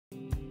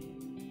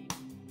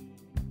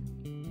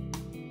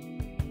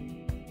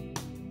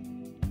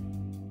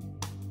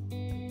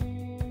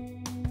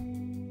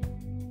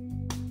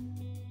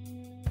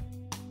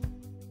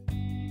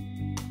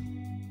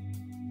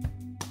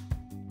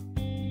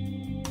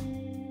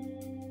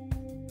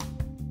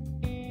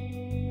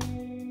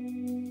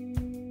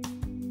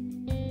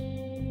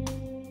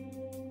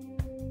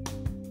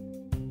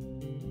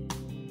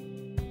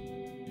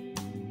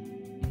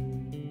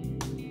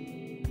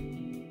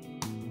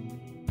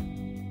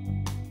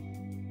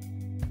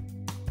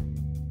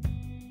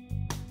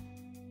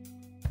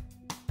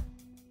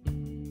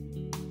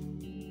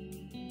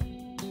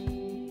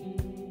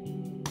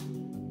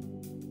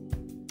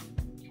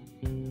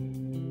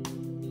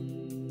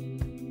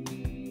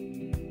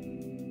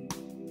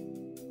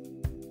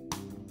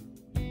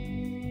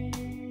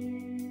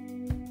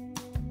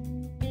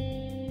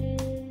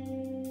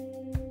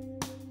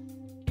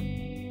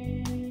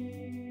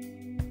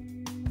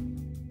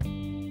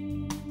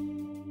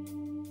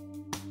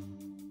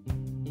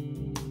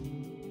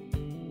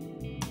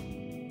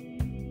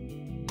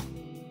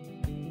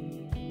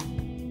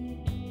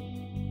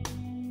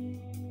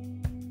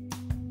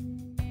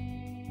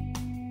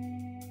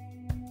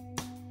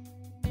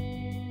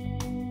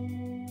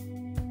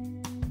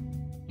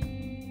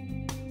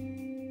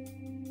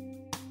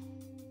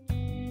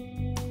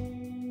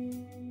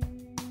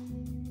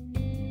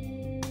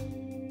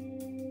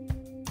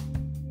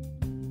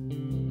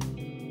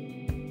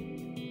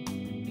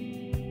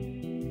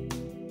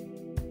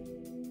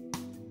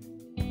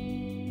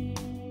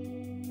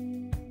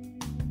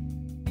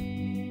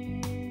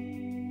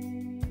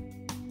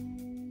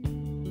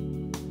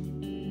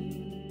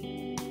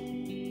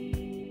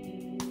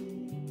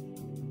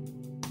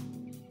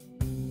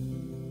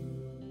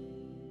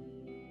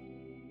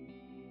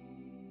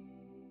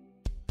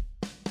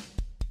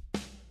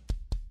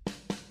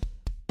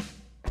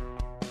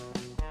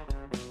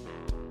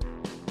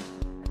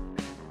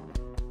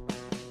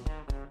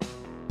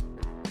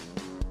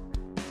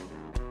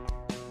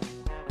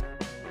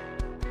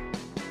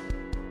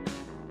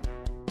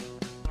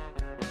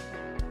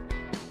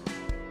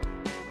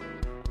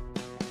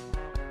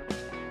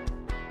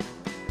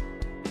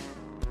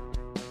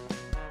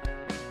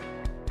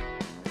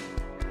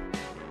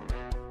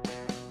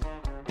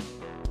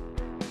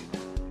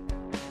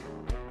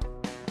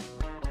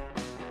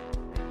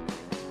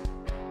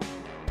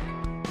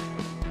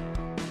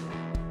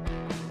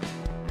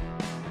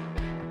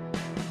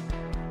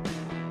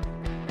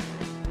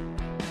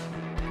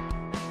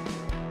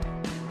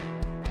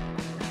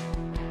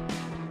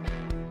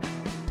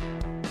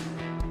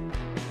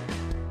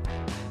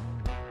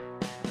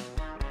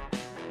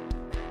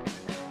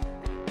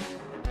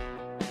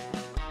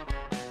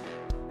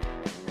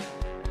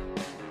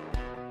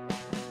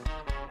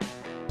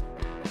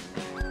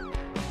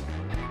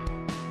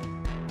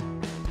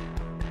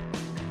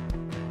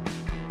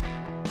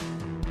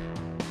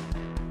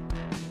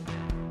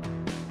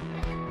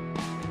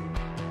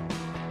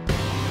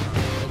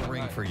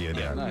for you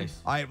there.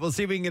 Nice. All right, we'll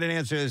see if we can get an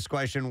answer to this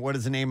question. What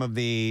is the name of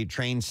the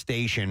train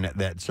station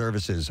that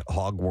services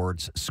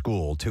Hogwarts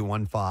School?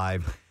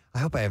 215. I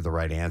hope I have the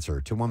right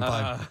answer.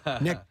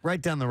 215. Nick,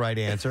 write down the right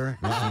answer.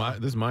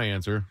 This is my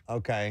answer.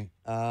 Okay,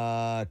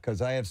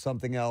 because I have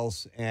something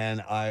else,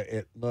 and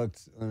it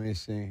looked. Let me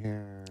see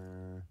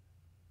here.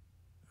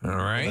 All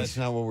right. That's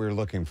not what we were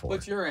looking for.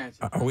 What's your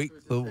answer? Are we?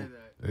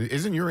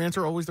 Isn't your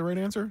answer always the right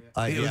answer?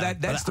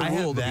 That's the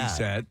rule that we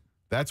set.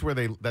 That's where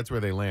they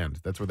land.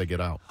 That's where they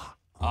get out.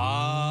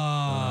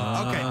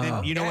 Okay,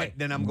 then you know what?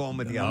 Then I'm going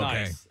with the other.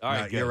 Nice. All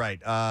right, you're right.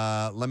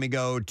 Let me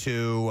go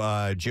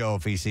to Joe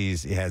if he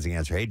has the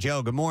answer. Hey,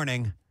 Joe. Good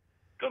morning.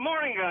 Good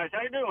morning, guys.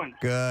 How you doing?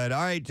 Good.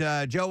 All right,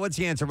 Joe. What's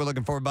the answer we're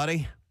looking for,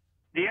 buddy?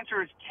 The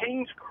answer is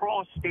King's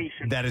Cross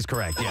Station. That is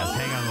correct. Yes.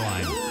 Hang on the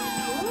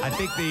line. I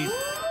think the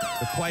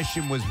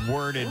question was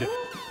worded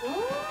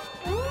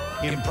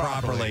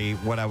improperly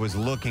what I was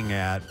looking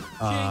at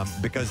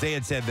because they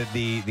had said that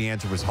the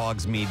answer was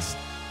Hogsmeade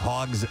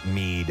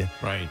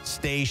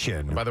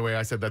Station. By the way,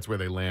 I said that's where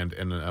they land,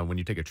 and when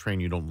you take a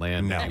train, you don't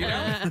land. No.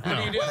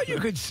 Well, you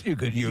could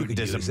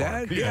use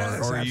that.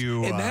 Yeah, or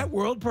you in that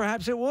world,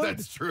 perhaps it would.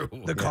 That's true.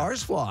 The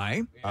cars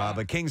fly.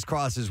 But King's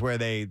Cross is where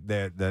the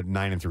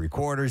 9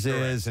 3/4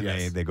 is,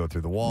 and they go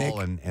through the wall,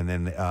 Nick, and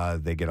then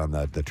they get on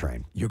the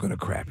train. You're going to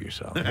crap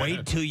yourself.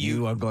 Wait till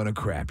you are going to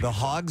crap the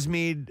yourself.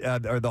 Hogsmeade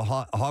or the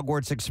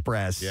Hogwarts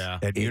Express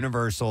at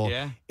Universal.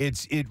 Yeah.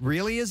 It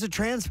really is a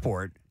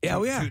transport.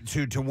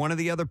 To one of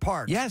the other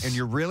parks. Yes. And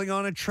you're really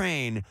on a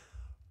train.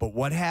 But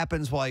what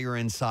happens while you're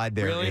inside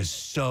there is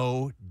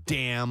so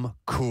damn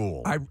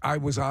cool. I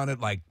was on it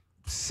like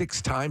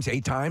 6 times,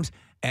 8 times,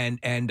 and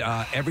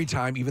every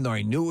time, even though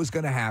I knew it was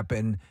going to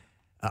happen,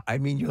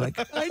 you're like,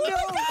 I know.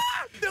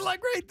 They're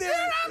like right there.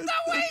 They're on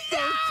the way so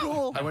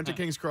cool. I went to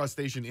King's Cross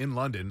Station in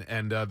London,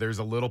 and there's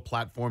a little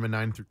platform in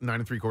 9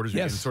 3/4. You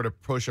can sort of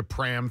push a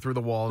pram through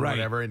the wall and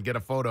whatever and get a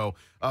photo.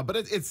 But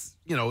it's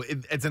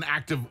an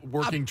active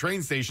working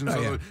train station,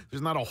 so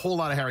there's not a whole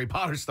lot of Harry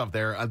Potter stuff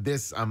there.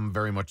 This I'm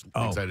very much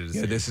excited to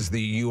see. This is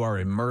you are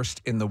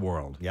immersed in the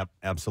world. Yep,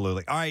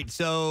 absolutely. All right,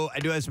 so I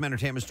do have some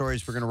entertainment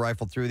stories. We're going to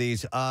rifle through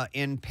these.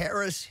 In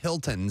Paris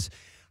Hilton's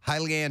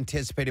highly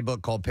anticipated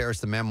book called Paris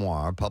the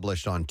Memoir,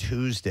 published on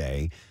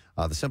Tuesday,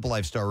 the Simple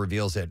Life star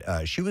reveals that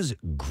she was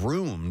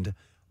groomed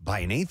by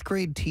an 8th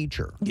grade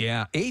teacher.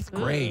 Yeah, 8th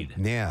grade.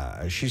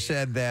 Yeah, she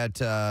said that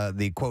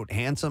the, quote,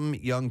 handsome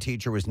young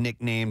teacher was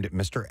nicknamed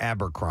Mr.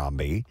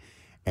 Abercrombie,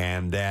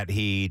 and that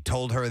he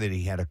told her that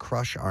he had a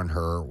crush on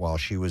her while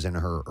she was in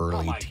her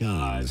early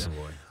teens.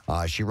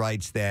 She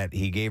writes that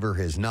he gave her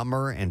his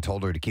number and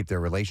told her to keep their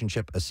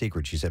relationship a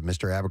secret. She said,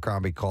 Mr.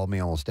 Abercrombie called me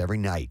almost every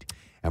night,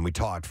 and we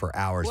talked for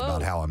hours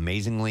about how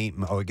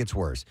it gets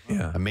worse.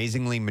 Yeah.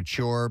 Amazingly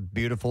mature,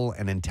 beautiful,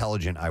 and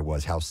intelligent I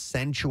was. How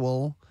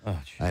sensual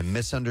and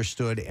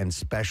misunderstood and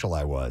special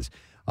I was.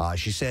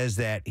 She says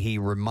that he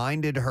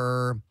reminded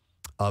her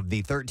of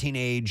the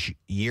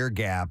 13-year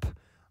gap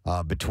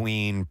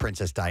between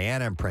Princess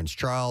Diana and Prince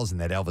Charles,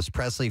 and that Elvis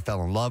Presley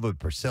fell in love with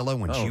Priscilla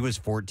when she was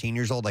 14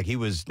 years old. Like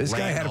this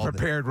guy had a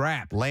prepared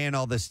rap, laying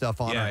all this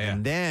stuff on her.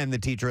 And then the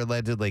teacher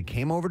allegedly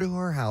came over to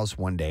her house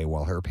one day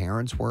while her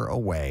parents were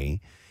away.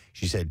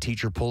 She said,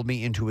 teacher pulled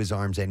me into his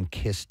arms and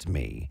kissed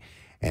me.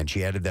 And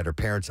she added that her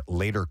parents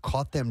later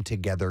caught them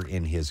together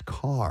in his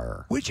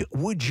car.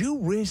 Would you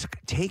risk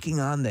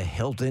taking on the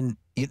Hilton?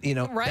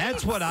 Right?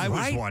 That's what I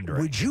was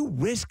wondering. Would you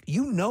risk,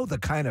 the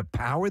kind of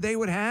power they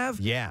would have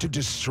to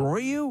destroy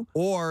you?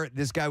 Or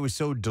this guy was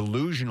so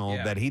delusional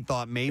that he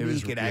thought maybe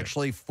he could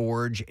actually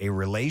forge a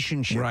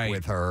relationship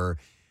with her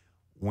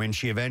when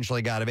she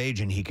eventually got of age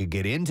and he could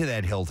get into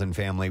that Hilton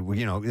family.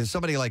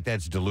 Somebody like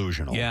that's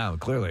delusional. Yeah,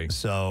 clearly.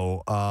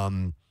 So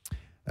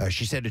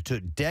she said it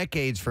took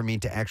decades for me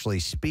to actually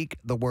speak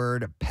the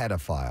word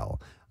pedophile.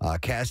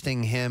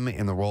 Casting him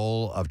in the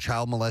role of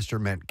child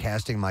molester meant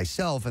casting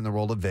myself in the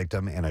role of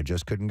victim, and I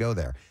just couldn't go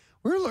there.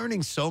 We're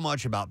learning so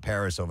much about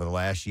Paris over the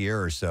last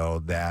year or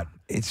so that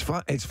it's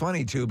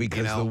funny too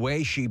because the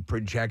way she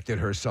projected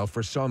herself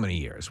for so many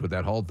years with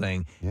that whole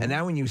thing, and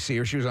now when you see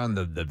her, she was on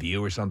the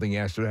View or something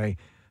yesterday,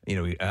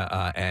 now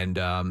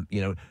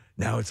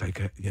it's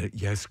like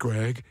yes,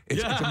 Greg,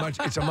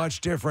 it's a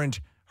much different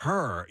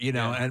her,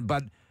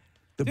 but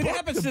it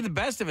happens to the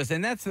best of us,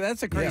 and that's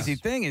a crazy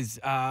thing is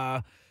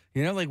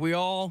we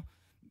all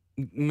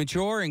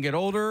mature and get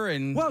older,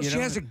 and she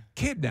has a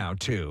kid now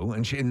too,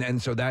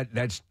 and so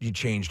that's you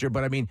changed her.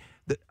 But I mean,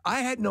 I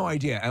had no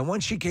idea. And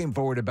once she came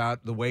forward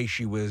about the way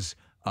she was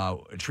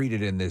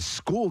treated in this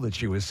school that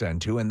she was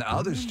sent to, and the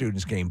other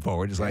students came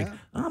forward, it's like,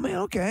 oh man,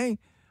 okay,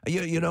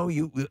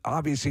 you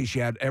obviously she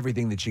had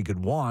everything that she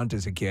could want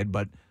as a kid,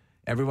 but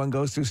everyone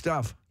goes through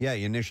stuff. Yeah,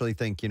 you initially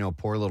think,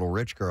 poor little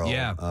rich girl.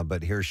 Yeah.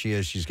 But here she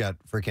is. She's got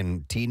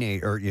freaking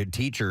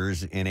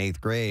teachers in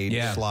 8th grade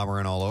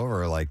slobbering all over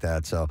her like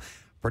that. So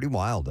pretty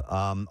wild.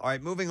 All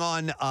right, moving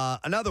on.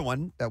 Another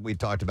one that we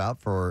talked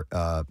about for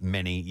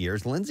many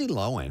years. Lindsay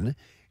Lohan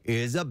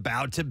is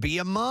about to be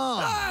a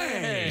mom.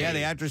 Hey! Yeah,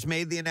 the actress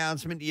made the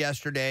announcement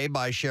yesterday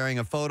by sharing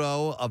a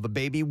photo of a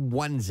baby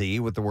onesie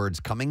with the words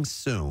 "coming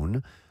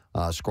soon"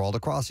 scrawled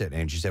across it.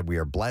 And she said, "We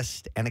are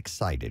blessed and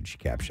excited," she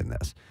captioned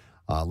this.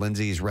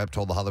 Lindsay's rep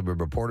told The Hollywood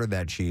Reporter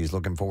that she's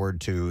looking forward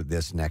to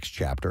this next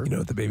chapter. You know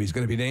what the baby's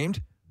going to be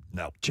named?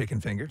 No.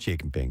 Chicken Finger.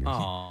 Chicken fingers.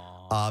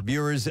 Aww.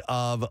 Viewers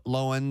of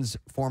Lowen's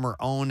former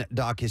own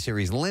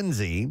docuseries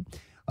Lindsay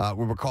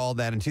will recall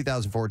that in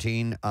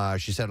 2014,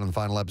 she said on the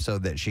final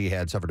episode that she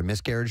had suffered a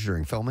miscarriage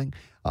during filming.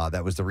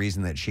 That was the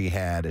reason that she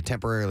had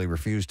temporarily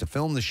refused to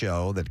film the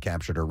show that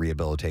captured her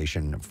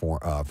rehabilitation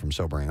from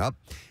sobering up.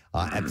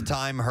 At the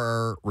time,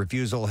 her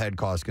refusal had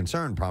caused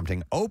concern,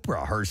 prompting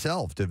Oprah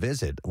herself to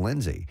visit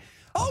Lindsay.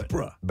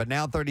 Oprah! But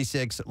now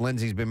 36,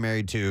 Lindsay's been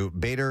married to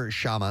Bader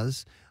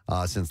Shammas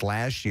since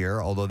last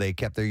year, although they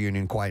kept their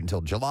union quiet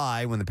until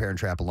July when the Parent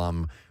Trap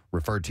alum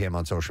referred to him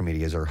on social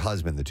media as her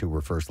husband. The two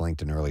were first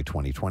linked in early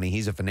 2020.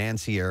 He's a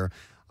financier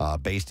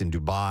based in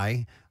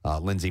Dubai.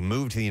 Lindsay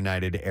moved to the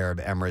United Arab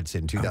Emirates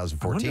in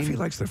 2014. I wonder if he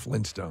likes the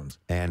Flintstones.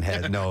 And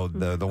had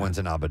the ones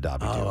in Abu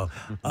Dhabi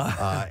too.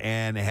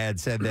 And had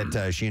said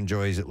that she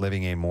enjoys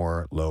living a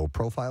more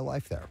low-profile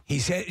life there.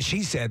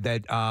 She said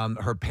that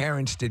her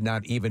parents did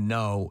not even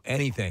know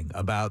anything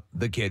about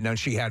the kid. Now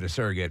she had a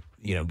surrogate,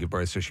 give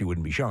birth, so she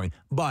wouldn't be showing.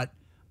 But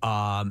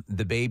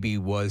the baby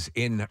was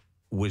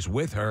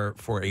with her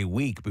for a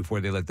week before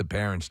they let the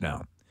parents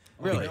know.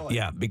 Really?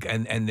 Yeah,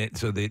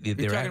 so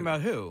You're talking about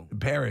who?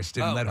 Paris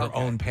didn't let her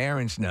own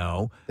parents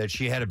know that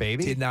she had a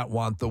baby. Did not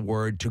want the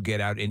word to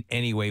get out in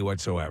any way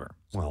whatsoever.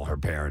 Well, her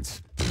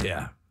parents,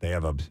 yeah, they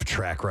have a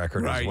track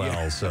record as well.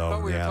 Yeah. So I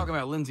thought we were talking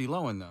about Lindsay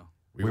Lohan, though.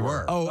 We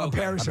were. Oh,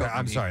 Paris.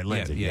 I'm sorry,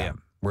 Lindsay. Yeah.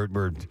 We're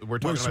talking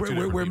about two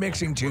different we're people.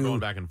 mixing two. We're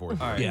going back and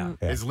forth. All right. Yeah.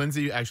 Is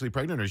Lindsay actually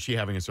pregnant, or is she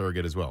having a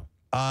surrogate as well?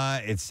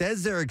 It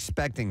says they're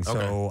expecting, so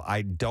Okay.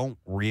 I don't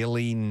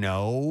really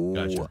know.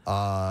 Gotcha.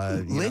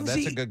 That's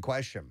a good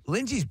question.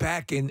 Lindsay's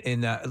back in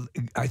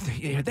I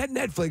think that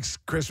Netflix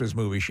Christmas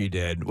movie she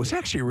did was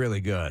actually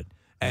really good.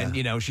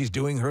 And she's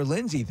doing her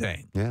Lindsay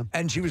thing. Yeah.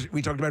 And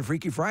we talked about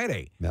Freaky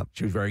Friday. Yep.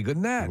 She was very good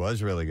in that. She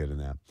was really good in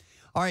that.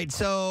 All right,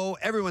 so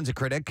everyone's a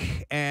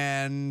critic,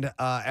 and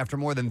after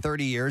more than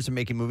 30 years of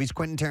making movies,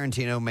 Quentin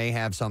Tarantino may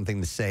have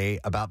something to say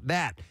about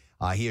that.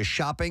 He is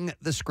shopping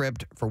the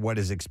script for what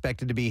is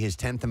expected to be his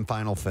 10th and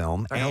final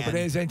film. I hope it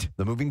isn't.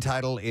 The movie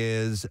title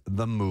is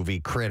The Movie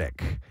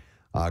Critic.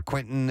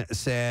 Quentin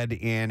said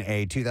in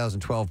a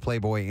 2012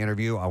 Playboy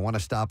interview, "I want to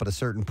stop at a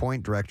certain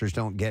point. Directors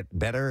don't get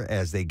better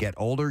as they get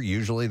older.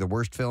 Usually the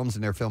worst films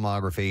in their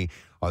filmography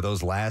are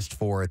those last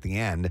four at the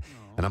end.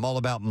 And I'm all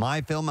about my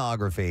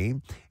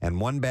filmography,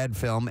 and one bad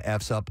film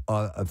F's up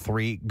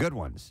three good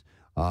ones."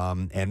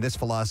 And this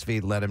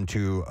philosophy led him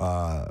to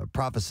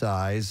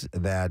prophesize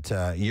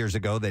that years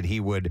ago that he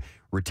would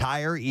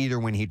retire either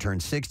when he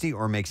turns 60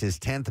 or makes his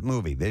 10th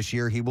movie. This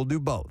year, he will do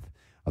both.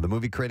 The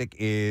Movie Critic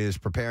is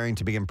preparing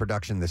to begin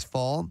production this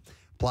fall.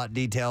 Plot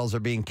details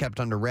are being kept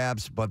under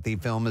wraps, but the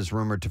film is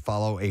rumored to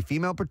follow a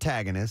female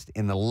protagonist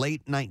in the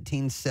late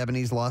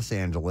 1970s Los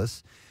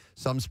Angeles.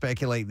 Some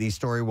speculate the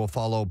story will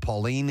follow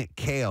Pauline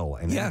Kael,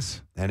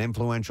 an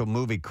influential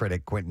movie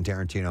critic Quentin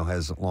Tarantino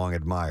has long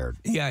admired.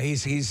 Yeah,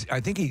 he's. I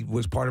think he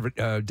was part of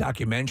a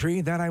documentary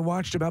that I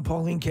watched about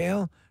Pauline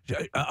Kael.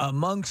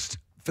 Amongst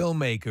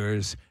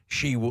filmmakers,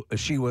 she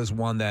was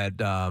one that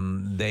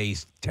they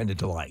tended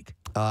to like.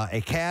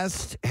 A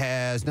cast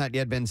has not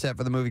yet been set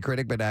for the Movie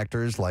Critic, but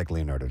actors like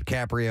Leonardo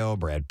DiCaprio,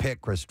 Brad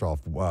Pitt,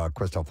 Christoph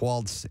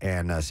Waltz,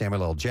 and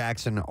Samuel L.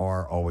 Jackson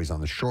are always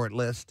on the short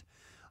list.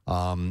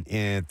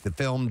 If the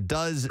film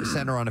does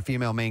center on a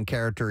female main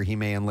character, he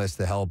may enlist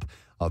the help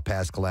of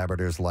past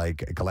collaborators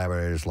like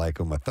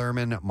Uma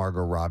Thurman, Margot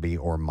Robbie,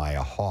 or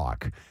Maya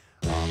Hawke.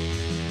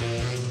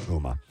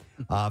 Uma.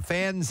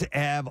 Fans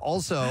have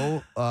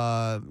also,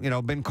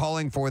 been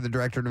calling for the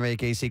director to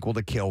make a sequel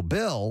to Kill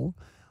Bill.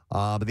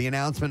 But the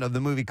announcement of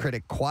the Movie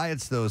Critic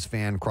quiets those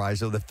fan cries,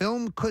 though the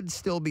film could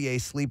still be a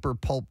sleeper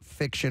Pulp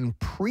Fiction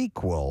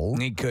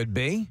prequel. It could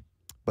be.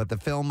 But the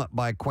film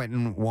by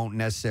Quentin won't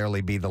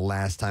necessarily be the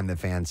last time that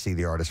fans see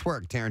the artist's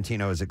work.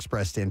 Tarantino has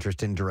expressed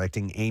interest in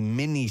directing a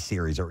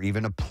mini-series or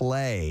even a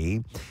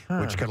play,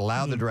 which could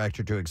allow the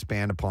director to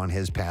expand upon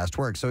his past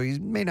work. So he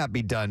may not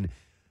be done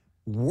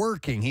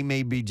working. He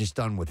may be just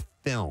done with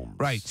films.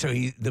 Right. So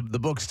the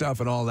book stuff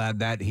and all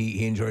that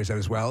he enjoys that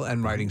as well,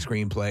 and writing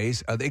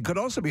screenplays. It could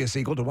also be a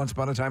sequel to Once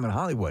Upon a Time in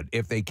Hollywood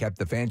if they kept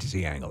the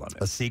fantasy angle of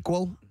it. A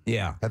sequel?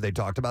 Yeah. Have they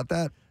talked about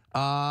that?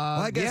 Well,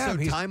 I guess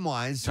so.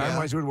 Time-wise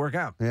it would work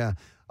out. Yeah.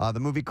 The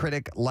Movie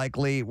Critic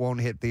likely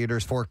won't hit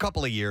theaters for a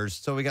couple of years,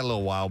 so we got a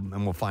little while,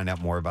 and we'll find out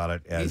more about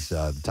it as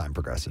the time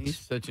progresses. He's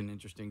such an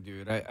interesting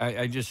dude.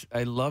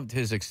 I loved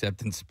his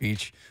acceptance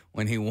speech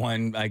when he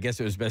won. I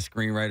guess it was Best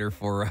Screenwriter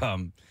for.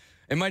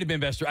 It might have been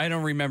Best. I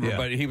don't remember,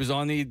 but he was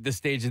on the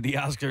stage of the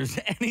Oscars,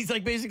 and he's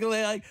like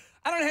basically like,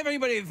 I don't have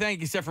anybody to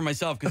thank except for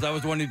myself because I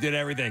was the one who did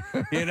everything.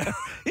 Yeah,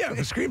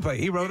 the screenplay.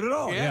 He wrote it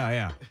all.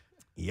 Yeah.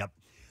 Yep.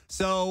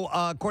 So,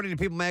 according to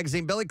People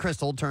magazine, Billy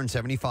Crystal turned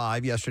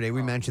 75 yesterday.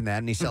 We mentioned that,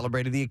 and he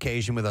celebrated the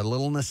occasion with a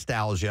little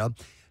nostalgia,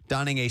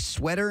 donning a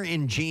sweater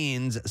and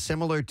jeans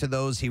similar to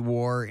those he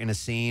wore in a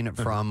scene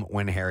from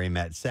When Harry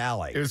Met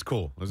Sally. It was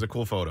cool. It was a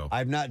cool photo.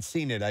 I've not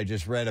seen it. I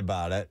just read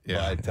about it.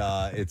 Yeah.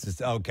 But it's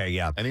just, okay,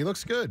 yeah. And he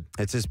looks good.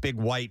 It's this big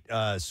white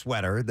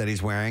sweater that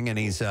he's wearing, and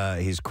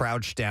he's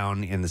crouched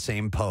down in the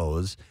same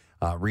pose,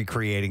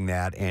 recreating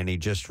that. And he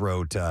just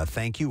wrote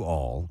 "Thank you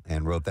all"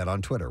 and wrote that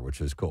on Twitter, which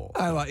was cool.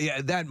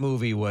 That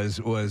movie was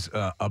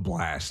a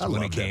blast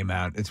when it came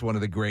out. It's one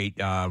of the great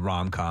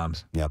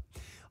rom-coms. Yep.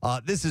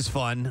 This is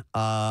fun.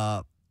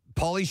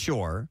 Pauly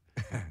Shore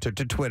took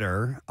to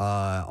Twitter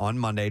on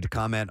Monday to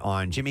comment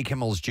on Jimmy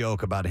Kimmel's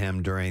joke about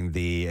him during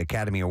the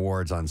Academy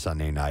Awards on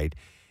Sunday night.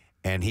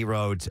 And he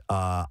wrote,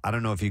 I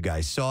don't know if you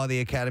guys saw the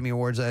Academy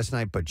Awards last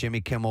night, but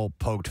Jimmy Kimmel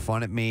poked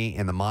fun at me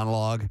in the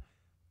monologue.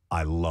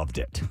 I loved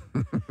it.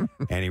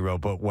 And he wrote,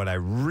 but what I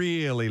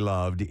really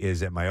loved is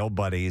that my old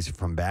buddies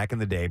from back in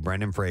the day,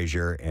 Brendan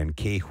Fraser and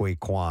Ke Huy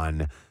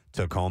Quan,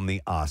 took home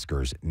the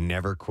Oscars.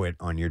 Never quit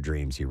on your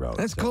dreams, he wrote.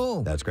 That's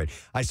cool. That's great.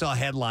 I saw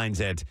headlines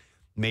that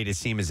made it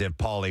seem as if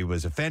Pauly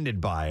was offended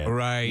by it.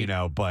 Right. You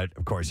know, but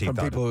of course From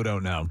people who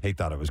don't know. He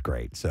thought it was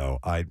great. So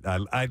I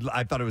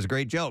thought it was a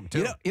great joke,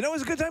 too. You know, it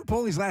was a good time.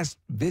 Pauly's last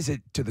visit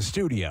to the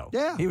studio.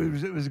 Yeah.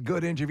 It was a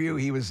good interview.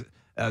 He was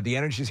the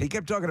energies. He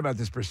kept talking about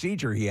this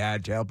procedure he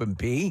had to help him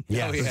pee.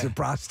 Yeah. It was a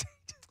prostate.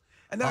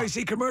 And now you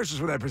see commercials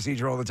for that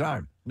procedure all the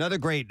time. Another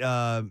great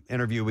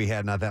interview we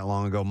had not that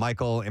long ago,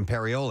 Michael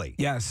Imperioli.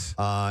 Yes.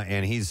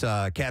 And he's,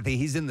 Kathy,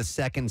 he's in the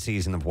second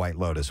season of White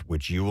Lotus,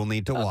 which you will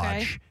need to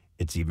watch.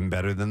 It's even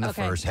better than the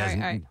first.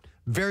 Has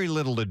very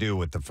little to do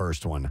with the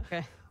first one.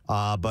 Okay.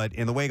 But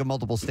in the wake of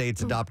multiple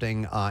states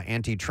adopting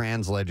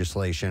anti-trans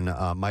legislation,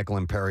 Michael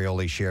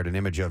Imperioli shared an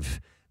image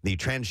of the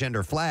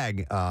transgender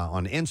flag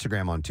on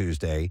Instagram on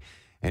Tuesday.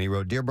 And he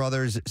wrote, "Dear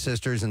brothers,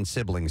 sisters, and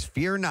siblings,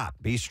 fear not,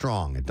 be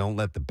strong, and don't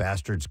let the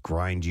bastards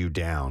grind you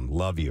down.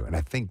 Love you." And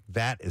I think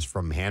that is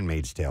from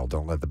Handmaid's Tale,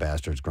 "Don't let the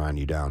bastards grind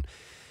you down."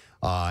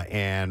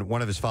 And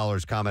one of his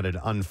followers commented,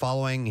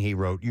 unfollowing, he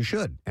wrote, "You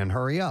should, and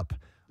hurry up,"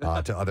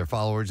 to other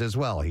followers as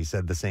well. He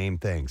said the same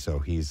thing. So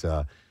he's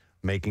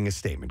making a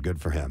statement. Good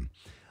for him.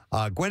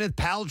 Gwyneth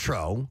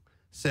Paltrow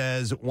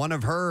says one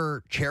of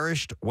her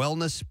cherished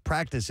wellness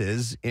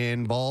practices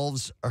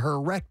involves her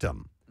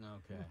rectum.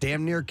 Okay.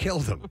 Damn near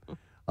killed him.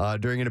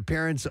 During an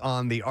appearance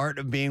on the Art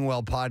of Being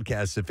Well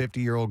podcast, the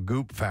 50-year-old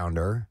Goop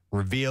founder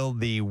revealed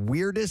the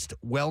weirdest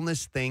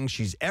wellness thing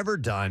she's ever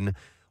done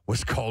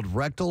was called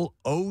rectal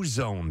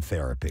ozone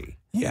therapy.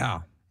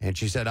 Yeah. And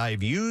she said,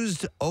 "I've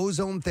used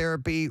ozone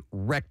therapy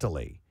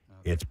rectally.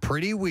 It's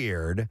pretty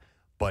weird,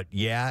 but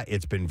yeah,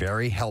 it's been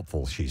very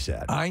helpful," she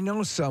said. I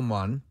know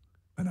someone,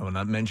 and I will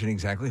not mention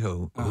exactly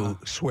who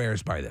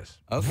swears by this.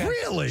 Okay.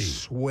 Really?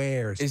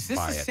 Swears Is this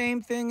by the it.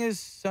 same thing as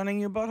sunning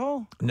your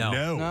butthole? No.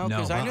 No,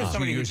 'cause I know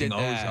somebody who using did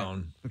that.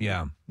 ozone.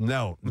 Yeah.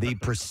 No, the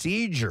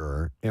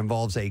procedure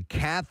involves a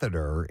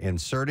catheter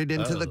inserted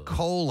into the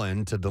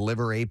colon to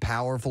deliver a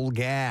powerful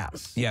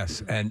gas.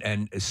 Yes,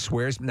 and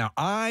swears. Now,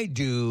 I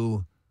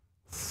do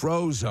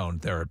frozone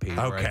therapy,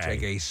 where I Okay.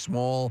 take a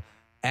small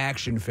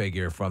action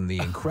figure from The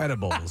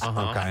Incredibles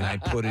and I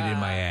put it in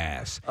my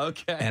ass.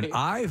 Okay. And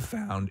I've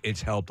found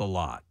it's helped a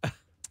lot.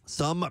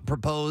 Some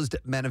proposed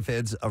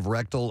benefits of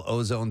rectal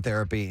ozone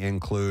therapy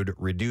include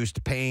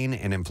reduced pain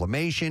and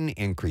inflammation,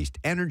 increased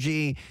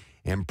energy,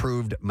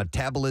 improved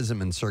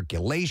metabolism and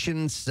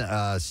circulation,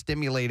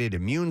 stimulated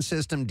immune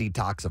system,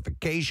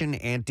 detoxification,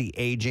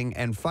 anti-aging,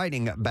 and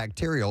fighting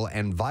bacterial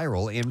and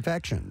viral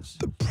infections.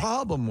 The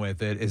problem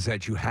with it is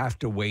that you have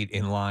to wait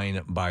in line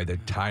by the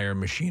tire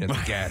machine at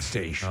the gas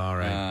station. All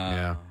right.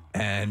 Yeah.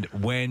 And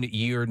when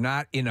you're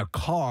not in a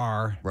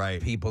car,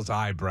 Right. people's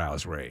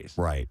eyebrows raise.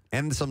 Right.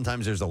 And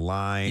sometimes there's a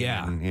line.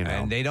 Yeah, And, you know.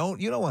 and you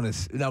don't want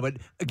to. No, but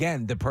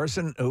again, the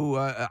person who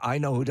I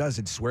know who does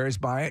it swears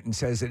by it and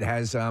says it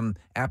has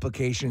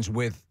applications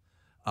with,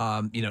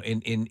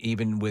 in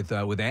even with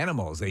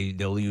animals.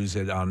 They'll use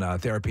it on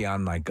therapy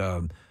on like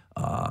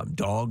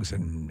dogs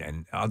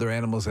and other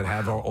animals that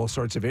have all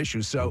sorts of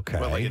issues. So Okay.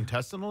 Well, like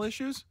intestinal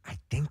issues? I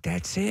think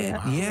that's it.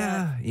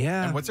 Yeah.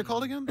 And what's it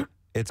called again?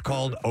 It's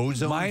called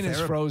ozone Mine is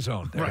therapy.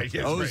 frozone. Right.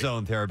 Yes,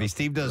 Ozone therapy.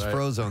 Steve does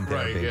frozone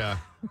therapy. Right. Yeah.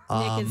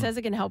 Nick, it says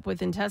it can help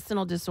with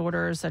intestinal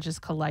disorders such as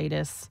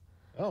colitis.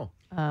 Oh.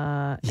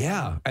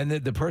 Yeah, and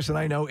the person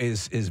I know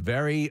is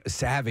very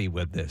savvy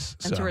with this.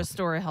 And to So,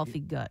 restore a healthy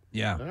gut.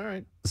 yeah. All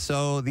right.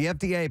 So the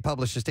FDA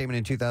published a statement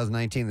in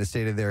 2019 that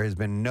stated there has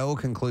been no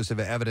conclusive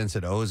evidence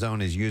that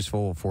ozone is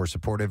useful for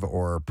supportive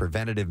or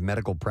preventative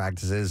medical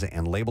practices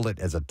and labeled it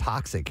as a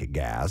toxic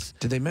gas.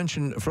 Did they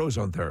mention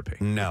frozone therapy?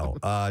 No,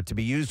 to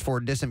be used for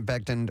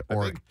disinfectant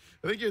or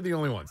I think you're the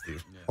only one,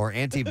 Steve. or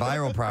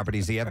antiviral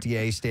properties, the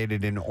FDA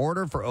stated in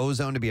order for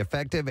ozone to be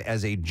effective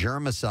as a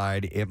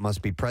germicide, it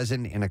must be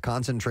present in a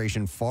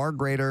concentration far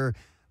greater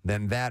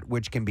than that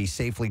which can be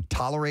safely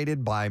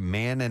tolerated by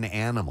man and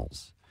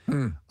animals.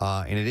 In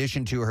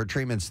addition to her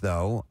treatments,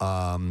 though,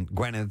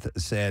 Gwyneth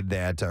said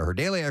that her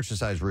daily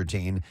exercise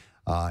routine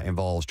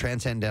Involves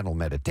transcendental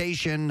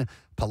meditation,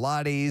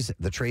 Pilates,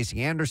 the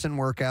Tracy Anderson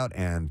workout,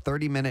 and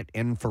 30-minute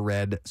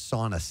infrared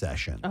sauna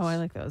session. Oh, I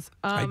like those.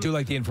 I do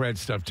like the infrared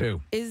stuff,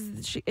 too.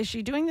 Is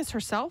she doing this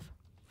herself?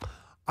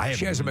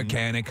 She has a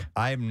mechanic.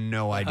 I have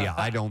no idea.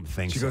 I don't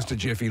think She so. goes to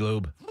Jiffy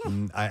Lube.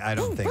 I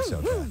don't think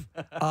so,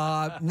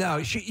 Ted. No,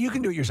 you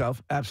can do it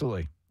yourself.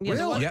 Absolutely. Yeah,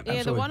 the one, Yep, the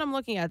absolutely. one I'm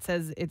looking at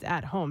says it's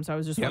at home. So I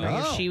was just Yeah. wondering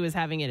if Oh. she was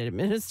having it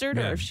administered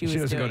or if she was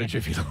doesn't doing go to it.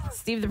 Jiffy Lube.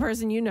 Steve, the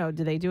person you know,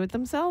 do they do it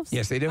themselves?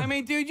 Yes, they do. I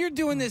mean, dude, you're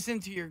doing this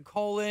into your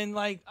colon.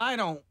 Like, I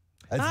don't.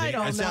 I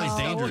don't That sounds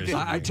know. dangerous.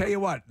 I tell you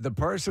what, the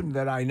person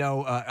that I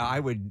know,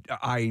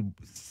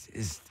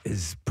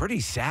 is pretty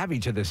savvy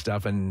to this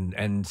stuff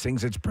and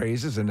sings its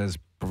praises and has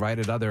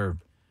provided other.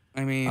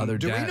 I mean,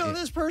 Do we know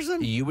this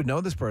person? You would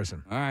know this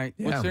person. all right.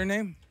 Yeah. What's their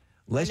name?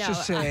 Let's No,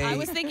 just say. I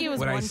was thinking it was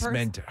when one I person.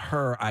 meant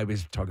her, I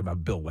was talking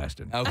about Bill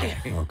Weston. Okay.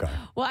 Okay.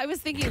 Well, I was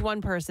thinking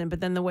one person, but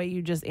then the way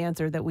you just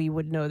answered that we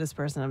would know this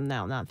person, I'm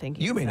now not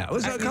thinking. You may not.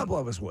 exactly. A couple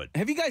of us would.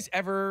 Have you guys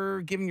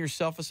ever given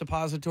yourself a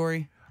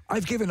suppository?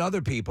 I've given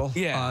other people.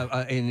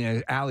 Yeah.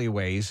 In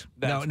alleyways.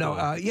 That's no.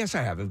 cool. Yes,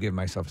 I have. I've given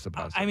myself a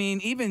suppository. I mean,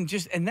 even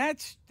just, and that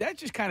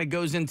just kind of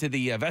goes into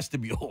the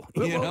vestibule,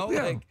 you know?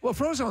 Yeah. Like, Well,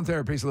 frozone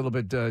therapy is a little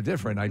bit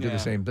different. I do Yeah. the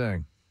same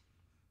thing.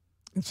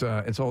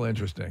 It's all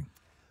interesting.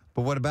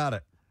 But what about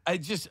it?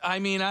 I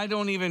mean, I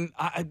don't even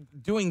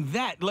doing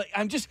that. Like,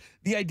 I'm just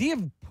the idea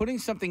of putting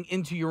something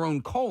into your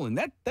own colon.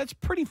 That's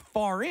pretty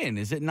far in,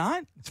 is it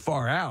not? It's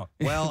far out.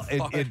 Well,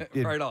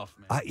 Right off,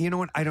 man. you know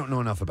what? I don't know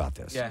enough about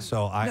this. Yeah.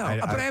 So But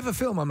I have a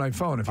film on my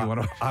phone if you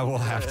want to. I will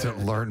have to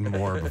learn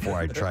more before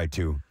I try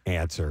to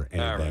answer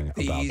anything about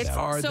These that.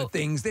 are the So-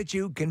 things that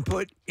you can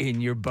put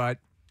in your butt.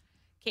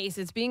 Case,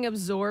 it's being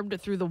absorbed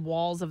through the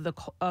walls of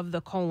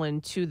the colon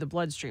to the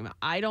bloodstream.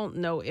 I don't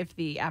know if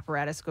the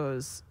apparatus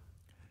goes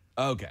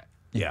Okay.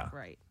 Yeah.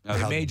 right.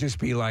 It may just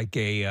be like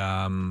a.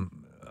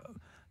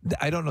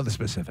 I don't know the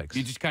specifics.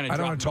 You just kind of. I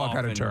don't want to talk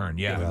out of turn.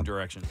 Give Yeah. them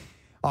direction.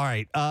 All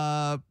right.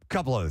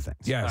 Couple other things.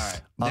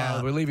 Yes. All right.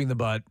 Now we're leaving the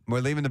butt. We're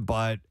leaving the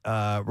butt.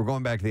 We're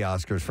going back to the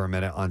Oscars for a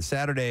minute. On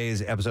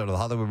Saturday's episode of the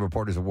Hollywood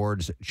Reporters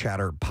Awards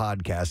Chatter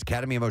podcast,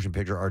 Academy of Motion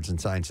Picture Arts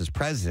and Sciences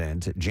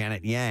president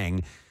Janet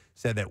Yang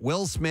said that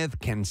Will Smith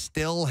can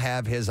still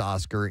have his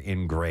Oscar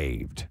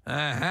engraved.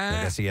 I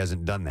guess he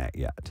hasn't done that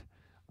yet.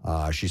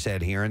 She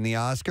said here in the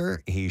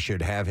Oscar, he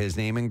should have his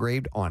name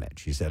engraved on it.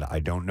 She said, I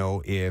don't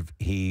know if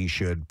he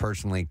should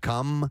personally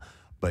come,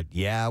 but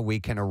yeah, we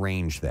can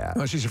arrange that.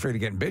 Oh, she's afraid of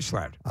getting bitch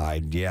slapped. I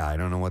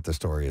don't know what the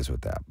story is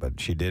with that, but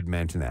she did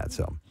mention that.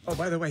 So, Oh,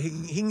 by the way, he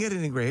can get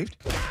it engraved.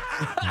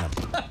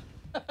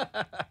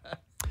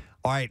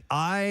 all right,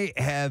 I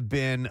have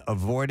been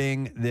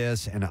avoiding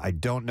this, and I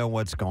don't know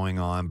what's going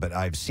on, but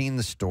I've seen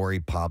the story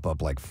pop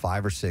up like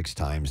 5 or 6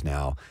 times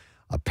now.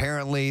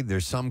 Apparently,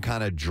 there's some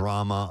kind of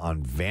drama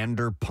on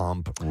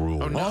Vanderpump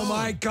Rules. Oh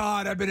my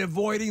God, I've been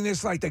avoiding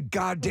this like the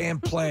goddamn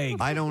plague.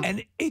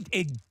 And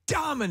it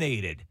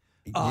dominated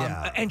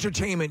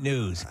entertainment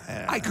news.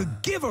 I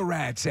could give a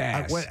rat's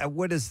ass.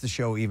 What is the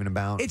show even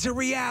about? It's a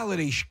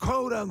reality,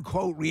 quote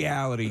unquote,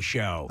 reality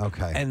show.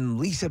 Okay. And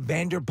Lisa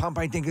Vanderpump,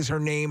 I think is her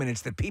name, and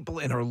it's the people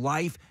in her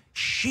life.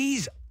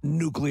 She's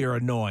nuclear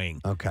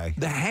annoying. Okay.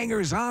 The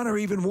hangers on are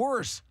even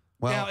worse.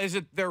 Well, Now, is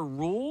it their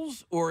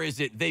rules or is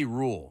it they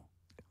rule?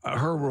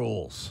 Her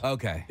rules.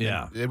 Okay.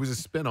 Yeah. It was a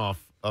spinoff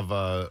of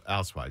a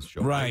Housewives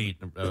show. Right.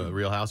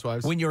 Real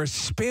Housewives. When you're a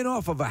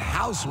spin-off of a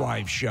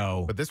housewife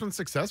show. But this one's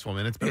successful,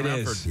 man. It's been It around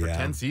is. for Yeah.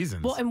 10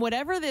 seasons. Well, and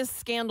whatever this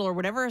scandal or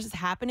whatever is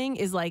happening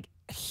is like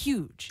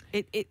huge.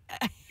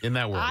 in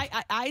that world.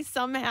 I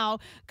somehow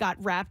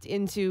got wrapped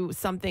into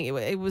something.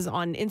 It was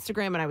on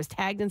Instagram and I was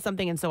tagged in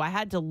something, and so I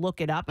had to look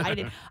it up.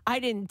 I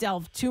didn't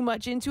delve too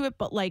much into it,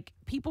 but like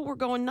people were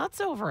going nuts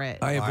over it.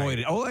 I avoid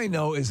it. All I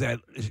know is that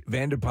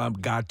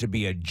Vanderpump got to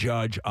be a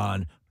judge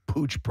on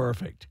Pooch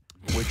Perfect,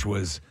 which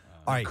was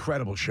an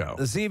incredible show.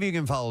 let's see if you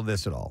can follow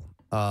this at all.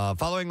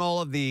 Following all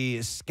of the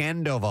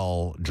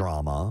Scandoval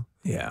drama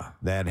Yeah.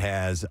 that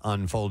has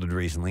unfolded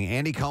recently,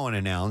 Andy Cohen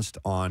announced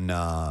on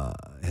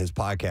his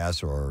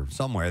podcast or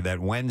somewhere that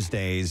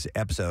Wednesday's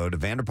episode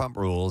of Vanderpump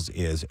Rules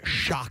is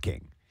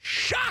shocking.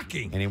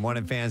 Shocking. And he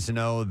wanted fans to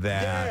know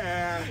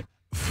that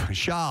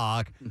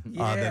shock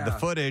that the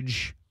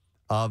footage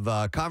of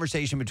a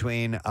conversation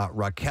between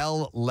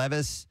Raquel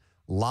Leviss,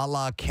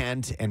 Lala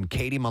Kent, and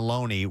Katie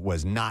Maloney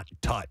was not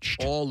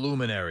touched. All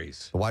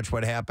luminaries. Watch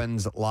What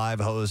Happens live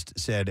host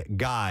said,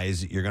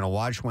 guys, you're going to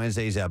watch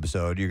Wednesday's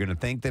episode. You're going to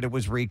think that it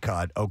was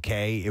recut.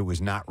 Okay, it was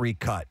not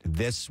recut.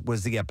 This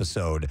was the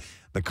episode.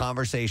 The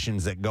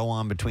conversations that go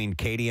on between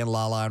Katie and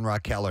Lala and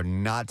Raquel are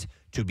not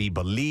to be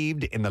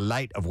believed in the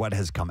light of what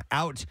has come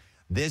out.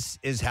 This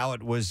is how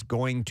it was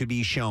going to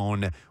be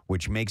shown,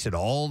 which makes it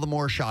all the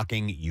more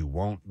shocking. You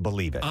won't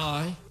believe it.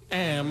 I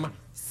am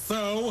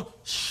so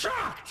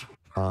shocked.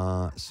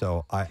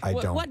 So I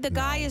don't What the know.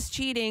 guy is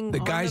cheating The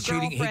on guy's the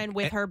cheating, girlfriend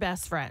with her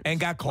best friend. And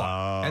got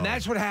caught. And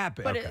that's what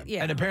happened. But it-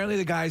 yeah. And apparently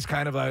the guy's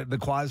kind of the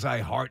quasi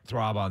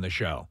heartthrob on the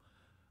show.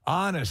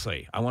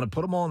 Honestly, I want to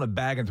put them all in a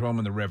bag and throw them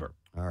in the river.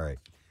 All right.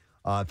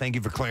 Thank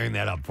you for clearing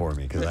that up for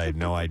me because I had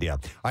no idea. All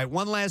right,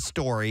 one last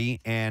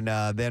story, and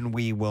then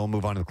we will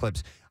move on to the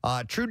clips.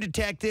 True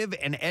Detective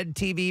and Ed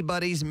TV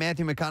buddies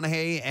Matthew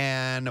McConaughey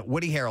and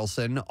Woody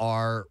Harrelson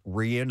are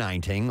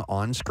reuniting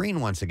on screen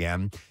once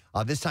again,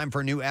 this time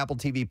for a new Apple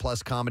TV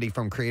Plus comedy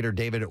from creator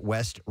David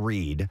West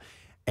Reed.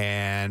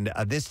 And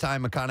this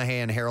time,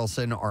 McConaughey and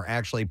Harrelson are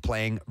actually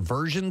playing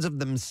versions of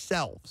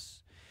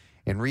themselves.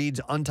 In Reed's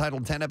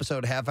untitled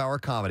 10-episode half-hour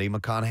comedy,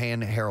 McConaughey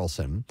and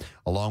Harrelson,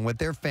 along with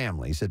their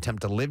families,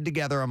 attempt to live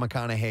together on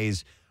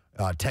McConaughey's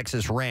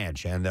Texas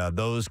ranch, and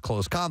those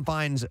close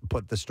confines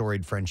put the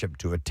storied friendship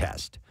to a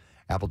test.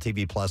 Apple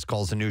TV Plus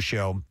calls the new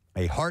show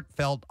a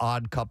heartfelt,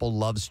 odd couple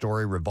love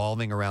story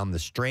revolving around the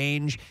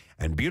strange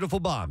and beautiful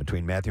bond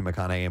between Matthew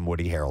McConaughey and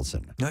Woody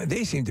Harrelson.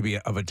 They seem to be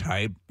of a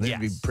type. They'd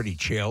be pretty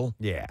chill.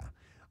 Yeah.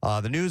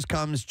 The news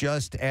comes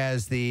just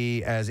as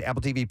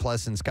Apple TV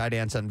Plus and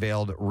Skydance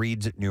unveiled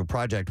Reed's new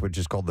project, which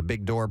is called The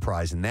Big Door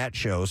Prize. And that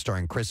show,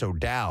 starring Chris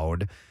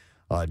O'Dowd,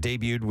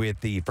 debuted with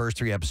the first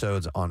 3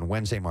 episodes on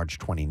Wednesday, March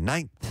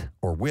 29th,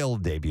 or will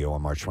debut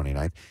on March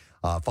 29th.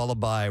 Followed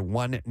by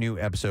 1 new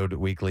episode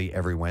weekly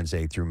every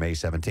Wednesday through May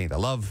 17th. I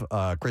love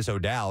Chris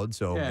O'Dowd,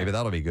 so maybe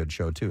that'll be a good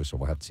show, too. So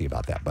we'll have to see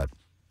about that. But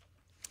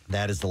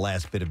that is the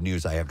last bit of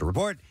news I have to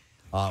report.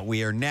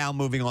 We are now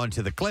moving on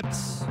to the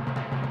clips.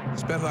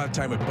 Spent a lot of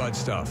time with Bud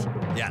stuff.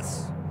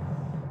 Yes.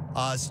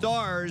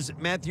 Star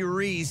Matthew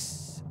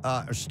Reese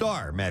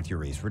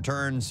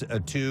returns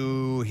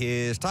to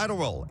his title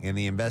role in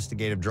the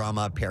investigative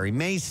drama Perry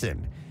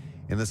Mason.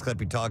 In this clip,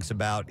 he talks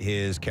about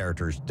his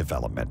character's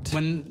development.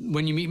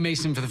 When you meet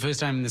Mason for the first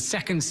time in the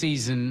second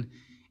season,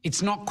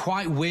 it's not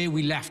quite where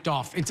we left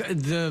off. It's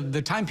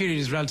the time period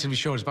is relatively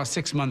short. It's about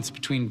 6 months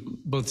between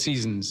both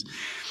seasons.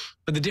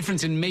 But the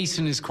difference in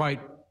Mason is quite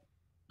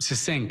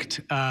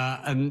succinct,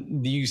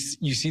 and you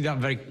see that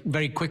very,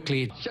 very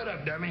quickly. Shut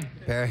up, dummy.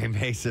 Perry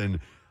Mason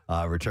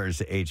returns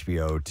to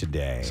HBO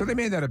today. So they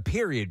made that a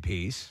period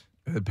piece,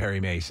 Perry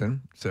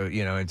Mason. So,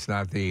 it's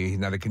not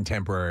a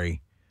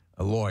contemporary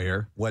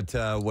lawyer. What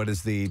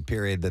is the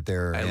period that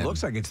they're in? It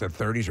looks like it's the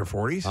 30s or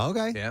 40s.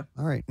 Okay. Yeah.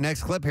 All right.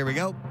 Next clip. Here we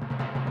go.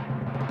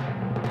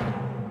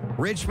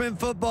 Richmond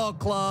Football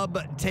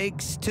Club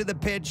takes to the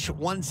pitch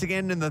once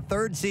again in the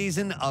 3rd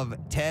season of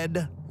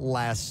Ted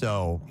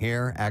Lasso.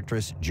 Here,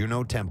 actress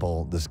Juno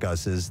Temple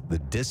discusses the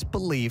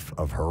disbelief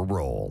of her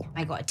role.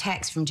 I got a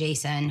text from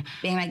Jason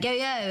being like,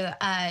 yo,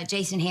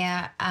 Jason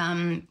here,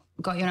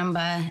 got your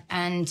number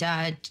and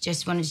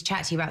just wanted to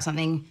chat to you about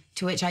something,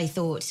 to which I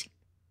thought,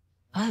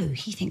 oh,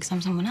 he thinks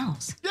I'm someone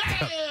else.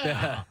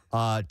 Yeah.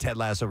 Ted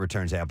Lasso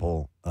returns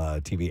Apple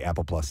TV,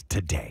 Apple Plus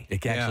today.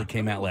 It actually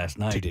came out last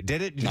night. Did it?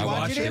 Did you I watch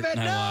watched it?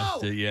 I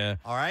watched it, yeah.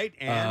 All right,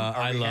 and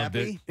I loved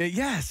happy? it.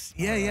 Yes,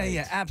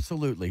 yeah,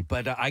 absolutely.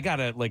 But I got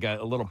a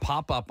little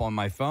pop-up on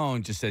my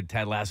phone, just said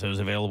Ted Lasso is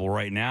available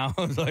right now.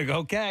 I was like,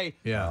 okay,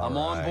 I'm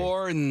on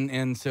board,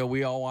 and so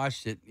we all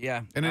watched it.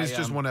 Yeah, and it's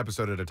just 1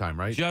 episode at a time,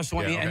 right? Just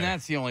one, and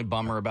that's the only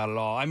bummer about it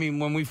all. I mean,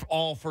 when we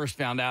all first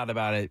found out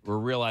about it, we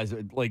realized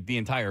like the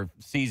entire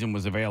season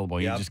was available.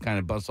 You just kind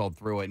of bustled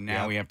through it, and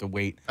now we have to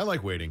wait. I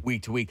like waiting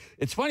week to week.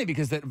 It's funny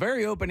because that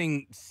very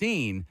opening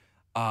scene,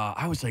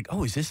 I was like,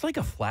 oh, is this like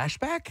a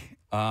flashback?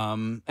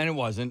 And it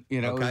wasn't.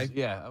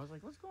 Okay. I was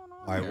like, what's going on?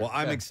 All right. Well,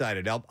 I'm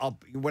excited. I'll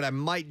what I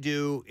might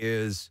do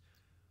is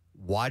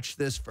watch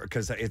this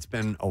because it's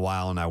been a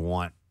while and I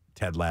want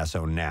Ted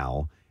Lasso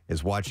now.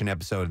 Is watch an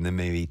episode and then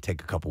maybe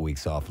take a couple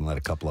weeks off and let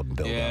a couple of them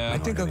build up. I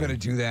think I'm going to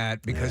do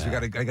that because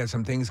I got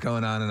some things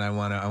going on and I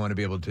want to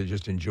be able to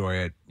just enjoy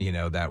it,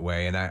 that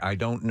way. And I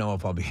don't know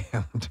if I'll be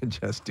able to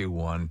just do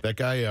one. That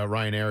guy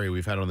Ryan Airy,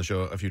 we've had on the show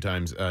a few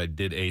times,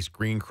 did a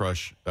Screen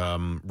Crush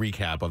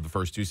recap of the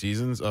first 2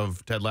 seasons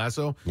of Ted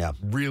Lasso. Yeah,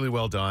 really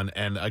well done.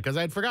 And because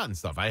I had forgotten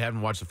stuff, I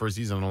haven't watched the first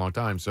season in a long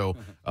time. So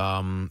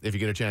if you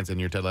get a chance and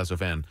you're a Ted Lasso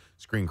fan,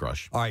 Screen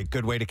Crush. All right,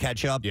 good way to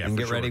catch up and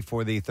get ready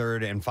for the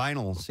 3rd and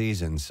final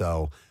season.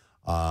 So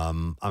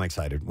I'm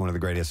excited. One of the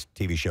greatest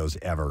TV shows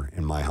ever,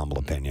 in my humble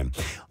opinion.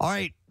 All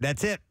right,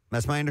 that's it.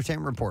 That's my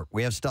entertainment report.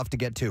 We have stuff to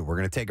get to. We're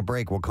going to take a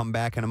break. We'll come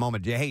back in a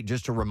moment. Hey,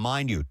 just to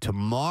remind you,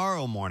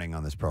 tomorrow morning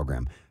on this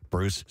program,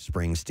 Bruce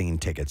Springsteen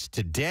tickets.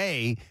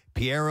 Today,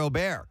 Pierre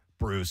Robert.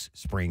 Bruce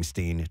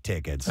Springsteen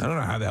tickets. I don't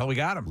know how the hell we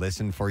got them.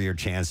 Listen for your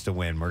chance to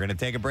win. We're going to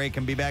take a break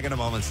and be back in a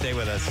moment. Stay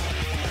with us.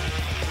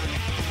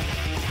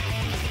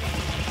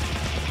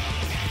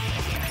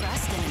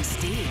 Preston and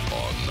Steve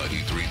on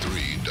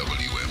 93.3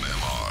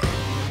 WMMR.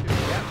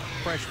 Yeah,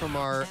 fresh from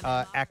our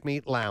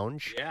Acme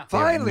Lounge. Yeah.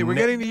 Finally, we're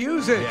getting to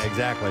use it. Yeah,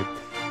 exactly.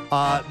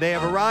 They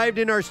have arrived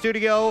in our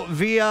studio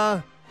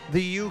via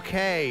the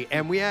UK,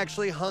 and we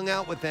actually hung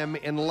out with them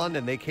in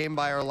London. They came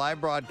by our live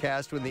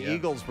broadcast when the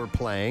Eagles were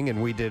playing,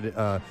 and we did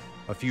a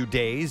few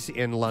days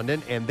in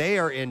London, and they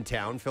are in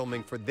town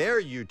filming for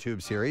their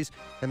YouTube series,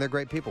 and they're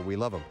great people. We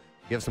love them.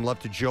 Give some love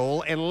to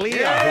Joel and Leah,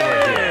 who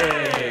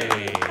are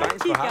here.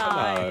 Thanks for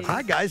having us.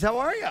 Hi, guys. How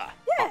are you?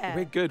 Yeah, Yeah.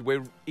 We're good.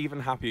 We're even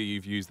happier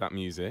you've used that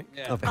music.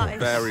 Yeah.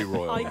 Very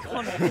royal.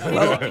 Iconic. As soon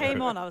as it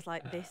came on, I was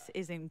like, this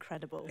is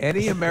incredible.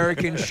 Any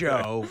American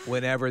show,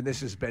 whenever, and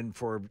this has been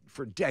for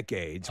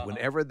decades,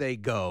 whenever they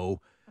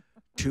go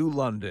to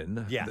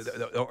London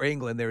or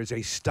England, there is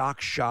a stock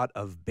shot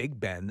of Big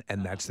Ben,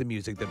 and that's the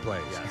music that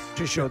plays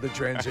to show the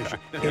transition.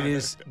 It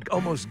is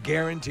almost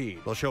guaranteed.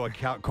 They'll show a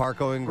car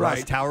going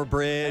right, Tower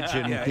Bridge,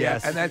 and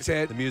and that's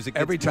it. The music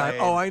every gets time.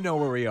 played. Oh, I know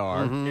where we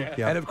are.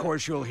 Yeah. And of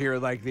course, you'll hear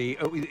like the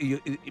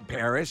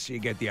Paris. You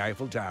get the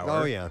Eiffel Tower.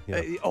 Oh, yeah.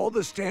 All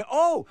the stand.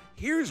 Oh,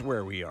 here's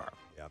where we are.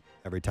 Yeah,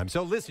 every time.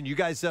 So listen, you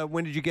guys,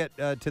 when did you get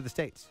to the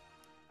States?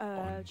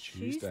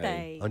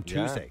 Tuesday. On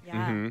Tuesday.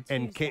 Yeah.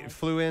 And Kate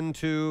flew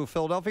into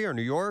Philadelphia or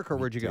New York, or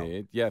where'd you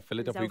go? Yeah,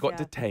 Philadelphia. We got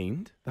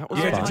detained. That was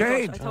Yeah, fun.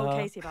 detained. I told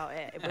Casey about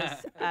it. It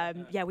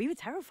was, we were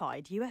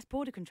terrified. U.S.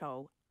 border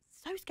control.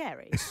 So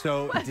scary.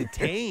 So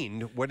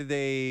detained, what did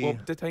they... Well,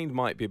 detained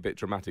might be a bit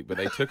dramatic, but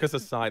they took us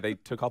aside. They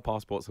took our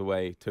passports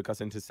away, took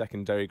us into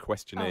secondary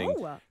questioning.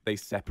 Oh. They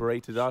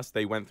separated us.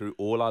 They went through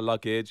all our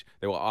luggage.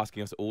 They were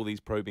asking us all these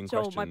probing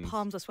Joel, questions. my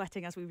palms are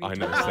sweating as we read I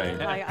know, about same.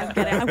 it. Like, I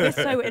get it. And we're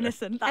so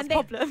innocent. That's And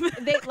the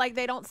problem.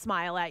 they don't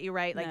smile at you,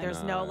 right? Like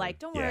there's no like,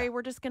 don't worry,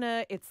 we're just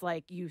gonna. It's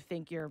like you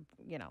think you're,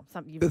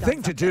 something. The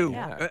thing to do,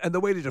 Yeah. and the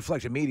way to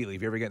deflect immediately,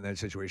 if you ever get in that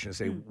situation, is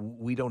say,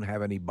 we don't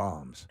have any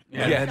bombs.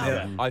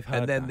 Yeah, I've heard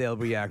and then that. they'll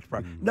react.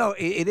 No,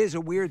 it is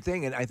a weird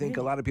thing, and I think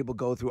a lot of people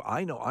go through.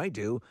 I know I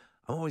do.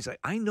 I'm always like,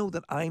 I know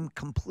that I'm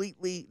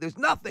completely. There's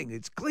nothing.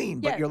 It's clean,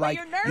 but you're like,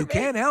 you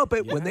can't help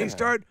it when they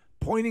start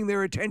pointing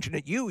their attention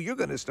at you. You're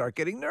going to start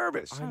getting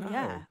nervous. Oh,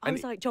 yeah. I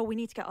was like, Joel, we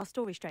need to get our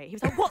story straight. He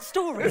was like, what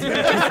story? we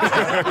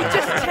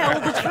just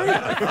tell the truth.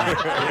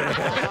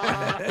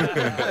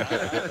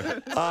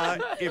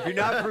 If you're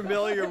not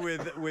familiar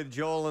with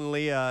Joel and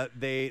Leah,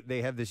 they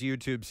have this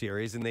YouTube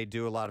series, and they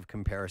do a lot of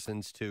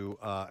comparisons to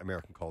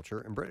American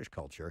culture and British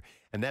culture.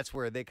 And that's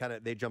where they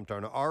jumped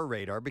on our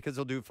radar, because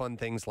they'll do fun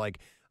things like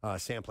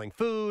sampling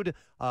food.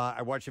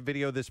 I watched a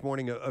video this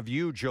morning of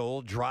you,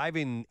 Joel,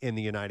 driving in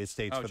the United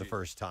States for the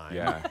first time.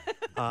 Yeah.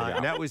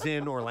 And that was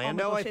in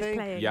Orlando, I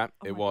think. Yeah,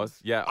 it was.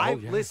 Yeah.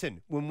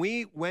 Listen, when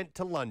we went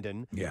to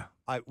London,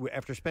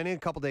 after spending a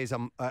couple days,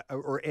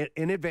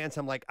 in advance,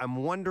 I'm like,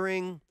 I'm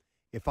wondering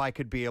if I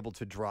could be able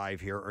to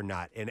drive here or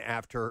not. And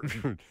after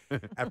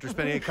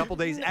spending a couple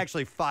days,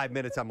 actually 5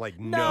 minutes, I'm like,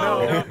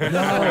 no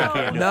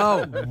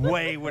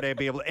way would I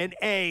be able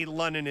to. And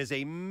London is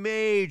a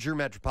major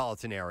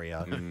metropolitan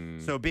area.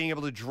 So being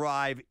able to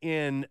drive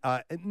in,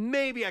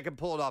 maybe I could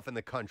pull it off in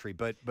the country,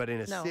 but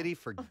in a city,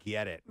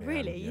 forget it, man.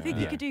 Really? You think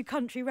you could do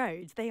country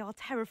roads? They are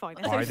terrifying.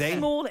 They're Are so they?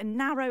 small and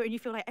narrow, and you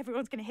feel like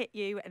everyone's going to hit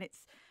you, and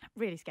it's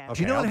really scary. Okay,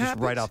 Do you know I'll what just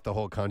happens? write off the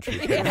whole country.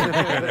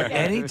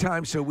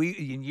 Anytime,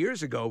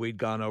 years ago, we'd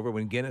gone over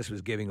when Guinness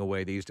was giving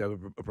away, they used to have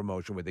a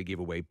promotion where they give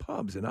away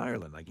pubs in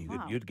Ireland. Like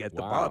you'd get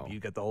the pub,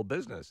 you'd get the whole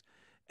business.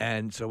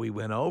 And so we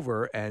went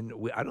over, and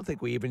I don't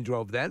think we even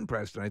drove then,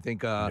 Preston. I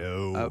think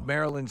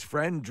Marilyn's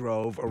friend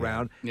drove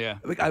around. Yeah.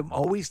 Like, I'm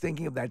always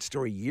thinking of that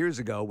story years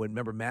ago when,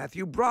 remember,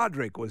 Matthew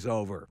Broderick was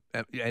over,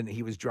 and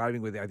he was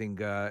driving with, I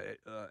think,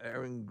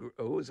 Aaron,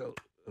 who was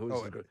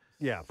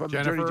yeah, from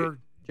Jennifer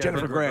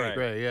Grey.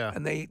 Grey, yeah.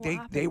 And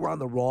they were on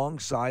the wrong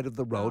side of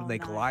the road, and they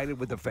collided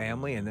with the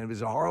family, and it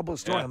was a horrible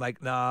story. Yeah. I'm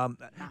like, nah,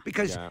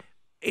 because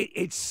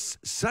it's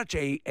such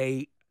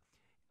a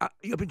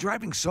you've been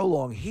driving so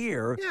long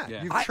here.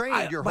 Yeah. You've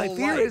trained your whole life. My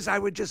fear is I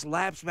would just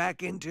lapse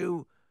back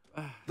into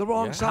the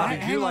wrong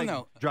side. Did you like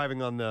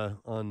driving on the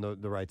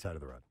right side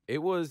of the road?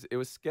 It was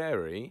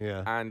scary,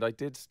 and I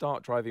did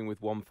start driving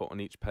with one foot on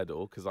each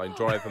pedal because I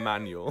drive a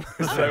manual,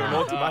 so an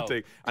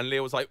automatic. And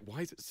Leah was like,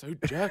 "Why is it so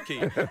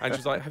jerky?" And she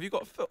was like, "Have you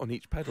got a foot on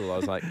each pedal?" I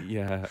was like,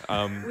 "Yeah."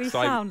 We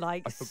so sound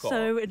I forgot.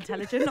 so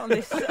intelligent on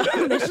this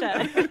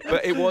show.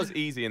 But it was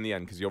easy in the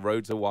end because your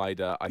roads are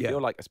wider. I feel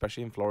like,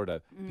 especially in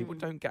Florida, people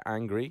don't get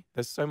angry.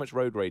 There's so much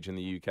road rage in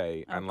the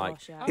UK, and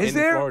Is in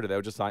there? Florida, they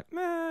were just like,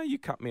 "Nah, you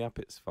cut me up,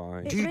 it's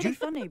fine." It's really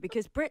funny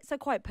because Brits are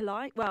quite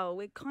polite. Well,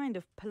 we're kind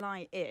of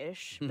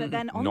polite-ish, but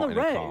then on Not the in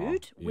a car.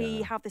 road, we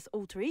Yeah. have this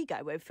alter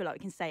ego where we feel like we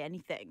can say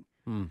anything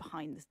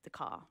behind the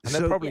car. And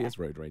there probably is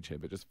road rage here,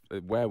 but just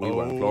where we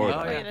were in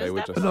Florida, they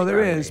were just. No,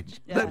 there is.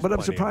 Yeah. But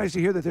I'm surprised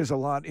to hear that there's a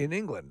lot in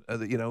England.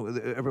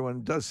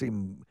 Everyone does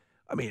seem.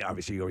 I mean,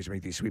 obviously, you always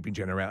make these sweeping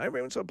generalities.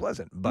 Everyone's so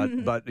pleasant,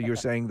 but you're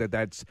saying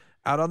that's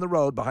out on the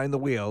road behind the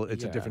wheel.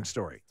 It's a different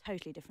story.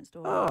 Totally different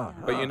story.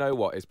 But you know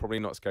what? It's probably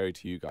not scary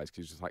to you guys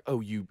because it's just like,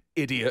 oh, you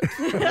idiot.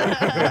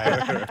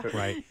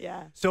 Right.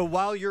 Yeah. So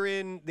while you're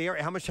in the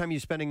area, how much time are you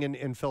spending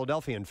in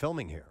Philadelphia and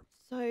filming here?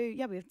 So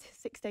yeah, we have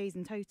 6 days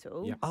in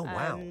total. Yeah. Oh,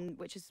 wow.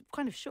 Which is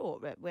kind of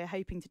short, but we're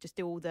hoping to just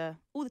do all the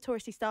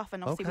touristy stuff,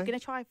 and obviously we're going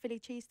to try Philly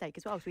cheesesteak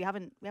as well. So we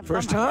haven't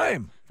First done that yet.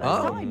 time.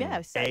 First time,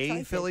 yeah. So A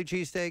excited. Philly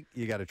cheesesteak,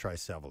 you got to try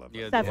several of them.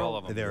 Yeah, Several. all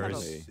of them.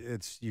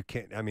 There's, you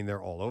can't. I mean, they're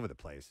all over the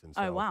place. And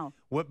so, Oh, wow.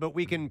 But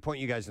we can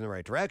point you guys in the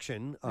right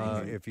direction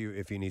if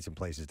you need some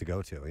places to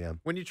go to. Yeah.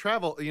 When you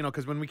travel,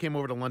 because when we came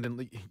over to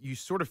London, you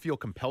sort of feel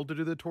compelled to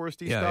do the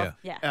touristy stuff.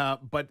 Yeah.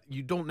 But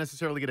you don't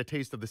necessarily get a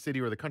taste of the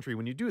city or the country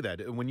when you do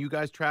that. When you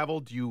guys travel,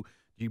 do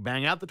Do you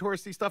bang out the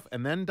touristy stuff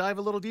and then dive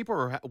a little deeper,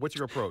 or what's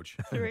your approach?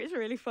 So it's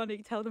really funny.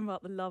 Tell them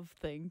about the love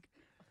thing.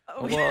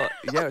 Well,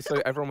 yeah,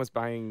 so everyone was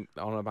banging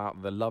on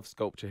about the love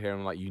sculpture here,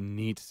 and like, you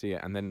need to see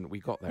it. And then we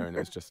got there, and it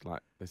was just like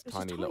this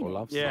tiny little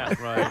love Yeah,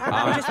 sculpture.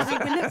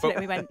 right. We looked at it and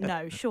we went,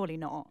 no, surely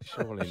not.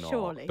 Surely not.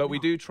 Surely but we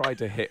do try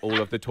to hit all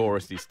of the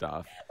touristy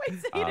stuff. Wait,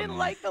 so you didn't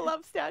like the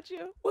love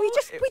statue? We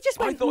just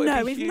I went, thought it'd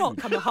no, be we've not huge.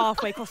 come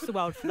halfway across the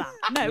world for that.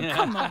 No,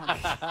 come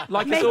on.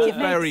 Like, Make it's all it make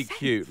very sense.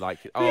 cute. Like,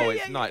 oh,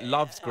 it's nice.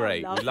 Love's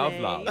great. We love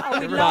love. Oh,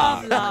 we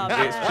love love.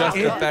 It's just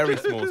a very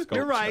small sculpture.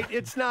 You're right.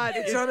 It's not.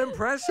 It's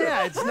unimpressive.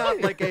 Yeah, it's not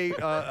like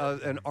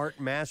an art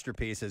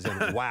masterpiece. As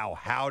in, wow,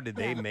 how did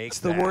they make? It's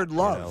the that, word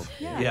love.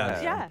 You know?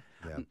 Yeah.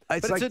 Yeah. It's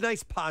But like, it's a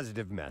nice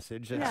positive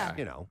message. It's, Yeah.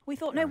 you know. We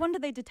thought, no wonder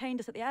they detained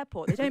us at the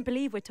airport. They don't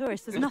believe we're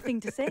tourists. There's nothing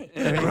to see.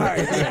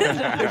 right.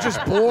 They're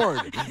just bored.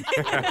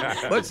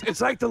 But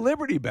it's like the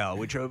Liberty Bell,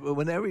 which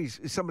whenever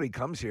somebody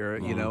comes here,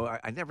 you know,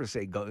 I never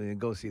say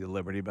go see the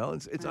Liberty Bell.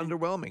 It's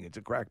underwhelming. It's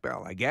a crack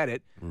bell. I get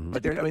it,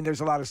 but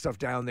there's a lot of stuff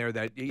down there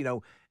that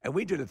And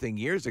we did a thing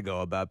years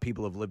ago about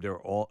people who've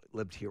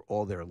lived here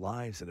all their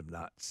lives and have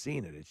not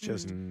seen it. It's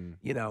just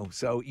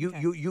so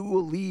you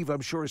will leave,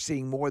 I'm sure,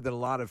 seeing more than a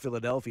lot of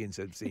Philadelphians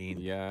have seen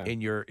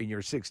in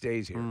your 6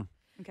 days here.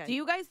 Okay. Do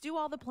you guys do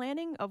all the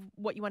planning of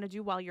what you want to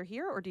do while you're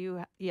here, or do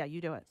you? Yeah,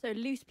 you do it. So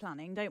loose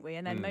planning, don't we?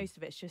 And then most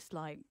of it's just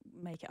like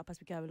make it up as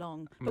we go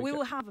along. But we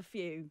will have a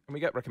few. And we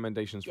get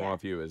recommendations from our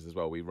viewers as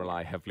well. We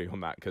rely heavily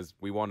on that because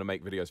we want to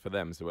make videos for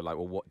them. So we're like,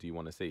 well, what do you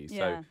want to see?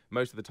 So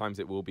most of the times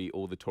it will be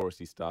all the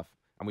touristy stuff.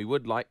 And we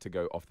would like to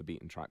go off the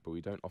beaten track, but we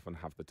don't often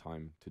have the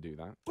time to do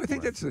that. Well, I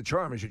think that's the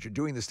charm, is that you're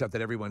doing the stuff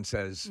that everyone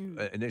says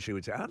initially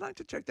would say, I'd like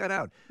to check that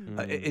out.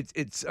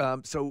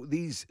 So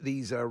these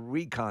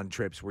recon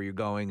trips where you're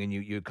going and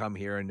you come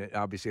here, and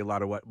obviously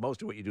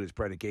most of what you do is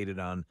predicated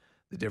on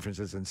the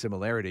differences and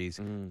similarities.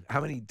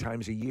 How many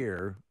times a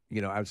year,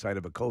 outside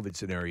of a COVID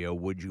scenario,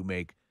 would you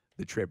make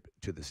the trip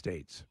to the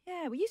States?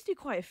 Yeah, we used to do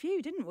quite a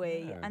few, didn't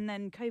we? Yeah. And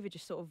then COVID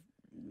just sort of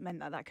meant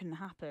that couldn't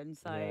happen.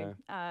 So,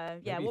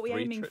 Maybe what we're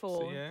 3 aiming trips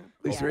for? a year?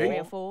 At least Yeah, 3? 3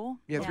 or 4.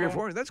 Yeah, 3 or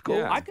 4. That's cool.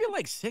 Yeah. I feel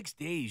like 6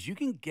 days, you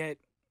can get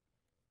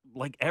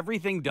like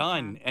everything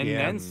done and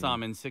then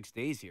some in 6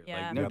 days here.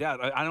 Yeah. Like, no doubt.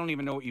 I don't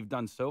even know what you've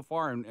done so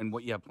far and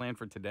what you have planned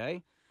for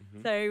today.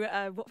 So,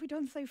 what have we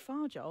done so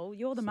far, Joel?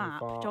 You're the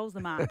map. far- Joel's the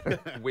map.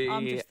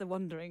 I'm just the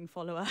wandering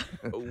follower.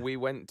 We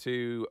went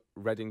to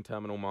Reading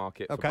Terminal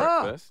Market for Okay.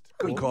 breakfast.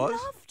 Good cause.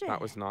 Loved it. That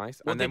was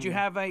nice. Well, and did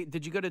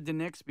then you go to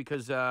Denick's?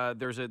 Because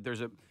there's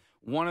a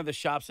one of the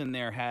shops in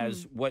there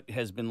has what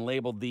has been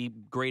labeled the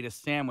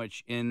greatest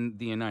sandwich in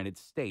the United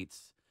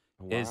States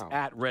is Wow.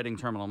 at Reading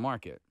Terminal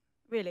Market.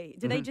 Really?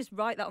 Did they just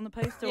write that on the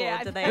poster,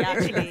 Yeah, or did they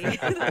actually?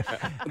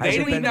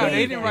 They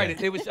didn't write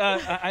it. It was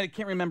I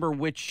can't remember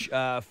which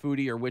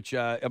foodie or which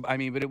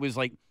but it was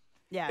like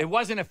it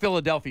wasn't a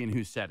Philadelphian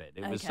who said it.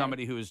 It was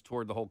somebody who has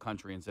toured the whole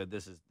country and said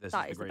this is That the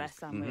is the greatest best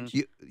sandwich.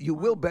 You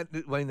will bet.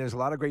 I mean, there's a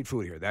lot of great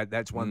food here.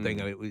 That's one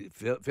thing. I mean,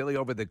 Philly,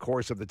 over the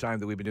course of the time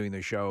that we've been doing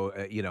the show,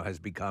 has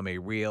become a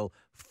real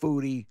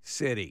foodie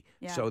city.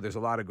 Yeah. So there's a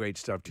lot of great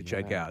stuff to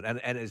check out. And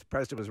as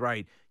Preston was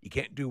right, you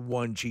can't do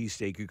one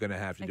cheesesteak. You're going to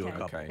have to do a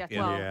couple. Okay.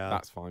 Yeah, well,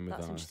 That's fine with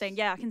That's us. interesting.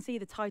 Yeah, I can see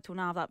the title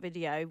now of that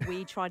video.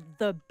 We tried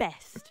the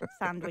best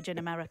sandwich in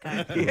America.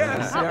 Yes, That'd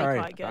yeah, be right.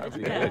 quite That'd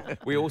good. be Yeah. good.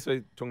 We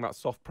also talking about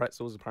soft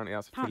pretzels. Apparently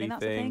that's a Apparently Philly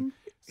that's a thing.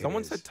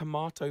 Someone It said is.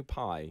 tomato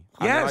pie.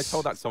 And then I Yes.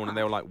 told that to someone and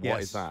they were like, "What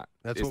Yes. is that?"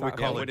 That's Is what we that-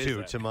 call yeah, it what is too.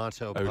 that?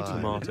 Tomato Oh, pie.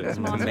 tomato.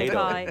 Tomato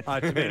pie.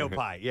 Tomato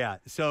pie. Yeah.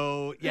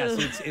 So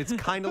yes, it's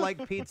kind of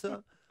like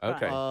pizza.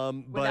 Okay. But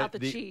Without the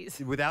cheese.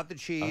 Without the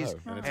cheese,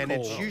 Oh, and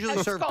it's cold. usually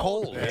It's served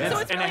cold. cold. Yeah. Yeah. So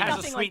it's and really it has a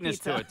nothing like sweetness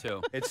to pizza. it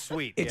too. It's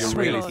sweet. It's yeah. You're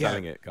really sweet.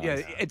 selling it, guys.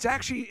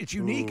 Yeah, it's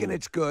unique and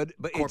it's good,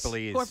 but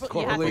Corporalese.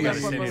 Corporalese. We got to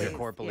Corporalese. send you to Yeah.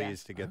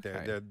 Corporalese to get there.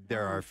 Okay.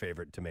 They're our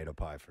favorite tomato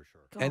pie for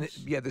sure. And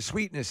the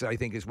sweetness, I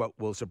think, is what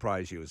will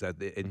surprise you. Is that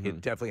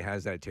it definitely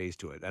has that taste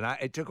to it. And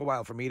it took a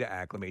while for me to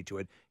acclimate to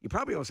it. You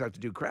probably also have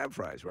to do crab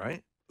fries,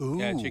 right? Ooh.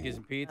 Yeah, chickens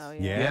and Pete's. Oh,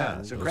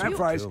 Yeah. So those crab are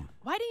fries. good.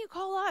 Why do you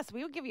call us?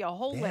 We would give you a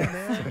whole list.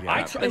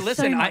 There's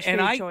Listen, so much food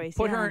I choice,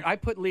 put yeah. I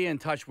put Leah in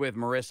touch with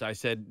Marissa. I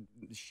said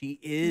she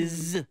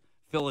is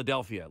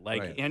Philadelphia,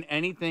 like Right. and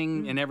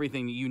anything and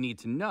everything you need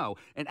to know.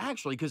 And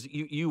actually, because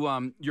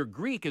you're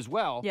Greek as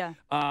well. Yeah.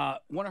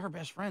 One of her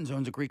best friends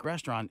owns a Greek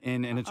restaurant,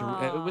 and it's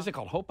what was it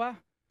called? Hopa.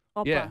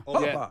 Oppa. Yeah.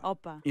 Oppa.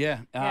 Oppa. Yeah,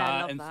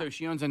 I love and that. so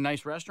she owns a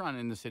nice restaurant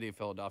in the city of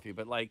Philadelphia.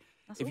 But like,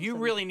 That's if you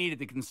awesome. really needed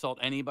to consult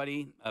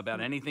anybody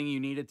about anything you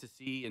needed to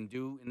see and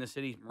do in the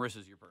city,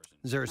 Marissa's your person.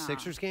 Is there a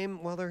Sixers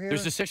game while they're here?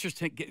 There's the Sixers.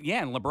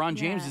 Yeah, and LeBron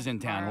James is in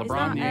town. Is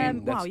LeBron that,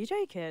 James. wow, you're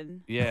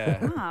joking.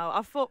 Yeah. Wow,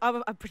 I thought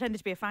I pretended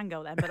to be a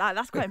fangirl then, but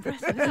that's quite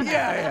impressive. Isn't it?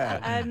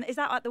 Yeah, Is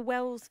that like the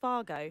Wells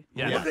Fargo?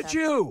 Yeah. Look at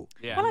you.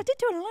 Yeah. Well, I did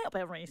do a little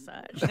bit of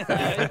research. So,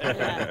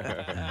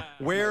 yeah.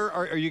 Where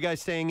are you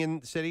guys staying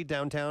in the city,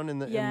 downtown?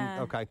 Yeah.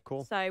 Okay,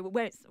 cool. So we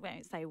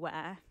won't say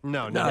where.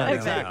 No, No, no, no,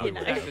 exactly. You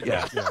know.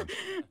 Yeah.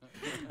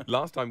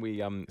 Last time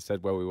we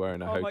said where we were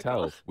in a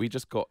hotel, we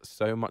just got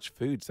so much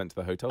food sent to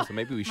the hotel, so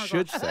maybe we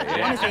should say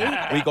it. Honestly,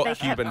 we got they kept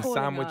Cuban calling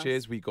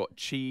sandwiches, we got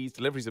cheese,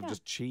 deliveries of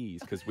just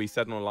cheese, because we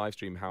said on a live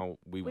stream how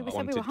we We wanted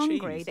said we were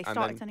hungry. cheese. They and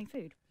started then- sending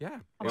food. Yeah,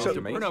 Oh, it So was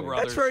amazing.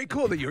 that's very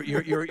cool that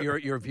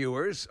your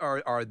viewers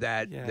are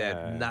that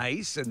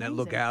nice and that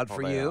look out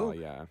for you.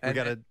 Yeah, We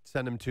got to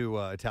send them to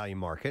Italian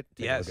Market.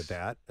 Take a Yes. look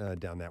at that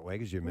down that way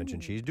because you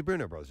mentioned cheese.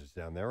 DeBruno Bros is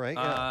down there,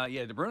 right?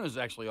 Yeah, De Bruno's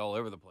actually all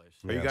over the place.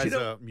 Are you guys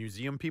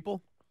museum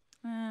people?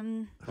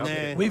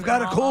 We've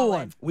got a cool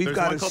one. We've There's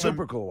got one a called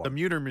super cool one.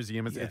 The Muter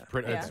Museum. It's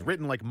Yeah.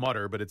 written like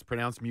Mutter, but it's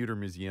pronounced Muter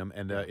Museum,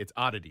 and it's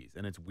oddities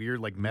and it's weird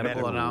like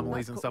medical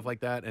anomalies and stuff like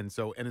that. And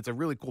it's a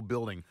really cool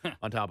building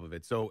on top of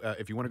it. So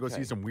if you want to go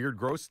see some weird,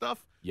 gross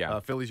stuff,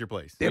 Philly's your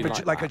place. They have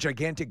a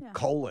gigantic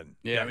colon.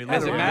 Yeah. I mean,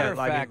 As a literally, matter of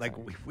I mean, fact- like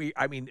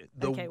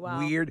the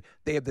weird.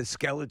 They have the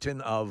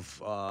skeleton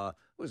of.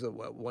 What was the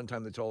one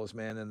time the tallest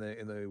man in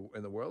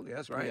the world?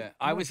 Yes, right. Yeah,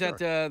 I was at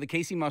the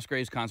Casey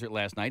Musgraves concert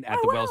last night at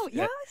Oh, the wow. Wells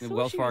Yeah, at I the saw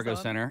Wells she was Fargo on.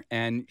 Center,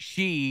 and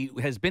she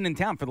has been in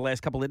town for the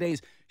last couple of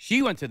days.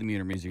 She went to the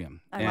Muter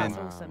Museum. Oh, and, that's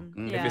awesome.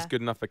 If Yeah. it's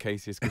good enough for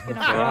Casey, it's good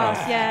enough For for us,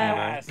 us.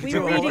 yeah. you We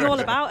know? were reading all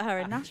about her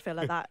in Nashville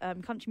at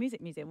that Country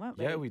Music Museum, weren't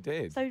we? Yeah, we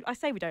did. So I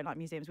say we don't like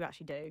museums, we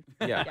actually do.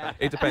 Yeah,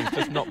 it depends.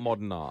 Just not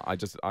modern art. I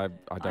don't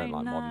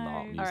like modern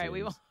art museums. All right,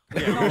 we will.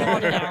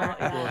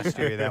 We'll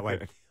steer you that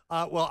way.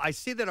 Well, I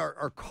see that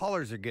our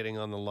callers are getting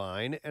on the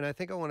line, and I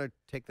think I want to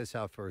take this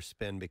out for a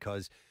spin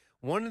because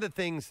one of the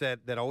things that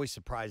always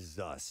surprises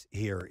us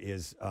here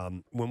is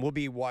when we'll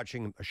be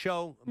watching a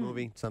show, a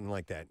movie, something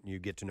like that, and you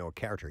get to know a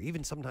character,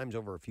 even sometimes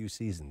over a few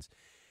seasons,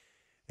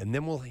 and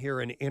then we'll hear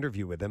an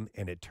interview with them,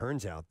 and it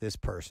turns out this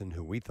person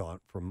who we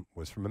thought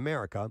was from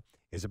America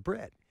is a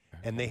Brit,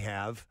 and they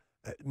have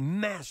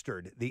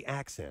mastered the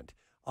accent.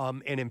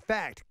 And in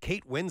fact,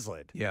 Kate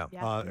Winslet,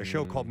 a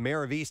show called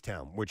Mayor of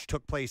Easttown, which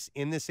took place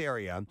in this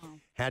area,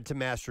 had to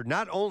master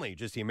not only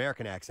just the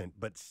American accent,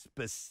 but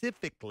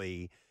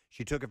specifically,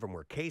 she took it from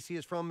where Casey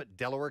is from,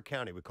 Delaware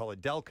County. We call it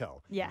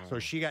Delco. Yeah. So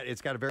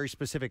it's got a very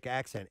specific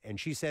accent, and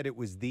she said it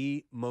was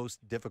the most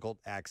difficult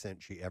accent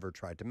she ever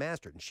tried to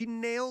master, and she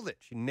nailed it.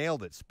 She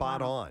nailed it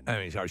spot on. I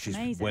mean,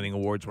 she's winning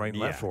awards right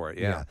and left for it.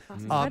 Yeah.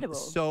 That's incredible.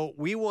 So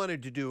we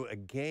wanted to do a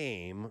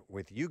game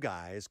with you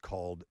guys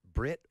called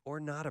Brit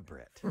or Not a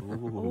Brit.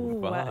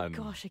 Ooh, fun.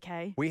 Gosh,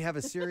 okay. We have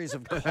a series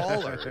of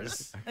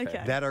callers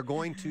Okay. that are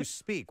going to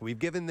speak. We've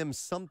given them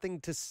something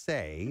to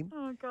say.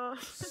 Oh,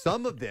 gosh.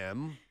 Some of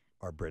them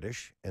are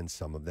British and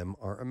some of them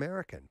are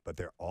American, but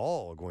they're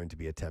all going to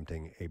be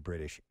attempting a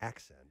British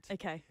accent.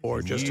 Okay. Or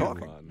And just you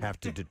talking. have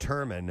to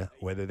determine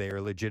whether they are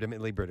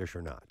legitimately British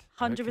or not.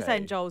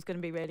 100% Joel's going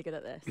to be really good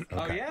at this. Oh,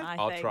 I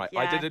I'll think, try. yeah.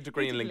 I did a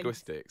degree in Particularly-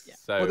 linguistics, Yeah.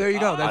 so Well, there you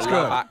go. That's I good.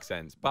 love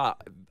accents,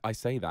 but I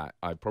say that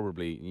I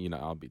probably,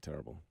 I'll be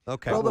terrible.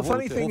 Okay. Well, the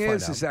funny we'll thing find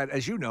is out. that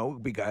as you know,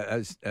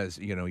 because as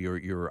you know,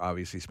 you're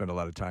obviously spent a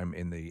lot of time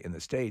in the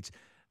States.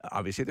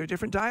 Obviously, there are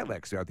different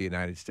dialects throughout the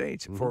United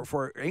States.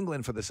 For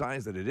England, for the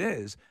size that it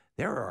is,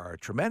 there are a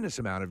tremendous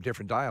amount of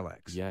different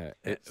dialects. Yeah,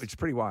 it's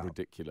pretty wild.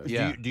 Ridiculous.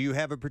 Yeah. Do you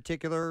have a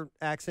particular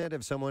accent?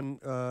 If someone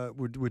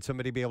would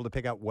somebody be able to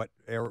pick out what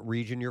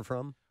region you're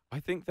from?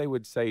 I think they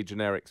would say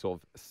generic sort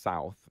of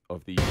south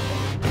of the.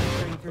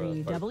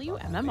 33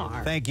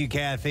 WMMR. Thank you,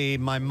 Kathy.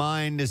 My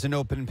mind is an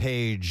open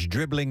page,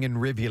 dribbling in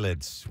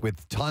rivulets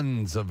with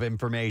tons of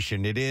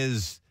information. It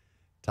is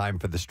time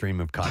for the stream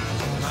of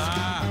consciousness.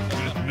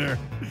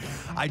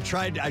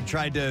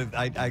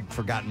 I'd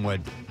forgotten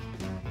what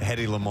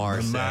Hedy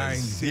Lamar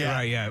says.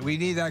 Yeah. We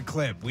need that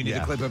clip. We need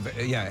a clip of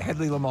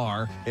Hedley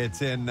Lamar.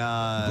 It's in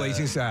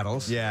Blazing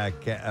Saddles. Yeah,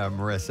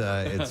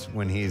 Marissa. It's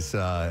when he's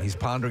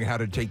pondering how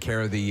to take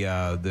care of the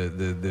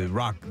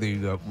rock.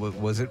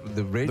 Was it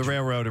the ridge? the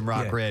railroad in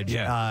Rock Ridge.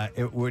 Yeah.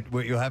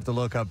 What you'll have to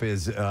look up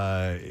is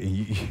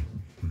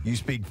you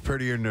speak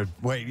prettier than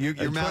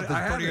your mouth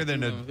is prettier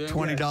than a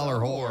 $20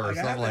 whore or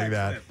something like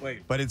that.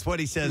 But it's what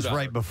he says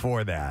right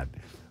before that.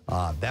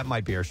 That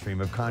might be our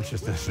stream of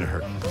consciousness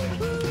or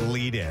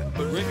lead in.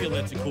 But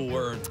rivulet's a cool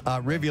word.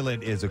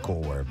 Rivulet is a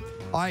cool word.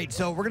 All right,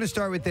 so we're going to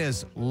start with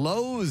this.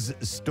 Lowe's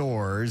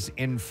stores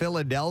in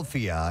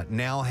Philadelphia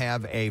now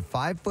have a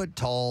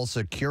 5-foot-tall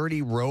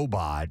security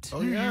robot.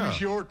 Oh, yeah. Use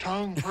your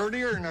tongue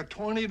prettier than a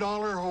 $20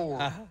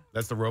 whore.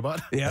 That's the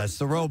robot? Yeah. That's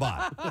the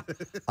robot.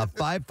 A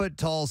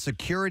 5-foot-tall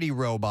security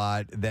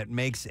robot that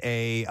makes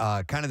a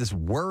kind of this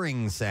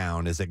whirring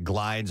sound as it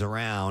glides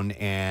around,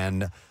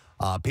 and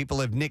people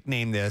have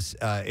nicknamed this.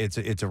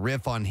 It's a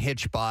riff on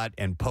Hitchbot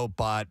and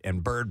Popebot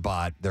and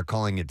Birdbot. They're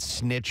calling it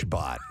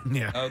Snitchbot.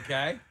 Yeah.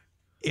 Okay.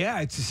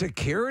 Yeah, it's a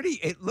security.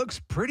 It looks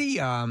pretty.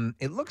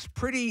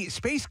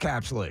 Space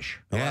capsule-ish.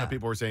 A lot of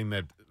people were saying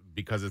that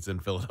because it's in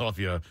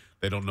Philadelphia,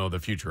 they don't know the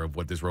future of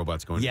what this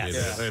robot's going to be.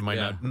 Yes. It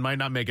might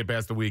not make it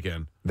past the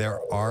weekend.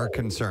 There are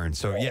concerns.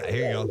 So, yeah,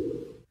 here you go.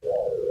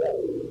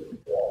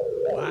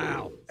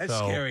 Wow, that's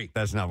scary.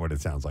 That's not what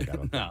it sounds like. I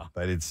don't know.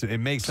 But it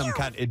makes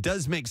it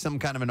does make some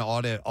kind of an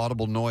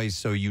audible noise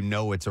so you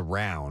know it's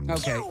around.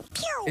 Okay.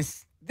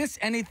 Is this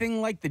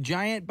anything like the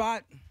giant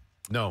bot?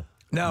 No.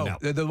 No,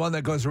 the one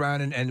that goes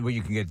around and where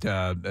you can get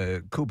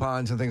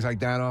coupons and things like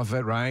that off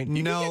it, right?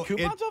 You can get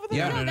coupons over there?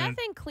 Yeah. That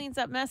thing cleans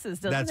up messes,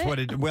 doesn't That's it? what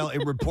it. Well,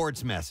 it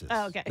reports messes.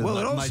 Oh, okay. Well,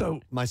 it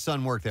also my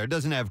son worked there. It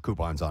doesn't have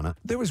coupons on it.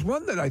 There was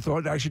one that I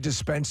thought actually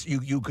dispense.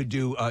 You could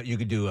do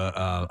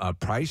a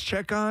price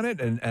check on it,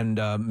 and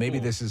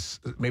maybe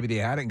maybe they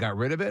hadn't got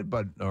rid of it,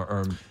 but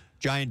or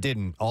Giant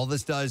didn't. All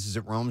this does is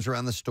it roams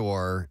around the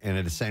store and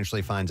it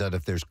essentially finds out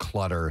if there's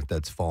clutter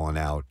that's fallen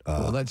out.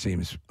 Well, that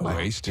seems a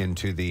waste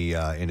into the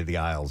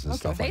aisles and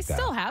stuff They like that.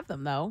 still have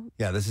them though.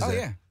 Yeah, this is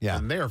it. Yeah.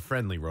 And they are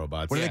friendly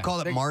robots. What do they call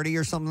it? Marty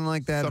or something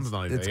like that? Something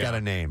like that, It's got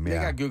a name. They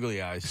Yeah. got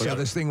googly eyes. So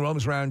this thing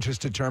roams around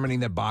just determining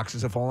that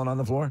boxes have fallen on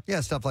the floor.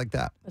 Yeah, stuff like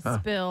that. A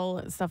spill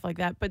and stuff like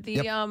that. But the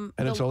And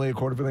it's only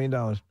 $250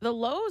 million. the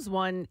Lowe's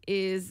one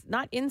is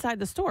not inside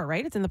the store,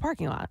 right? It's in the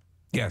parking lot.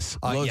 Yes.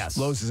 Yes.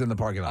 Lowe's is in the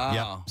parking lot.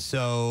 Yep.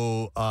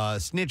 So,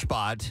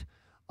 Snitchbot,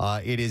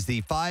 it is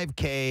the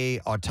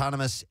 5K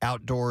autonomous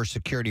outdoor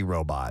security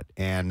robot,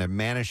 and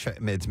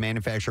it's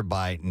manufactured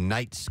by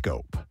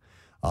Nightscope,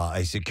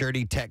 a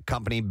security tech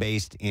company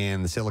based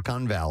in the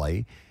Silicon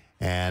Valley.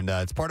 And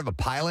it's part of a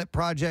pilot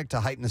project to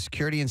heighten the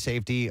security and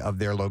safety of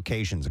their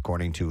locations,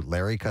 according to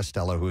Larry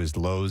Costello, who is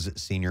Lowe's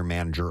senior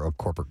manager of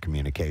corporate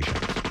communications.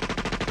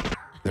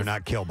 They're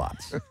not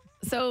killbots.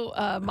 So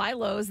my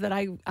Lowe's that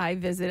I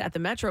visit at the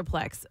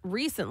Metroplex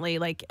recently,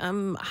 like I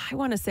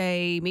want to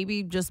say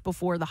maybe just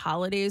before the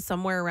holidays,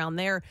 somewhere around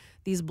there,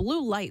 these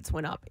blue lights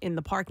went up in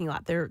the parking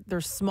lot. They're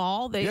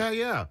small.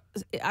 Yeah.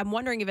 I'm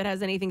wondering if it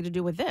has anything to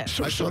do with this.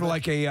 So sort of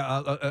like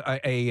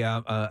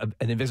an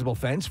invisible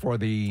fence for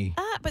the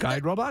But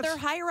guide robots. They're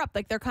higher up.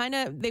 Like they're kind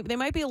of they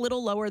might be a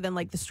little lower than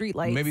like the street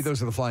lights. Maybe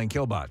those are the flying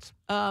killbots.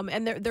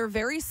 And they're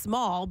very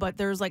small, but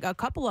there's like a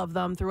couple of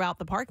them throughout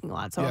the parking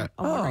lot. So Yeah.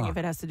 I'm wondering if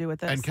it has to do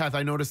with this. And Kath,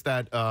 I noticed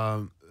that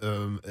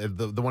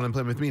the one in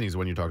Plymouth Meeting is the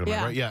one you're talking about,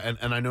 Yeah. right? Yeah,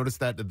 and I noticed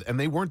that, and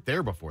they weren't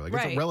there before. Like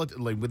it's Right. a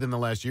relatively within the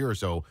last year or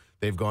so,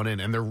 they've gone in,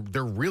 and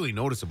they're really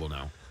noticeable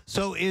now.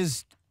 So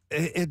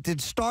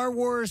did Star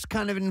Wars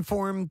kind of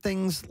inform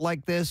things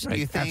like this? Do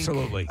you think?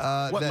 Absolutely.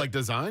 What, like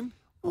design?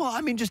 Well,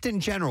 I mean, just in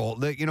general,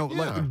 like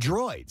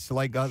droids,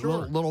 like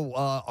little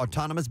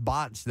autonomous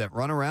bots that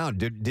run around.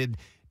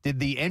 Did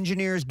the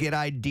engineers get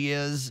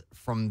ideas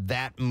from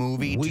that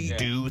movie to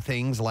do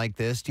things like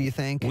this, do you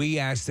think? We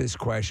asked this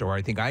question, or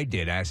I think I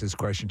did ask this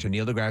question to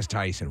Neil deGrasse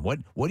Tyson. What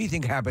do you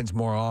think happens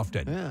more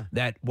often? Yeah.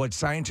 That what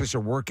scientists are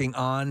working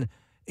on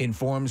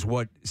informs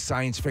what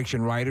science fiction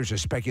writers or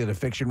speculative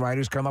fiction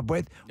writers come up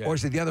with? Yeah. Or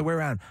is it the other way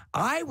around?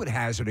 I would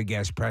hazard a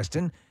guess,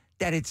 Preston,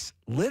 that it's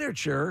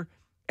literature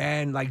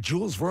and like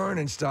Jules Verne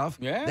and stuff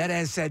that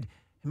has said,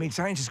 I mean,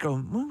 scientists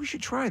go, well, we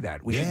should try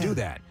that. We should do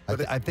that.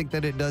 I think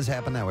that it does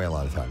happen that way a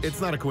lot of times.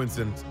 It's not a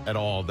coincidence at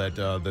all that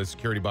the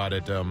security bot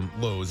at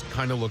Lowe's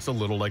kind of looks a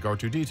little like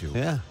R2-D2.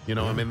 Yeah. You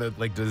know, I mean, the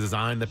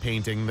design, the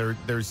painting,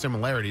 there's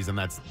similarities, and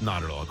that's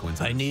not at all a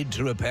coincidence. I need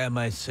to repair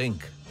my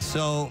sink.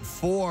 So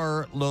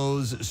 4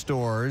 Lowe's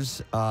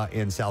stores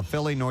in South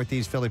Philly,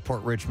 Northeast Philly,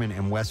 Port Richmond,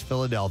 and West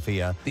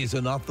Philadelphia. These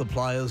are not the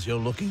pliers you're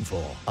looking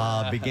for.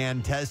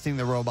 Began testing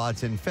the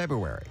robots in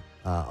February.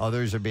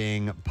 Others are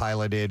being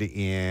piloted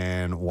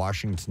in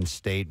Washington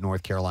State,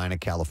 North Carolina,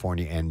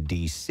 California, and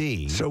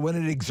D.C. So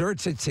when it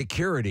exerts its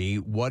security,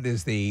 what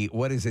is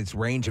its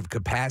range of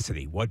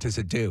capacity? What does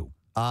it do?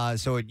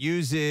 So it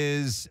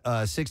uses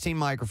 16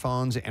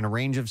 microphones and a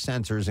range of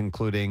sensors,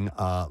 including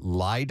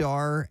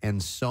LIDAR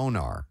and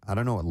sonar. I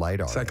don't know what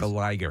LIDAR is. It's like a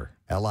Liger.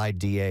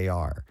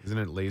 LIDAR. Isn't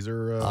it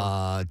laser?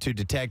 To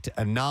detect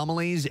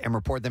anomalies and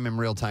report them in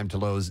real time to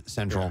Lowe's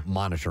central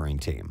monitoring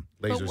team.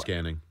 Laser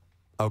scanning.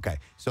 Okay.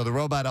 So the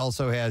robot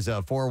also has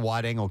 4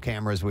 wide-angle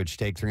cameras, which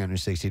take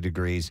 360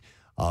 degrees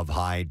of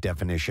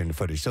high-definition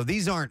footage. So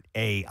these aren't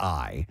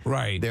AI.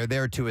 Right. They're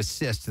there to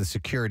assist the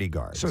security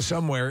guards. So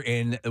somewhere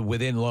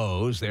within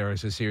Lowe's, there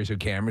is a series of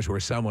cameras where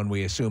someone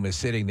we assume is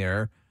sitting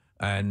there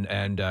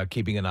and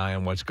keeping an eye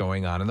on what's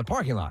going on in the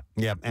parking lot.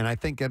 Yep. And I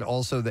think it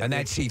also... And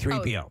that's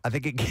C-3PO. I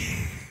think it...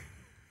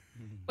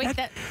 Wait,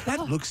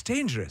 that looks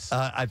dangerous.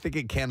 I think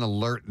it can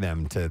alert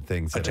them to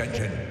things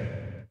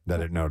that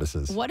it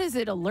notices. What is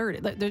it alert?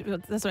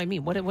 That's what I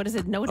mean. What is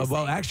it noticing?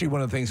 Well, actually,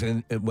 one of the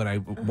things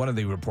one of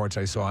the reports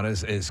I saw on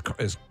is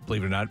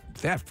believe it or not,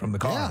 theft from the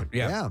car.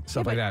 Yeah.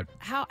 Stuff like that.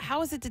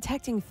 How is it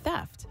detecting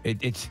theft?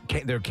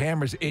 Their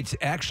cameras. It's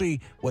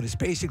actually what it's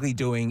basically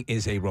doing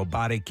is a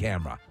robotic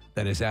camera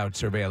that is out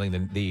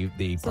surveilling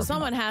the. So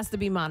someone has to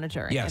be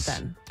monitoring it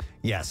then.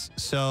 Yes.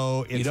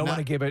 So you don't want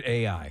to give it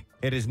AI.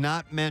 It is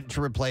not meant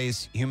to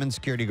replace human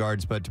security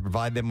guards, but to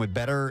provide them with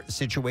better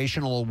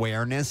situational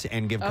awareness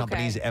and give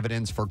companies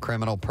evidence for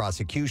criminal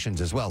prosecutions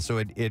as well. So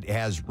it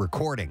has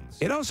recordings.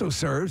 It also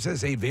serves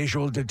as a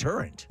visual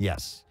deterrent.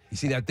 Yes. You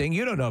see that thing?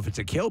 You don't know if it's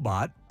a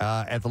killbot.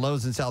 At the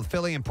Lowe's in South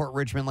Philly and Port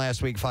Richmond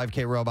last week,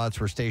 5K robots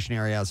were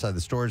stationary outside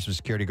the stores with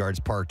security guards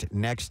parked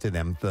next to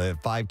them. The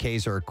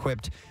 5Ks are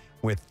equipped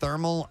with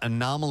thermal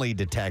anomaly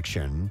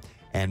detection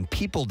and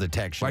people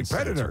detection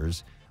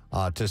sensors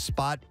to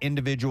spot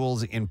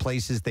individuals in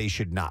places they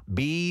should not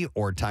be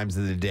or times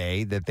of the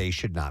day that they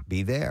should not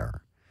be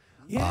there.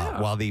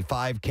 While the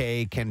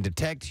 5K can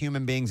detect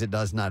human beings, it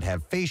does not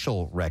have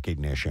facial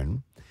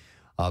recognition.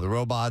 The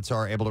robots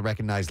are able to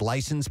recognize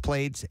license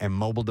plates and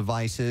mobile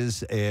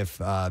devices if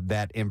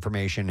that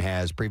information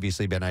has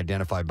previously been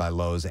identified by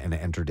Lowe's and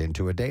entered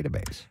into a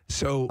database.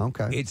 So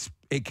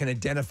it can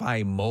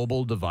identify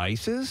mobile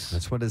devices?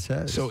 That's what it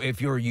says. So if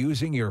you're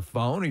using your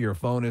phone or your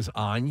phone is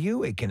on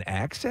you, it can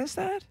access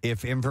that?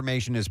 If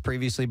information has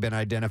previously been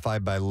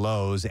identified by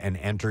Lowe's and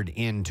entered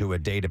into a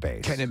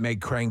database. Can it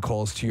make crank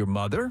calls to your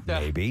mother?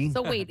 Maybe.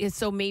 So wait,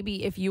 so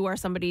maybe if you are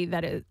somebody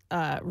that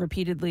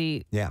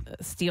repeatedly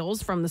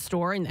steals from the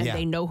store and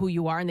they know who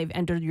you are and they've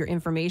entered your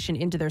information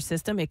into their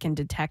system, it can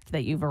detect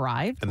that you've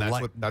arrived. And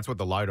that's what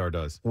the LiDAR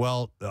does.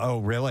 Well, oh,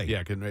 really?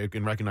 Yeah, it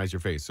can recognize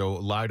your face. So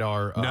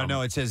LiDAR.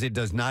 No, it says it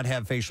does not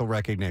have facial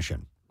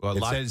recognition. Well,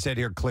 it said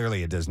here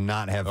clearly it does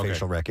not have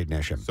facial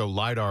recognition. So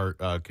LiDAR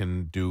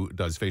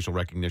does facial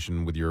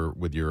recognition with your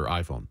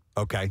iPhone.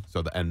 Okay.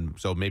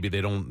 So maybe they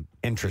don't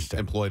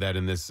employ that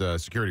in this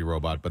security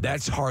robot, but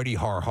that's hardy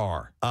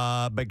har.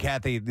 But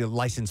Kathy, the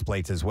license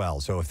plates as well.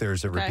 So if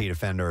there's a repeat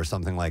offender or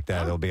something like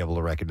that, they'll be able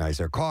to recognize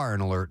their car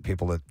and alert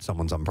people that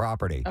someone's on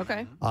property.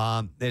 Okay.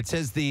 It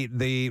says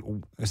the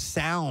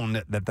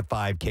sound that the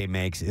 5K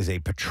makes is a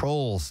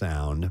patrol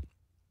sound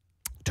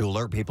to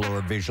alert people who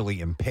are visually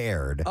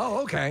impaired.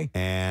 Oh, okay.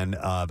 And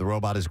the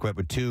robot is equipped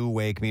with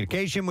two-way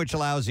communication, which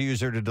allows the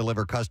user to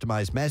deliver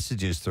customized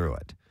messages through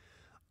it.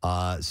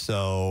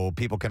 So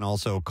people can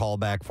also call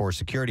back for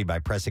security by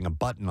pressing a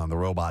button on the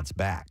robot's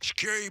back.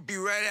 Security be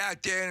right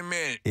out there in a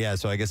minute. Yeah,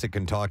 so I guess it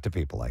can talk to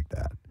people like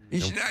that.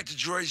 It's not the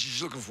droid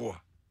she's looking for.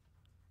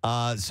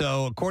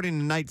 So according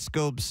to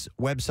Nightscope's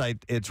website,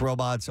 its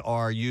robots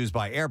are used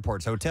by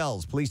airports,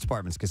 hotels, police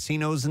departments,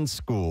 casinos, and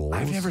schools.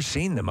 I've never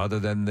seen them other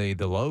than the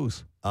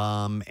Lowe's.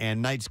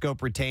 And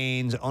Nightscope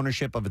retains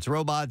ownership of its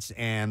robots,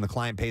 and the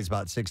client pays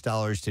about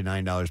 $6 to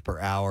 $9 per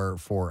hour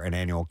for an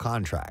annual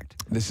contract.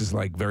 This is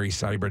like very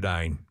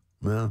Cyberdyne.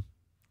 Yeah.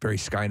 Very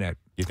Skynet.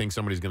 You think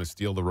somebody's going to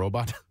steal the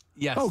robot?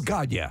 Yes. Oh,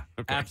 God, yeah.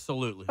 Okay.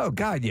 Absolutely. Oh,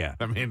 God, yeah.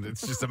 I mean,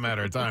 it's just a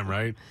matter of time,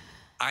 right?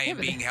 I am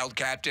being held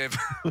captive.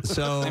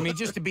 So I mean,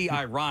 just to be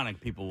ironic,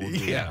 people will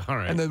do that. All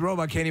right. And the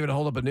robot can't even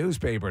hold up a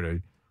newspaper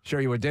to show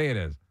you what day it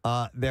is.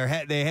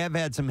 They have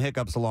had some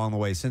hiccups along the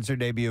way since their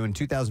debut in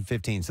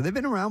 2015. So they've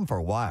been around for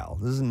a while.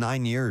 This is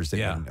 9 years,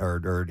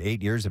 or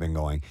 8 years have been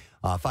going.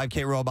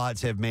 5K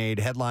robots have made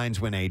headlines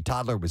when a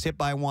toddler was hit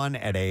by one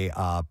at a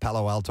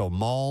Palo Alto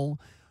mall.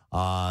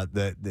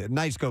 The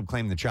Nightscope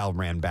claimed the child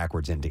ran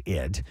backwards into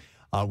it.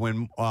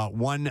 When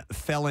one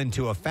fell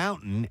into a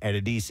fountain at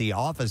a D.C.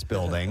 office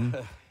building,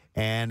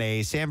 and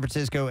a San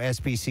Francisco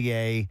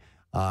SPCA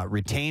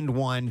retained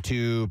one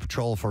to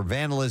patrol for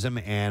vandalism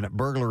and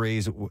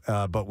burglaries,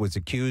 but was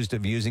accused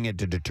of using it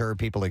to deter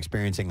people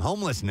experiencing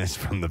homelessness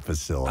from the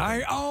facility.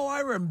 I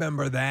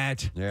remember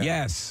that. Yeah.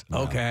 Yes.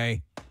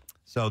 Okay.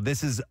 So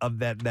this is of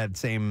that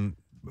same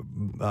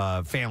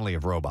family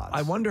of robots.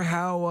 I wonder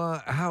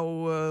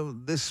how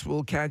this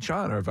will catch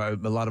on, or if a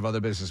lot of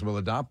other businesses will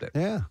adopt it.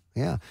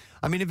 Yeah.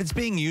 I mean, if it's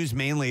being used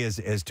mainly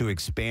as to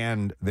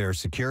expand their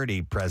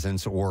security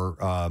presence or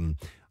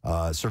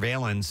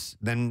surveillance,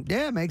 then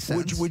it makes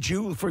sense. Would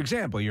you, for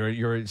example,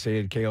 you're say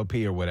at KOP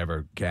or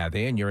whatever,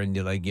 Kathy, and you're in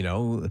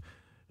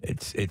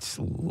it's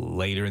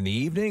later in the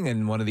evening,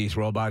 and one of these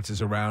robots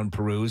is around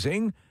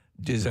perusing.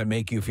 Does that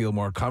make you feel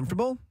more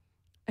comfortable?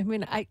 I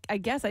mean, I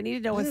guess I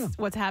need to know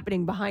what's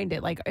happening behind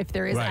it. Like, if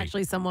there is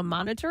actually someone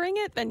monitoring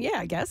it, then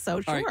I guess so,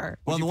 sure. Right.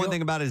 Well, the one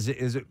thing about it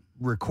is it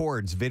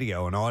records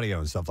video and audio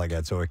and stuff like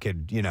that, so it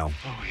could,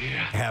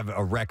 have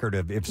a record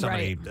of if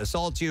somebody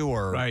assaults you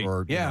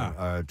or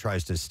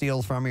tries to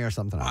steal from you or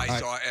something. I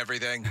saw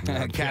everything.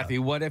 Kathy,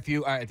 what if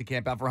you are at the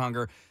Camp Out for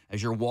Hunger,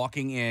 as you're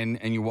walking in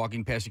and you're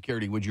walking past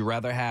security, would you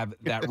rather have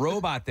that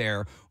robot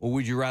there, or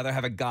would you rather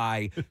have a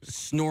guy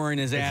snoring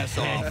his ass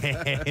off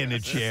in a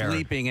chair,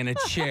 sleeping in a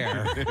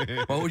chair?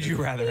 What would you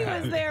rather He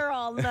have? was there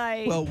all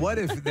night. Well, what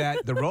if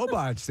the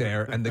robot's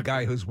there and the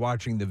guy who's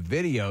watching the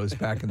videos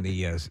back in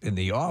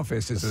the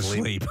office is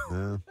asleep?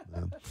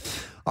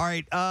 All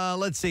right,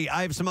 let's see.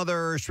 I have some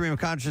other stream of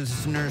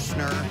consciousness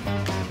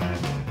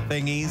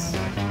thingies.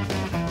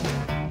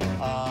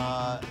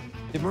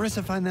 Did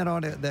Marissa find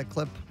that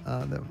clip?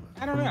 I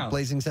don't know.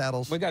 Blazing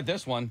Saddles. We got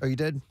this one. Oh, you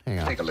did? Hang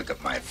on. Take a look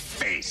at my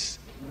face,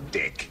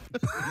 dick. Okay.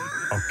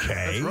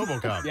 That's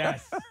RoboCop.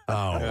 Yes. Oh.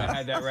 I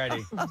had that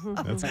ready.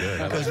 That's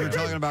good. Because we're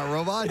talking about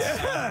robots?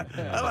 Yeah,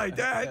 I like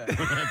that. That's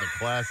a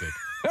classic.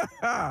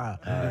 All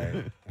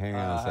right. Hang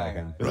on a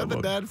second. Is that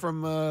the dad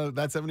from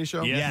That 70s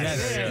Show?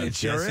 Yes. It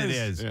sure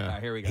is. Yeah.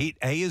 Here we go.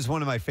 He is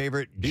one of my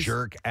favorite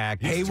jerk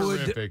actors. He's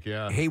terrific,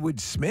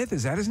 Haywood Smith,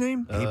 is that his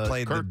name? He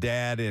played the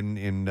dad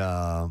in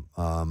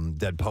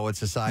Dead Poet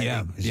Society.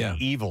 Yeah,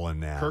 He's evil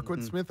in that.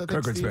 Kirkwood Smith, I think.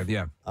 Kirkwood Steve? Smith,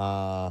 yeah.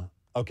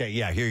 Okay,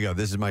 here you go.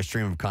 This is my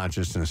stream of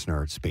consciousness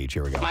nerd speech.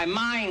 Here we go. My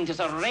mind is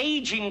a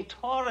raging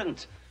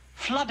torrent,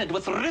 flooded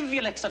with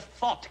rivulets of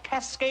thought,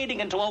 cascading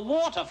into a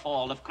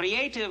waterfall of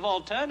creative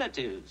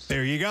alternatives.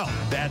 There you go.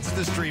 That's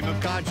the stream of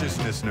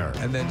consciousness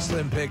nerd. And then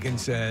Slim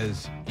Pickens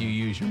says, you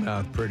use your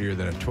mouth prettier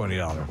than a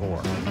 $20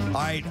 whore.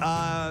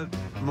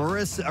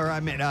 All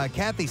right,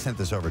 Kathy sent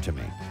this over to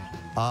me.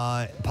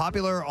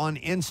 Popular on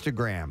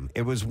Instagram.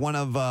 It was one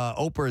of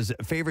Oprah's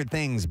favorite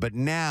things, but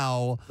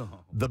now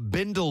the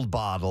Bindle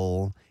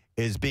bottle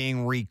is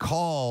being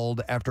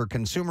recalled after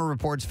Consumer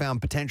Reports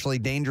found potentially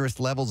dangerous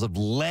levels of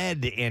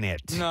lead in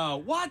it.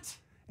 No, what?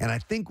 And I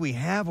think we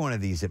have one of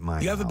these at my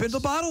house. You have a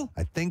Bindle bottle?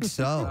 I think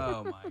so.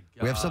 Oh, my God.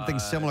 We have something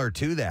similar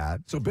to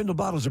that. So Bindle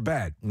bottles are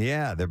bad?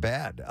 Yeah, they're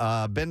bad.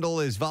 Bindle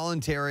is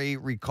voluntary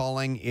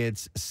recalling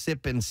its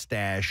Sip and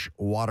Stash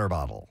water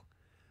bottle.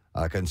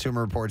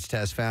 Consumer Reports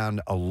test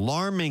found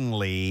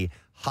alarmingly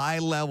high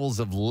levels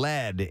of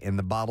lead in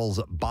the bottle's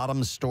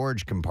bottom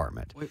storage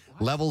compartment. Wait,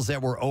 levels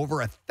that were over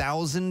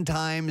 1,000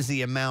 times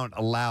the amount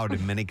allowed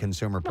in many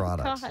consumer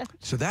products. God.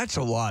 So that's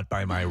a lot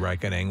by my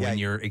reckoning when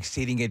you're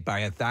exceeding it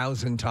by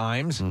 1,000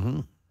 times.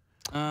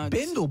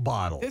 Bindle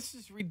bottle. This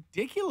is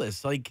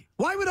ridiculous. Like,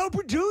 why would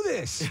Oprah do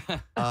this?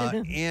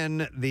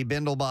 In the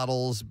Bindle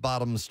bottle's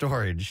bottom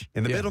storage,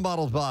 in the Bindle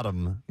bottle's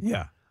bottom.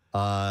 Yeah.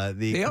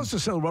 They also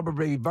sell rubber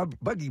baby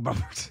buggy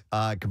bumpers.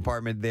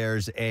 Compartment,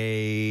 there's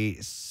a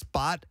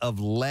spot of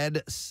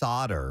lead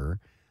solder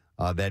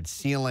that's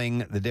sealing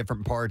the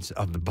different parts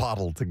of the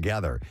bottle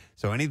together.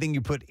 So anything you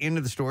put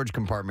into the storage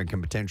compartment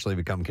can potentially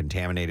become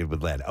contaminated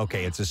with lead.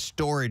 Okay, it's a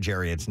storage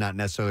area. It's not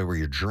necessarily where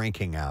you're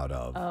drinking out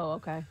of. Oh,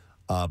 okay.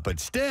 But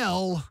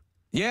still,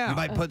 you yeah,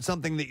 might put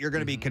something that you're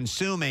going to be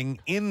consuming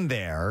in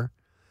there.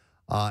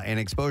 And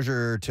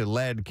exposure to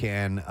lead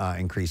can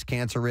increase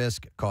cancer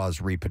risk,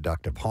 cause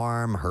reproductive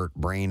harm, hurt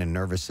brain and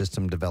nervous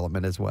system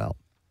development as well.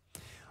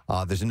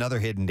 There's another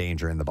hidden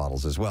danger in the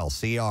bottles as well.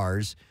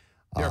 CR's.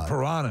 They're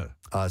piranha.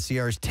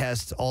 CR's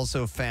tests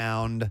also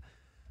found,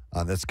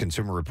 that's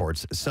Consumer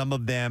Reports, some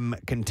of them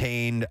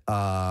contained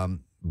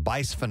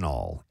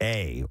bisphenol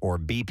A or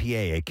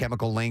BPA, a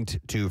chemical linked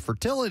to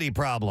fertility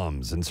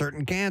problems and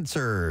certain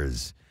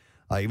cancers,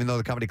 even though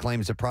the company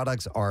claims that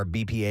products are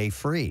BPA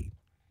free.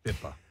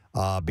 BIPA.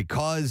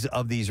 Because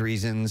of these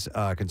reasons,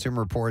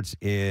 Consumer Reports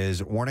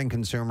is warning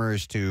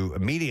consumers to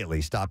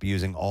immediately stop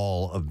using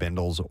all of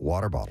Bindle's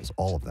water bottles,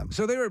 all of them.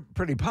 So they were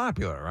pretty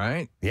popular,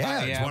 right?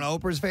 Yeah, it's one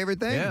of Oprah's favorite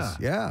things.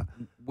 Yeah.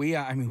 We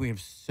have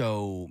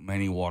so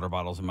many water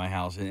bottles in my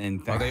house.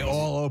 And are they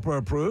all Oprah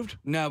approved?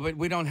 No, but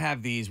we don't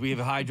have these. We have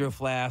hydro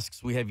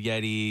flasks. We have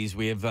Yetis.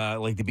 We have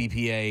like the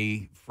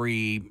BPA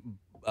free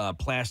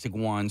plastic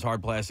ones,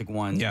 hard plastic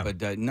ones,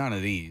 but none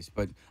of these.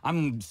 But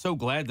I'm so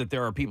glad that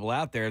there are people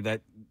out there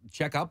that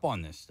check up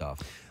on this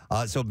stuff.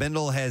 So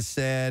Bindle has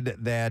said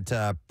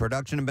that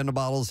production of Bindle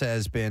bottles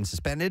has been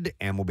suspended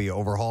and will be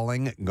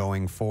overhauling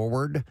going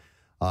forward,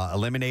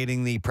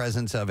 eliminating the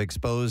presence of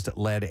exposed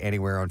lead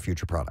anywhere on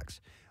future products.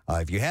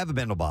 If you have a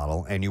Bindle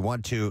bottle and you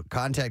want to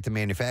contact the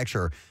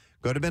manufacturer,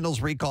 go to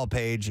Bindle's recall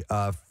page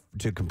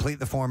to complete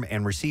the form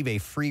and receive a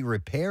free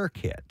repair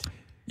kit.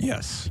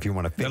 Yes. If you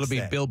want to fix That'll be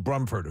that. Bill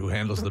Brumford who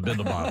handles the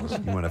Bindle bottles.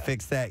 You want to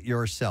fix that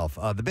yourself.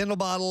 The Bindle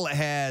bottle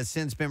has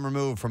since been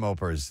removed from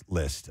Oprah's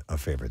list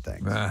of favorite things.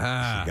 She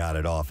got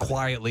it off.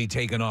 Quietly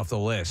taken off the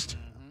list.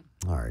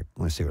 All right.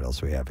 Let's see what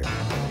else we have here.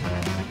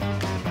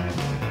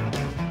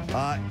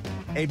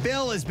 A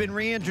bill has been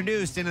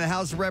reintroduced into the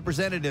House of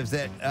Representatives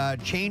that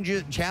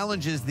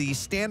challenges the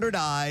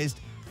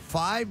standardized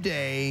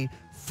 5-day,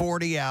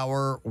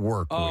 40-hour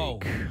work week. Oh,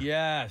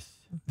 yes.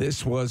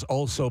 This was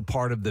also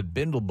part of the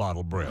Bindle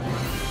bottle brill.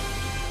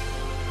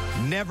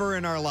 Never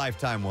in our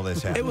lifetime will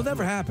this happen. It will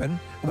never happen.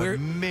 But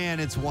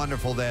man, it's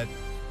wonderful that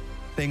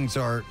things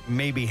are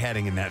maybe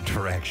heading in that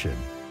direction.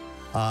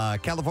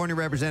 California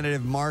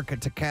Representative Mark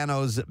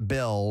Takano's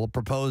bill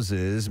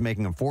proposes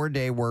making a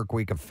 4-day work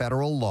week a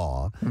federal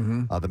law.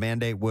 The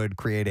mandate would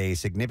create a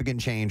significant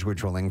change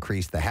which will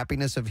increase the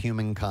happiness of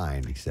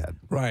humankind, he said.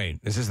 Right.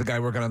 Is this the guy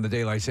working on the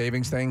daylight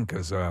savings thing?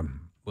 Because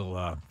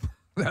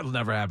that'll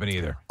never happen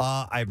either.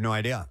 I have no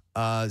idea.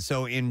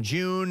 So in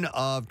June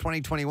of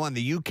 2021,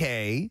 the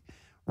UK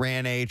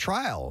ran a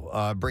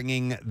trial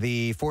bringing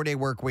the 4-day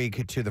work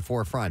week to the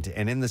forefront.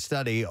 And in the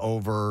study,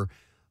 over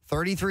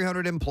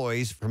 3,300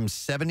 employees from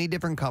 70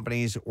 different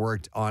companies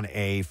worked on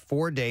a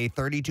 4-day,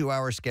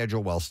 32-hour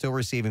schedule while still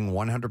receiving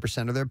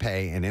 100% of their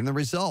pay. And in the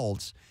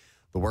results,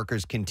 the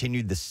workers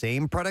continued the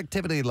same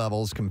productivity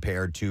levels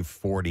compared to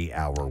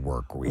 40-hour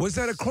work weeks. Was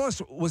that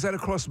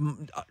across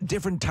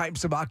different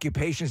types of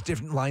occupations,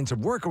 different lines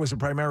of work, or was it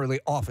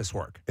primarily office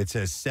work? It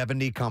says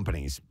 70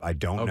 companies. I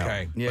don't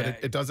know. Yeah.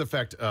 But it does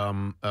affect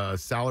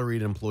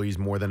salaried employees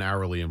more than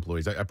hourly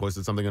employees. I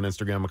posted something on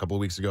Instagram a couple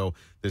of weeks ago,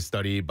 this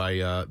study by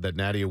that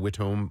Nadia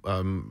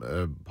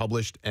Whitcomb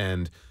published,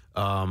 and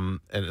And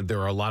there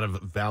are a lot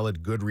of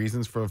valid, good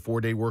reasons for a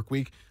 4-day work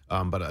week.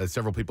 But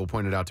several people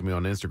pointed out to me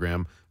on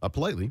Instagram,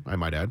 politely, I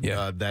might add,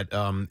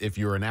 that if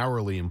you're an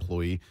hourly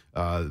employee,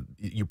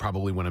 you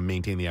probably want to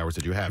maintain the hours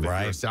that you have. If you're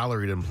a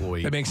salaried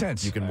employee, that makes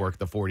sense. You can work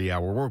the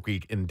 40-hour work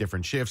week in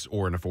different shifts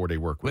or in a 4-day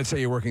work week. Let's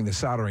say you're working the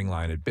soldering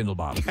line at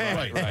Bindlebop.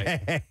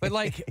 Right. But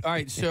like, all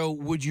right, so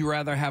would you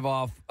rather have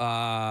off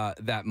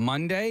that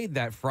Monday,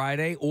 that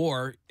Friday,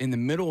 or in the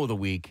middle of the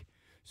week?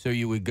 So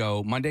you would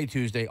go Monday,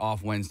 Tuesday,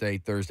 off Wednesday,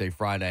 Thursday,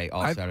 Friday,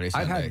 off Saturday,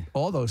 Sunday. I've had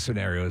all those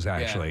scenarios,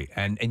 actually.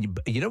 Yeah. And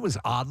you know what was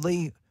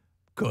oddly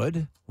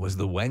good was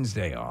the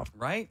Wednesday off.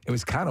 Right? It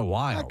was kind of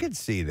wild. I could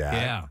see that.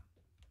 Yeah.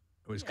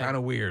 It was kind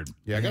of weird.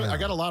 Yeah, I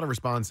got a lot of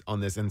response on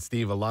this. And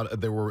Steve,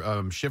 there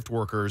were shift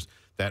workers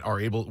that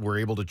were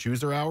able to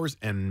choose their hours,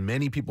 and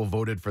many people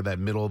voted for that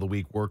middle of the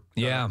week work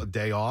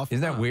day off.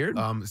 Isn't that weird?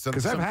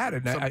 Because I've had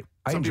it.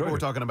 Some people were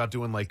talking about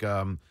doing like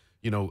 3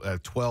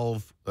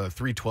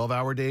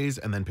 12-hour days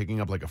and then picking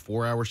up like a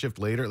 4-hour shift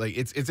later. Like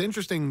it's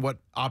interesting what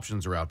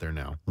options are out there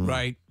now.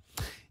 Right.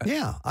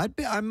 Yeah,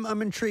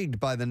 I'm intrigued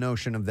by the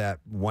notion of that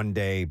one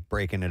day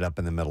breaking it up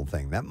in the middle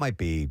thing. That might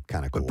be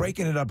kind of cool. But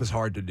breaking it up is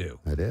hard to do.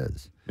 It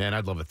is. Man,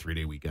 I'd love a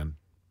 3-day weekend.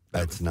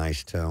 That's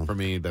nice too. For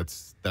me,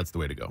 that's the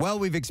way to go. Well,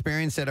 we've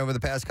experienced it over the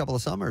past couple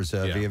of summers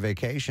via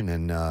vacation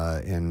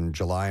in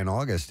July and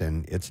August,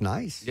 and it's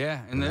nice.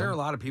 Yeah, and there are a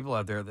lot of people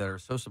out there that are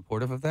so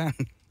supportive of that.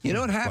 You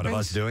know what happens? One of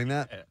us doing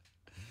that?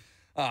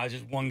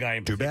 Just one guy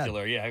in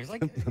particular. Yeah, he was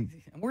like,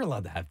 we're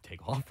allowed to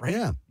take off, right?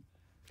 Yeah.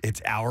 It's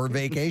our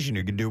vacation.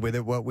 You can do with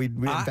it what we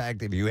in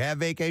fact, if you have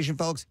vacation,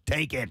 folks,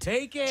 take it.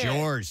 Take it. It's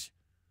yours.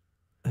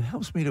 It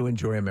helps me to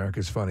enjoy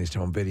America's Funniest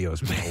Home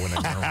Videos when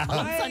I'm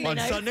home. On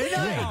Sunday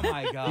night. Oh,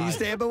 my God. You can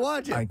stay up and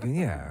watch it.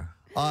 Yeah.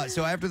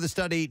 So after the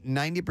study,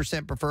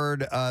 90%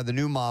 preferred the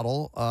new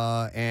model,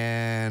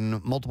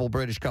 and multiple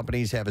British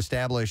companies have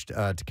established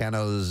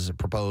Tucano's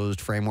proposed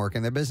framework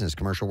in their business.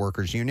 Commercial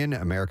Workers Union,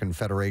 American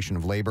Federation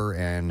of Labor,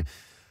 and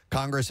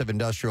Congress of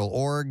Industrial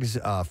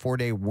Orgs,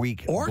 4-day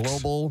week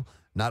global,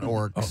 not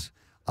orgs.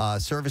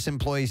 Service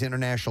Employees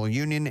International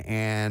Union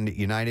and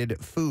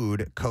United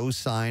Food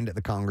co-signed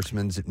the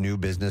congressman's new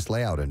business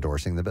layout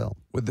endorsing the bill.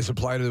 Would this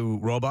apply to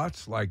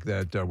robots like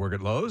that work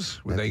at Lowe's?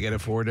 Would they get a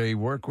 4-day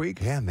work week?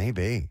 Yeah,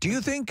 maybe. Do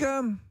you think,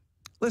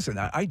 listen,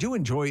 I do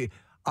enjoy,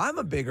 I'm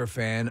a bigger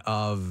fan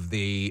of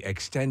the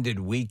extended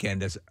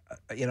weekend. As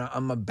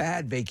I'm a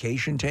bad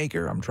vacation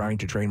taker. I'm trying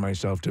to train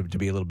myself to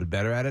be a little bit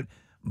better at it.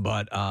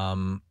 But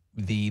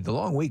the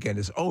long weekend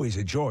is always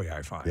a joy,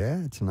 I find.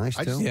 Yeah, it's nice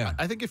too.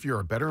 I think if you're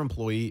a better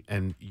employee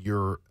and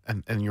your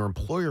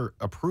employer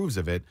approves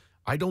of it,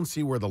 I don't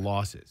see where the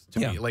loss is. To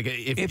me, like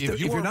if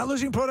you're not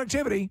losing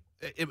productivity,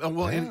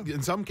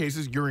 in some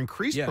cases you're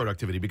increased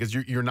productivity because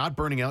you're not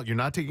burning out, you're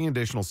not taking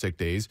additional sick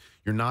days,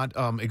 you're not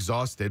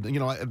exhausted.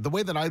 The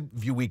way that I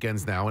view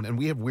weekends now, and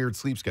we have weird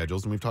sleep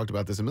schedules, and we've talked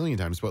about this a million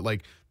times, but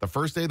like the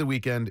first day of the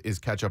weekend is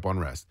catch up on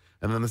rest,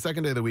 and then the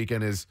second day of the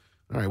weekend is,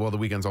 all right, well, the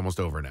weekend's almost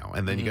over now,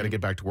 and then you got to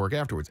get back to work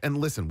afterwards. And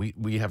listen,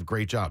 we have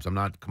great jobs. I'm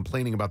not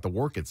complaining about the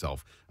work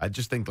itself. I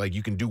just think like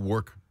you can do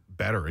work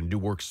better and do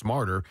work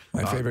smarter.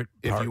 My favorite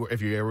part,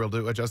 if you're able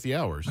to adjust the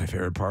hours. My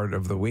favorite part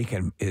of the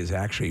weekend is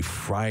actually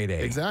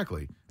Friday.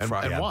 Exactly. And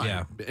why?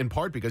 Yeah. In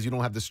part because you don't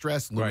have the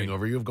stress looming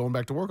over you of going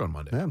back to work on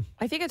Monday. Yeah.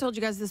 I think I told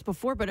you guys this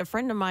before, but a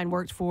friend of mine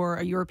worked for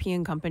a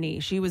European company.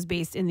 She was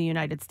based in the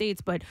United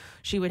States, but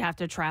she would have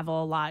to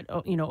travel a lot,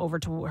 over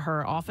to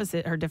her office,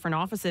 her different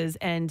offices,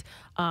 and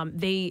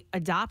they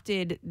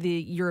adopted the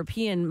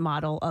European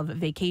model of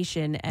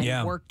vacation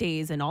and work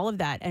days and all of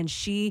that. And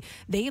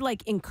they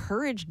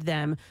encouraged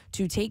them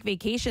to take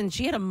vacation.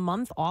 She had a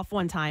month off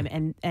one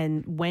time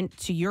and went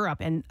to Europe,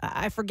 and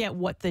I forget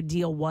what the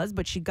deal was,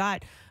 but she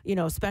got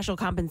special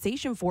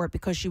compensation for it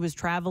because she was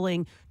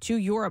traveling to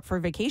Europe for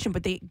vacation.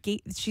 But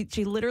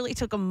she literally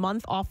took a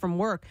month off from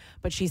work.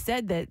 But she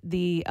said that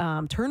the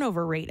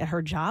turnover rate at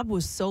her job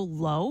was so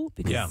low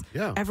because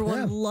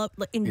everyone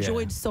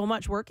enjoyed so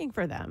much working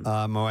for them.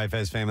 My wife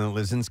has family that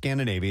lives in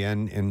Scandinavia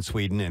and in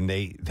Sweden, and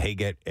they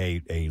get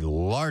a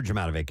large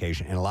amount of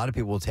vacation, and a lot of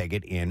people will take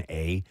it in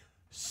a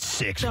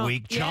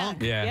 6-week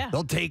chunk. Yeah.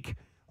 They'll take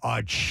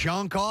a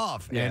chunk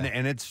off,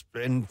 and it's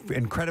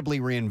incredibly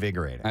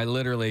reinvigorating. I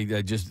literally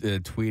just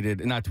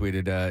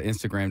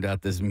Instagrammed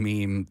out this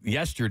meme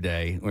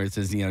yesterday where it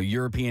says,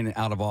 European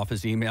out of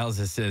office emails.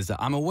 It says,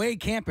 I'm away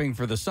camping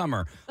for the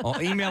summer.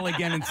 I'll email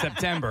again in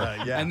September.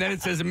 And then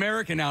it says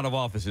American out of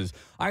offices.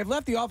 I've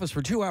left the office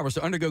for 2 hours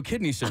to undergo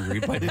kidney surgery,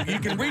 but you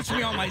can reach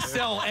me on my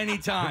cell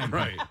anytime.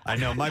 Right. I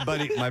know my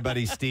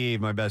buddy Steve,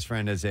 my best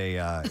friend, is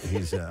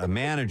he's a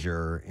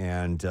manager,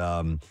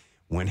 and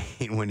when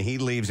he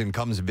leaves and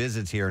comes and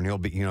visits here, and he'll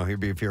be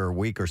here a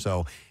week or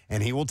so,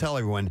 and he will tell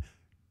everyone,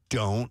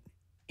 don't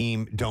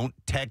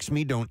text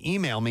me, don't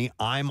email me,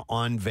 I'm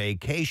on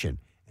vacation.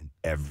 And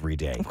every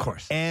day, of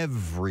course, they're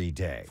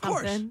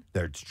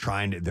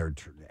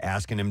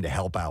asking him to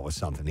help out with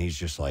something. He's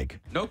just like,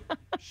 nope.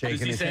 Shaking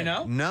does he his say head.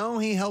 no? No,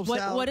 he helps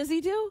out. What does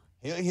he do?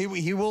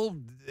 He will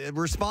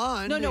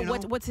respond. No, you know?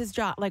 what's his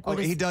job? Like, what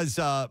is he does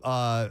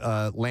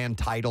land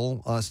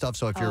title stuff.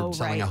 So if you're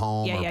selling a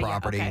home or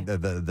property, okay.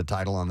 the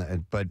title on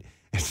the, but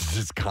it's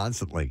just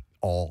constantly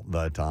all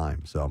the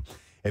time. So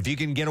if you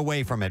can get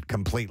away from it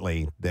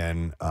completely,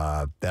 then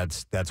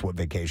that's what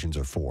vacations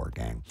are for,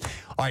 gang.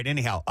 All right.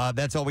 Anyhow,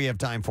 that's all we have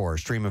time for.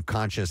 Stream of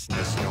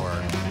consciousness or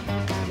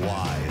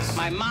wise.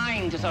 My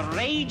mind is a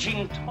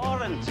raging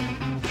torrent,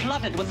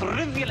 flooded with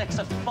rivulets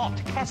of thought,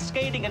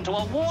 cascading into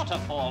a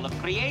waterfall of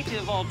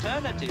creative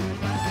alternatives.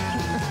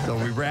 So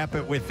we wrap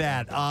it with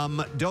that.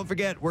 Don't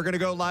forget, we're going to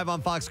go live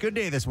on Fox Good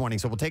Day this morning.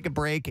 So we'll take a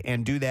break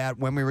and do that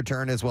when we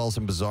return, as well as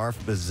some bizarre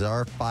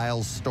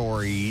file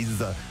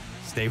stories.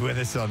 Stay with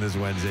us on this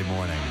Wednesday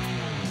morning.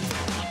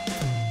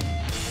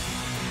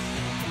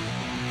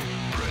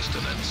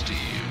 Preston and Steve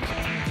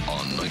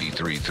on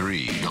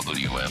 93.3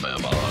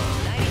 WMMR.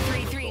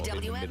 93.3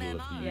 Middle of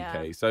WMMR. the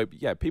UK. So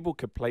yeah, people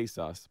could place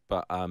us,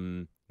 but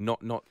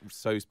not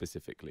so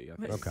specifically. I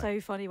think. It's so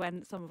funny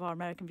when some of our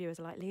American viewers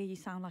are like, Leah, you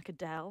sound like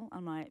Adele.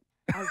 I'm like,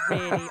 I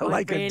really,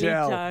 Like I really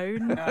Adele.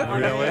 don't.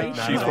 Really?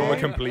 She's from a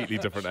completely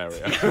different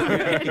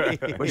area.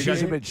 But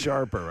she's a bit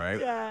sharper, right?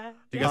 Yeah.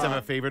 Do you guys have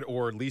a favorite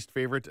or least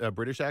favorite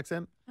British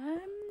accent?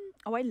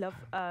 Oh, I love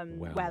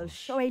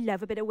Welsh. Oh, I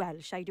love a bit of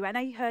Welsh. I do. And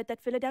I heard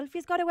that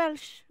Philadelphia's got a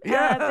Welsh bit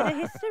of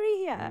history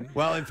here.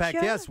 Well, in fact,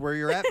 Sure. yes, where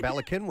you're at,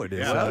 Balakinwood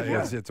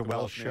is it's a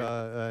Welsh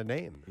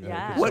name.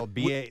 Yeah. It's spelled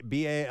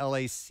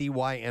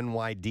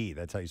Balacynyd.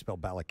 That's how you spell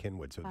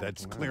Balakinwood. So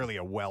that's clearly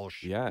a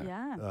Welsh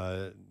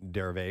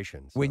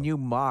derivation. So. When you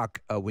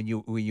mock, when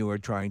you are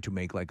trying to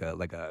make like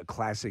a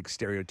classic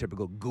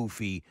stereotypical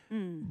goofy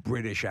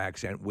British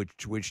accent,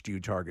 which do you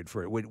target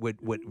for it?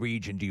 What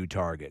region do you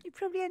target? You'd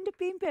probably end up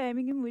being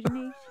Birmingham, wouldn't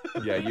you?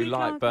 Yeah, you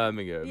like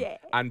Birmingham. Yeah.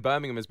 And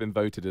Birmingham has been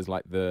voted as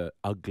like the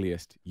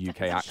ugliest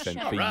UK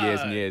accent for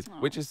years and years,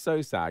 which is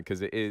so sad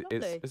because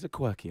it's a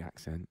quirky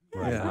accent.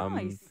 Yeah, it's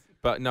nice.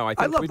 But no, I I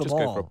think love we them just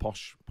go all. for a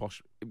posh,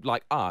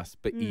 like us,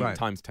 but Right.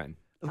 times 10.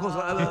 Of course,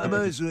 I'm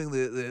always doing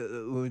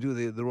when we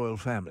do the royal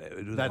family.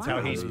 We do That's the-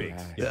 how he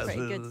speaks. Yes.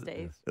 Pretty good,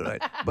 Steve.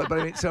 Right, but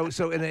I mean, so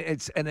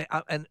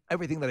and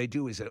everything that I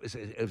do is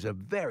a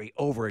very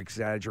over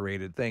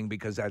exaggerated thing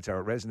because that's how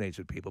it resonates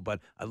with people. But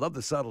I love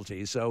the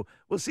subtleties, so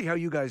we'll see how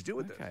you guys do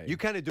with it. You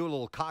kind of do a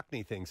little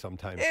Cockney thing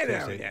sometimes. Yeah, too,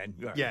 now so- and then.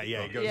 Yeah,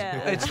 he goes.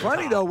 Yeah. It's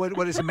funny though.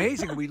 What is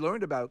amazing, we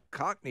learned about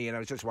Cockney, and I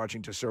was just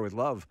watching To Sir with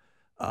Love,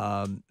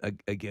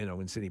 again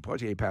when Sidney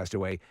Poitier passed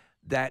away.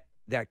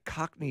 That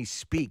Cockney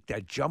speak,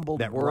 that jumbled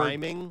That word,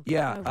 ryming?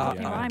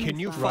 yeah. Can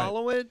you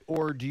follow it,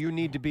 or do you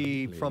need to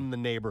be from the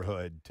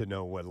neighborhood to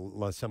know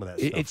what some of that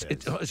stuff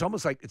is? It's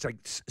almost like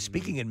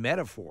speaking in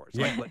metaphors.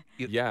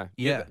 Yeah.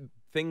 Yeah.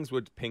 Things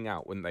would ping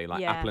out, wouldn't they?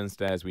 Like Yeah. apple and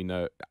stairs, we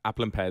know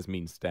apple and pears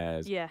mean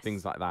stairs, Yes.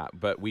 things like that.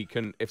 But we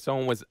can, if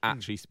someone was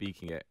actually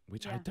speaking it,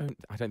 which I don't think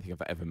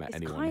I've ever met It's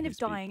anyone. kind who of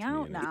speaks dying to me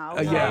out in it. now.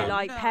 Yeah. So,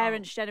 like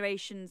parents'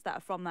 generations that are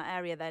from that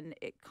area, then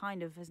it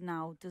kind of has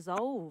now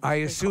dissolved. I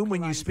the assume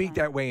when you Cockney speak line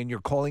that way and you're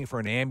calling for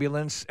an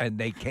ambulance and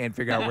they can't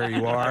figure out where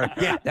you are,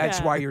 that's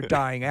Yeah. why you're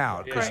dying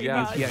out. 'cause Pretty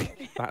much. yeah,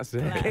 That's you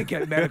it. can't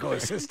get medical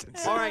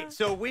assistance. All right,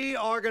 so we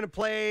are going to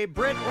play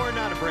Brit or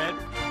Not a Brit.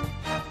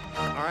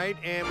 All right,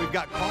 and we've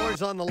got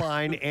callers on the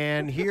line,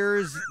 and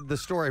here's the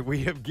story.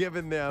 We have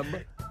given them.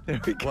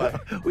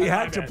 We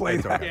had to play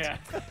that.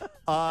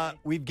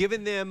 We've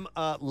given them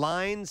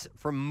lines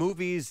from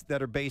movies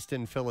that are based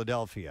in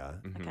Philadelphia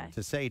Okay.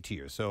 to say to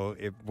you. So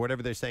if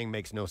whatever they're saying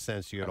makes no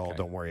sense to you at all, Okay.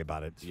 don't worry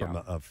about it. It's Yeah. from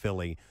a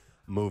Philly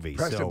movie.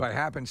 Preston, so, by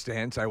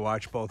happenstance, I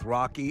watched both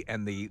Rocky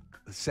and the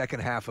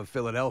second half of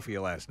Philadelphia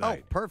last oh,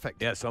 night.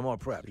 perfect. Yes, I'm all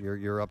prepped.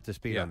 You're up to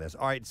speed Yeah. on this.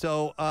 All right,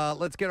 so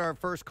let's get our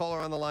first caller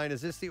on the line.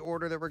 Is this the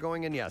order that we're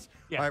going in? Yes.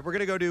 Yeah. All right, we're going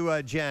to go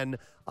to Jen.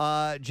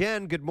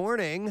 Jen, good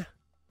morning.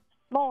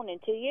 Morning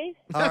to you.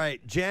 All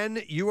right,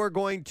 Jen, you are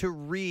going to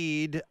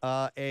read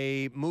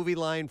a movie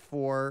line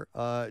for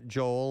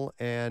Joel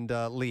and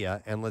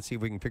Leah, and let's see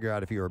if we can figure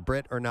out if you're a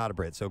Brit or not a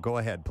Brit. So go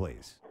ahead,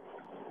 please.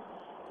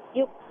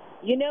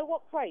 You know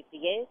what crazy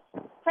is?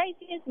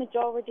 Crazy is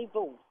majority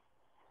rules.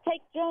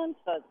 Take germs,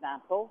 for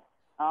example.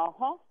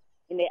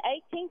 In the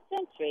 18th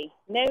century,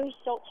 no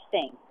such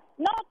thing.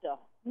 Nada.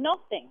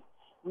 Nothing.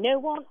 No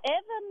one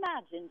ever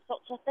imagined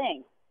such a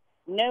thing.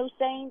 No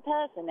sane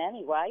person,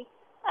 anyway.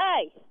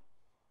 Hey,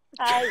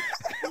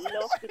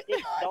 look at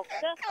this, doctor.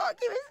 Can't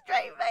give a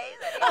straight face.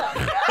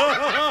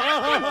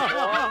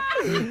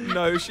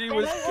 No, she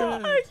was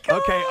good.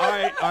 Okay, all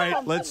right.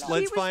 Let's She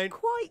was find.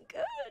 quite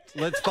good.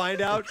 Let's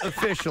find out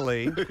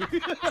officially.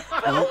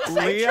 So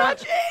Leah,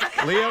 tragic.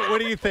 Leah, what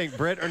do you think,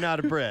 Brit or not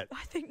a Brit?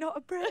 I think not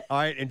a Brit. All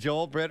right, and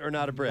Joel, Brit or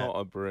not a Brit? Not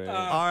a Brit.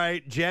 All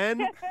right,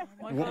 Jen,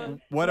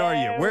 what are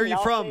you? Where are you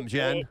No, from, not a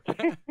Jen?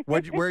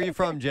 Where are you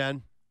from,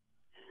 Jen?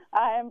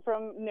 I am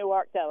from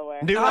Newark,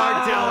 Delaware. Newark,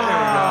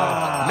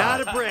 Delaware.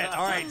 Not a Brit.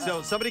 All right,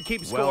 so somebody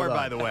keep score, Well done.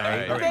 by the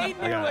way. All right.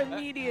 They knew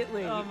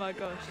immediately. Oh my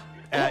gosh.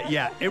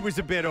 Yeah, it was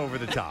a bit over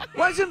the top.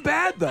 Wasn't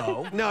bad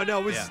though. No,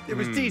 it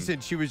was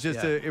decent. She was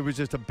just it was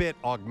just a bit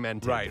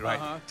augmented. Right.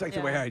 It's like the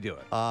way I do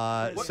it.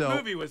 What What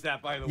movie was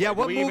that, by the way? Yeah, Do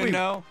what we movie? even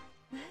know?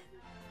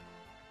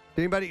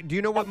 Anybody? Do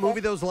you know what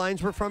movie those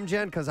lines were from,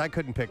 Jen? Because I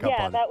couldn't pick up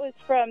Yeah, on that was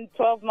from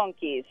 12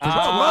 Monkeys. 12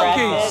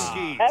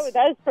 Monkeys. That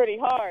was pretty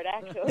hard,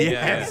 actually.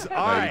 Yes.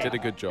 All No, right. you did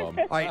a good job.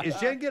 All right. Is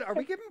Jen good? Are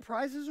we giving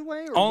prizes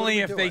away? Or Only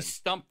what are if we they doing?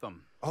 stump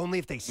them. Only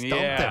if they stump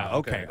Yeah. them.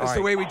 Okay. That's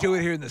the way we do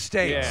it here in the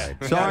States. Yeah.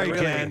 You Sorry, gotta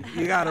really- Jen.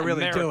 You got to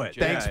really do it.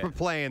 Thanks Yeah. for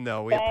playing,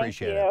 though. We Thank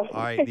appreciate you. it.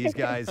 All right. These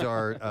guys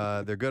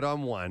are they're good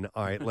on one.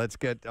 All right. Let's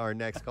get our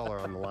next caller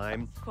on the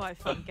line. Quite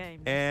a fun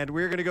game. And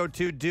we're going to go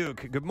to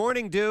Duke. Good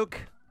morning, Duke.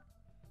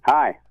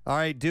 Hi. All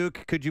right,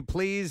 Duke, could you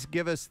please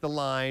give us the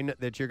line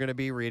that you're going to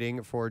be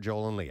reading for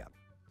Joel and Leah?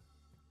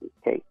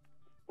 Okay.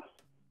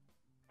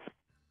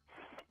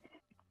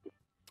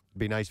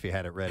 Be nice if you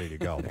had it ready to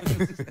go.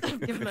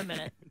 Give him a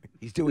minute.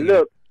 He's doing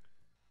Look,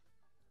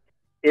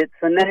 it's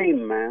a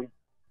name, man.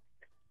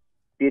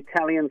 The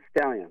Italian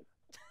stallion.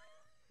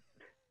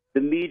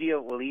 The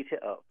media will eat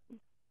it up.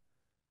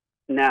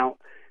 Now,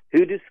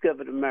 who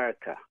discovered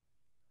America?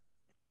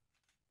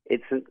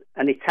 It's an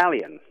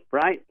Italian,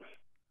 right?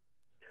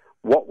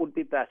 What would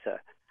be better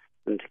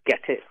than to get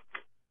it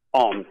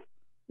on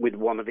with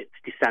one of its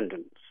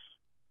descendants?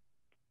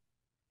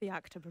 The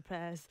actor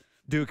prepares.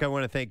 Duke, I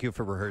want to thank you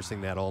for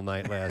rehearsing that all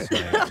night last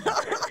night.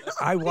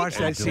 I watched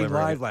that scene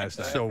Delivering live it last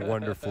night. so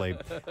wonderfully.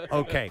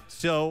 Okay,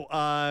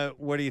 so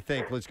what do you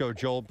think? Let's go,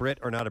 Joel. Brit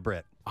or not a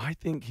Brit? I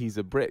think he's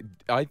a Brit.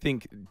 I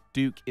think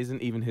Duke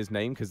isn't even his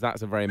name because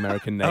that's a very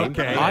American name.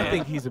 Okay. I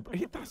think he's a.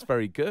 That's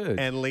very good.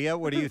 And Leah,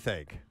 what do you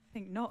think? I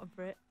think not a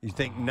Brit. You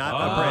think not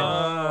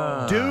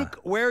a Brit? Duke,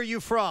 where are you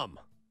from?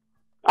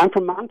 I'm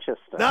from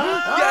Manchester.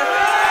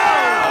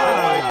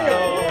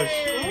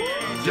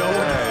 Joel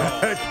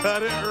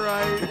got it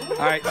right.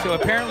 All right, so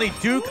apparently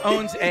Duke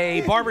owns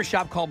a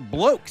barbershop called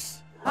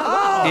Blokes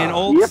in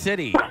Old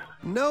City.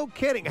 No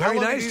kidding. Very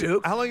nice,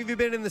 Duke. How long have you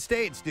been in the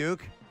States,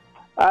 Duke?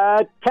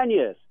 10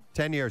 years.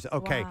 10 years.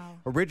 Okay. Wow.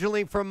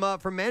 Originally from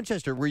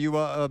Manchester. Were you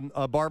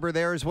a barber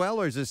there as well,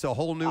 or is this a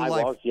whole new I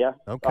life? was, yeah.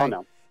 Okay. Oh,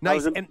 no. Nice. I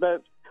was And- a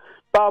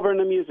barber and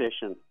a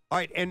musician. All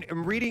right, and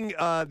reading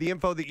the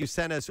info that you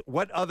sent us,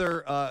 what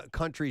other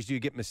countries do you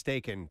get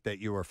mistaken that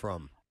you are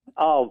from?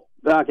 Oh,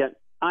 I get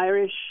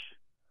Irish,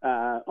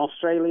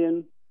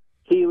 Australian,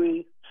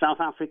 Kiwi, South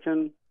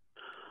African,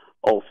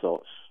 all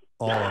sorts.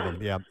 All of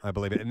them, yeah, I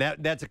believe it. And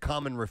that's a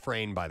common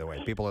refrain, by the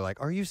way. People are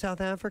like, "Are you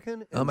South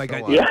African?" Oh my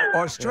God! on. Yeah.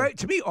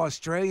 To me,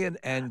 Australian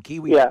and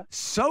Kiwi, Yeah.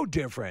 so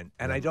different,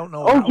 and I don't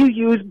know. Oh, how- you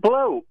use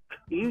bloke.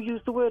 You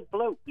use the word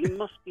bloke. You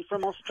must be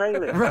from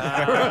Australia. All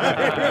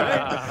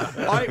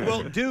right,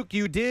 well, Duke,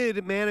 you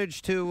did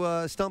manage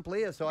to stump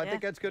Leah, so I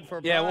think that's good for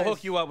a Yeah, we'll prize.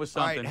 hook you up with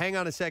All something. right, hang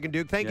on a second,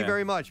 Duke. Thank you Yeah.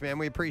 very much, man.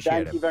 We appreciate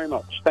it. Thank you very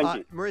much. Thank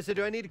you. Marissa,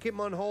 do I need to keep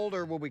him on hold,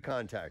 or will we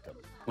contact him?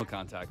 We'll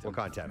contact him. We'll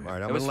contact him. All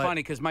right, I'm It was gonna let- funny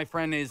because my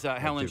friend is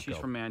Helen. Duke She's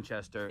go. from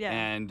Manchester, Yeah.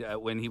 and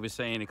when he was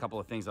saying a couple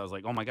of things, I was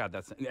like, "Oh my God,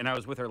 that's." And I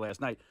was with her last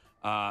night.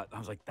 I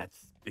was like,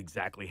 "That's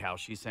exactly how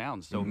she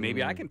sounds." So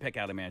maybe I can pick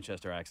out a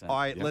Manchester accent. All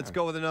right, let's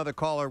go with another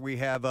caller. We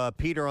have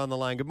Peter on the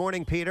line. Good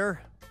morning,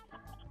 Peter.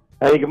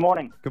 Hey, good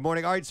morning. Good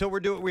morning. All right, so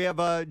we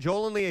have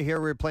Joel and Leah here.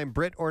 We're playing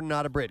Brit or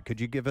not a Brit. Could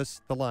you give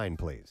us the line,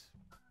 please?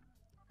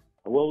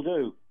 I will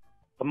do.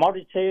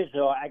 Commodities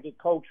are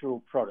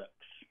agricultural products,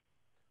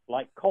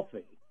 like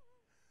coffee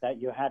that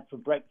you had for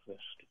breakfast,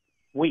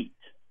 wheat,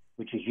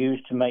 which is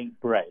used to make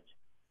bread,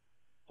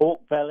 pork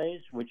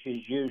bellies, which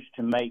is used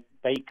to make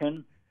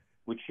bacon,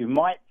 which you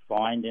might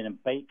find in a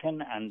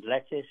bacon and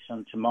lettuce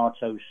and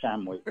tomato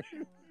sandwich.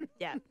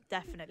 Yeah,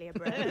 definitely a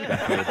Brit.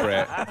 Definitely a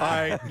Brit. All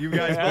right, you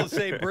guys both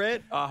say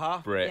Brit?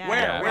 Brit. Yeah.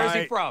 Where? Where's he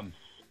Right. from?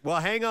 Well,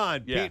 hang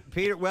on. Yeah.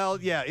 Peter, well,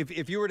 yeah,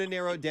 if you were to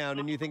narrow it down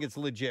and you think it's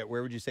legit,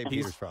 where would you say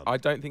Peter's from? I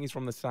don't think he's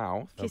from the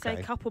south. Can you say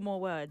Okay. a couple more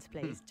words,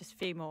 please? Just a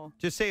few more.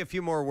 Just say a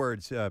few more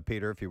words,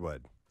 Peter, if you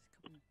would.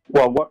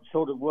 Well, what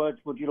sort of words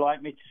would you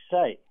like me to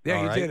say? Yeah,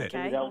 All you right. did it.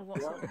 Okay.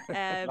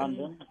 Philadelphia,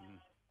 London.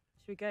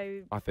 Should we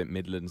go I think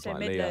Midlands, so like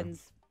Leah.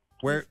 Midlands?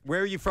 Where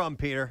are you from,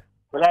 Peter?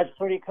 Well, that's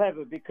pretty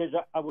clever because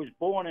I was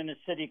born in a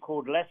city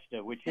called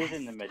Leicester, which is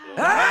in the Midlands.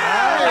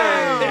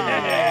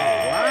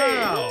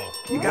 Wow.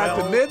 You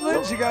got the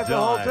Midlands. You got the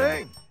whole done.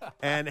 thing.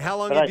 And how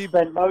long But have I you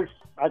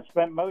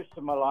spent most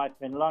of my life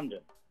in London.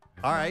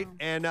 All right.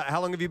 And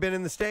how long have you been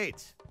in the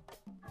States?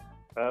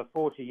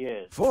 40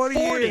 years. 40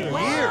 years.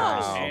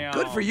 Damn.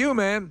 Good for you,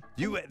 man.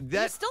 You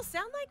still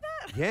sound like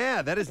that?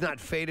 Yeah, that is not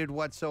faded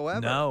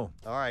whatsoever. No.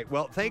 All right.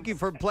 Well, thank you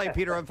for playing,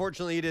 Peter.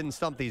 Unfortunately, you didn't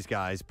stump these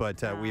guys,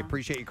 but we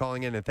appreciate you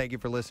calling in and thank you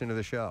for listening to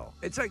the show.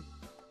 It's like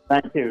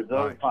Thank you. It was All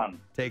all right.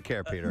 fun. Take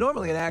care, Peter.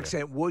 normally an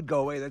accent would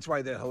go away. That's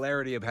why the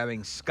hilarity of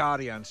having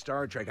Scotty on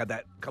Star Trek had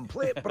that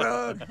complete.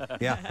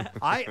 Yeah,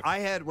 I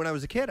had when I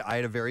was a kid. I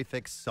had a very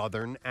thick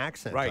Southern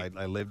accent. Right.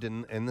 I lived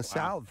in the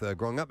South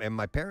growing up, and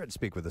my parents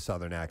speak with a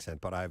Southern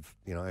accent, but I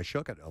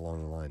shook it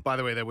along the line. By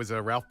the way, that was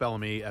Ralph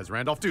Bellamy as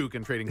Randolph Duke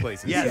in Trading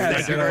Places. Yes,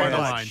 thank you very Identify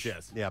the much. lines,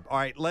 yes. Yeah. All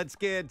right, let's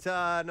get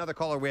another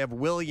caller. We have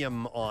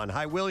William on.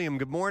 Hi, William.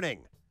 Good morning.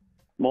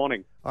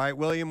 Morning. All right,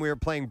 William. We are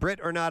playing Brit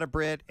or not a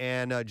Brit,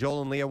 and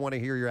Joel and Leah want to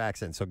hear your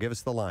accent. So give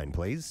us the line,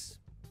 please.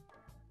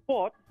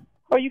 What?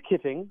 Are you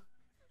kidding?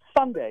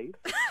 Sundays?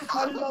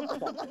 I love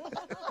Sundays.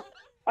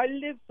 I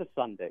live for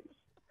Sundays.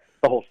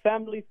 The whole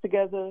family's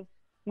together.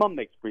 Mum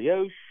makes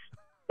brioche.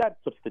 Dad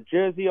puts the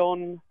jersey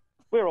on.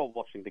 We're all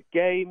watching the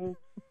game.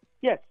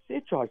 Yes,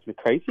 it drives me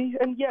crazy.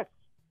 And yes,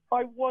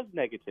 I was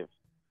negative.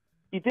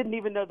 You didn't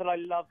even know that I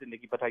loved it,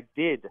 Nikki, but I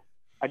did.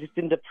 I just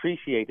didn't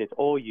appreciate it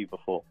or you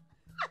before.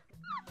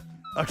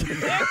 Okay.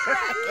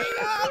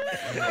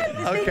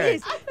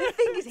 The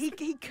thing is, he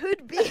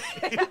could be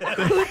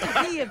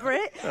a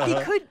Brit. He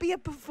could be a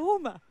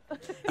performer. He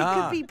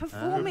could be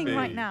performing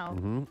right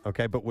now.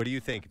 Okay, but what do you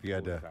think if you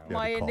had to?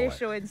 My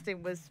initial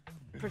instinct was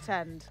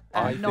pretend,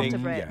 I not think, a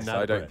Brit. yes,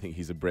 I don't think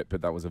he's a Brit,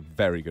 but that was a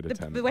very good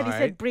attempt. But when he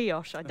said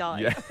brioche, I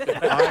died. Yeah.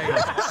 All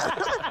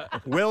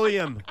right.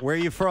 William, where are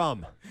you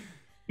from?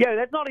 Yeah,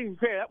 that's not even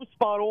fair. That was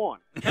spot on.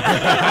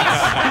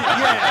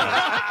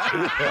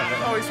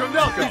 Oh, he's from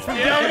Delco. He's from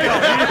Delco.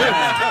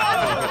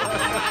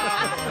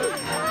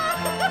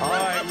 All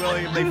right,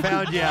 William, they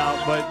found you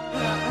out, but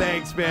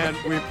thanks, man.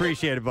 We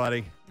appreciate it,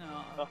 buddy.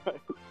 All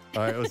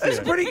right, we'll see That's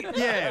you. pretty.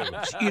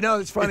 Yeah. You know,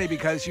 it's funny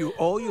because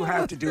all you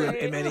have to do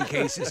in many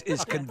cases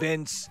is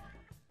convince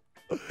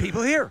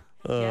people here.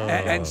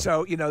 And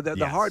so, you know,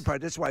 the hard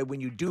part, that's why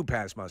when you do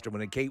pass muster,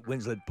 when Kate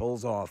Winslet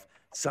pulls off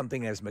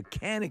something as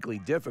mechanically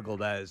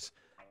difficult as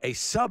a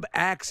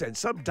sub-accent,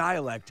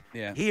 sub-dialect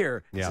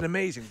here, it's an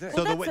amazing thing.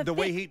 So the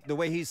way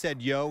he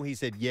said yo, he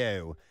said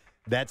yo.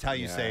 That's how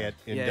you say it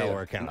in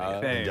Delaware County.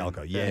 In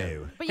Delco,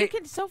 yo. But you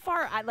can so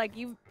far,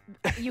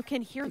 you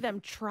can hear them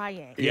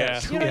trying. Yeah.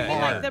 You know what I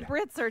mean? Like the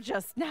Brits are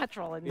just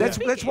natural. In That's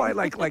why, speaking.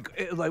 like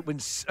when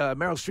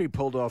Meryl Streep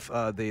pulled off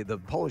the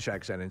Polish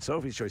accent in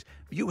Sophie's Choice,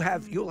 you'll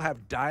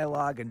have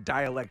dialogue and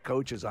dialect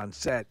coaches on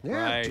set.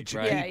 Right, to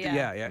right. keep-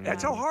 yeah.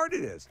 That's how hard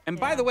it is. And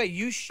by the way,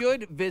 you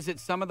should visit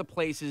some of the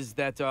places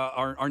that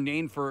are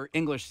named for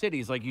English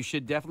cities. Like you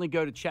should definitely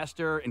go to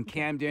Chester and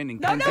Camden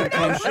and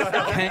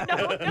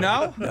Kensington.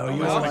 No? No,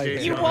 you won't like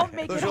it. You won't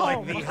make Those it are like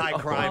home. the high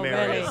crime really?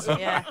 areas.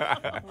 Yeah.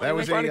 That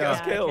was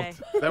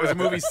that was a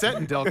movie set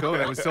in Delco.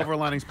 That was Silver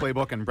Linings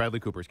Playbook and Bradley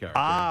Cooper's character.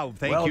 Ah,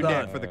 thank Well you,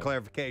 done. Nick, for the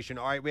clarification.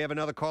 All right, we have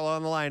another caller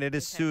on the line. It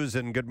is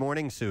Susan. Good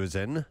morning,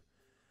 Susan.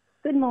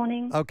 Good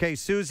morning. Okay,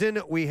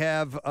 Susan, we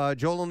have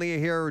Joel and Leah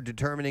here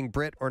determining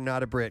Brit or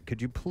not a Brit.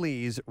 Could you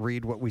please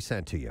read what we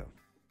sent to you?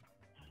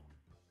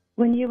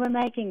 When you were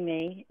making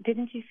me,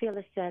 didn't you feel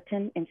a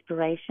certain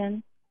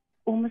inspiration?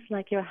 Almost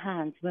like your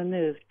hands were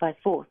moved by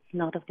force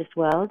not of this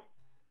world.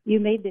 You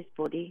made this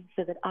body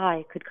so that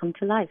I could come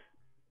to life.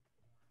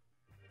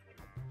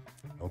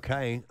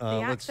 Okay.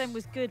 The accent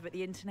was good, but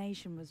the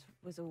intonation was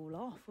all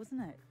off,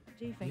 wasn't it? What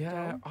do you think,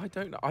 Yeah, Joel? I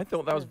don't know. I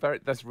thought that was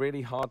that's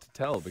really hard to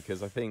tell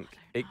because I think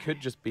it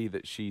could just be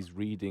that she's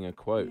reading a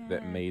quote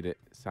that made it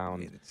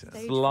sound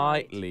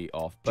slightly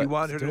off. Do you But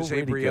want her to still say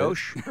really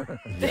brioche?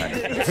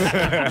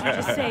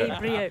 Just say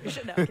brioche.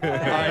 No. All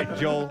right,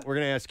 Joel, we're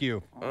going to ask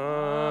you.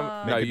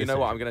 No, Make a you know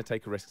what? decision. I'm going to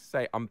take a risk.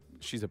 Say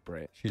she's a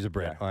Brit. She's a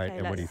Brit. Yeah. All right, Okay,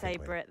 and what do you let's say think?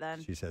 Leah? Brit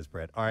then. She says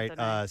Brit. All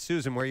right,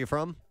 Susan, where are you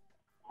from?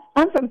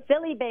 I'm from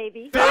Philly,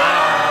 baby.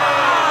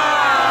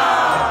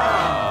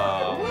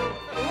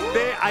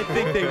 I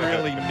think they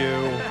really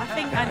knew. I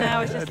think I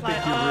know. It's just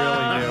like, You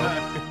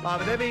really knew.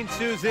 But that means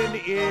Susan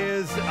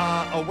is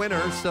a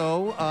winner.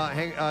 So,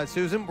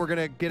 Susan, we're going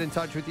to get in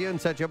touch with you and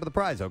set you up with a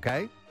prize,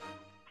 okay?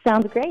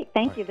 Sounds great.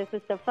 Thank you. This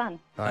is so fun.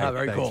 All right,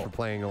 very thanks cool. for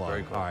playing along.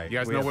 Very cool. All right, You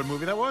guys we know have- what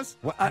movie that was?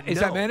 Is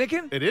that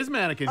Mannequin? It is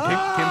Mannequin. Kim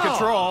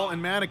Cattrall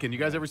and Mannequin. You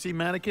guys ever see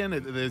Mannequin?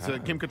 There's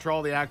Kim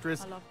Cattrall, the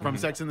actress from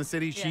Sex and the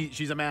City.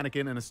 She's a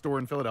mannequin in a store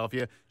in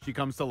Philadelphia. She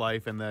comes to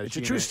life, and It's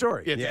a true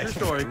story. Yeah, it's a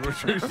true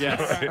story.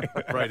 Yes,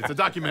 right. It's a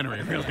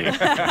documentary, really.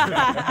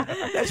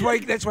 That's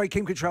why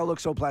Kim Cattrall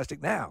looks so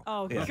plastic now.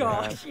 Oh, Yeah.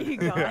 gosh, you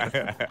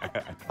guys.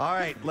 All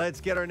right, let's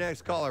get our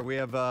next caller. We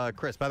have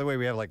Chris. By the way,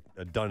 we have like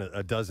a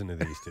dozen of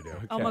these to do.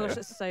 Oh, my gosh,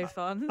 that's so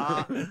fun.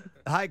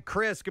 Hi,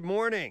 Chris. Good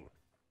morning.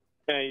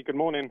 Hey, good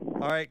morning.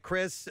 All right,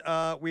 Chris,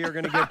 we are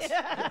going to get.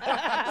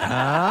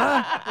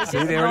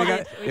 See, they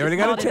already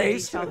got a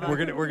taste.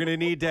 We're gonna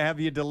need to have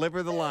you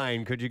deliver the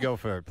line. Could you go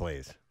for it,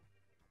 please?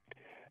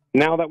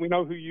 Now that we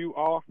know who you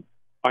are,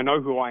 I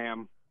know who I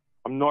am.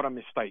 I'm not a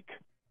mistake.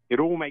 It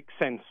all makes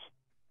sense.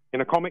 In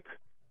a comic,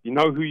 you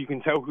know who you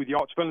can tell who the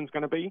arch villain's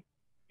going to be.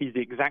 He's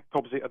the exact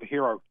opposite of the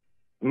hero.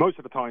 Most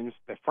of the times,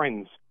 they're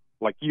friends,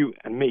 like you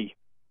and me.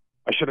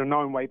 I should have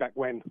known way back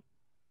when.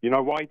 You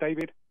know why,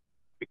 David?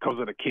 Because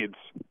of the kids.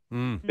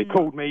 They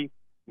called me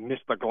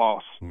Mr.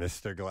 Glass.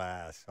 Mr.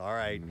 Glass. All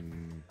right.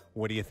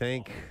 What do you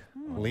think?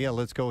 Leah,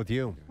 let's go with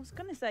you. I was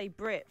going to say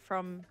Brit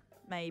from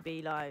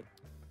maybe like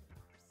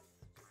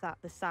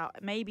the south,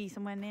 maybe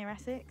somewhere near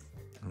Essex.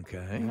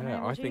 Okay.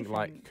 Yeah, what I do you think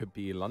like could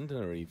be a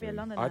Londoner even. Be a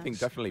Londoner. I think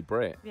definitely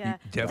Brit. Yeah.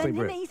 Definitely Then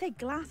Brit. didn't he say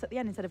glass at the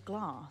end instead of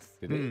glass?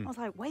 Did he? I was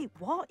like, wait,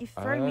 what? You've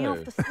thrown me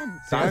off the scent.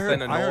 South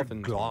and I heard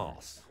northern.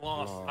 gloss.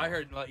 Gloss. I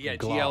heard, Gloss.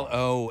 Gloss.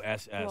 Oh,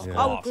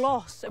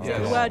 gloss. It was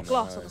the word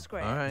gloss no. on the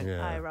screen. All right.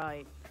 Yeah. Oh,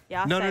 right.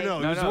 Yeah, No, I'd say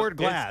It was the word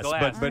it's glass,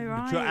 glass. but Oh,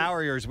 right. to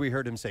our ears, we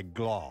heard him say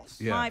gloss.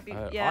 Yeah. Might be,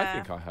 I yeah.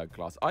 think I heard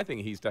Glass. I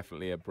think he's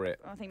definitely a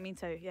Brit. I think me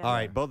too, yeah. All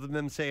right, both of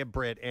them say a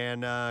Brit.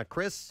 And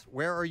Chris,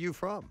 where are you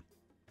from?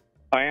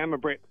 I am a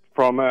Brit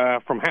from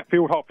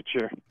Hatfield,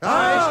 Hertfordshire.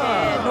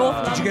 Yeah,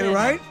 North Did you get it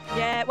right?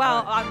 Yeah,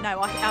 well,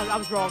 no, I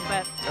was wrong,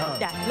 but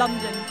yeah,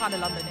 London, kind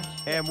of Londonish.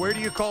 And where do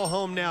you call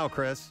home now,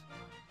 Chris?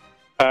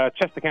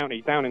 Chester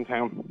County, down in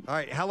town. All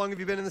right. How long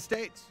have you been in the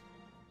States?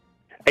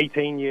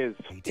 18 years.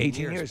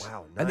 18 years.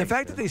 Wow. And the nice,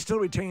 fact that they still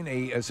retain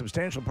a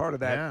substantial part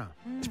of that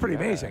is pretty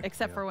amazing.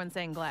 Except for when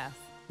saying glass.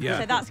 Yeah.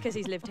 So that's because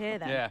he's lived here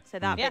then. Yeah. So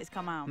that bit's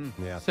come out.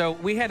 Yeah. So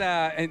we had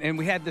and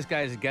we had this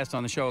guy as a guest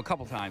on the show a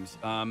couple times.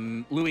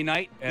 Louis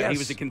Knight, he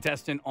was a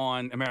contestant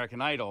on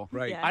American Idol.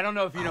 Right. Yeah. I don't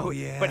know if you know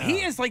who, but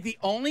he is like the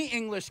only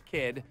English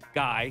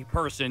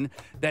person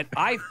that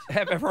I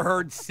have ever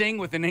heard sing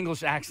with an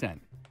English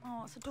accent.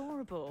 Oh, it's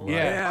adorable.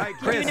 Yeah. All right,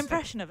 Can you do an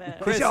impression of it?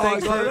 Chris, Oh,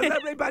 thanks got a for,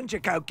 lovely bunch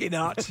of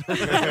coconuts.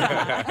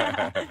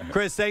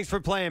 Chris, thanks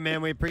for playing,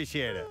 man. We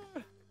appreciate it.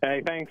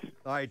 Hey, thanks.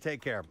 All right,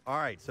 take care. All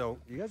right, so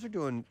you guys are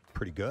doing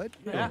pretty good.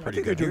 Yeah,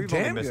 pretty I think they're doing We've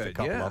only damn missed a good,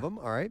 couple yeah. of them.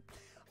 All right.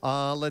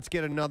 Let's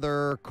get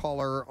another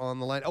caller on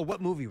the line. Oh,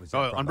 what movie was that?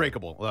 Oh, from?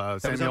 Unbreakable. That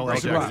was Samuel L.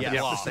 Unbreakable. Jackson.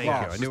 Yes, Glass. thank you.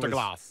 I knew Mr. it was-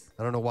 Glass.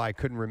 I don't know why I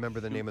couldn't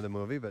remember the name of the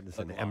movie, but it's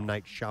an M.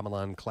 Night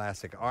Shyamalan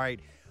classic. All right.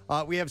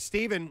 We have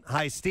Steven.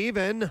 Hi,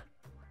 Steven.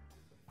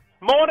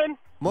 Morning.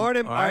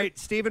 Morning. All right,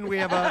 Steven, we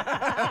have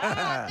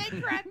a...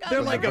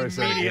 They're like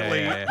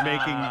immediately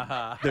making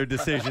their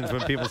decisions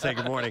when people say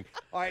good morning.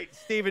 All right,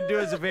 Steven, do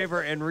us a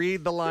favor and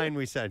read the line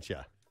we sent you.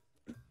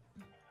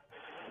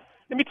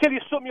 Let me tell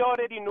you something you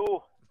already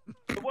know.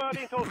 The world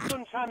ain't all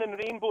sunshine and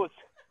rainbows.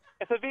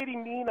 It's a very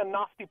mean and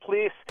nasty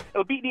place.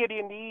 It'll beat you to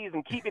your knees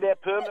and keep you there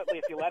permanently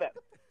if you let it.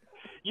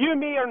 You,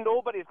 me, or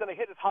nobody's going to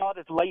hit as hard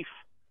as life,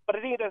 but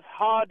it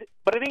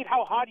ain't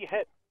how hard you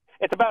hit.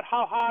 It's about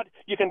how hard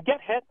you can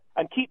get hit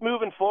and keep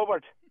moving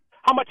forward.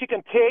 How much you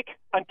can take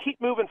and keep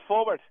moving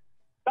forward.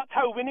 That's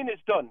how winning is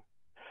done.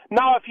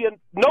 Now, if you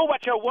know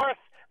what you're worth,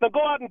 then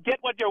go out and get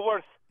what you're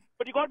worth.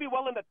 But you got to be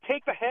willing to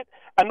take the hit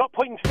and not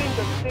pointing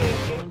fingers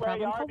saying, where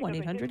you are.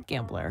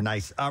 1-800-GAMBLER.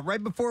 Nice.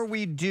 Right before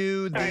we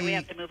do the Sorry, we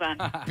have to move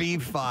on. B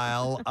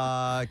file, can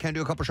I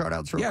do a couple shout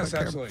outs real Yes,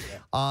 quick? absolutely. This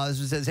one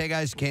says, hey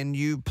guys, can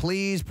you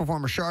please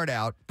perform a shout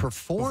out?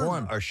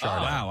 Perform a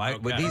shout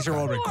out. Wow, these are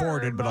all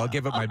recorded, but I'll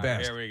give it my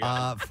best. Here we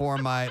go. For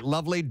my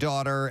lovely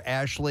daughter,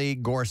 Ashley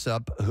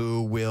Gorsup,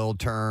 who will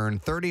turn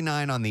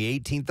 39 on the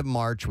 18th of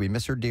March. We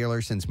miss her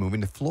dearly since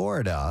moving to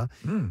Florida,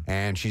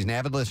 and she's an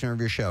avid listener of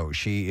your show.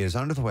 She is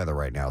under the weather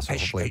right now, so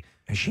hopefully...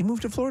 Has she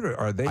moved to Florida?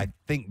 Are they? I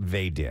think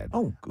they did.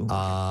 Oh, good.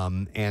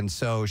 And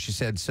so she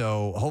said,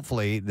 so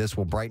hopefully this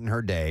will brighten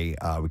her day.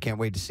 We can't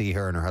wait to see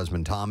her and her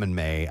husband, Tom, in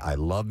May. I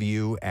love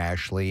you,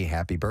 Ashley.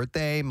 Happy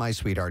birthday, my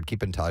sweetheart.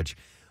 Keep in touch.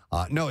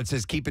 No, it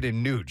says keep it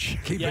in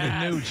Nooch. Keep it in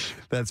Nooch.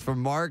 That's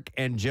from Mark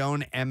and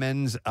Joan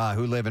Emmons,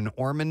 who live in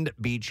Ormond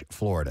Beach,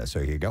 Florida. So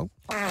here you go.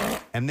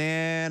 And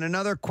then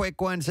another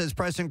quick one says,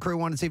 Preston crew,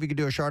 want to see if you could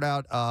do a shout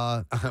out.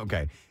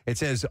 Okay. It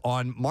says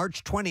on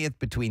March 20th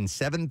between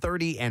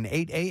 7:30 and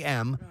 8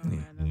 a.m.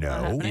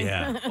 No.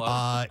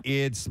 Yeah.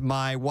 It's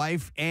my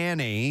wife,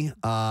 Annie,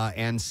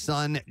 and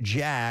son,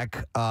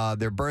 Jack,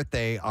 their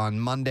birthday on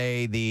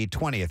Monday the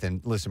 20th.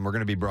 And listen, we're going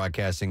to be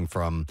broadcasting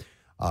from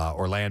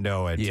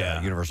Orlando at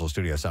Universal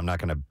Studios, so I'm not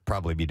going to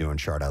probably be doing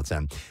shout outs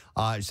then.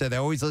 So they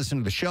always listen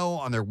to the show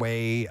on their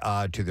way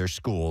to their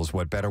schools.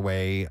 What better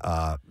way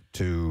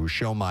to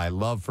show my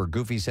love for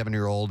goofy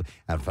 7-year-old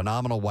and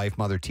phenomenal wife,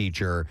 mother,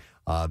 teacher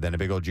than a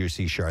big old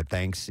juicy shirt.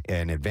 Thanks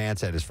in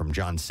advance. That is from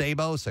John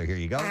Sabo. So here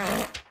you go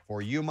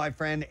for you, my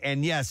friend.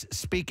 And yes,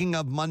 speaking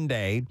of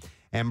Monday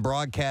and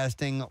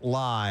broadcasting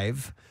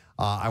live,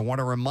 I want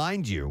to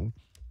remind you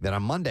that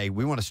on Monday,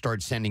 we want to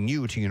start sending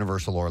you to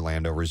Universal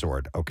Orlando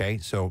Resort, okay?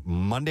 So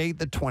Monday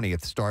the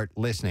 20th, start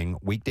listening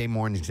weekday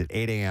mornings at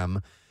 8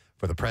 a.m.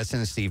 for the Preston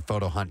and Steve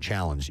Photo Hunt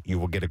Challenge. You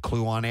will get a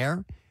clue on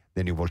air.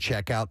 Then you will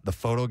check out the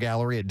photo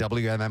gallery at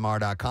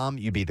WMMR.com.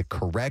 You be the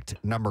correct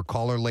number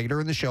caller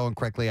later in the show and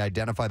correctly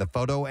identify the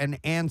photo and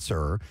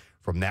answer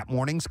from that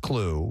morning's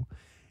clue.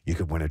 You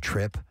could win a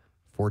trip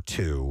for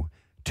two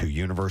to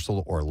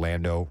Universal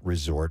Orlando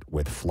Resort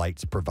with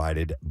flights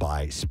provided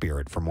by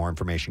Spirit. For more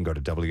information, go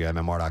to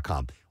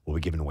WMMR.com. We'll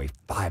be giving away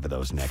 5 of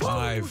those next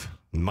week.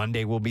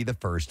 Monday will be the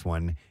first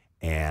one.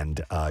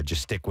 And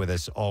just stick with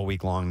us all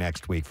week long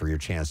next week for your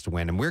chance to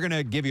win. And we're going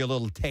to give you a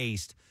little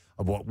taste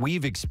of what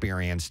we've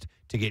experienced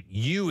to get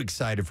you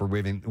excited for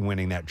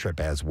winning that trip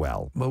as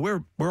well. Well,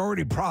 we're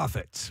already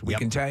prophets. We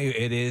can tell you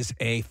it is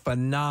a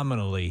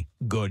phenomenally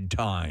good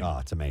time. Oh,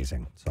 it's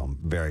amazing. So I'm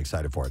very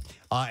excited for it.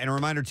 And a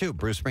reminder, too,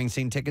 Bruce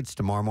Springsteen tickets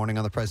tomorrow morning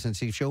on the President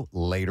Steve Show.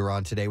 Later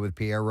on today with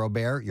Pierre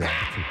Robert. Your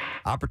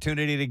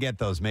opportunity to get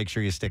those. Make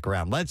sure you stick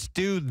around. Let's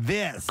do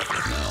this.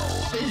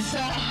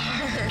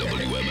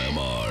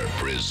 WMMR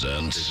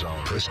presents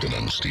Preston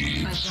and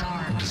Steve's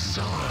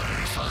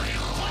Bizarre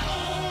File.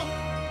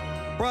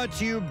 Brought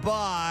to you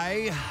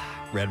by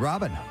Red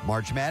Robin.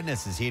 March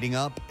Madness is heating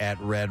up at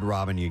Red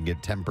Robin. You can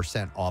get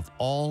 10% off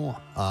all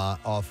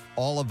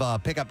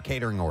of pickup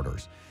catering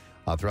orders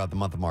throughout the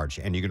month of March.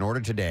 And you can order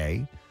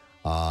today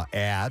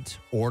at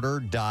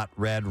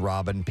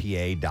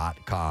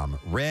order.redrobinpa.com.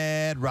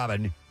 Red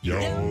Robin.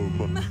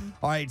 Yum.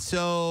 All right,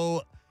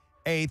 so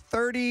A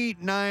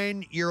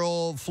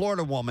 39-year-old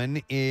Florida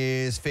woman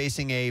is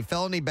facing a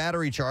felony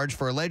battery charge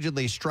for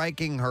allegedly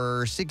striking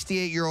her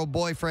 68-year-old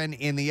boyfriend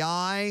in the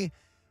eye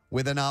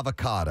with an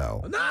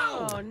avocado.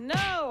 No! Oh,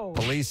 no.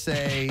 Police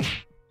say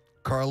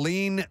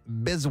Carlene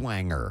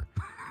Biswanger.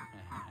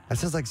 That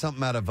sounds like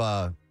something out of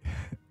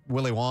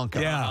Willy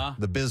Wonka. Yeah.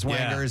 The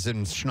Biswangers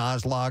and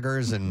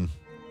Schnozzlagers and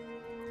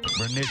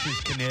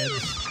Vernicious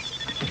Knids.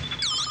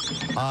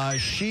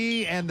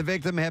 She and the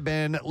victim have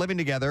been living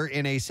together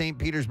in a St.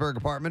 Petersburg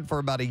apartment for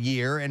about a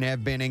year and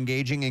have been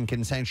engaging in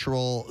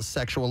consensual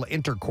sexual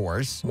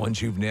intercourse.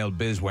 Once you've nailed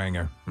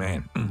Biswanger,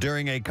 man.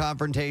 During a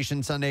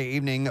confrontation Sunday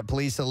evening,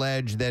 police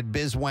allege that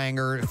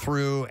Biswanger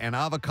threw an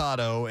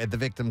avocado at the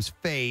victim's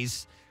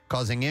face,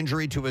 causing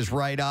injury to his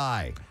right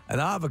eye. An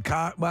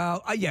avocado?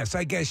 Well, yes,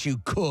 I guess you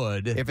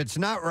could. If it's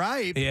not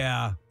ripe.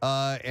 Yeah.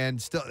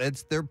 And still,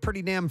 they're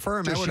pretty damn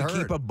firm. Does That she would hurt.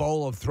 keep a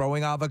bowl of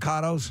throwing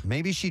avocados?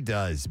 Maybe she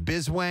does.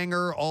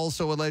 Biswanger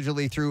also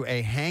allegedly threw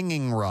a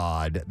hanging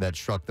rod that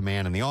struck the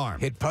man in the arm.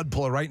 Hit Pud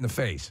Puller right in the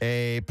face.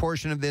 A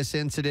portion of this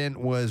incident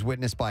was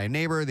witnessed by a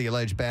neighbor. The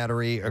alleged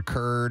battery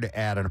occurred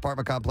at an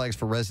apartment complex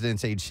for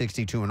residents age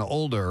 62 and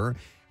older.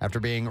 After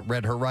being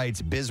read her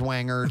rights,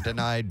 Biswanger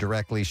denied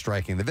directly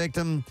striking the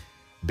victim.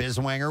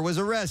 Biswanger was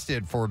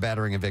arrested for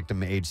battering a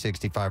victim age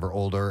 65 or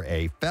older,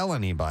 a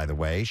felony, by the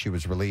way. She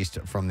was released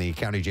from the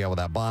county jail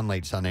without bond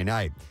late Sunday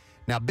night.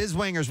 Now,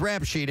 Biswanger's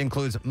rap sheet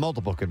includes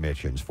multiple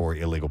convictions for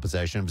illegal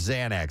possession of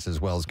Xanax,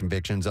 as well as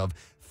convictions of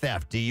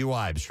theft,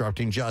 DUI,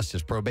 obstructing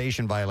justice,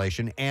 probation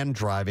violation, and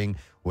driving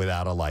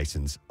without a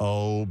license.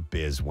 Oh,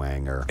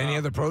 Biswanger. Any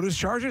other produce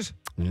charges?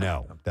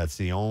 No, that's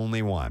the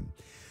only one.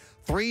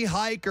 3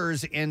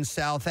 hikers in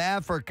South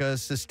Africa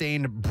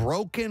sustained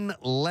broken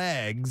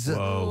legs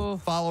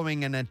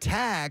following an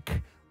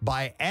attack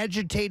by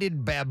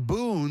agitated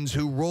baboons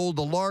who rolled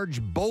a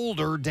large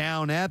boulder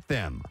down at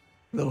them.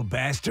 Little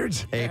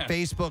bastards. A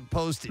Facebook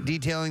post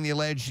detailing the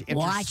alleged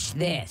Watch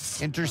this.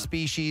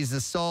 interspecies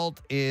assault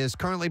is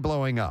currently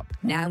blowing up.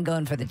 Now I'm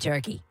going for the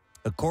turkey.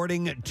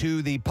 According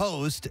to the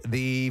post,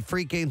 the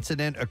freak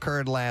incident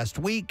occurred last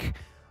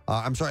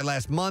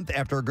month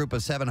after a group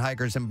of 7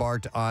 hikers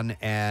embarked on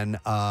an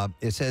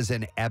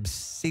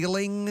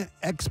abseiling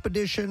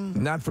expedition.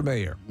 Not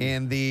familiar.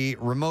 In the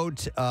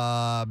remote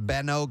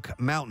Bannock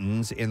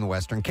Mountains in the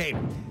Western Cape.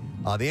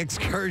 The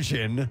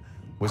excursion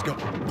was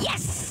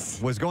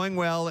going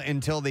well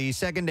until the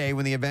second day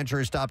when the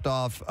adventurers stopped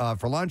off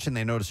for lunch and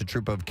they noticed a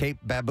troop of Cape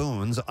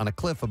baboons on a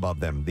cliff above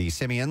them. The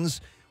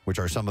simians, which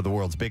are some of the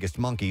world's biggest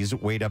monkeys,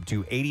 weighed up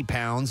to 80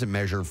 pounds and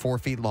measured 4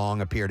 feet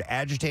long, appeared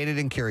agitated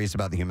and curious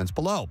about the humans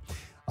below.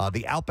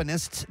 The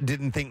alpinists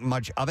didn't think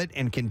much of it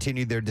and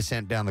continued their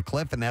descent down the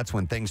cliff, and that's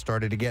when things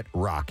started to get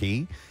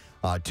rocky.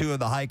 2 of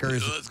the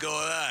hikers What's going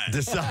on?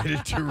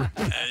 decided to...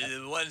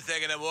 1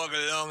 second I'm walking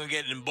along and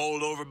getting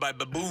bowled over by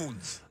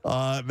baboons.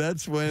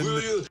 That's when...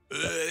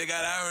 They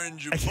got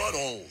orange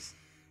buttholes.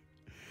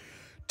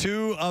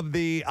 2 of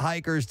the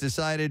hikers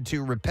decided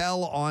to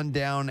rappel on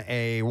down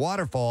a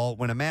waterfall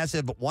when a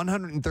massive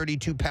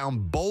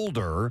 132-pound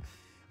boulder,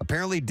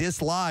 apparently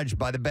dislodged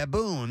by the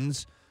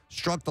baboons,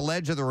 struck the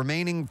ledge of the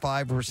remaining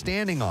 5 were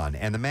standing on,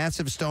 and the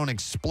massive stone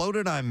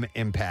exploded on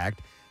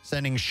impact,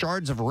 sending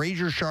shards of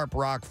razor-sharp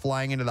rock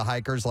flying into the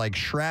hikers like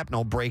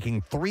shrapnel, breaking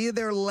 3 of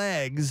their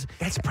legs.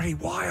 That's pretty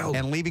wild.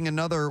 And leaving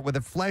another with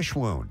a flesh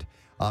wound.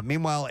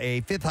 Meanwhile, a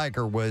 5th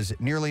hiker was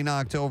nearly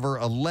knocked over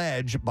a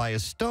ledge by a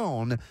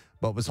stone,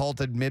 but was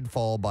halted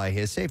mid-fall by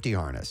his safety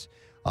harness.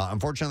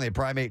 Unfortunately, a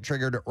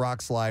primate-triggered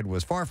rock slide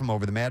was far from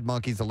over. The mad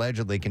monkeys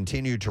allegedly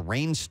continued to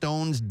rain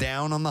stones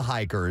down on the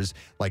hikers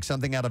like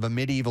something out of a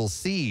medieval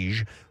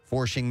siege,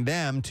 forcing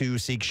them to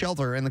seek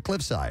shelter in the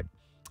cliffside.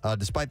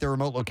 Despite their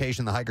remote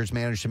location, the hikers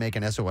managed to make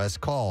an SOS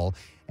call,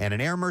 and an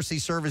Air Mercy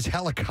Service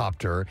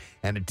helicopter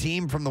and a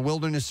team from the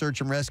Wilderness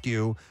Search and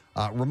Rescue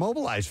were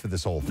mobilized for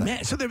this whole thing.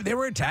 Man, so they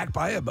were attacked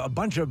by a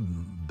bunch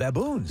of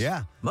baboons.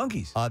 Yeah.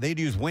 Monkeys. They'd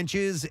used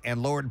winches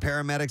and lowered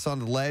paramedics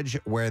onto the ledge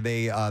where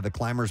the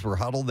climbers were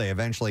huddled. They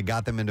eventually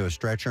got them into a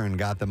stretcher and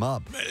got them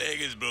up. My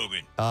leg is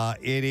broken.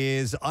 It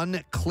is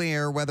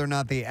unclear whether or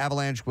not the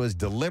avalanche was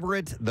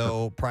deliberate,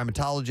 though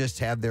primatologists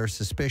have their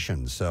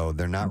suspicions, so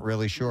they're not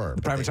really sure.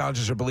 The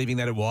primatologists are believing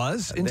that it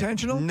was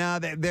intentional? No,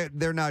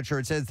 they're not sure.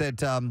 It says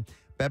that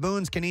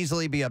baboons can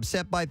easily be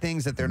upset by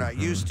things that they're not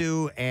used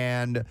to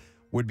and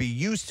would be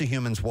used to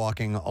humans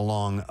walking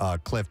along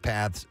cliff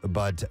paths,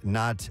 but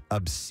not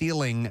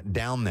abseiling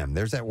down them.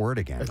 There's that word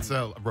again. It's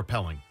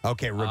repelling.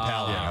 Okay,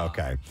 repelling.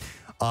 Okay.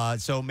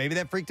 So maybe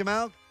that freaked him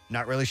out.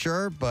 Not really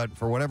sure, but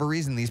for whatever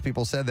reason, these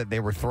people said that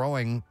they were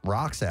throwing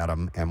rocks at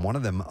him, and one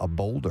of them a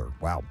boulder.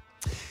 Wow.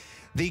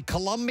 The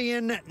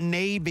Colombian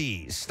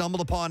Navy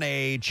stumbled upon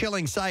a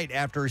chilling sight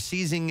after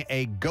seizing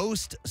a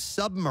ghost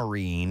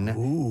submarine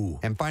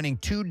and finding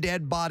 2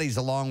 dead bodies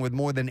along with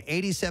more than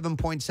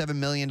 $87.7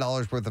 million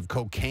worth of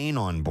cocaine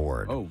on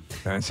board. Oh,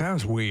 that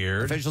sounds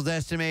weird. Officials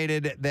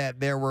estimated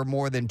that there were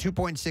more than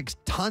 2.6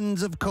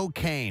 tons of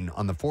cocaine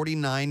on the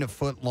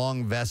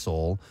 49-foot-long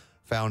vessel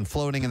found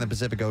floating in the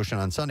Pacific Ocean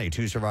on Sunday.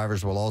 2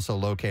 survivors were also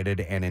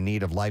located and in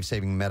need of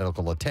life-saving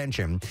medical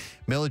attention.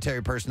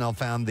 Military personnel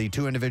found the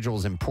 2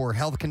 individuals in poor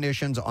health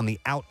conditions on the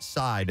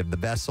outside of the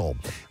vessel.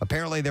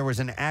 Apparently, there was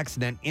an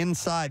accident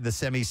inside the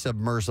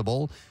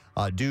semi-submersible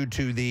due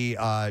to the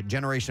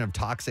generation of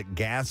toxic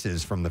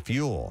gases from the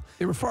fuel.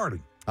 They were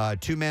farting.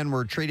 2 men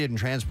were treated and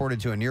transported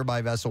to a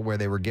nearby vessel where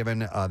they were given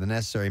the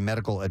necessary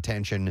medical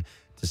attention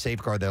to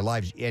safeguard their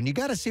lives. And you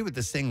got to see what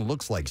this thing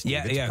looks like, Steve.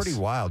 Yeah, it's pretty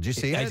wild. Did you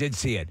see it? I did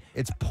see it.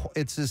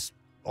 It's this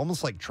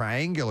almost like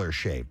triangular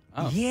shape.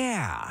 Oh.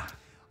 Yeah.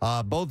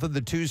 Both of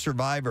the 2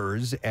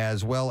 survivors,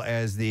 as well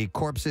as the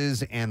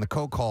corpses and the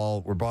coke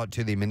hull, were brought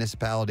to the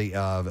municipality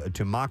of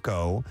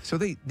Tumaco. So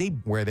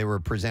where they were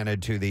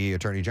presented to the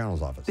Attorney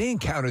General's office. They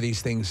encounter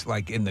these things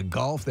like in the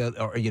Gulf,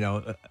 or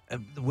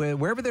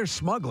wherever they're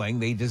smuggling.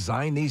 They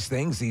design these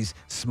things, these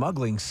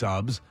smuggling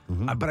subs.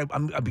 But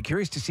I'd be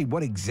curious to see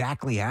what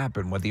exactly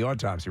happened, what the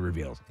autopsy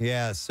reveals.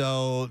 Yeah.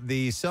 So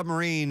the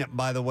submarine,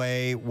 by the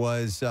way,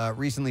 was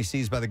recently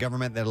seized by the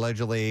government that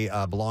allegedly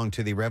belonged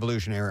to the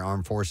Revolutionary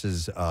Armed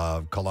Forces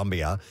of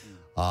Colombia,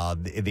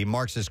 the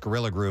Marxist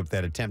guerrilla group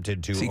that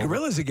attempted to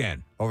guerrillas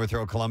again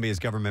overthrow Colombia's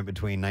government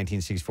between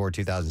 1964 and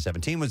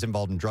 2017, was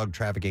involved in drug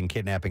trafficking,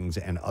 kidnappings,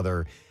 and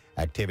other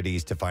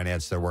activities to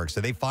finance their work. So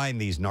they find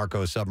these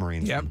narco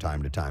submarines from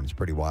time to time. It's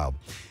pretty wild.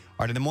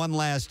 All right, and then one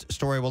last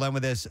story. We'll end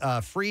with this.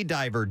 Free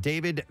diver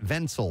David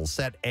Wenzel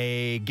set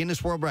a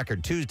Guinness World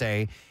Record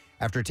Tuesday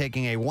after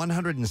taking a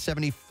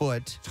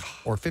 170-foot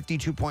or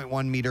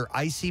 52.1 meter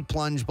icy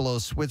plunge below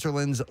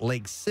Switzerland's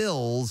Lake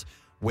Sills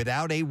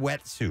without a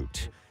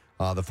wetsuit.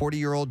 The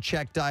 40-year-old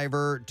Czech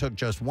diver took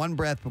just 1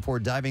 breath before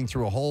diving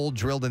through a hole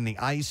drilled in the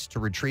ice to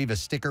retrieve a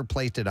sticker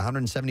placed at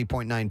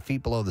 170.9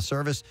 feet below the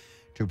surface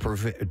to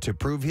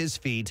prove his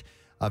feat.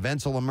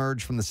 Wenzel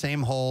emerged from the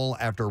same hole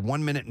after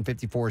 1 minute and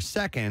 54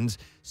 seconds,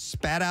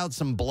 spat out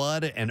some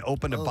blood, and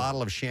opened a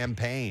bottle of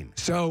champagne.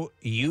 So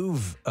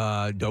you've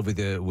dove with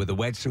a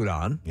wetsuit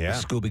on,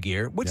 scuba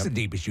gear. What's the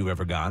deepest you've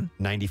ever gone?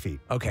 90 feet.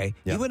 Okay.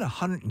 You went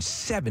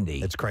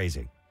 170. It's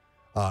crazy.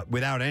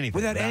 Without anything.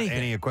 Without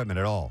any equipment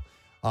at all.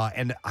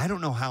 And I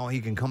don't know how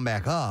he can come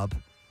back up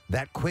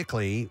that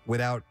quickly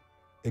without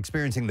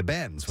experiencing the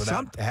bends,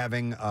 without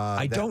having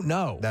I don't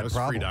know. That Those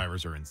problem. free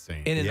divers are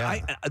insane.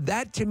 And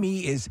that to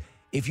me is,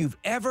 if you've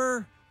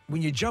ever,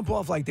 when you jump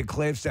off like the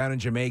cliffs down in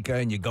Jamaica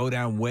and you go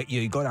down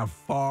you go down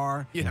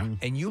far,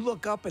 and you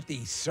look up at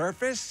the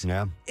surface,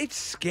 it's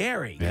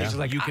scary. Yeah. It's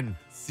like you can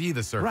see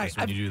the surface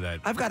when you do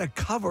that. I've got to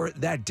cover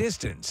that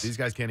distance. These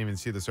guys can't even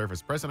see the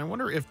surface. Preston, I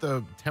wonder if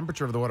the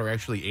temperature of the water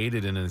actually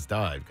aided in his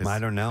dive. I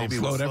don't know. Maybe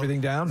slowed everything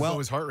down. Slow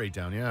his heart rate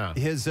down. Yeah.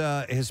 His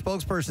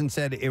spokesperson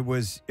said it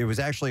was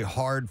actually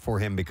hard for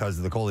him because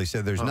of the cold. He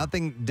said there's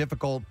nothing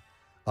difficult.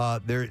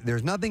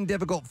 There's nothing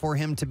difficult for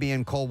him to be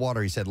in cold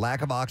water. He said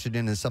lack of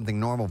oxygen is something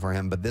normal for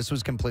him, but this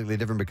was completely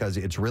different because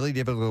it's really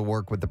difficult to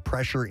work with the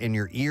pressure in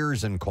your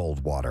ears in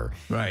cold water.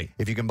 Right.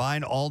 If you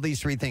combine all these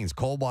 3 things,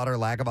 cold water,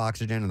 lack of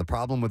oxygen, and the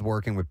problem with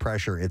working with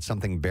pressure, it's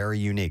something very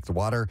unique. The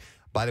water,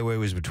 by the way,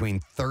 was between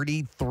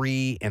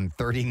 33 and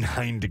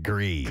 39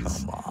 degrees.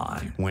 Come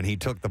on. When he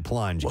took the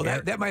plunge. Well,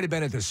 that might have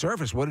been at the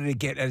surface. What did it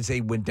get as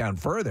they went down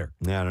further?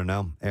 I don't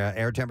know.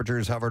 Air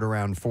temperatures hovered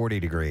around 40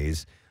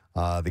 degrees.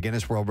 The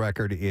Guinness World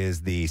Record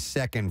is the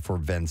second for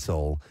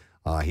Wenzel.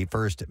 He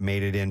first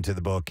made it into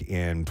the book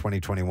in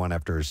 2021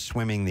 after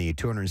swimming the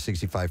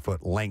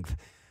 265-foot length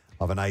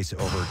of an ice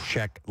over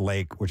Czech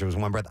Lake, which was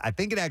 1 breath. I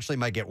think it actually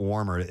might get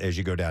warmer as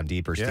you go down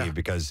deeper, Steve,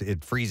 because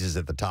it freezes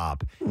at the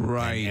top.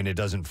 Right. And it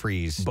doesn't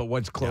freeze. But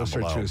what's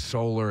closer to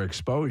solar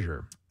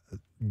exposure?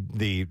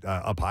 The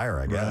up higher,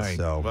 I guess. Right.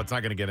 So, well, it's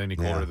not going to get any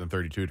colder than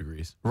 32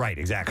 degrees. Right,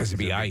 exactly. Because it'd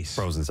be ice.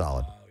 Frozen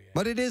solid.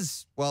 But it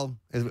is, well,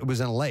 it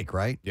was in a lake,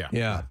 right?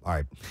 Yeah. All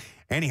right.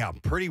 Anyhow,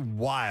 pretty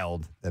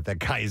wild that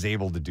guy is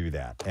able to do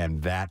that.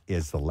 And that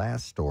is the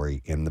last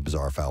story in the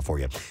Bizarre File for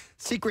you.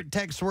 Secret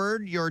text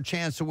word, your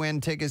chance to win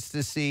tickets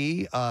to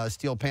see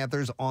Steel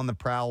Panthers on the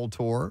Prowl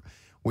Tour,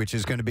 which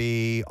is going to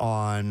be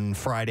on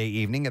Friday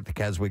evening at the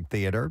Keswick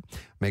Theater.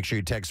 Make sure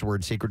you text the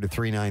word secret to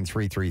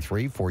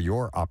 39333 for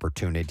your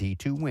opportunity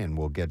to win.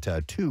 We'll get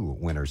 2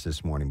 winners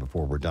this morning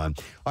before we're done.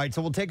 All right,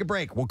 so we'll take a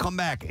break. We'll come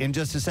back in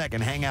just a second.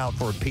 Hang out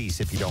for a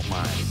piece if you don't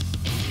mind.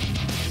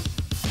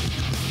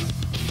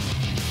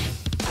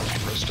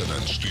 Preston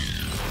and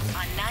Steve.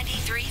 On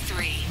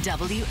 93.3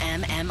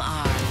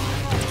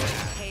 WMMR.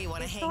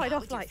 It started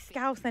off like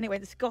Scouse, then it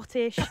went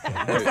Scottish.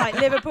 It was like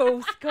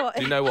Liverpool, Scottish.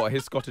 Do you know what?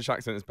 His Scottish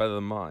accent is better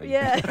than mine.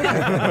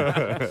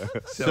 Yeah.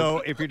 So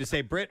if you're to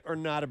say Brit or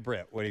not a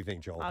Brit, what do you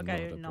think, Joel? I'll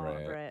go not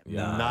a Brit.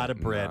 Yeah. Not a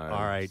Brit. No,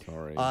 all right.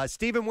 sorry.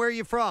 Stephen, where are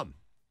you from?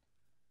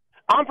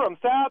 I'm from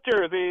South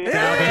Jersey. But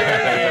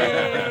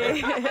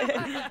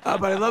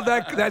I love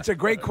that. That's a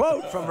great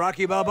quote from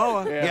Rocky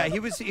Balboa. Yeah, he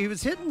was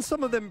hitting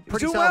some of them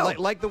pretty Too solid.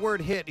 well. Like the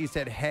word hit, he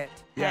said het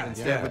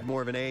instead with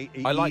more of an I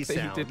like that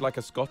sound. he did like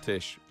a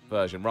Scottish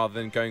version rather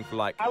than going for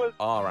like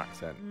our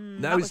accent.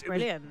 That was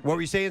brilliant. What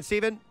were you saying,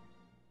 Stephen?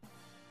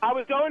 I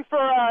was going for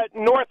a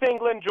North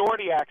England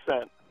Geordie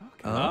accent.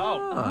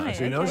 Oh,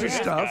 so he knows his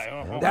stuff.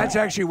 That's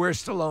actually where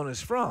Stallone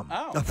is from.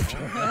 All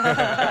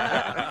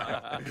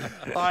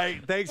right,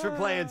 thanks for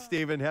playing,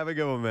 Steven. Have a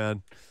good one,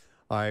 man.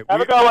 All right.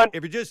 Have a good one.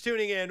 If you're just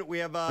tuning in, we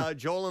have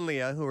Joel and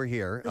Leah who are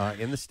here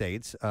in the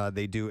States.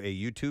 They do a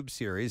YouTube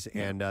series,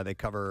 and they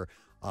cover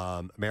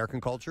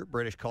American culture,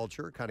 British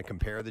culture, kind of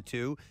compare the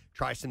two,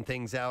 try some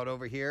things out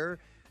over here,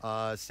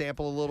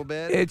 sample a little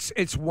bit.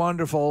 It's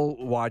wonderful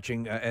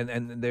watching,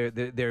 and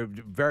they're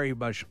very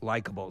much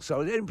likable.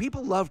 So and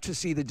people love to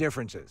see the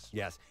differences.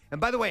 Yes. And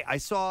by the way, I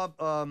saw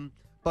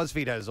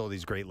BuzzFeed has all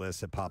these great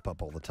lists that pop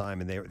up all the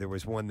time, and there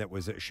was one that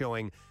was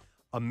showing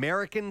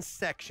American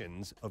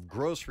sections of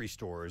grocery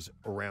stores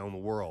around the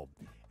world.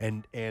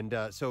 And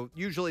so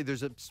usually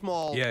there's a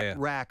small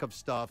rack of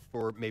stuff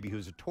for maybe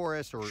who's a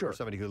tourist or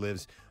somebody who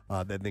lives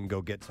that then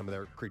go get some of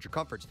their creature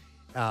comforts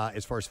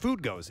as far as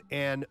food goes.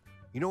 And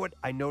you know what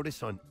I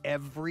noticed on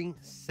every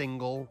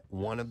single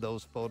one of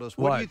those photos?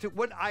 What do you think?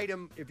 What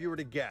item, if you were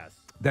to guess?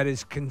 That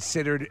is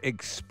considered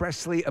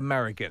expressly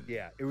American.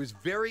 Yeah, it was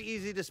very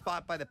easy to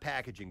spot by the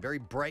packaging. Very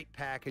bright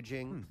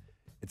packaging.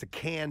 It's a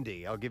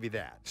candy. I'll give you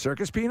that.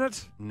 Circus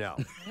peanuts? No.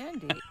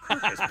 Candy.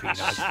 Circus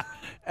peanuts.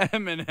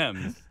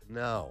 M&M's.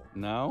 No.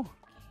 No?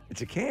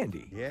 It's a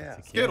candy.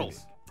 Yeah.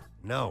 Skittles.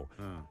 No.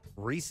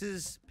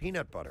 Reese's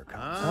peanut butter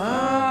cups.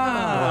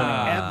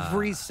 Ah. On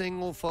every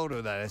single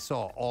photo that I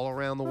saw all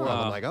around the world.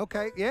 I'm like,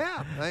 okay,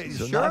 yeah,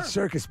 So sure. not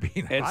circus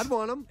peanuts. I'd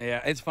want them.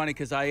 Yeah, it's funny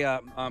because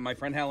my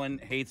friend Helen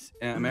hates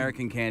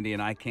American candy,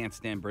 and I can't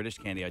stand British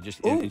candy.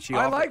 And she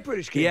I offered, like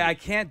British candy. Yeah, I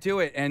can't do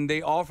it. And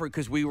they offered,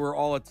 because we were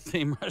all at the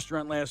same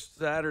restaurant last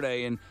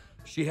Saturday, and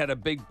she had a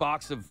big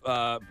box of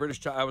British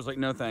chocolate. I was like,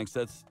 no, thanks.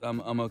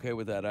 I'm okay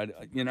with that.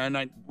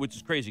 Which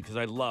is crazy because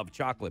I love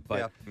chocolate.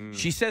 But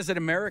she says that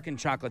American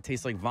chocolate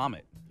tastes like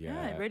vomit.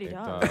 Yeah, it really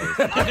does.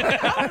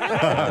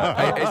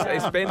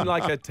 It's been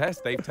like a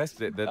test. They've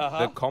tested it.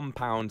 The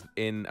compound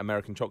in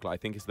American chocolate, I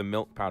think it's the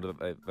milk powder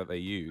that they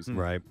use,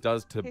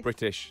 does to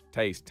British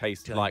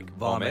taste like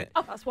vomit.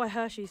 Oh, that's why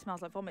Hershey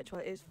smells like vomit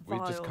chocolate. It's We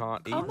vile. just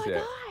can't eat Oh my it.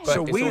 gosh. But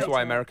So it's also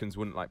why Americans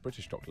wouldn't like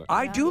British chocolate.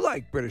 I do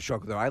like British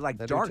chocolate, though. I like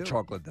do dark too.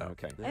 chocolate, though.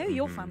 Okay. Oh,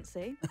 you're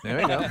fancy. There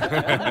we go.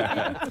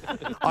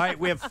 All right,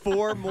 we have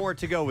 4 more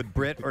to go with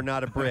Brit or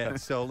not a Brit.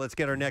 So let's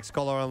get our next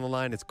caller on the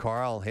line. It's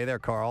Carl. Hey there,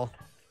 Carl.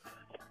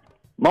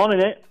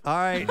 Morning, it. All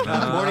right,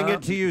 morning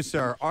it to you,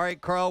 sir. All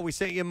right, Carl, we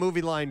sent you a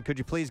movie line. Could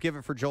you please give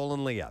it for Joel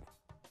and Leah?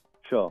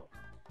 Sure.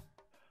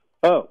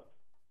 Oh.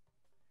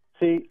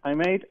 See, I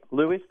made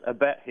Lewis a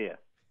bet here.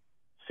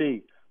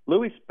 See,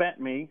 Lewis bet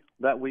me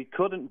that we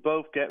couldn't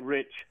both get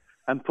rich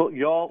and put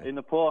y'all in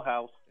the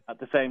poorhouse at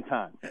the same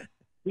time.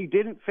 He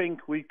didn't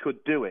think we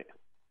could do it.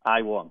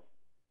 I won.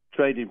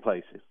 Trading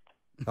Places.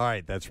 All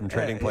right, that's from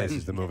Trading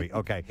Places, the movie.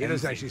 Okay. He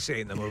doesn't actually say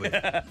it in the movie.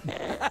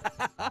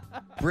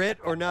 Brit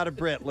or not a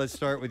Brit? Let's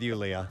start with you,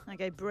 Leah.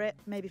 Okay, Brit,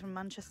 maybe from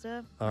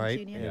Manchester. All right.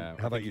 Union. Yeah,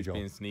 How about you, he's Joel?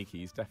 being sneaky.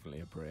 He's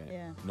definitely a Brit.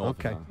 Yeah.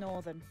 Okay.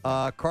 Northern.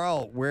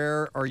 Carl,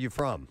 where are you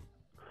from?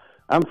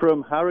 I'm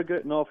from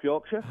Harrogate, North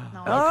Yorkshire. Okay.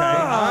 All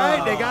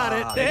right, they got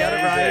it. They got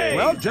it right.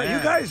 Well, you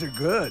guys are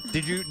good.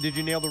 Did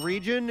you nail the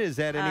region? Is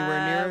that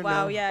anywhere near?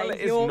 Well, No? yeah, Well, it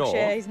he's is Yorkshire,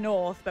 north, he's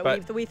north,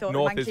 but we thought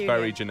North is Mancunian.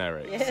 very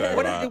generic. Yeah. So,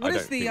 What I is don't the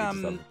think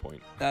it's a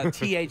point.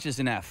 TH is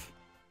an F?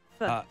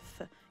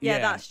 Yeah, yeah,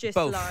 that's just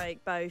both.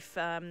 like both.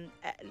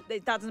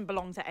 That doesn't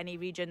belong to any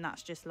region.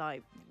 That's just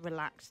like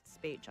relaxed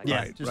speech. I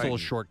Yeah, guess. just a little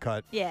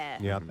shortcut. Yeah.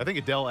 Yeah. I think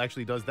Adele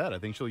actually does that. I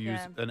think she'll use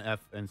Yeah. an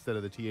F instead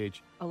of the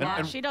TH. A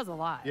lot. She does a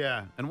lot.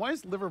 Yeah. And why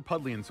is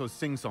Liverpudlian so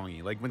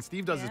sing-songy? Like when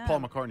Steve does his Yeah. Paul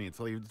McCartney,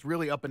 it's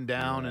really up and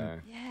down.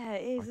 And Yeah,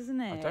 it is,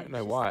 isn't it? I don't know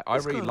It's why. just- I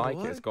it's really got a like it.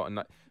 lot. It's got a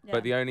Yeah.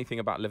 But the only thing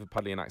about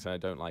Liverpudlian accent I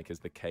don't like is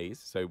the K's.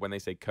 So when they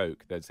say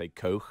Coke, they'd say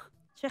Coke.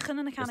 Chicken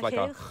and a can It's of like a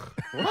kale.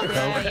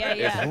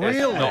 It's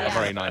Really? not a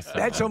very nice sound.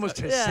 That's almost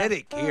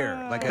Hasidic here.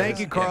 Like Thank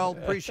you, Carl.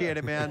 Appreciate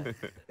it, man.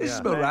 This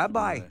is my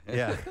rabbi.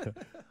 Yeah.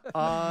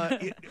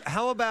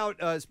 How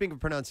about, speaking of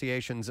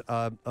pronunciations,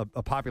 a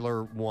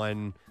popular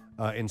one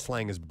in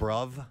slang is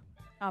bruv.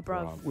 Ah,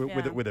 bruv.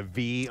 With a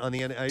V on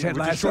the end. Ted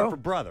which is short Lasso? for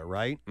brother,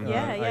 right? Yeah,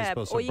 I yeah.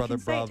 suppose so. Or you brother,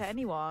 can say bruv. it to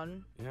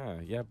anyone.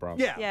 Yeah, bro.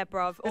 Yeah. Yeah,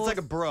 bruv. It's Or- like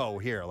a bro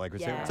here, like we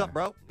say, "What's Yeah. up,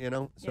 bro?" You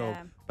know. So,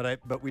 Yeah.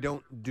 but we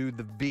don't do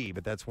the V.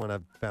 But that's one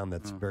I've found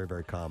that's very,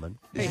 very common.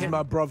 This is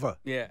my brother.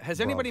 Yeah. Has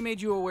anybody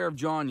made you aware of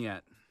John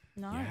yet?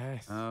 No.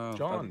 Yes. Oh,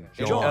 John.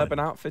 okay. In Urban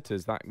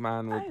Outfitters, that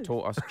man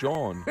taught us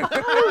John.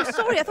 Oh,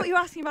 sorry. I thought you were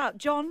asking about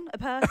John, a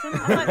person.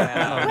 I'm like,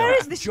 where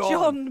is this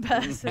John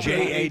person?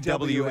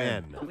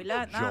 J-A-W-N. We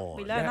learnt that.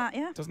 We learnt that,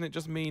 yeah. Doesn't it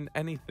just mean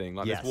anything?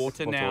 Like Yes. this water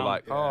To bottle, noun.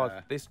 like, oh,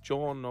 Yeah. this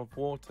John of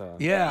water.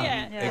 Yeah,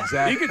 Yeah.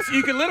 exactly.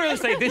 You could literally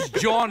say this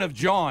John of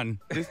John.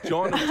 This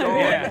John of John.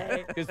 Yeah,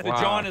 because the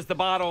Wow. John is the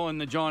bottle and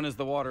the John is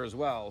the water as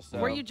well. So.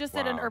 Were you just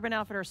at an Wow. Urban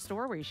Outfitters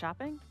store? Were you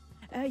shopping?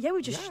 Yeah, we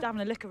were just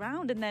having a look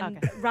around, and then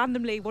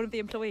randomly one of the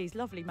employees,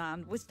 lovely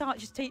man, would start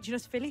just teaching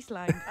us Philly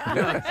slang.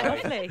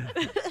 Lovely.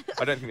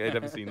 I don't think they'd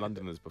ever seen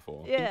Londoners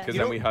before. Yeah. Because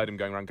then we heard him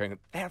going around going,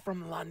 they're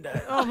from London.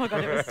 Oh my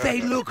God, it was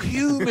They look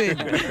human.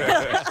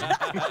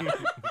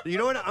 You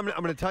know what? I'm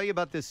going to tell you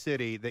about this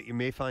city that you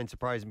may find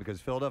surprising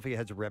because Philadelphia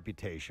has a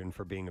reputation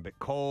for being a bit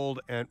cold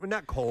and well,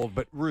 not cold,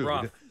 but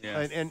rude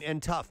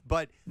and tough.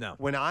 But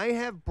when I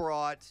have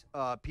brought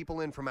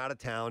people in from out of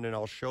town and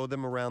I'll show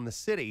them around the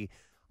city,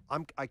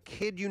 I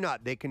kid you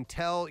not, they can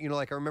tell. You know,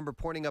 like I remember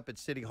pointing up at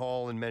City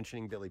Hall and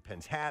mentioning Billy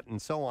Penn's hat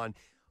and so on.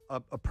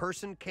 A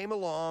person came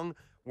along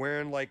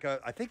wearing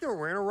I think they were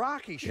wearing a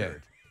Rocky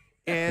shirt.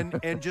 And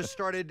just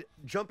started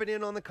jumping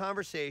in on the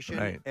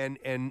conversation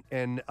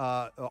and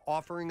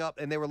offering up,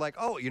 and they were like,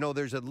 "Oh, you know,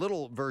 there's a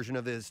little version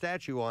of the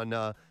statue on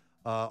the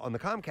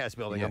Comcast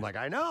building." Yeah. I'm like,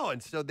 "I know,"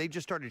 and so they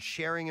just started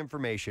sharing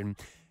information.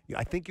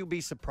 I think you'll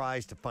be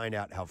surprised to find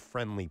out how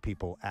friendly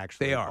people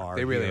actually are.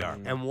 They really here are,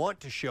 and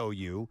want to show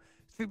you.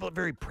 People are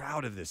very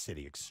proud of this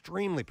city,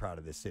 extremely proud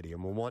of this city,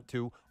 and will want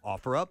to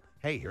offer up,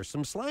 hey, here's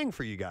some slang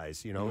for you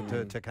guys, you know,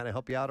 to kind of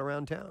help you out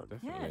around town.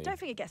 Yeah, I don't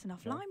think it gets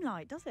enough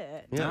limelight, does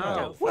it? Yeah.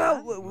 No.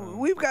 Well,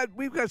 we've got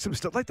some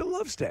stuff like the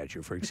Love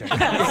Statue, for example.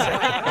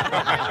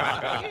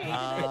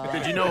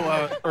 Did you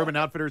know Urban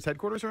Outfitters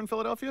headquarters are in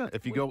Philadelphia?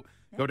 If you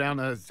go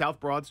down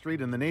South Broad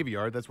Street in the Navy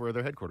Yard, that's where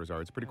their headquarters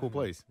are. It's a pretty cool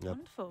place.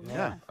 Wonderful.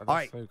 Yeah. Oh, All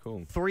right, so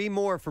cool. 3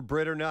 more for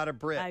Brit or Not a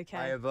Brit. Okay.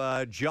 I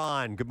have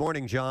John. Good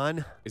morning,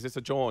 John. Is this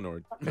a John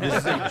or This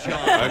is a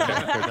John.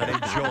 Not a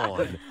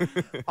John.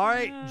 All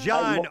right,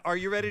 John, are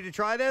you ready to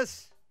try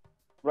this?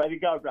 Ready to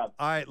go, Rob.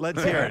 All right,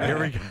 let's hear it. Here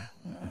we go.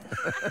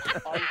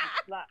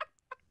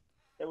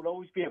 There will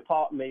always be a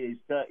part of me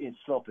that's dirty and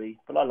sloppy,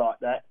 but I like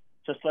that.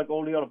 Just like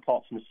all the other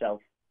parts of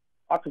myself.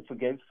 I can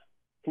forgive.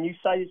 Can you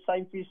say the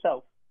same for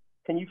yourself?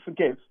 Can you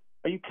forgive?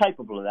 Are you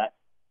capable of that?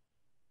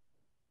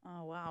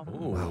 Oh, wow.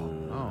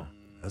 Oh,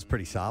 that's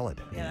pretty solid.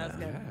 Yeah, that's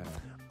good.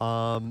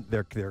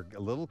 They're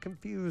a little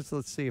confused.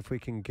 Let's see if we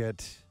can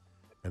get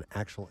an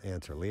actual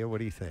answer. Leah, what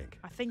do you think?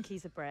 I think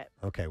he's a Brit.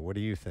 Okay, what do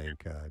you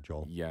think,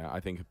 Joel? Yeah, I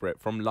think a Brit.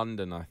 From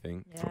London, I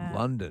think. Yeah. From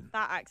London.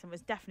 That accent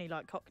was definitely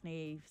like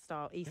Cockney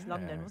style East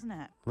London, wasn't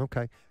it?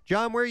 Okay.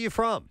 John, where are you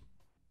from?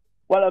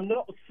 Well, I'm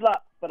not a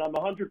slut, but I'm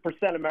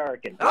 100%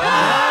 American.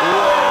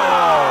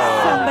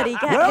 Somebody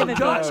get Well him a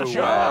done, picture.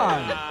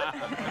 John.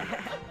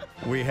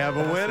 We have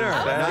a winner.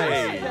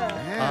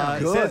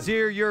 Nice. Good. Says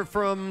here you're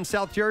from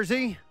South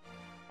Jersey?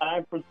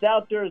 I'm from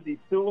South Jersey,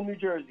 Sewell, New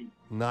Jersey.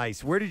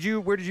 Nice. Where did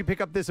you pick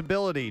up this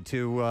ability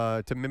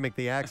to mimic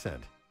the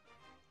accent?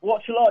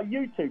 Watch a lot of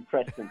YouTube,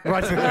 Preston. You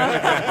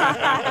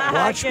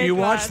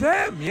watch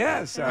them,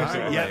 yes.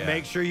 Yeah,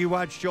 make sure you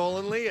watch Joel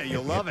and Leah.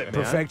 You'll love it,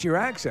 man. Perfect your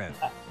accent.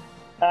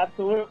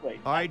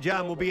 Absolutely. All right,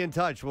 John, we'll be in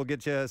touch. We'll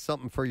get you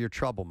something for your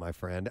trouble, my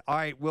friend. All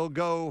right, we'll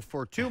go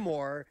for 2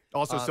 more.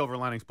 Also, Silver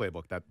Linings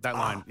Playbook. That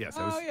line, yes,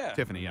 it was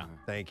Tiffany, yeah.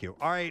 Thank you.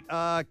 All right,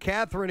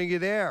 Catherine, are you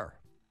there?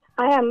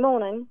 I am.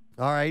 Morning.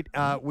 All right,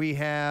 we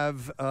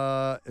have 2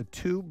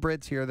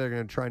 Brits here that are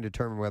going to try and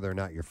determine whether or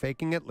not you're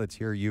faking it. Let's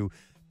hear you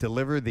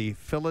deliver the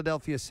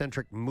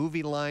Philadelphia-centric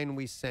movie line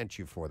we sent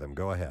you for them.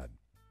 Go ahead.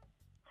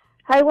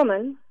 Hey,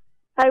 woman.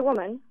 Hey,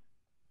 woman.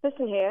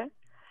 Listen here.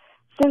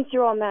 Since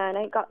your man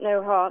ain't got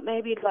no heart,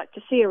 maybe you'd like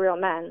to see a real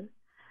man.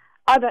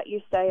 I bet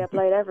you stay up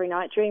late every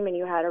night dreaming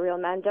you had a real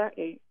man, don't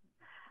you?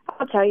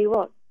 I'll tell you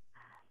what.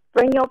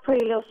 Bring your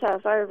pretty little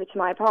self over to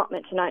my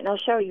apartment tonight, and I'll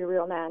show you a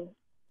real man.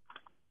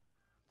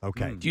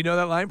 Okay. Do you know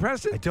that line,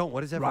 Preston? I don't.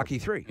 What is that? Rocky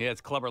 3. Yeah,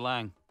 it's Clubber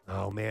Lang.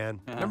 Oh,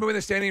 man. Remember when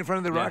they're standing in front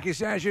of the Rocky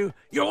statue?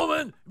 Your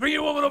woman! Bring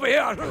your woman over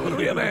here! I don't know who the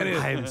real man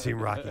is. I haven't seen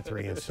Rocky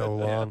 3 in so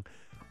long.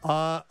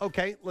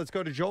 Okay, let's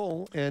go to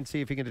Joel and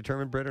see if he can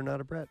determine Brit or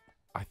not a Brit.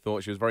 I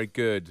thought she was very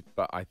good,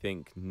 but I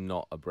think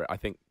not a Brit. I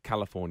think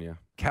California.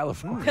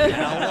 California.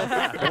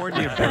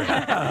 California Brit.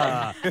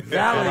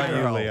 Valley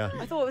Girl. Leah.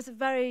 I thought it was a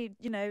very,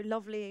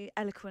 lovely,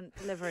 eloquent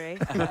delivery,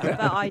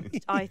 but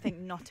I think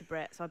not a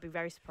Brit, so I'd be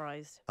very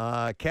surprised.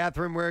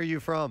 Catherine, where are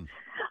you from?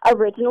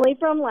 Originally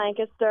from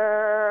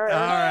Lancaster. All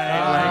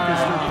right,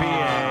 Lancaster,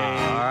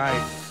 PA. All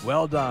right.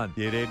 Well done.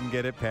 You didn't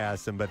get it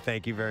past them, but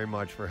thank you very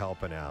much for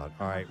helping out.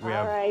 All right, we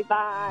have. All right,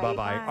 bye.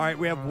 Bye-bye. All right,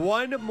 we have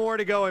 1 more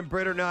to go in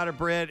Brit or Not a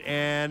Brit,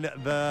 and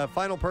the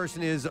final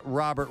person is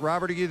Robert.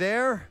 Robert, are you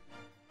there?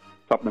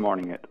 Top of the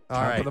morning it.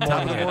 All right,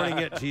 top of the morning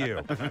it to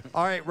you.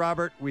 All right,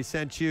 Robert, we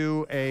sent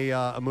you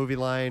a movie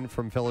line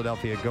from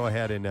Philadelphia. Go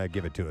ahead and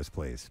give it to us,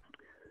 please.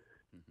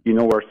 You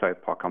know where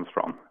Southpaw comes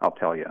from, I'll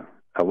tell you.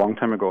 A long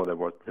time ago, there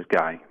was this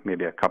guy,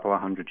 maybe a couple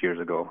of 100 years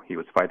ago. He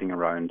was fighting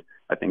around,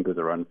 I think it was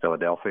around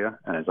Philadelphia,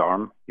 and his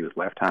arm, he was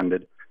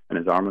left-handed, and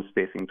his arm was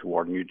facing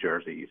toward New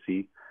Jersey, you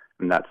see,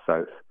 and that's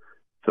south.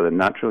 So then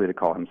naturally they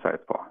call him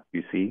Southpaw.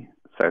 You see,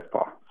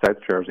 Southpaw. South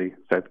Jersey,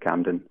 South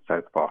Camden,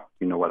 Southpaw.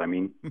 You know what I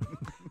mean?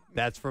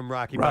 That's from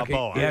Rocky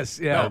Balboa. Yes,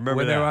 yeah. remember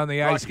when that. they were on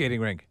the ice Rocky.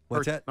 skating rink.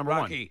 What's that? Number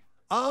Rocky.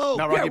 1. Oh,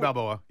 Not Rocky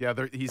Balboa. Yeah,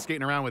 he's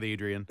skating around with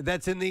Adrian.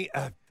 That's in the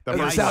The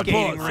Yeah, ice Southport,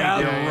 skating South,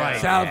 rink. Yeah.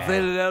 South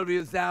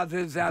Philadelphia,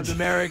 South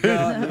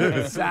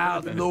America,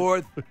 South,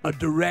 North, a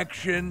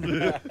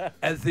direction,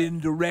 as in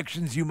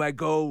directions you might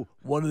go,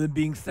 one of them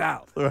being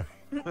south.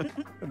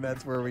 And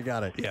that's where we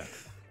got it. Yeah.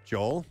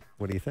 Joel,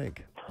 what do you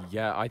think?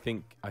 Yeah, I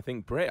think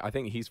Brit. I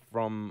think he's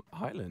from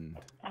Ireland.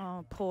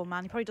 Oh, poor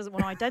man. He probably doesn't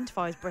want to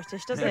identify as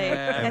British, does he?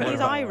 Yeah, Yeah, he's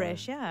well,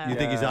 Irish, yeah. You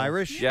think he's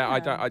Irish? Yeah, I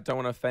don't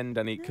want to offend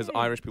any because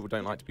Irish people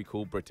don't like to be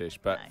called British.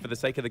 But for the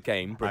sake of the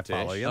game, British.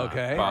 follow you.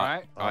 Okay. But All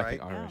right. I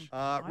think Irish.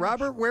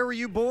 Robert, where were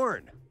you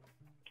born?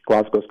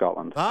 Glasgow,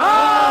 Scotland.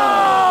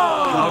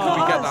 How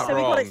did we get that so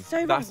we wrong? got it so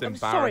wrong. That's I'm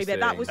sorry, but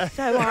that was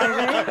so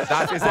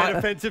Irish. Is that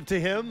offensive to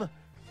him?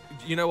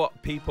 You know what?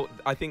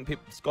 I think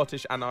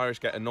Scottish and Irish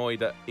get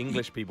annoyed at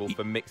English people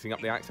for mixing up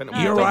the accent. and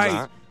You're we've done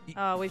right. that.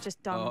 Oh, we've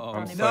just done.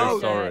 I'm done so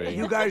it. sorry.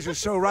 You guys are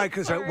so right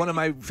because one of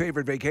my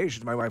favorite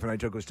vacations my wife and I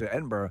took was to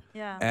Edinburgh.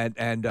 Yeah.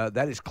 And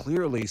that is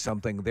clearly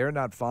something they're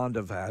not fond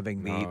of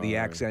having the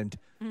accent,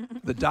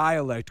 the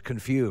dialect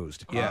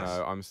confused. Yes.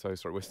 No, I'm so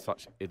sorry. We're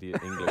such idiot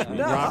English.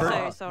 No.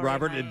 Robert, So sorry,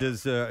 Robert,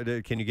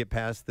 mate. can you get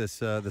past this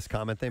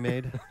comment they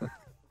made?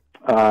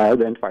 I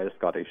identify as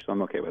Scottish, so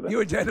I'm okay with it.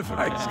 You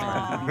identify as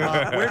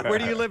Scottish. Where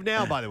do you live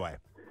now, by the way?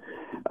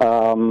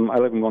 I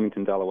live in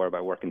Wilmington, Delaware, but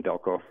I work in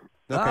Delco.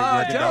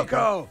 Okay,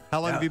 Delco.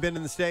 How long have you been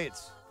in the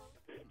States?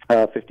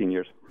 15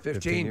 years.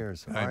 15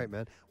 years. All right,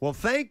 man. Well,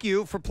 thank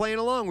you for playing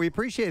along. We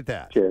appreciate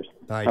that. Cheers.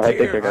 All right, All right, take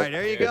take care. care, All right,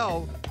 there you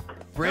go.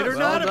 Brit or Well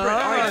not a Brit.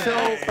 All right,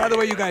 so by the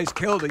way, you guys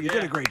killed it. You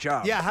did a great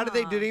job. yeah, how did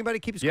they? Did anybody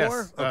keep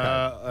score?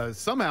 Yes.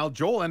 Somehow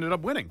Joel ended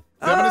up winning.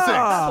 7-6.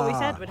 That's what we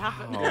said would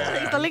happen.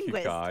 He's the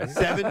linguist.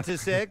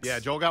 7-6. Yeah,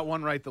 Joel got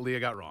one right that Leah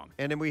got wrong.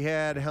 And then we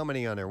had how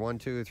many on there? 1,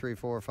 2, 3,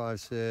 4, 5,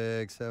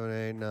 6, 7,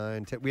 8,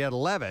 9, 10. We had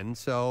 11,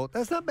 so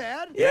that's not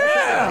bad. Yeah.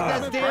 I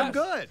think that's damn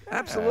good.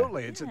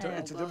 Absolutely. It's a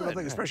difficult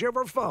thing, especially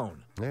over a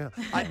phone. Yeah.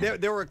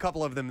 There were a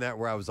couple of them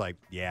where I was like,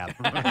 yeah.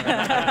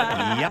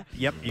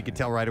 Yep. You could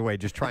tell right away,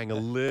 just trying a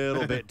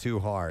little bit too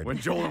hard. When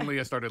Joel and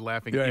Leah started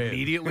laughing Yeah, yeah.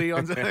 immediately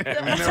on something,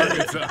 I mean, they were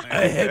good signs.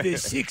 I have a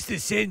sixth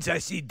sense. I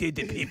see dead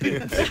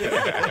people.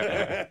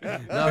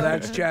 No,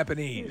 that's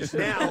Japanese.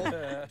 Now,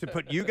 to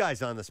put you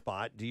guys on the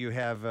spot, do you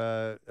have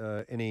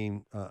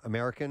any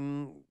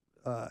American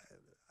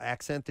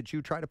accent that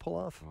you try to pull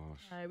off?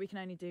 No, we can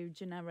only do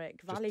generic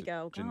Valley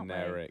Girl, can't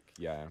Generic,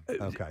 yeah.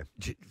 Okay.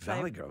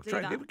 Valley Girl. do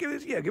Try, that. give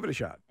it a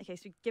shot. we? Okay,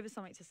 so give us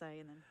something to say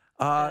and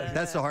then.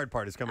 That's the hard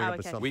part, is coming up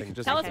with okay. something. We can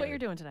just Tell us what you're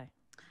doing today.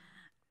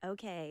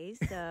 Okay,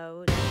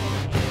 so.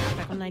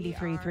 On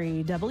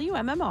 93.3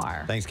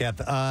 WMMR. Thanks,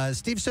 Kath.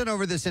 Steve sent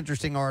over this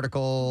interesting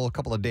article a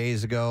couple of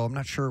days ago. I'm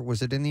not sure.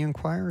 Was it in the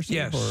Inquirer, Steve?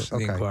 Yes, the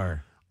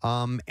Inquirer.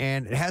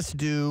 And it has to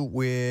do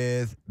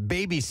with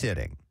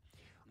babysitting.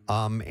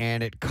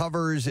 And it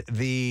covers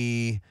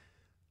the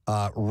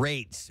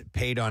rates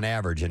paid on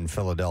average in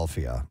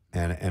Philadelphia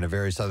and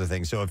various other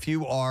things. So if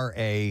you are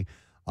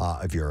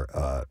if you're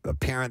a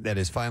parent that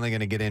is finally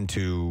going to get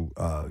into,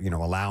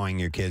 allowing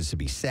your kids to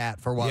be sat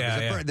for a while,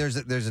 there's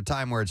a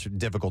time where it's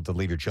difficult to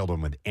leave your children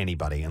with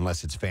anybody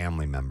unless it's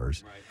family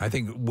members. I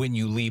think when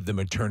you leave the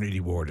maternity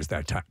ward is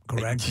that time,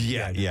 correct?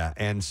 Yeah.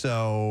 And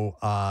so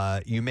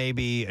you may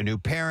be a new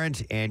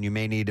parent and you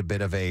may need a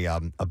bit of a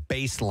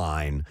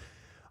baseline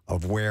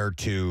of where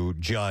to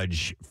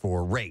judge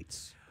for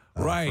rates.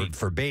 Right.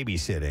 For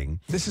babysitting.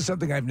 This is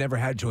something I've never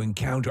had to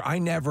encounter.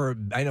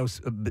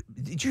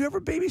 Did you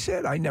ever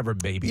babysit? I never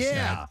babysat.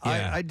 Yeah.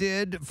 I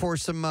did for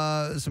some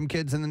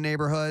kids in the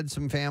neighborhood,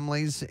 some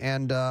families,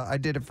 and I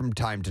did it from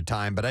time to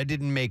time, but I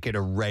didn't make it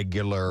a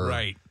regular,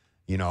 right?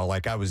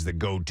 Like I was the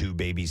go-to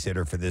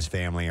babysitter for this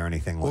family or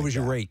anything like that. What was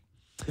your rate?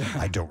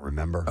 I don't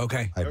remember.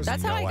 Okay.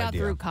 That's how I got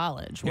through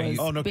college. Was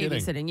no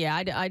babysitting. kidding. Yeah,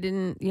 I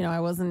didn't. I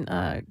wasn't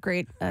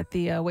great at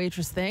the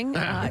waitress thing.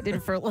 I did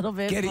it for a little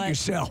bit. Get it but,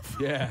 yourself.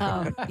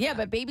 Yeah.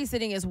 But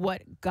babysitting is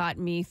what got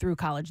me through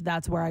college.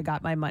 That's where I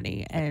got my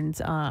money,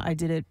 and I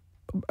did it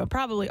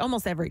probably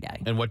almost every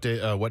day. And what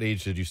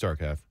age did you start,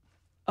 Kath?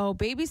 Oh,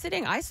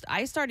 babysitting.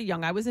 I started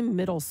young. I was in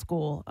middle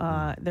school.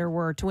 There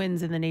were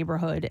twins in the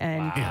neighborhood,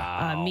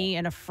 and me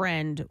and a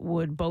friend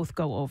would both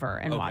go over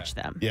and watch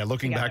them. Yeah,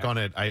 looking together. back on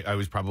it, I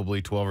was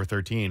probably 12 or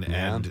 13.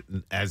 Yeah.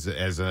 And as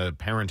a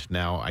parent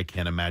now, I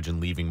can't imagine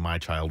leaving my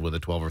child with a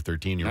 12 or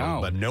 13-year-old.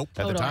 No. But Nope.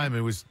 At the time,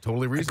 it was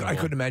totally reasonable. I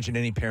couldn't imagine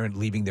any parent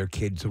leaving their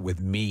kids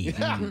with me.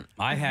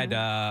 I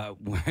had,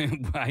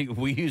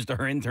 we used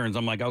our interns.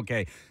 I'm like,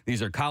 okay,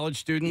 these are college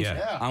students.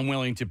 Yeah. I'm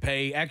willing to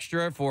pay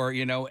extra for,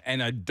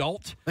 an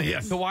adult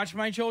Yes. to watch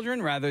my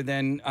children rather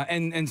than,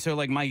 and so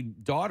like my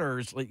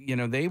daughters,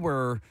 they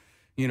were,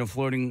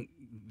 floating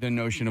the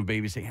notion of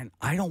babysitting. And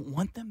I don't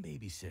want them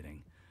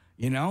babysitting.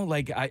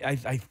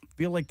 I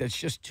feel like that's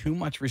just too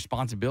much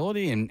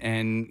responsibility and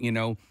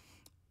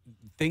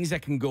things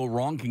that can go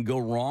wrong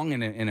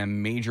in a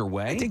major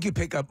way. I think you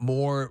pick up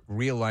more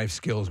real life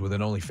skills with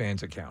an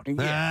OnlyFans account.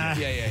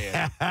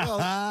 Yeah.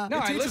 Well, No,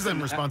 it I teaches listen,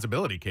 them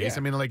responsibility, Case. yeah. I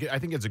mean, I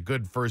think it's a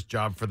good first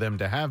job for them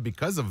to have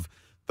because of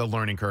the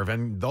learning curve.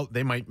 And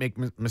they might make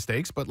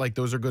mistakes, but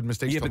those are good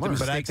mistakes to learn. But I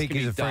Mistakes think can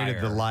he's be afraid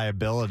of the dire.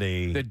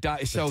 liability.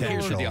 So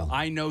here's the deal. potential.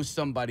 I know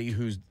somebody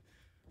whose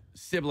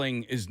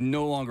sibling is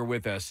no longer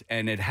with us,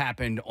 and it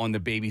happened on the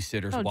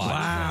babysitter's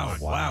watch.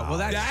 Wow. Well,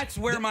 that's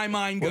where my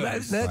mind goes. Well,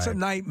 that's a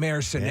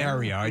nightmare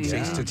scenario. I'd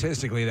say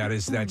statistically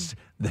that's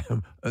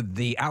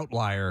the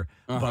outlier.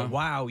 But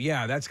wow,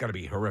 that's got to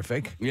be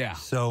horrific. Yeah.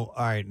 So,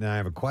 all right, now I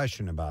have a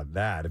question about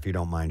that, if you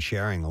don't mind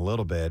sharing a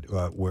little bit.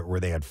 Were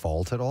they at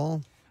fault at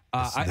all?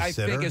 I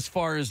think as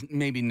far as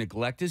maybe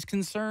neglect is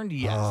concerned,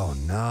 yes. Oh,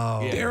 no.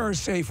 Yeah. There are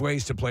safe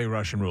ways to play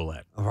Russian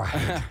roulette.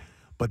 Right.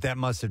 But that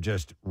must have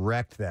just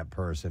wrecked that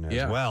person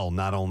as well.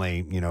 Not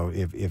only,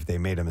 if they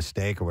made a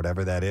mistake or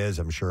whatever that is,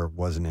 I'm sure it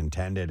wasn't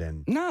intended.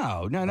 And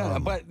No.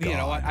 But,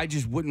 I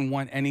just wouldn't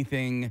want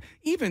anything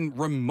even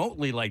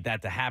remotely like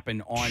that to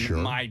happen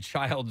on my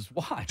child's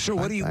watch. So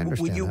what do you,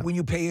 when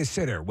you pay a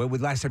sitter, when was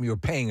the last time you were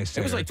paying a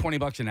sitter? It was like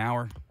 $20 an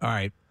hour. All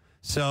right.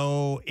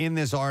 So in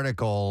this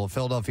article,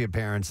 Philadelphia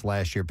parents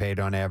last year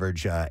paid on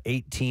average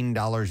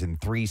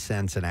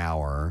 $18.03 an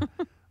hour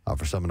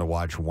for someone to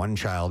watch one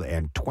child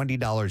and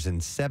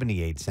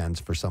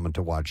 $20.78 for someone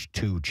to watch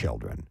two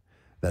children.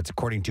 That's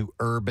according to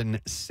Urban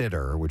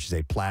Sitter, which is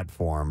a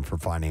platform for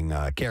finding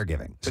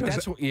caregiving. But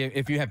that's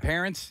if you have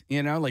parents,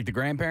 like the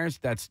grandparents,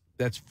 that's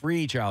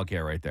free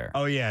childcare right there.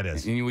 Oh, yeah, it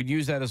is. And you would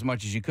use that as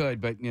much as you could,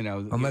 but,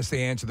 Unless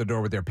they answer the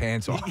door with their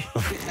pants off.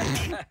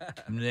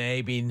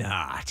 Maybe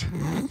not.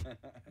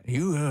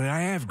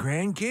 I have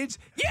grandkids?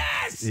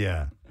 Yes!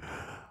 Yeah.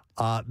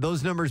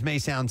 Those numbers may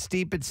sound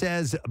steep, it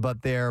says,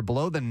 but they're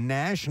below the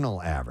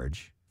national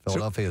average.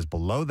 Philadelphia is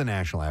below the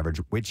national average,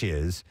 which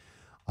is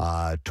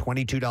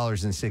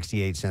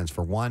 $22.68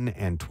 for one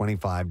and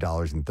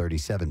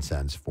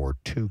 $25.37 for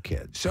two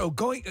kids. So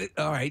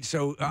all right.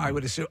 So I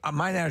would assume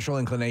my natural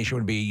inclination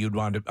would be you'd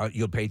want to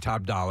you'll pay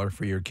top dollar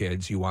for your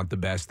kids. You want the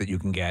best that you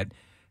can get.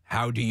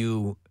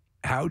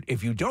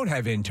 If you don't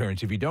have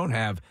interns,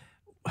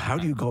 how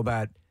do you go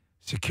about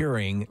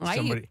securing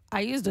somebody?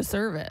 I used a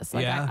service.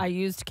 I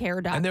used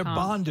care.com. And they're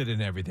bonded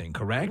and everything,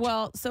 correct?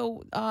 Well,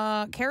 so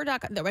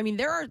care.com, I mean,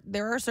 there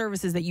are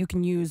services that you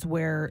can use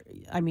where,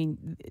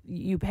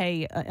 you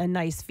pay a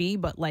nice fee,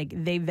 but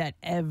they vet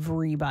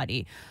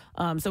everybody.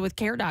 So with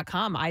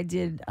care.com, I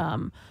did,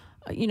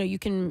 you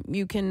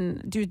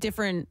can do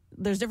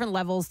there's different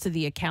levels to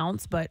the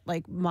accounts, but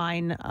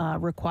mine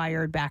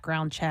required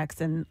background checks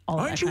and all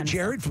that. Aren't you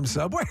Jared from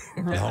Subway?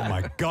 Oh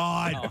my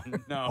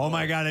God. No. Oh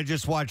my God. I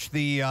just watched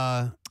the you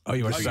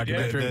watched the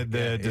documentary?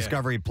 The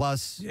Discovery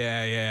Plus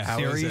How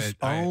series. is it?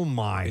 Oh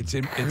my It's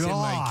in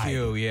my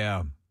queue,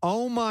 yeah.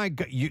 Oh my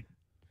God.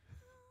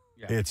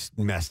 It's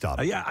messed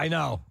up. Yeah, I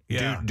know.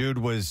 Yeah. Dude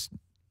was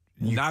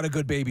not a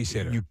good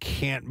babysitter. You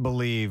can't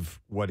believe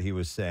what he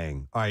was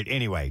saying. All right.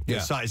 Anyway,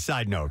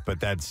 side note,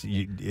 but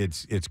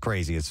it's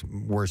crazy. It's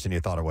worse than you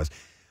thought it was.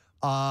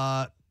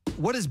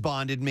 What does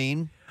bonded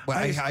mean? Well,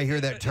 I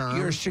hear that term.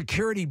 You're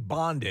security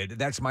bonded.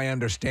 That's my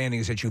understanding,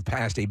 is that you've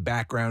passed a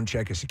background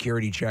check, a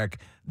security check,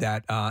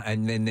 that,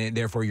 and then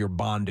therefore you're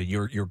bonded.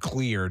 You're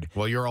cleared.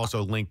 Well, you're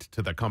also linked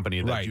to the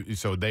company, that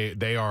so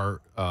they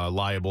are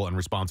liable and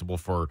responsible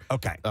for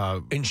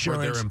insurance, for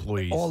their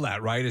employees, all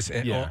that, right?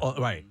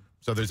 Right.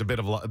 So there's a bit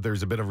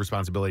of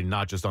responsibility,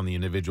 not just on the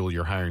individual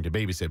you're hiring to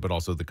babysit, but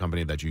also the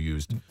company that you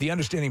used. The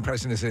understanding,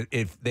 Preston, is that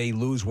if they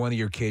lose one of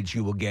your kids,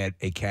 you will get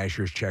a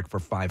cashier's check for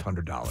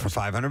 $500. For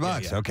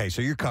 $500. Yeah. Okay,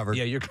 so you're covered.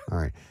 Yeah, you're covered. All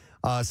right.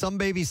 Some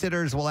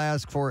babysitters will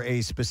ask for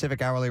a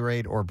specific hourly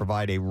rate or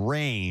provide a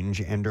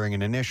range, and during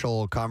an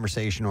initial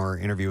conversation or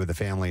interview with the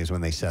family is when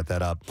they set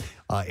that up.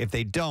 If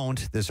they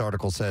don't, this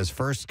article says,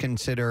 first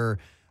consider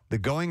the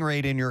going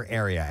rate in your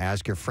area.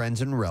 Ask your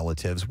friends and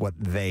relatives what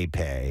they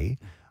pay.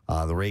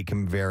 The rate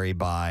can vary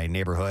by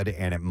neighborhood,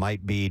 and it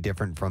might be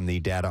different from the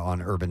data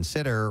on Urban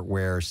Sitter,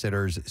 where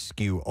sitters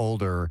skew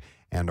older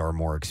and are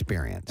more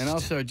experienced. And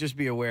also, just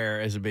be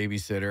aware as a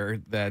babysitter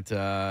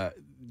that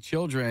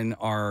children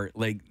are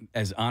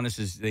as honest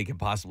as they can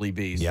possibly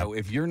be. So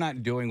if you're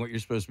not doing what you're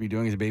supposed to be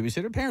doing as a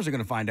babysitter, parents are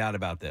going to find out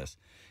about this.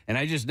 And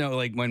I just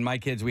know, when my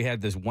kids, we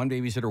had this one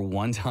babysitter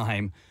one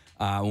time.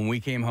 When we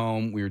came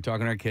home, we were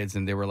talking to our kids,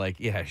 and they were like,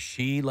 yeah,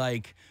 she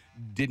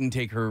didn't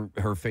take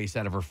her face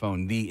out of her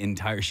phone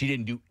she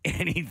didn't do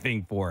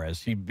anything for us.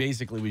 She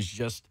basically was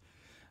just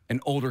an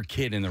older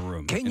kid in the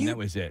room, that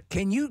was it.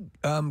 Can you,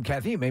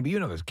 Kathy, maybe you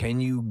know this, can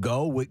you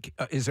go with,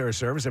 is there a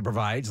service that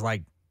provides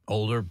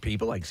older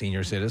people, like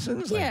senior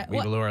citizens?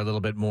 People who are a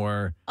little bit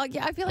more...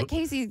 yeah, I feel like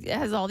Casey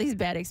has all these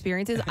bad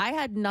experiences. I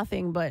had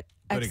nothing but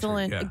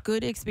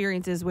good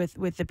experiences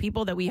with the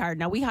people that we hired.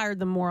 Now, we hired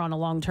them more on a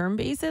long-term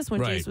basis when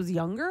Jace was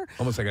younger.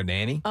 Almost like a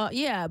nanny?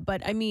 Yeah,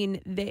 but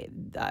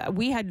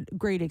we had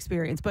great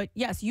experience. But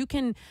yes, you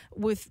can,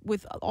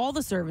 with all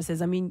the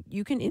services,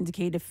 you can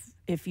indicate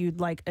if you'd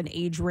like an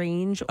age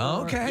range.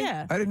 Or, okay.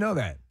 Yeah. I didn't know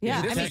that.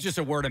 Yeah. This is just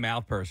a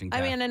word-of-mouth person.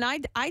 And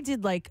I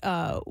did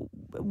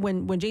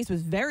when Jace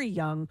was very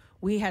young,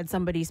 we had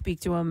somebody speak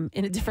to him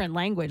in a different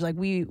language.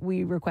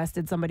 We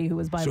requested somebody who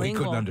was bilingual. So he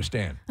couldn't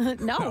understand.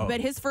 No,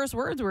 but his first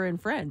words were in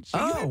French. You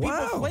had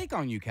people flake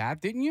on you,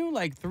 Cap, didn't you?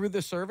 Through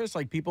the service,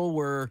 people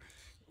were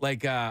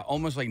like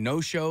almost like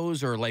no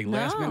shows or like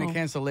last minute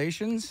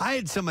cancellations? I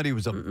had somebody who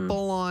was a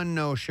full-on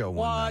no-show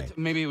one night. What?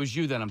 Maybe it was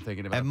you that I'm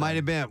thinking about. It might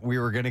have been. We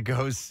were going to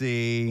go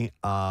see.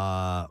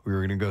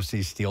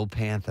 Steel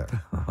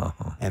Panther,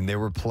 and they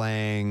were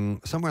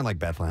playing somewhere in like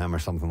Bethlehem or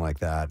something like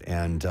that.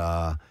 And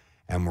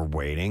we're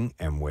waiting,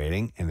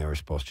 and they were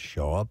supposed to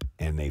show up,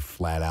 and they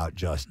flat out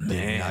just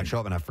did not show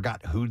up. And I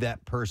forgot who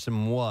that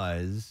person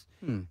was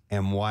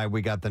and why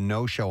we got the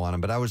no-show on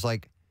him. But I was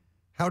like,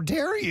 how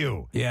dare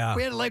you? Yeah.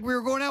 We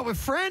were going out with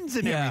friends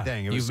and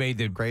everything. It was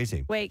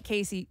crazy. Wait,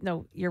 Casey,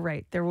 no, you're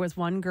right. There was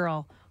one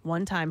girl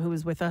one time who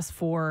was with us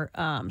for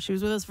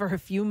a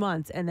few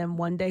months, and then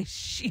one day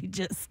she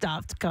just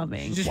stopped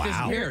coming. She just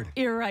disappeared.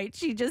 You're right.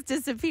 She just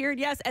disappeared.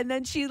 Yes, and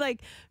then she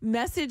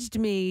messaged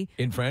me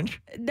in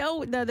French.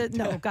 No,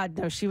 God,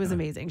 no. She was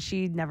amazing.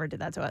 She never did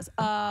that to us.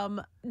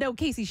 No,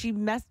 Casey.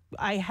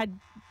 I had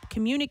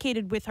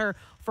communicated with her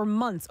for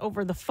months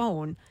over the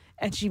phone,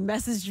 and she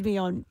messaged me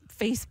on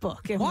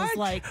Facebook and was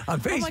like, on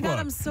Facebook? "Oh my God,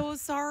 I'm so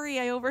sorry,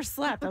 I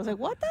overslept." I was like,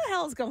 "What the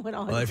hell's going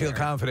on?" Well, I feel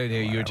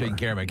confident you're taking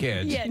care of my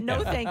kids. Yeah,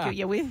 no, thank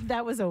you. Yeah,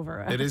 that was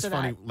over. It is after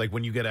funny, that. like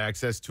when you get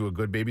access to a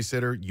good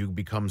babysitter, you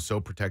become so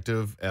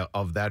protective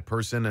of that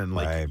person, and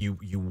like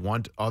you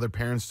want other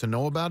parents to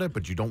know about it,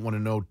 but you don't want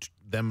to know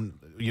them.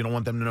 You don't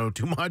want them to know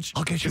too much.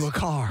 I'll get you a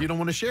car. You don't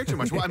want to share too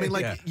much. Well, I mean,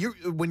 like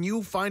when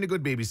you find a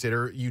good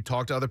babysitter, you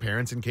talk to other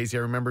parents. In Casey,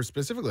 I remember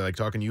specifically like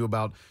talking to you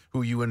about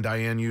who you and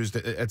Diane used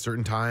at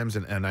certain times,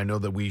 and I know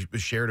that we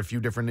shared a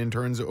few different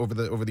interns over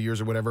the years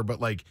or whatever.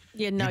 But like,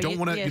 you don't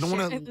want to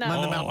lend them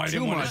out I too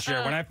didn't want to much.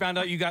 share. When I found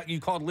out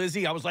you called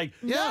Lizzie, I was like,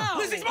 Yeah.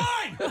 Lizzie's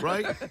mine.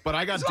 Right, but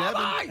I got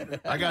Devin.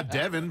 I got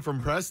Devin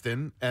from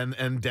Preston,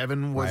 and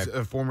Devin was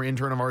a former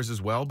intern of ours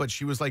as well. But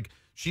she was like,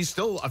 she's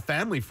still a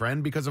family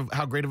friend because of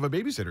how great of a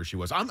babysitter she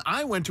was.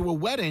 I went to a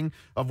wedding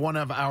of one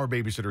of our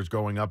babysitters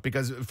growing up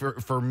because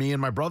for me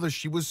and my brothers,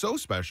 she was so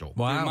special.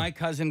 Wow. Dude, my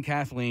cousin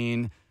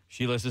Kathleen,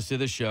 she listens to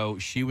the show.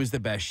 She was the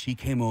best. She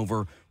came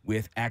over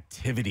with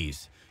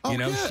activities.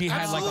 She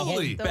had like a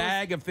whole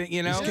bag of things.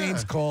 This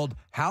game's called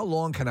 "How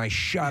Long Can I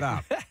Shut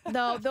Up?"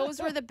 No,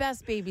 those were the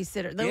best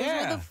babysitters. Those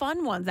Yeah. were the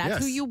fun ones. That's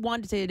who you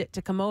wanted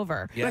to come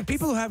over. Like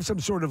people who have some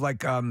sort of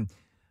like a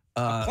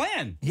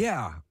plan.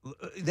 Yeah,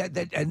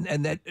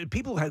 that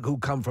people who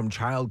come from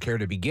childcare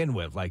to begin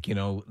with, like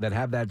that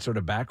have that sort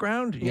of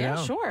background. You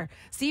know? Sure.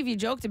 Steve, you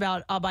joked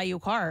about I'll buy you a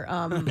car.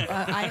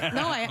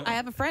 I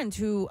have a friend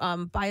who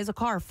buys a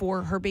car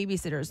for her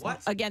babysitters.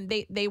 What? Again,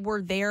 they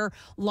were there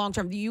long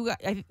term.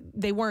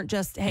 They weren't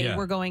just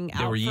we're going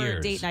out for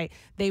a date night.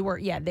 They were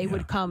they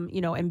would come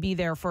and be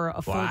there for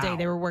a full day.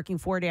 They were working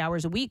 40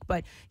 hours a week,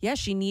 but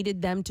she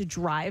needed them to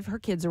drive her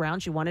kids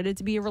around. She wanted it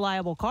to be a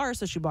reliable car,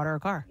 so she bought her a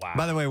car. Wow.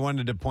 By the way, I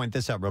wanted to point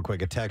this out real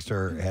quick. A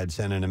texter had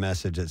sent in a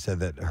message that said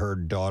that her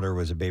daughter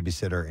was a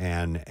babysitter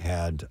and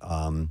had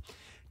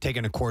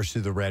taken a course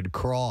through the Red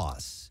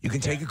Cross. You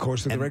can take a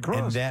course through the Red Cross.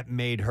 And that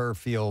made her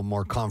feel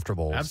more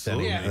comfortable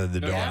sending the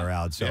daughter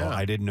out. So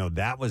I didn't know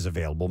that was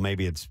available.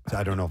 Maybe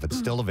I don't know if it's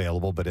still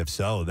available, but if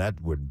so, that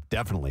would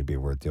definitely be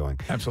worth doing.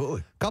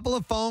 Absolutely. Couple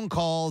of phone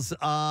calls.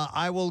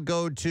 I will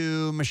go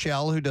to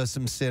Michelle, who does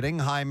some sitting.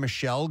 Hi,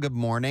 Michelle. Good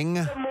morning.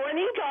 Good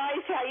morning,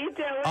 guys. How you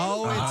doing?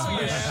 Oh,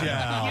 it's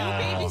Michelle. You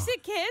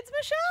babysit kids,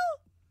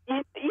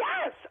 Michelle?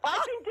 Yes.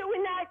 I've been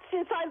doing that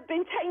since I've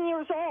been 10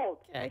 years old.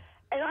 Okay.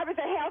 And I was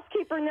a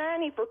housekeeper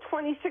nanny for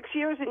 26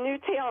 years in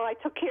Newtown. I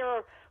took care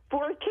of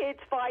 4 kids,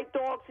 5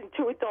 dogs, and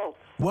 2 adults.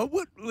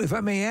 If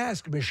I may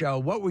ask,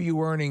 Michelle, what were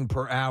you earning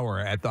per hour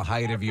at the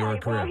height of your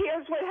career? Well,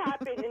 here's what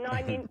happened. In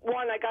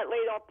 91, I got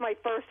laid off my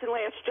first and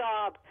last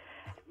job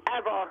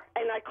ever,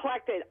 and I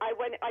collected.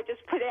 I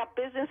just put out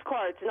business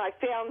cards, and I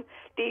found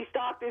these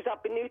doctors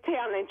up in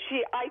Newtown, and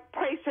I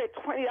priced her at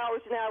 $20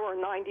 an hour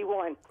in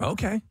 91.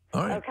 Okay,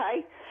 all right.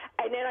 Okay,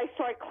 and then I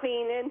started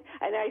cleaning,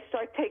 and I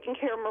started taking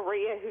care of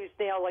Maria, who's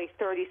now like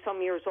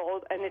 30-some years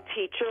old, and a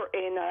teacher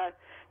in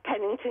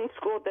Pennington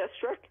School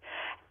District.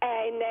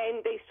 And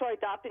then they started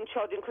adopting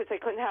children because they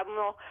couldn't have them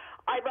all.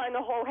 I ran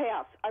the whole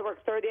house. I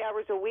worked 30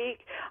 hours a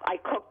week. I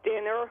cooked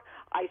dinner.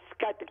 I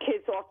got the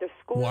kids off to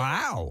school.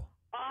 Wow.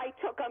 I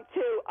took them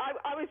too.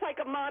 I was like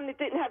a mom that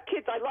didn't have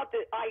kids. I loved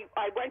it.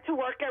 I went to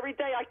work every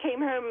day. I came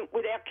home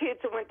without kids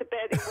and went to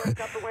bed and woke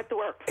up and went to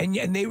work. And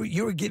they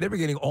were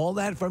getting all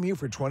that from you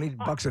for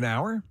 $20 an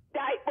hour?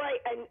 Right.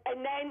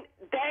 And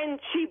then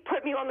she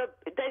put me on the.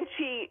 Then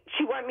she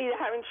wanted me to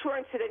have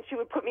insurance, so then she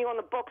would put me on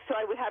the books so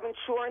I would have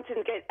insurance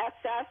and get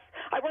SS.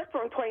 I worked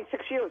for her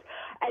 26 years,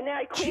 and then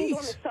I cleaned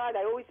on the side.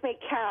 I always made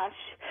cash,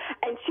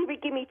 and she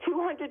would give me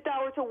 $200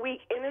 a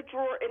week in a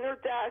drawer in her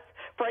desk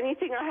for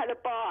anything I had to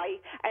buy,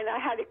 and I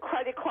had a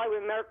credit card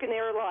with American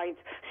Airlines,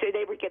 so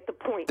they would get the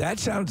points.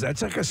 That's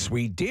like a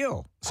sweet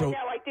deal. So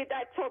I did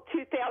that till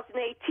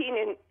 2018,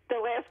 and the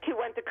last kid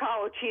went to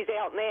college. He's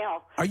out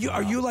now. Are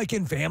you like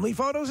in family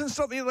photos and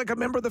stuff? You're like a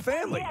member of the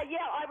family.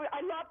 Yeah.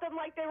 I loved them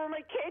like they were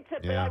my kids.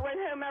 But I went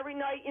home every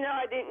night.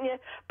 I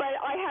didn't. But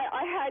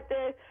I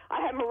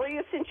had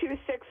Maria since she was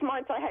 6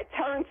 months. I had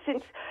Terrence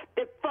since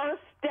the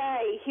first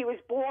day he was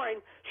born.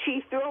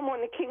 She threw him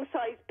on the king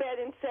size bed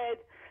and said,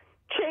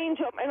 change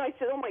him. And I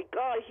said, oh, my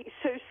God, he's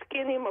so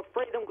skinny. I'm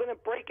afraid I'm going to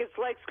break his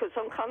legs because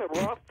I'm kind of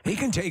rough. He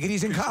can take it.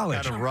 He's in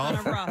college. Kind of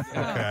rough.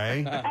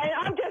 Okay. And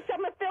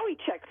I'm a Philly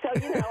chick, so,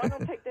 I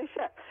don't take this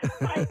shit.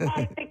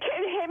 The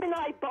kid, him and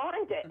I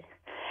bonded.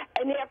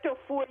 And after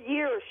 4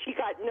 years, she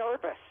got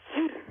nervous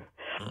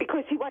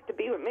because he wanted to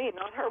be with me,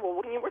 not her. Well,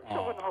 when you were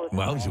chilling all the time.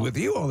 Well, he's with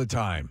you all the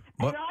time.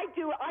 And I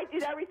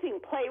did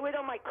everything. Play with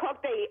them. I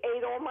cooked. They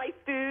ate all my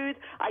food.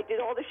 I did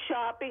all the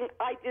shopping.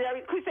 I did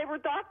everything because they were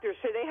doctors,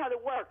 so they had to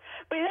work.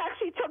 But it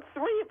actually took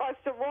 3 of us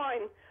to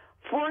run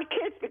 4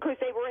 kids because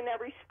they were in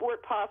every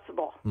sport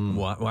possible.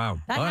 Wow.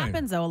 That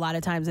happens, though, a lot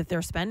of times. If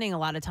they're spending a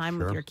lot of time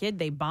with your kid,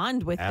 they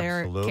bond with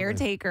their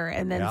caretaker.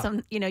 And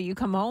then you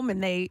come home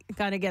and they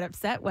kind of get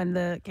upset when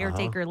the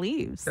caretaker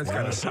leaves. That's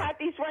kind of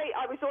Kathy's right.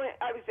 I was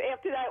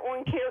after that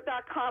on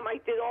care.com. I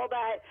did all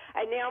that,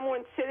 and now I'm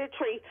on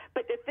Citree.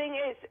 But the thing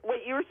is,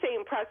 what you were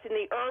saying, Preston,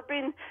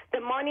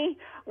 the money,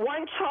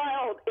 one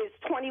child is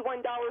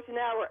 $21 an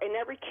hour, and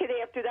every kid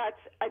after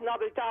that's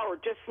another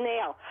 $1 just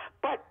now.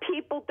 But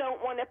people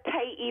don't want to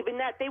pay even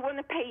that. They want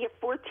to pay you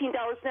 $14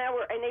 an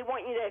hour, and they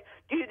want you to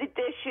do the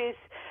dishes,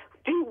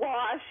 do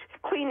wash,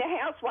 clean the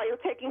house while you're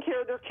taking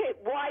care of their kid,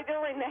 while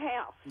they're in the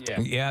house.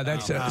 Yeah,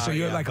 that's so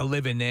you're like a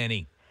living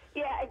nanny.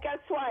 Yeah, and guess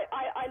what?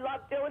 I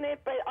love doing it,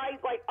 but I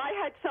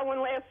had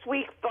someone last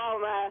week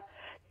from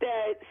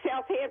the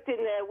Southampton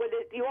with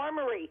the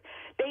Armory.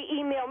 They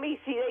email me.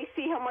 They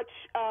see how much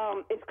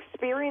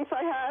experience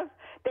I have.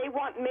 They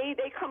want me.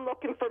 They come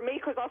looking for me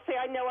because I'll say,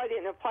 I know I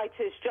didn't apply to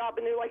this job,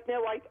 and they're like,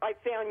 no, I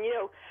found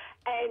you.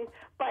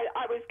 But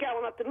I was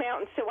going up the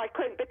mountain, so I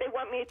couldn't. But they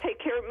want me to take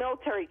care of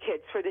military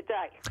kids for the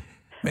day.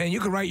 Man, you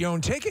can write your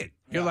own ticket.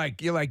 You're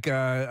like in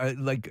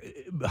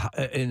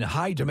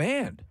high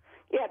demand.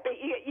 Yeah, but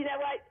you know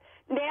what?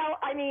 Now,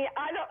 I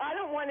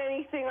don't want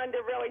anything under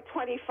really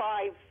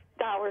 $25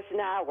 an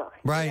hour.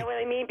 Right. You know what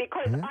I mean?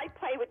 Because I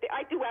play with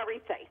I do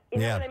everything. You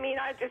know what I mean?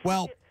 I just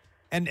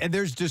And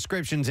there's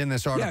descriptions in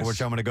this article,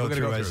 which I'm going to go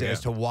through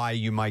as to why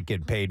you might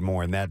get paid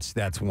more, and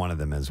that's one of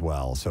them as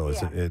well. So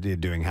it's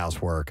doing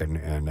housework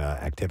and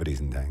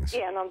activities and things.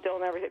 Yeah, and I'm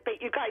doing everything. But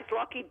you guys,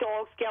 lucky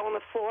dogs, get on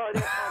the floor.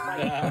 Oh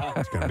my God.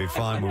 It's going to be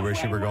fun. We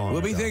wish you were going.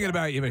 We'll be thinking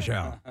about you,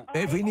 Michelle.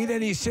 If we need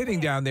any sitting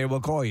down there, we'll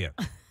call you.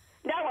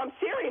 No, I'm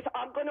serious.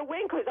 I'm going to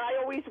win because I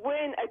always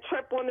win a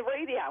trip on the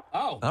radio.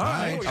 Oh, all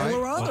right. So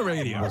we're on the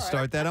radio. We'll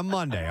start that on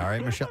Monday. All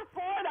right, Michelle.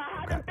 I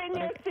haven't been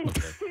there since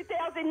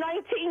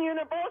 2019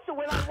 Universal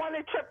when I won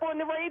a trip on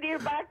the radio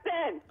back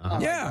then.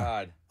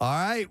 Yeah. All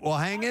right. Well,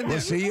 hang in there.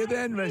 We'll see you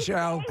then,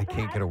 Michelle. I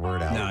can't get a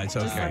word out. No, it's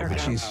okay. But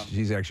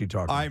she's actually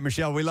talking. All right,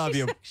 Michelle, we love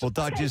you. We'll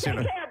talk to you soon.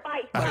 Bye.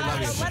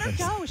 Let her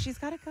go. She's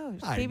got to go.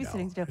 She's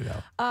babysitting still.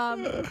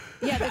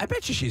 I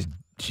bet you she's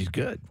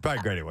good.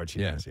 Probably great at what she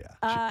does,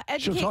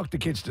 She'll talk the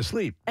kids to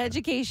sleep.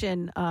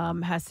 Education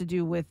has to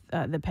do with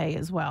the pay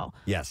as well.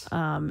 Yes.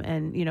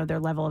 And, their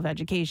level of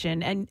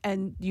education.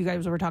 And you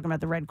guys were talking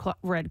about the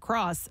Red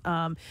Cross.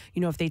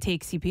 If they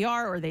take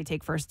CPR or they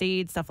take first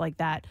aid, stuff like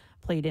that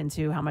played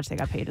into how much they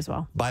got paid as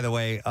well. By the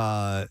way,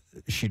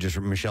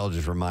 Michelle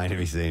just reminded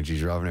me, saying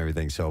she's rough and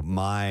everything. So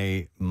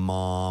my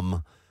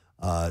mom,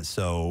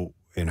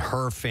 in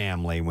her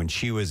family, when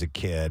she was a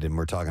kid, and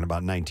we're talking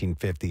about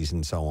 1950s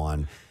and so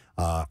on,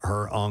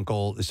 her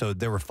uncle, so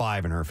there were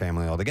 5 in her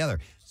family altogether.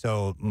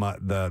 So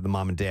the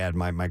mom and dad,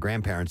 my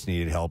grandparents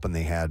needed help, and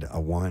they had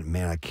a woman.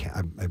 Man,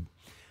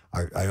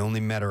 I only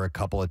met her a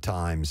couple of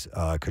times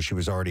because she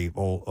was already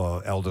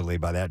elderly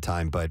by that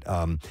time. But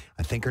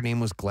I think her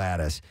name was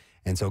Gladys.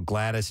 And so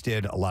Gladys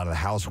did a lot of the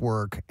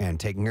housework and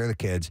taking care of the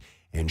kids.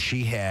 And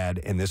she had,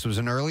 and this was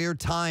an earlier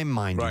time,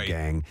 mind you,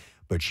 gang,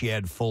 but she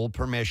had full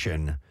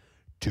permission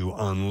to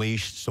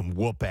unleash some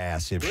whoop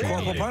ass if she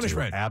needed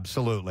punishment. To.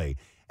 Absolutely.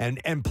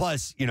 And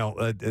plus,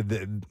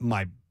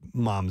 my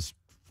mom's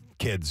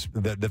kids,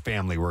 the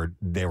family were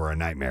a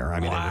nightmare.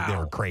 I mean, they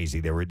were crazy.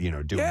 They were,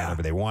 doing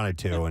whatever they wanted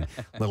to, and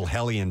little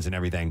hellions and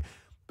everything.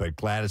 But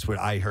Gladys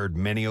I heard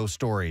many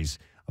stories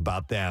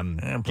about them.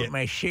 And put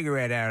my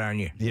cigarette out on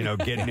you.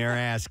 Getting their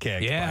ass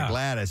kicked by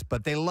Gladys.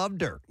 But they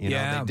loved her.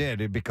 They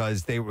did,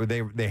 because they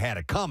had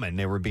it coming.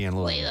 They were being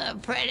little. We were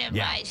pretty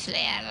much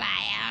there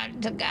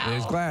allowed to go.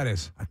 There's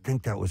Gladys. I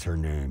think that was her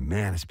name.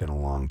 Man, it's been a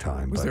long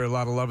time. Was there a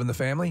lot of love in the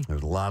family? There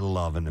was a lot of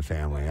love in the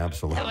family,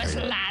 absolutely. There was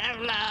a lot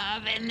of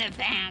love in the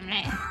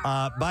family.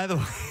 By the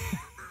way,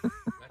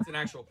 that's an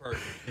actual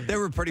person. They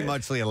were pretty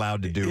much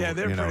allowed to do, go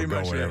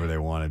wherever they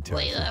wanted to.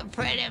 We were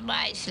pretty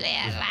much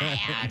there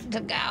allowed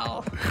to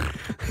go.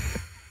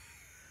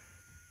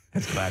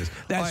 That's Gladys.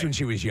 That's when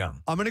she was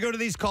young. I'm going to go to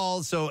these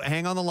calls, so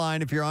hang on the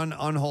line if you're on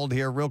hold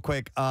here real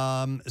quick.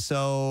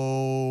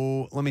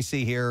 So let me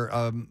see here.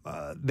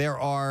 There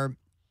are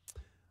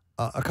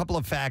a couple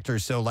of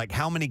factors. So, like,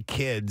 how many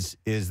kids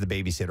is the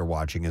babysitter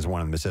watching is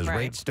one of them. It says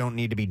rates don't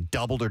need to be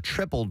doubled or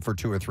tripled for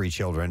 2 or 3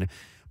 children.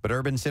 But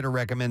Urban Sitter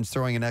recommends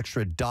throwing an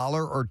extra $1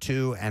 or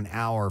 $2 an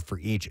hour for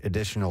each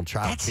additional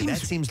child. That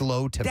seems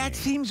low to me. That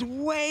seems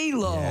way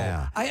low.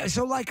 Yeah.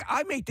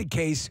 I make the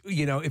case,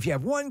 if you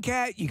have 1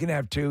 cat, you can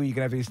have 2, you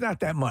can have, it's not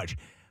that much.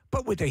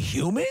 But with a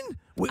human,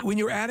 when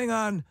you're adding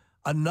on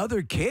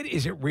another kid?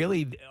 Is it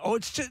really? Oh,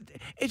 it's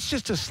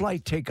just a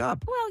slight take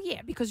up. Well,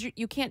 yeah, because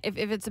you can't if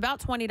it's about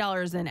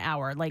 $20 an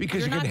hour, like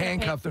Because you can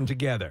handcuff them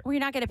together. Well, you're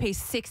not going to pay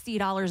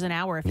 $60 an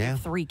hour if you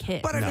have 3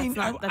 kids. But I mean,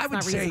 that's I would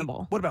not say,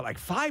 reasonable. what about like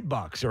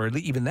 $5 or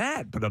even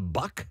that? But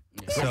 $1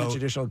 for each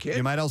additional kid.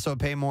 You might also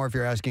pay more if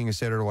you're asking a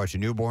sitter to watch a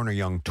newborn or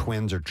young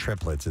twins or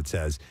triplets, it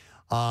says.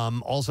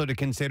 Also to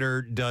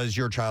consider, does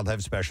your child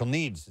have special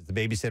needs? Does the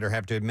babysitter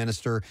have to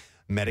administer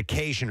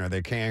medication? Are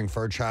they caring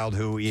for a child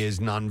who is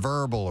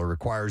nonverbal or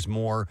requires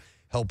more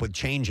help with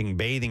changing,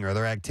 bathing, or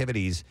other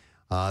activities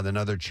than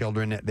other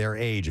children at their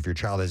age? If your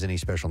child has any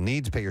special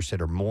needs, pay your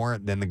sitter more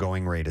than the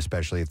going rate,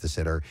 especially if the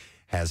sitter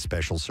has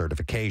special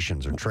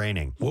certifications or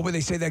training. What would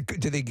they say that?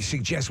 Do they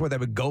suggest what they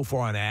would go for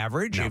on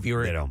average? No, if you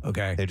were they don't.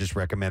 Okay. They just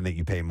recommend that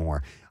you pay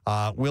more.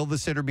 Will the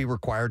sitter be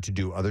required to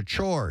do other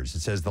chores? It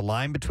says the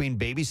line between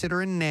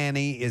babysitter and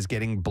nanny is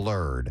getting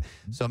blurred.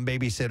 Some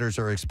babysitters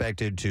are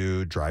expected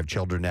to drive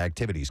children to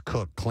activities,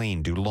 cook,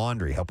 clean, do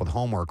laundry, help with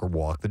homework, or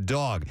walk the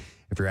dog.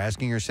 If you're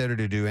asking your sitter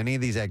to do any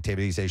of these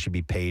activities, they should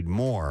be paid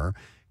more.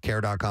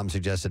 Care.com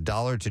suggests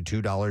 $1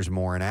 to $2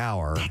 more an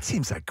hour. That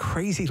seems like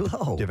crazy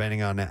low.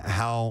 Depending on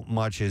how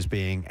much is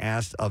being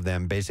asked of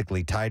them.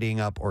 Basically, tidying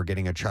up or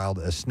getting a child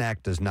a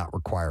snack does not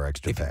require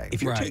extra pay.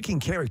 If you're taking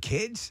care of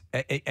kids,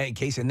 in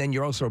case, and then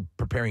you're also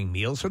preparing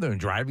meals for them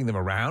and driving them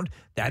around,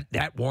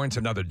 that warrants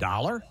another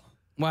 $1.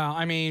 Well,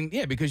 I mean,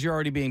 yeah, because you're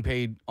already being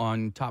paid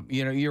on top.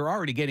 You know, you're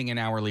already getting an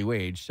hourly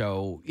wage.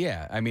 So,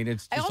 yeah, I mean,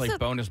 it's just like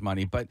bonus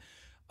money. But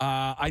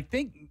I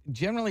think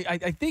generally,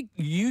 I think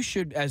you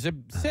should, as a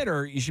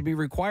sitter, you should be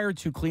required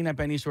to clean up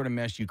any sort of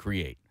mess you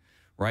create,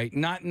 right?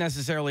 Not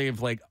necessarily if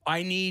like,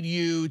 I need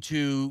you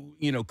to,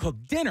 cook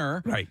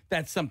dinner. Right.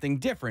 That's something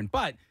different.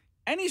 But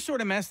any sort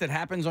of mess that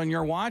happens on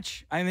your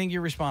watch, I think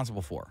you're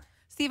responsible for.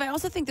 Steve, I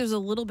also think there's a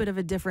little bit of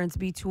a difference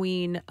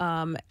between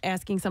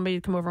asking somebody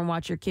to come over and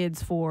watch your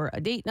kids for a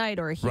date night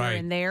or a here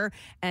and there,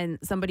 and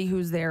somebody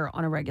who's there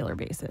on a regular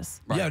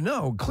basis. Yeah,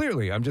 no,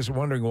 clearly. I'm just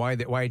wondering why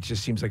it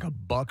just seems like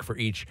 $1 for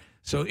each.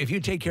 So if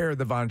you take care of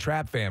the Von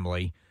Trapp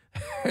family,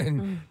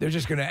 and they're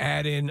just going to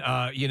add in,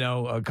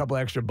 a couple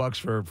extra bucks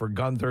for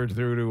Gunther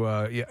through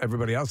to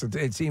everybody else,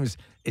 it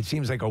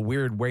seems like a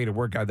weird way to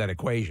work out that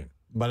equation.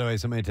 By the way,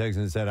 somebody texted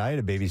and said, I had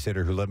a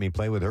babysitter who let me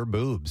play with her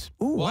boobs.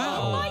 Ooh,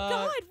 wow. Oh, my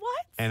God,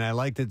 what? And I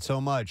liked it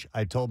so much,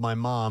 I told my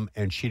mom,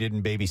 and she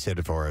didn't babysit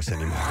it for us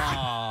anymore.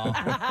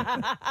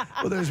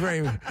 Well, there's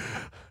very,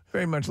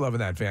 very much love in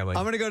that family.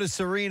 I'm going to go to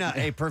Serena,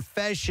 a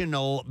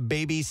professional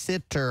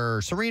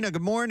babysitter. Serena,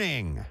 good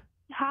morning.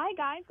 Hi,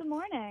 guys. Good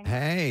morning.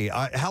 Hey,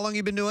 how long have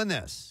you been doing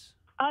this?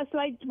 So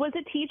I was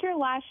a teacher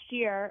last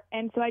year,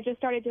 and so I just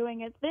started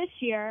doing it this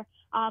year.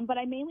 But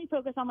I mainly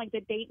focus on like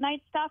the date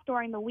night stuff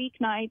during the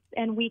weeknights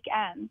and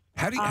weekends.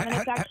 How do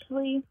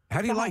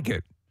you like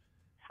it?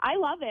 I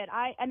love it.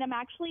 I'm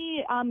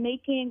actually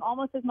making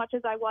almost as much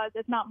as I was,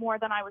 if not more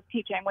than I was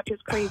teaching, which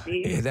is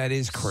crazy. Yeah, that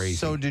is crazy.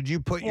 So did you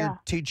put your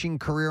teaching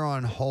career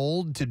on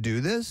hold to do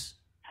this?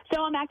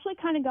 So I'm actually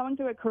kind of going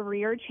through a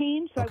career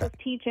change. So I was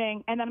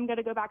teaching, and then I'm going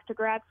to go back to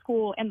grad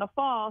school in the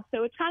fall.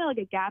 So it's kind of like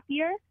a gap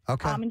year,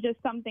 and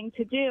just something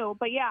to do.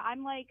 But yeah,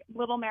 I'm like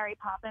little Mary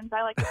Poppins.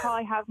 I like to call.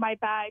 I have my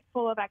bag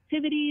full of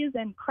activities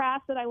and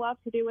crafts that I love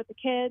to do with the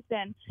kids.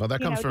 And well,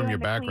 that comes from your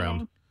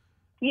background.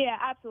 Cleaning. Yeah,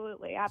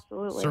 absolutely,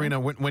 absolutely. Serena,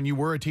 when you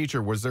were a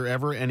teacher, was there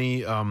ever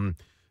any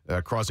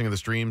crossing of the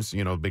streams?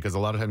 Because a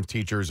lot of times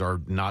teachers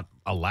are not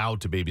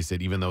allowed to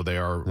babysit, even though they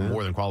are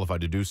more than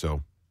qualified to do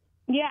so.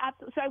 Yeah,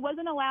 absolutely. So I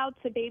wasn't allowed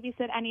to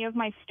babysit any of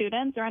my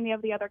students or any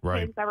of the other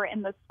kids that were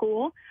in the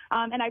school.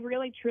 And I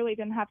really, truly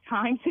didn't have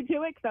time to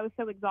do it because I was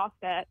so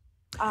exhausted.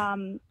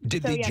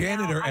 Did the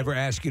janitor ever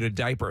ask you to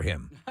diaper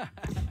him?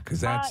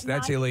 Because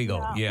that's illegal.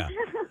 No. Yeah.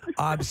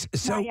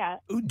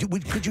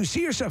 Could you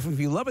see yourself, if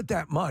you love it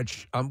that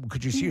much,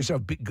 could you see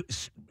yourself,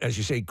 as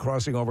you say,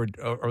 crossing over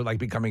or like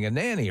becoming a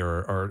nanny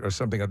or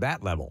something of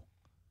that level?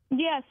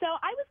 Yeah, so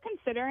I was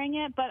considering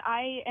it, but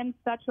I am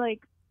such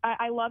like,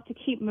 I love to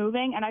keep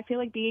moving, and I feel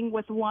like being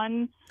with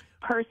one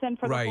person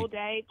for the whole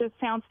day just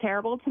sounds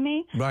terrible to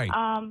me. Right.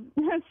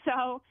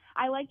 So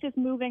I like just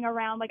moving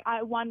around. Like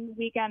one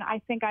weekend, I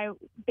think I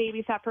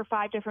babysat for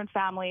 5 different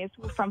families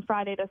from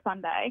Friday to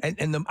Sunday.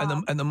 And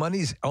the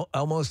money's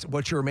almost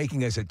what you were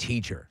making as a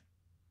teacher.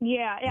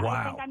 Yeah, Wow.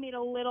 I think I made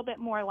a little bit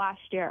more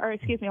last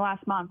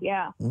month.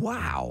 Yeah.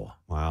 Wow.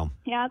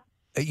 Yeah.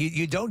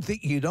 You don't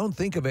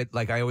think of it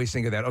like I always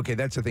think of that. Okay,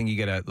 that's the thing you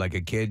get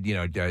a kid,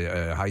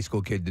 a high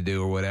school kid to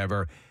do or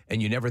whatever,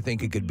 and you never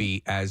think it could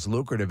be as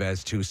lucrative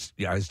as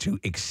to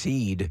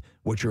exceed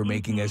what you're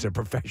making as a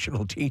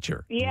professional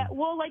teacher. Yeah,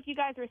 well, like you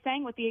guys were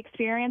saying with the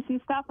experience and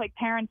stuff, like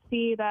parents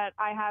see that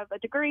I have a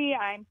degree,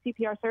 I'm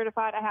CPR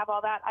certified, I have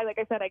all that. Like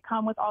I said, I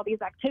come with all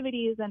these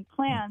activities and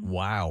plans.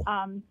 Wow.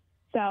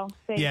 So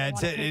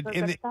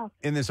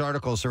in this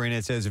article, Serena,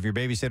 it says if your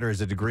babysitter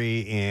has a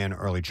degree in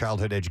early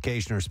childhood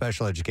education or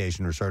special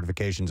education or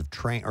certifications of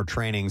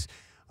trainings,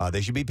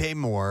 they should be paid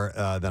more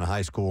than a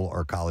high school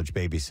or college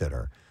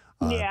babysitter.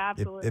 Yeah,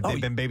 absolutely. If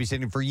they've been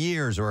babysitting for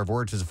years or have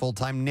worked as a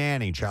full-time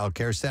nanny, child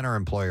care center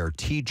employee, or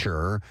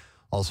teacher,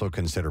 also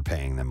consider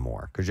paying them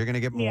more because you're going to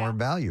get more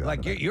value. Like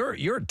out of it.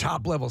 you're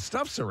top level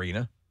stuff,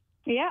 Serena.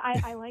 Yeah,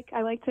 I like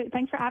to.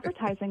 Thanks for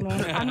advertising me.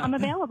 I'm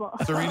available.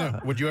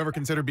 Serena, would you ever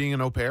consider being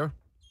an au pair?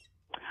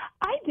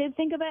 I did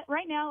think of it.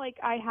 Right now, like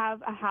I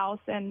have a house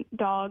and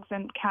dogs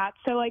and cats,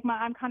 so like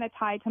I'm kind of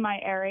tied to my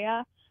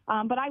area.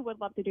 But I would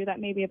love to do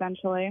that maybe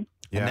eventually.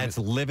 Yeah, and that's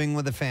living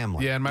with a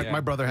family. Yeah, and my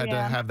brother had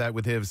to have that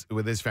with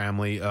his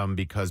family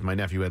because my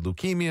nephew had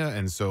leukemia,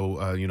 and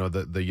so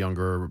the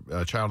younger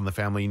child in the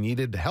family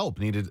needed help,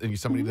 needed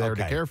somebody there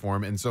to care for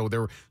him, and so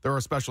there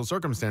are special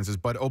circumstances.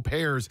 But au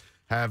pairs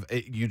have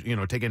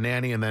take a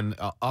nanny and then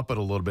up it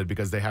a little bit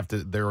because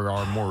there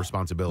are more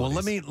responsibilities.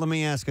 Well, let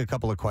me ask a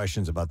couple of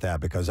questions about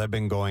that because I've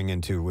been going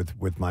into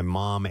with my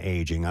mom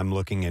aging. I'm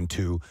looking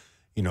into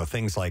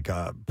things like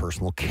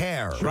personal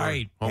care,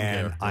 right?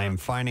 And I'm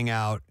finding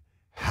out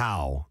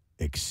how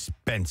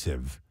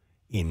expensive,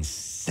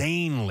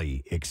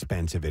 insanely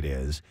expensive it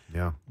is.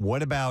 Yeah.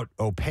 What about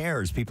au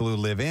pairs, people who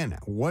live in?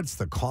 What's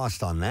the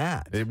cost on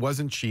that? It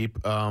wasn't cheap.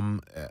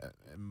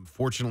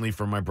 Fortunately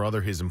for my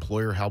brother, his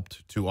employer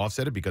helped to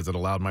offset it because it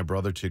allowed my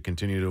brother to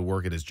continue to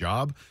work at his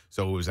job.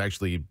 So it was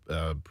actually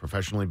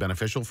professionally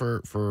beneficial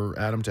for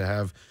Adam to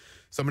have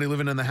somebody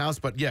living in the house.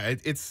 But yeah,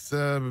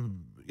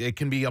 it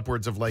can be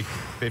upwards of like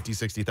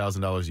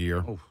 $50,000-$60,000 a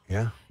year. Oh,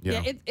 yeah.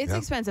 It's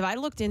expensive. I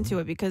looked into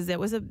it because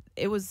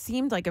it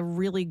seemed like a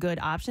really good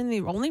option.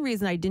 The only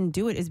reason I didn't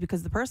do it is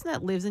because the person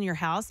that lives in your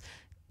house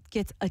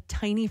gets a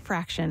tiny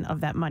fraction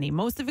of that money.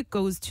 Most of it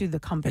goes to the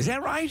company. Is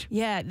that right?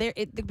 Yeah,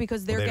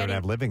 because they're they getting don't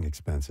have living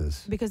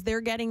expenses. because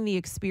they're getting the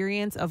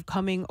experience of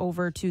coming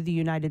over to the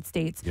United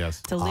States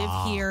to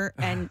live here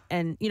and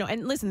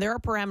listen, there are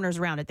parameters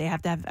around it. They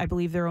have to have, I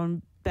believe, their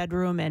own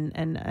bedroom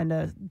and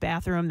a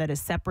bathroom that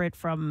is separate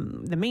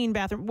from the main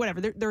bathroom,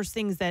 whatever. There's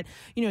things that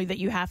that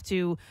you have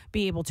to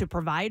be able to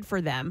provide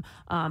for them.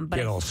 But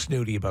get all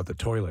snooty about the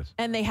toilet.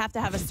 And they have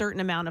to have a certain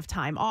amount of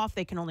time off.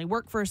 They can only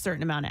work for a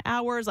certain amount of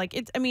hours. Like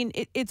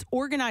it's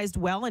organized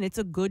well and it's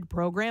a good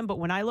program. But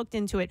when I looked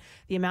into it,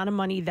 the amount of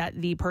money that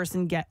the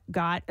person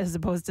got as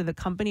opposed to the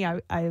company,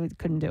 I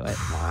couldn't do it.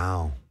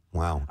 Wow.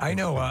 I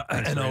know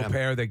an au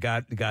pair that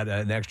got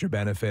an extra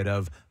benefit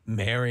of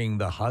marrying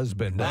the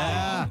husband.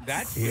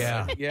 That's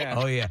yeah. Yeah.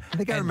 Oh yeah. I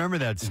think I remember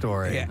that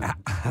story. Yeah.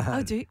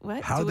 Oh, do you,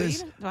 what? How do we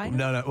this? even, do I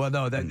know? No. Well,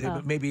 no.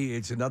 That maybe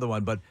it's another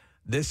one. But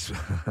this,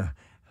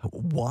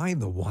 why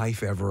the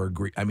wife ever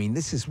agree? I mean,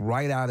 this is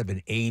right out of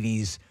an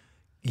 '80s,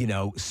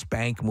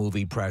 spank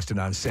movie, Preston,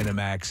 on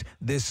Cinemax.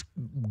 This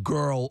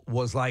girl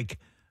was like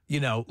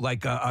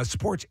a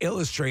Sports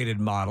Illustrated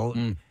model,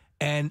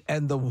 and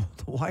the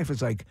wife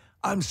is like,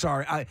 I'm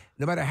sorry.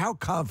 No matter how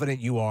confident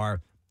you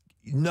are,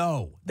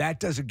 no, that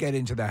doesn't get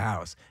into the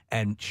house.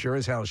 And sure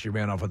as hell, she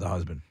ran off with the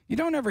husband. You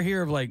don't ever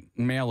hear of like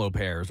male au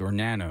pairs or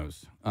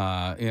nanos.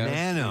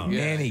 Nanos.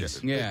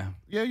 Nannies. Yeah.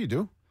 Yeah, you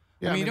do.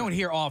 Yeah, I mean, you don't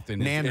hear often.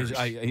 Nanners.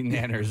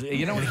 Nanners.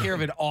 You don't hear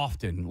of it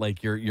often,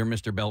 like your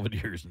Mr.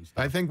 Belvedere's and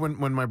stuff. I think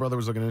when my brother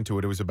was looking into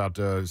it, it was about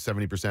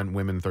 70%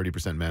 women,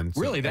 30% men.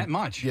 So, Really, that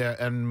much? Yeah,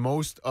 and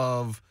most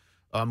of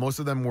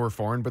them were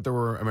foreign, but there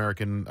were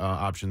American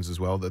options as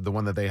well. The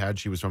one that they had,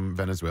 she was from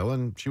Venezuela,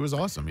 and she was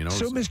awesome.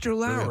 So, Mr.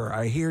 Lauer,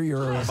 I hear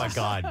you're. Oh my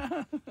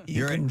God,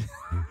 you're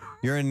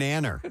a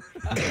nanner.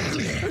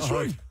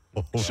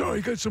 Sorry,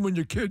 you got someone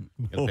your kid.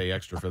 Gotta pay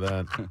extra for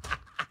that.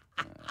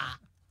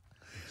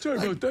 Sorry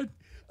about that.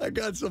 I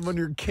got some on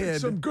your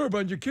kid. Some gerb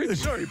on your kid.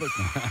 Sorry, but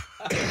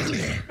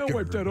I'll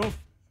wipe that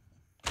off.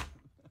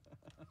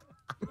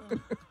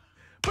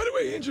 By the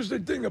way,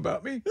 interesting thing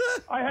about me.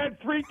 I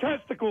had 3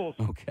 testicles.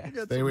 Okay.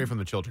 Stay away from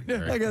the children.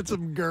 Yeah, I got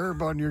some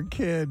gerb on your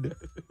kid.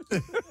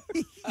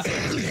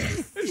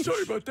 Hey,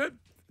 sorry about that.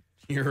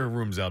 Your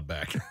room's out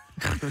back.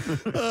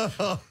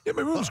 Yeah,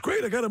 my room's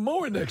great. I got a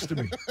mower next to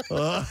me.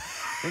 We're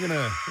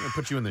gonna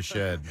put you in the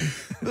shed.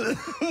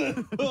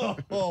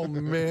 Oh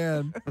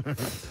man.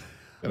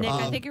 Nick,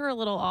 I think you're a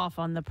little off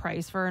on the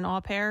price for an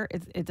au pair.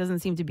 It doesn't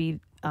seem to be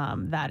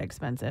that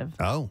expensive.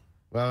 Oh.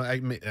 Well,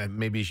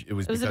 maybe it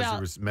was because there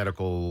was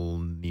medical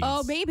needs.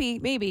 Oh, maybe.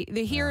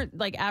 The here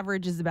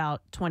average is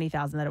about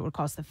 $20,000 that it would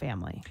cost the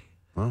family.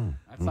 Oh,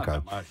 That's not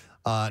that much.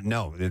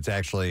 No, it's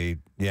actually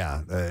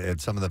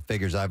it's some of the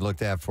figures I've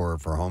looked at for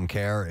home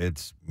care.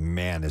 It's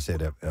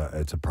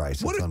a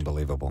price. It's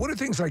unbelievable. What are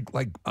things like?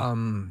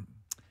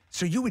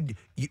 So you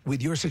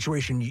with your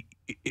situation,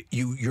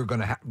 you're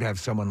going to have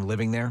someone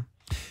living there.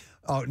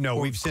 Oh no,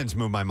 we've since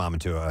moved my mom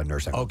into a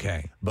nursing home.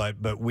 Okay, but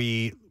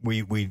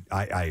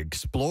I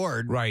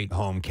explored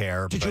home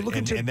care. Did you look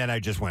into? And then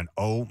I just went,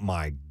 oh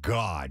my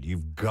God,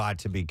 you've got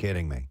to be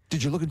kidding me.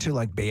 Did you look into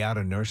like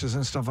Bayada nurses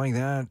and stuff like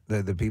that?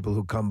 The people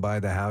who come by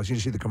the house. You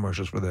see the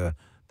commercials for the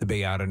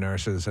Bayada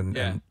nurses and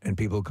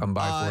people who come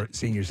by for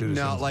senior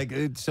citizens.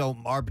 No, so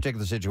our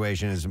particular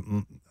situation is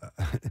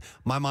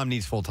my mom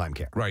needs full-time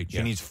care. Right.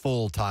 She needs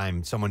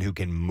full-time, someone who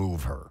can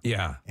move her.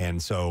 Yeah.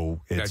 And so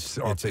it's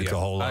a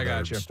whole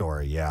other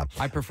story. Yeah.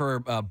 I prefer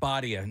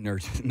Badia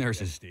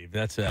nurses, Steve.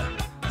 That's a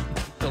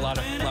lot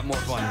more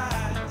fun.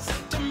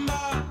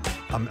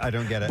 I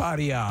don't get it.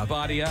 Badia.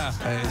 Badia.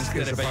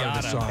 It's a part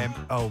of the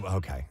song.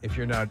 Okay. If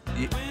you're not,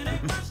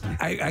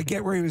 I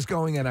get where he was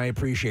going, and I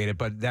appreciate it,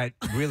 but that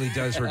really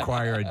does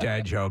require a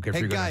dad joke. If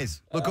Hey you're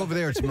guys, look over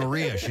there. It's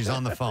Maria. She's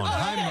on the phone.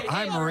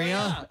 Hi,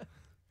 Maria.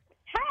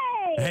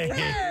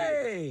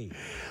 Hey.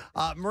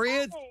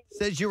 Maria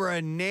says you were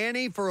a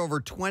nanny for over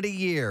 20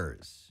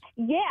 years.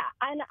 Yeah,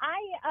 and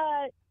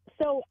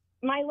so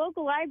my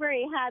local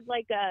library had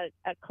like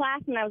a class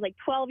when I was like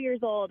 12 years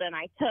old, and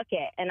I took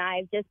it, and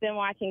I've just been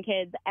watching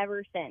kids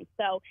ever since.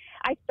 So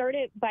I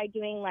started by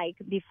doing like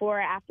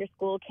before after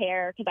school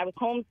care because I was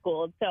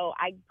homeschooled. So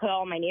I put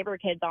all my neighbor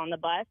kids on the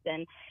bus,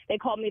 and they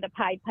called me the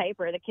Pied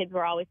Piper. The kids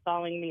were always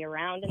following me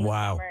around in the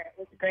summer. It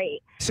was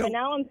great. So but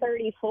now I'm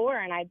 34,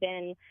 and I've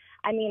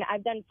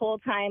done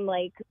full-time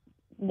like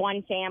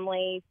one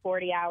family,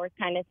 40 hours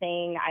kind of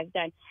thing.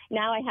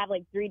 Now I have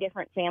like 3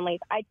 different families.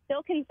 I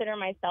still consider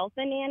myself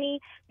a nanny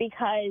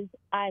because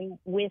I'm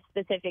with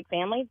specific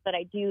families, but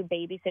I do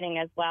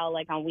babysitting as well,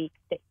 like on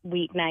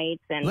weeknights.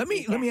 And let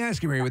me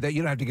ask you, Maria, with that,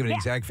 you don't have to give an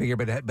exact figure,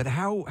 but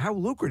how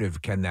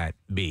lucrative can that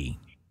be?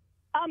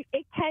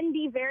 It can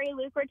be very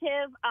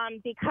lucrative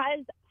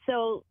because,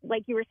 so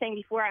like you were saying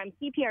before, I'm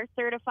CPR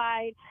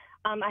certified.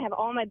 I have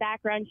all my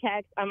background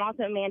checks. I'm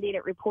also a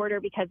mandated reporter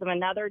because of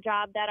another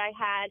job that I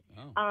had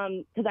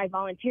because I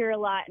volunteer a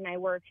lot and I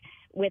work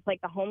with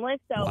like the homeless.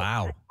 So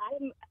wow.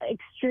 I'm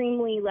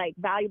extremely like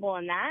valuable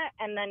in that.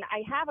 And then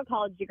I have a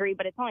college degree,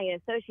 but it's only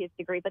an associate's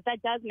degree, but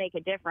that does make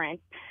a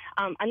difference.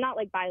 I'm not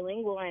like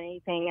bilingual or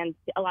anything, and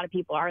a lot of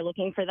people are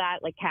looking for that,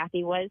 like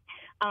Kathy was.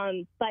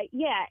 But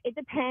yeah, it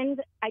depends.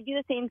 I do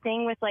the same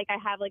thing with like I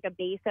have like a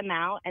base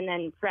amount, and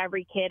then for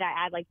every kid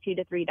I add like $2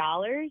 to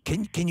 $3.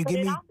 Can you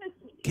give me?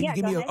 Can you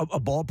give me a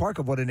ballpark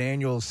of what an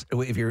annual,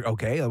 if you're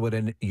okay, what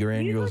your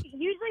annual?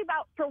 Usually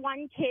about for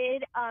one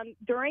kid.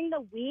 During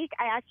the week,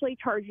 I actually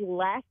charge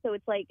less, so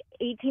it's like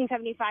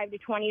 $18.75 to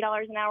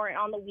 $20 an hour. And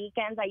on the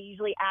weekends, I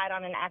usually add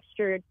on an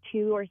extra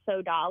 $2 or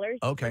so.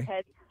 Okay.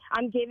 Because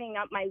I'm giving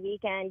up my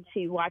weekend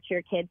to watch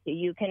your kids. So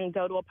you can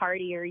go to a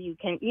party, or you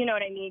can, you know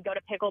what I mean, go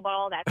to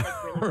pickleball. That's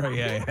like really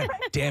right, yeah.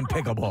 Damn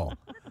pickleball.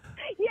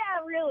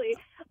 Yeah, really.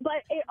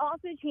 But it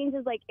also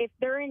changes, like, if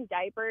they're in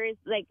diapers,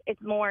 like,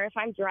 it's more. If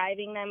I'm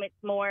driving them, it's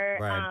more.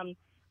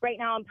 Right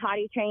now, I'm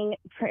potty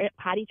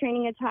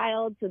training a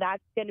child, so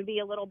that's going to be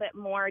a little bit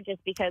more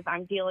just because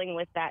I'm dealing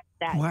with that.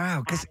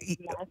 Wow, because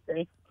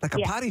like a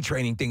potty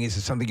training thing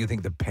is something you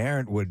think the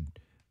parent would.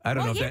 I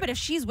don't know. Yeah, but if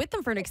she's with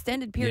them for an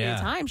extended period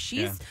of time,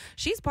 she's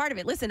part of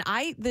it. Listen,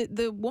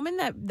 the woman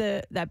that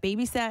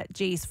babysat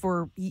Jace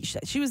for,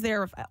 she was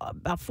there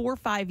about 4 or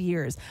 5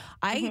 years.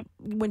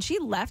 When she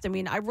left, I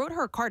mean, I wrote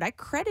her a card. I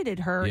credited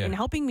her in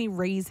helping me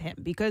raise him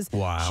because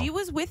she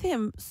was with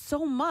him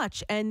so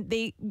much, and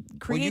they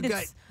created.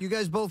 Well, you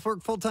guys both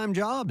work full-time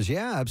jobs.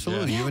 Yeah,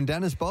 absolutely. You and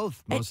Dennis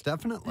both, most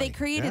definitely. They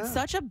created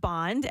such a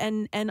bond,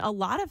 and a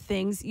lot of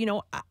things, you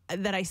know,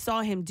 that I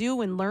saw him do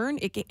and learn.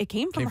 It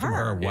came from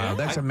her. Wow,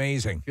 that's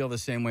amazing. I feel the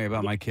same way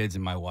about my kids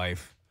and my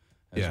wife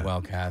as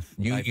well, Kath.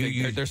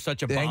 There's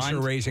such a bond. Thanks for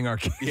raising our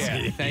kids.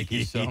 Yeah, thank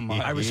you so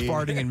much. I was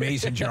farting in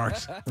mason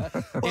jars.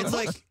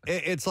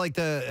 It's like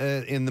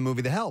the in the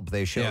movie The Help.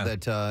 They show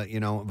that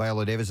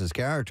Viola Davis's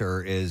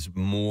character is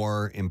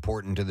more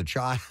important to the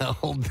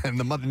child than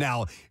the mother.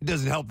 Now it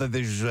doesn't help that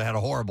they just had a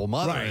horrible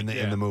mother in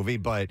the movie,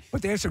 but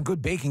they have some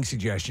good baking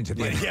suggestions at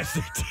the end. Yes,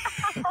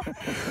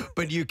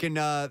 but you can.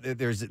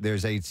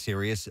 There's a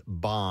serious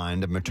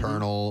bond, a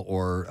maternal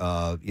or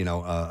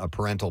a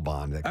parental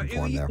bond that can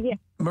form there. Yeah.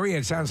 Maria,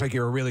 it sounds like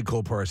you're a really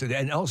cool person,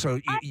 and also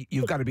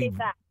you've got to be.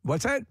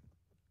 What's that?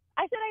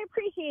 I said I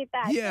appreciate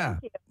that. Yeah.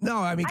 Thank you. No,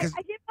 I mean, I did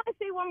want to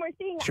say one more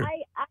thing. Sure.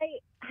 I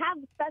have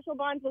special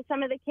bonds with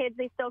some of the kids.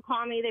 They still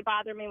call me. They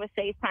bother me with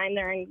FaceTime.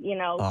 They're in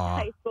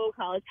high school,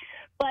 college,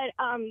 but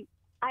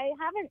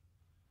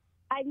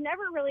I've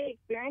never really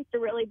experienced a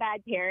really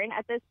bad parent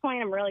at this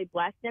point. I'm really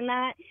blessed in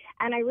that.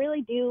 And I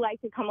really do like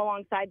to come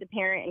alongside the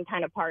parent and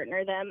kind of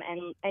partner them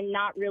and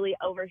not really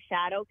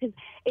overshadow, because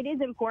it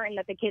is important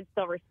that the kid's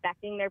still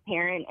respecting their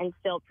parent and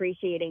still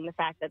appreciating the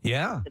fact that the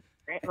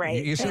parent,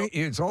 right? You see,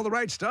 it's all the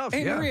right stuff.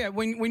 Hey, Maria,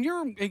 when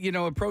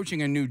you're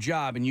approaching a new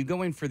job and you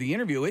go in for the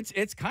interview,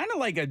 it's kind of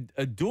like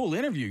a dual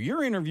interview.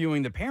 You're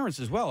interviewing the parents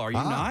as well, are you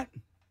not?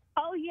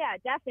 Oh, yeah,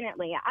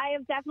 definitely. I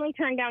have definitely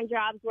turned down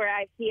jobs where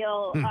I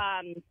feel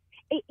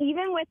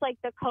even with like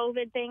the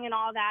COVID thing and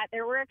all that,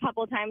 there were a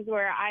couple of times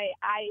where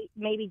I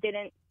maybe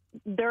didn't,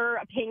 their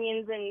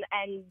opinions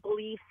and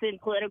beliefs and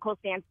political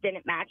stance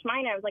didn't match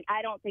mine. I was like,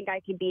 I don't think I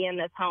could be in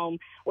this home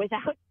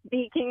without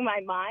speaking my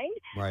mind.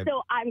 Right.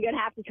 So I'm going to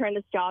have to turn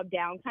this job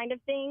down kind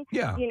of thing.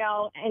 Yeah.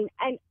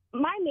 And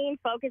my main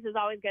focus is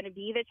always going to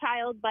be the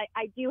child, but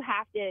I do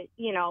have to,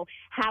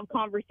 have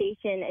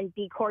conversation and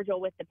be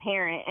cordial with the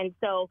parent. And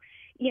so,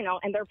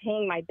 and they're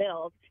paying my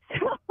bills.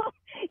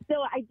 So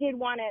I did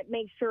want to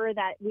make sure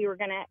that we were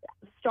going to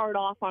start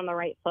off on the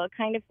right foot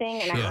kind of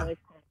thing. And I always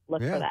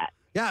look for that.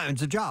 Yeah,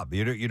 it's a job.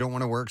 You don't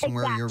want to work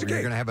somewhere you're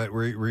going to have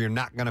where you're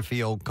not going to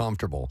feel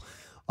comfortable.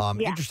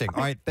 Interesting.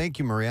 All right. Thank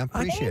you, Maria.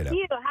 Appreciate it. Thank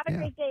you. Have a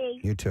great day.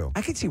 You too.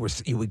 I could see where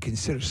you would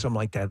consider something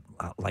like that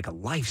like a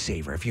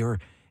lifesaver. If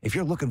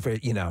you're looking for,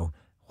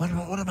 what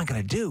am I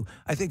going to do?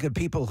 I think of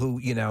people who,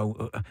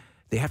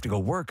 they have to go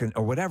work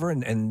or whatever,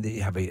 and they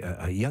have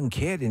a young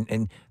kid,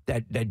 and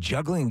that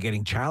juggling and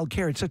getting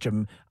childcare. It's such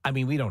a. I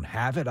mean, we don't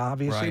have it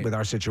obviously with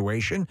our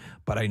situation,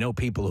 but I know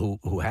people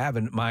who have.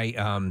 And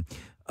my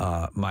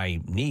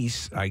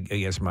niece, I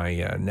guess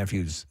my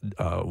nephew's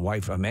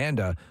wife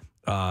Amanda,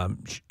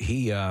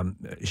 she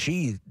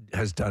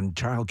has done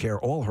childcare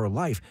all her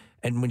life.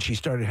 And when she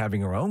started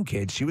having her own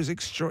kids, she's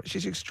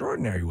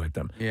extraordinary with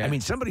them. Yeah. I mean,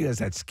 somebody who has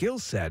that skill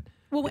set.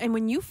 Well, and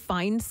when you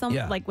find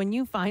when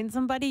you find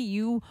somebody,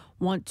 you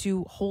want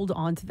to hold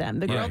on to them.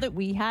 The girl that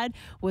we had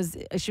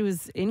she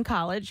was in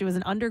college. She was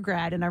an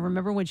undergrad, and I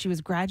remember when she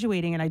was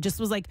graduating, and I just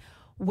was like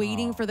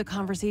waiting for the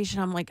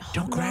conversation. I'm like,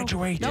 don't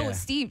graduate. No,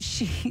 Steve.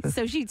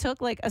 She took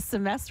like a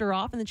semester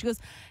off, and then she goes,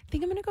 I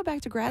think I'm going to go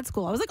back to grad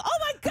school. I was like, oh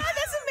my God,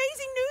 that's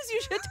amazing news.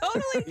 You should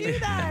totally do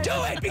that.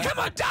 Do it. Become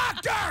a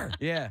doctor.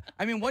 Yeah.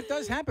 I mean, what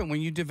does happen when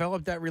you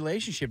develop that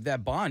relationship,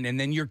 that bond, and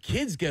then your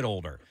kids get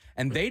older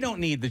and they don't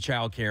need the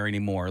child care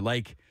anymore?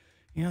 Like,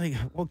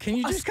 well, can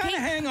you just kind of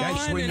hang on?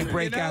 That's when you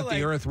break out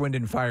the Earth, Wind,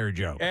 and Fire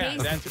joke. Yeah,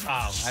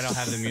 I don't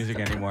have the music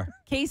anymore.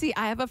 Casey,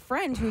 I have a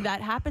friend who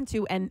that happened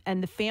to, and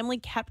the family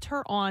kept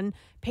her on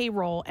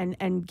payroll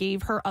and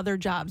gave her other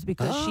jobs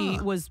because she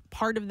was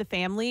part of the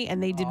family,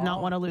 and they did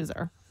not want to lose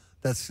her.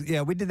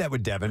 We did that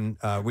with Devin.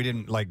 We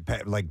didn't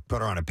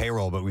put her on a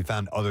payroll, but we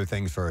found other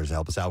things for her to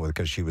help us out with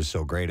because she was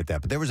so great at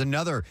that. But there was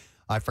another,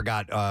 I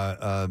forgot,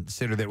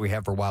 sitter that we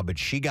had for a while, but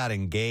she got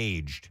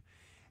engaged,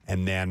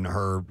 and then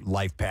her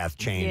life path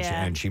changed,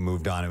 and she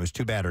moved on. It was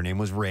too bad. Her name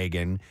was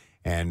Reagan,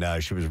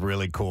 and she was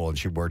really cool, and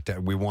she worked.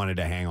 We wanted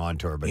to hang on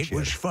to her, but it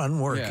was fun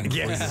working for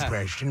you,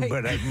 Preston.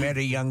 But I met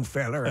a young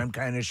fella I'm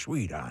kind of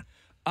sweet on.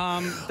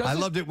 I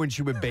loved it when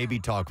she would baby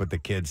talk with the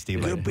kids, Steve.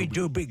 Doopy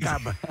doopy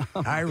gabba.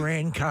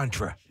 Iran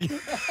Contra.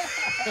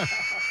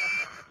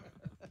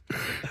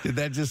 Did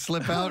that just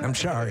slip out? I'm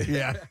sorry.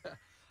 Yeah.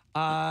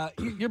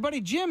 Your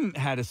buddy Jim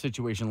had a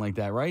situation like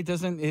that, right?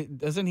 Doesn't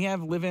he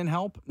have live-in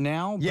help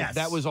now? But yes.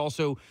 That was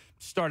also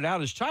started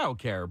out as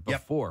childcare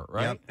before,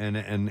 right?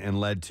 Yep. And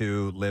led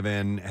to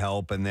live-in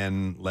help, and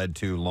then led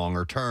to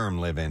longer-term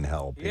live-in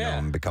help. You know,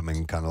 and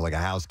becoming kind of like a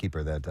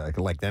housekeeper that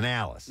like then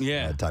Alice,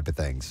 that type of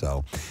thing.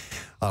 So,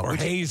 or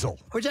Hazel,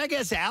 which I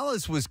guess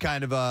Alice was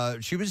kind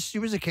of she was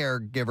a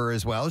caregiver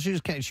as well. She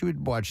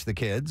would watch the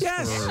kids.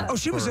 Yes.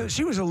 She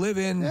was a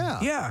live-in.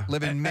 Yeah.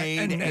 Live-in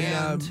maid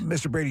and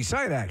Mr. Brady's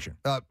side action.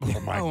 Oh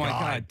my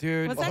God,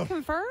 dude! Was that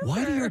confirmed?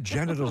 Why do your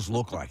genitals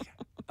look like?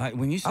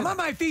 When you said I'm on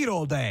my feet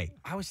all day.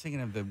 I was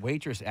thinking of the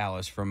waitress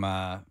Alice from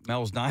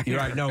Mel's Diner. You're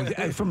right. No,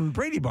 from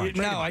Brady Bunch.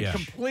 No, I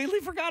completely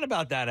forgot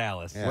about that,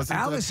 Alice. Yeah.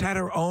 Alice had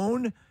her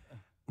own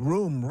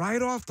room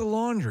right off the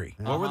laundry.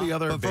 What were the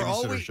other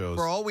babysitter shows?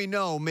 For all we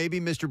know,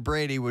 maybe Mr.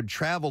 Brady would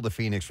travel to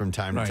Phoenix from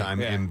time to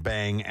time and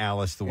bang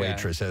Alice the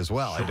waitress as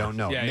well. I don't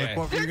know. Nick,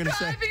 what were you going to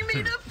say? Driving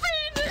me to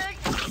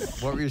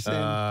Phoenix. What were you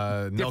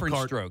saying? Different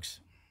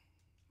strokes.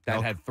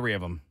 That had 3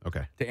 of them.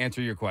 Okay. To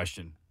answer your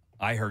question.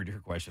 I heard your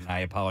question.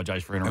 I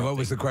apologize for interrupting. And what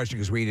was the question?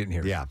 Because we didn't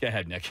hear. Yeah. Go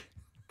ahead, Nick.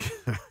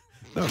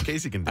 No,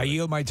 Casey can do I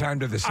yield my time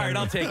to the senator.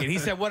 All right, I'll take it. He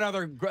said, what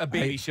other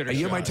babysitter I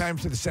yield my shows? time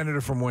to the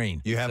senator from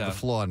Wayne. You have the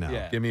floor now.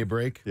 Yeah. Give me a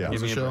break. Yeah.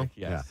 Give me a break, show.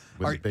 yes.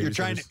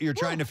 You're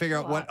trying to figure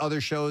out what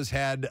other shows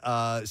had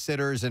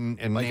sitters and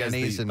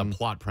nannies the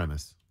plot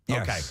premise.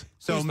 Yes. Okay.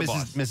 So Who's the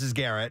boss? Mrs.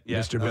 Garrett,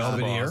 Mr.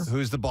 Belvedere.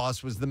 who's the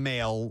boss, was the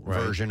male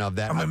version of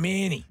that. I'm a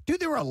Manny. Dude,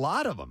 there were a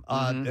lot of them.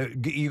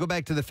 You go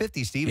back to the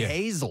 50s, Steve. Yeah.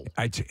 Hazel.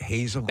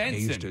 Hazel. I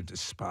Benson. used to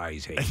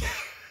despise Hazel.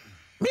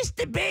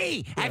 Mr.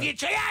 B, have you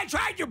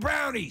tried your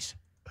brownies?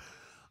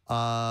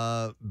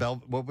 What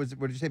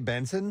did you say?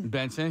 Benson?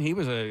 Benson. He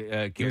was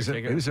a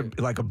caretaker. He was a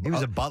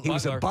butler. He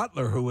was a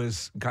butler who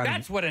was kind of.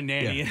 That's what a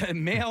nanny, a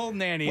male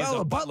nanny is.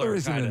 Well, a butler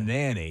isn't kinda. a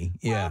nanny.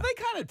 Yeah. Well,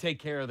 they kind of take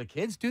care of the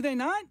kids, do they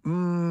not?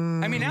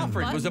 I mean,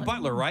 Alfred was a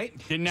butler, right?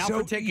 Didn't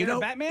Alfred take care of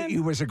Batman?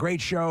 It was a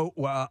great show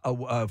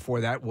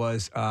for that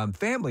was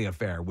Family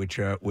Affair, which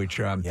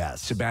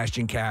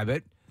Sebastian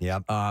Cabot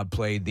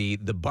played the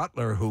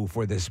butler who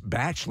for this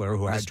bachelor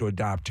who had to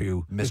adopt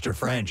to Mr.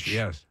 French.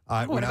 Yes.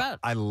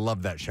 I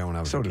loved that show when I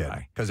was a kid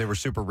because they were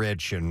super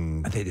rich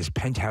and they had this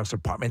penthouse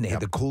apartment. They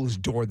had the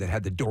coolest door that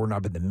had the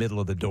doorknob in the middle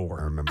of the door.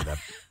 I remember that.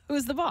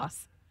 Who's the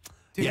boss?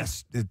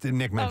 Yes,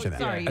 Nick mentioned that.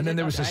 Sorry, and then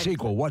there was a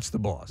sequel. What's the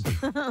boss?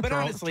 But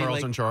honestly,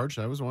 Charles in Charge.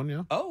 That was one.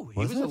 Yeah. Oh, he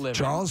was a live-in.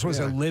 Charles was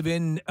a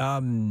live-in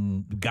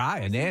guy,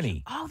 a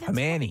nanny, a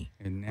manny.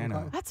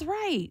 That's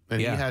right.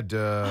 And he had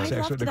I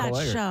sex loved with Nicole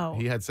that Eggert. show.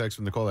 He had sex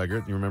with Nicole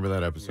Eggert. You remember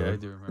that episode? Yeah, I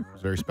do remember. It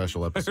was a very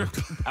special episode.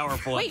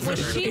 Powerful. Wait,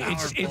 was she?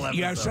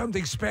 You have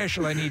something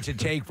special I need to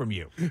take from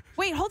you.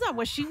 Wait, hold on.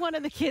 Was she one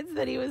of the kids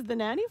that he was the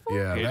nanny for?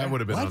 Yeah, that would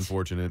have been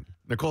unfortunate.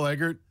 Nicole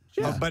Eggert.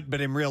 Yeah. But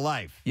in real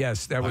life.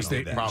 Yes, that was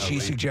she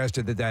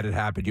suggested that had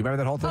happened. You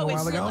remember that whole thing a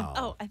while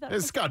ago? I thought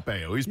it's Scott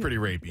Baio. He's pretty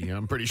rapey.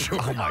 I'm pretty sure.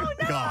 Oh my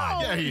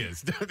God. Yeah, he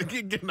is.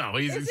 No,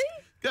 he's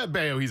Scott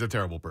Baio. He's a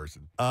terrible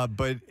person.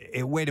 But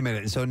wait a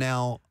minute. So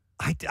now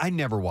I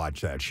never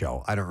watched that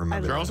show. I don't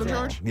remember. Charles in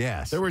Charge?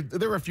 Yes. There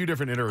were a few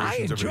different iterations I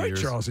over the enjoyed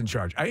years. Charles in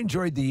Charge. I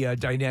enjoyed the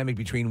dynamic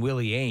between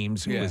Willie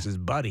Ames, who was his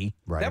buddy.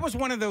 That was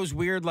one of those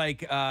weird,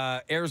 like,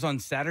 airs on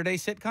Saturday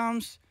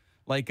sitcoms.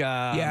 Like,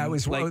 Yeah, it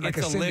was like It's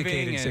a Living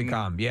syndicated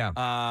sitcom, yeah.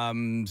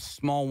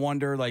 Small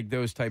Wonder, like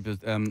those type of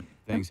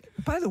things.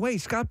 By the way,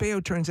 Scott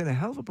Baio turns in a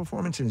hell of a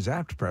performance in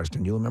Zapped,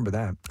 Preston. You'll remember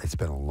that. It's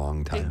been a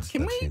long time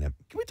Can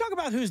we talk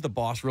about who's the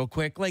boss real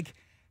quick? Like,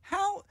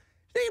 how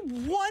they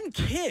had one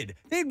kid.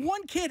 They had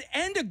one kid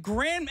and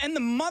and the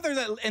mother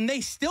and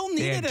they still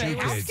needed a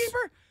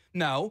housekeeper?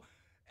 No.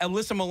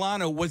 Alyssa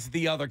Milano was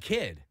the other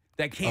kid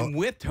that came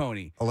with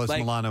Tony. Alyssa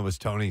Milano was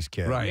Tony's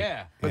kid. Right.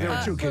 Yeah. But there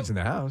were two kids in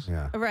the house.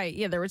 Yeah. Right.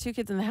 Yeah, there were two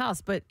kids in the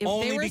house, but if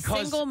Only they were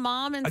because- single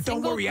mom and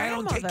single Don't worry, I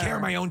don't take care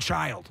of my own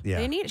child.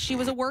 They need. She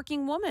was a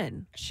working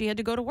woman. She had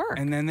to go to work.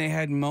 And then they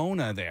had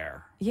Mona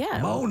there. Yeah.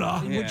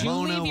 Mona. Would you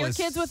leave your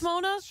kids with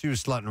Mona? She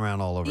was slutting around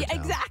all over Yeah,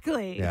 town.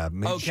 exactly. Yeah, I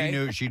mean,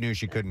 Okay. she knew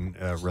she couldn't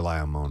rely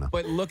on Mona.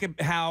 But look at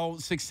how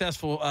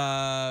successful,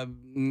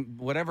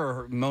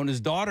 whatever Mona's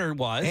daughter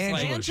was.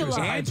 Angela. She was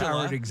a Angela.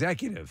 high-powered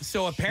executive.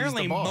 So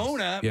apparently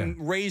Mona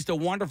raised a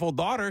wonderful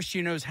daughter.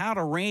 She knows how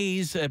to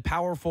raise a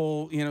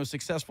powerful,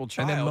 successful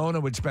child. And then Mona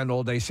would spend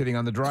all day sitting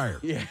on the dryer.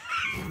 Yeah.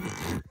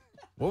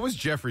 What was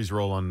Jeffrey's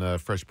role on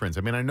Fresh Prince?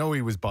 I mean, I know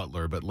he was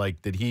butler, but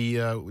like, did he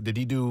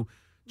do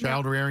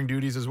child rearing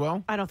duties as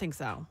well? I don't think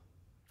so.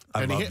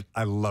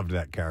 I loved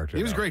that character.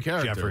 He was a great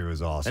character. Jeffrey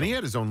was awesome. And he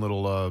had his own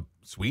little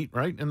suite,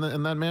 right, in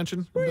that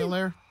mansion in Bel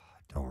Air.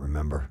 Don't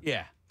remember.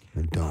 Yeah.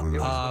 I don't It remember.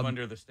 was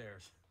under the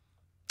stairs.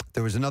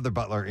 There was another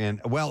butler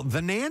in,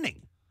 The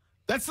Nanny.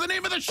 That's the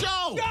name of the show.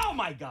 Oh,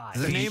 my God.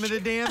 The name of the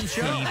damn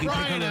show.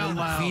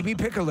 Phoebe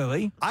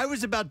Piccalilli. I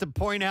was about to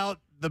point out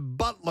the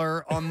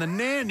butler on The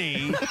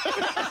Nanny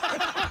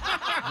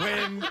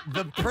when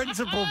the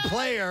principal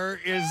player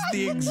is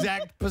the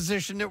exact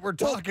position that we're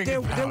talking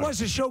about. There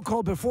was a show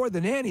called before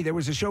The Nanny. There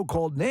was a show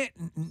called Nanny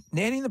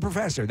and the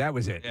Professor. That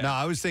was it. No,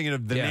 I was thinking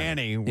of The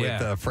Nanny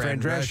with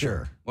Fran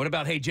Drescher. What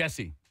about Hey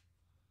Jesse?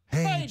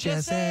 Hey,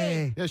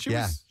 Jesse.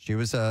 Yeah, she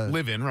was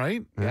live-in,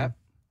 right? Yeah.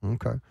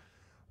 Okay.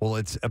 Well,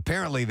 it's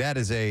apparently that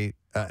is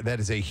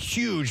a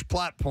huge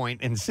plot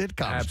point in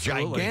sitcoms.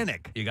 Absolutely.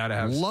 Gigantic. You got to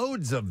have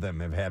loads of them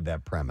have had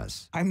that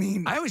premise. I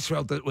mean, I always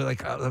felt that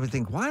I would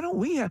think, why don't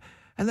we?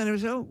 And then it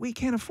was, we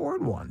can't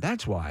afford one.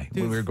 That's why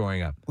when we were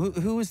growing up. Who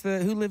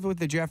lived with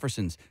the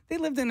Jeffersons? They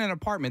lived in an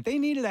apartment. They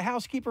needed a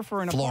housekeeper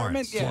for an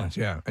apartment. Florence,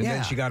 yeah. And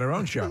then she got her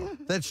own show.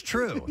 That's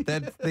true.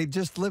 That they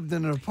just lived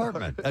in an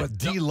apartment, a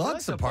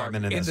deluxe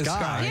apartment in the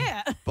sky.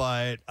 Yeah.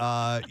 But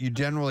you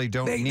generally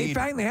don't They need.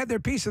 finally had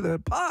their piece of the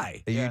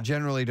pie. You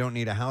generally don't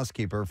need a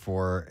housekeeper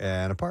for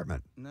an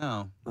apartment.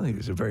 No. Well, he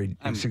was very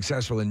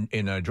successful in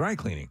dry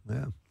cleaning.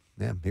 Yeah.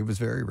 Yeah, he was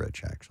very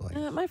rich, actually.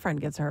 My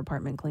friend gets her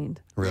apartment cleaned.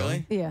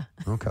 Really? Yeah.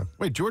 Okay.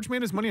 Wait, George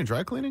made his money in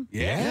dry cleaning?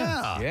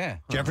 Yeah.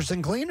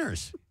 Jefferson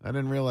Cleaners. I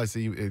didn't realize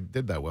he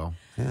did that well.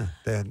 Yeah.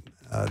 They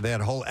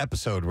had a whole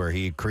episode where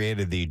he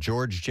created the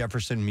George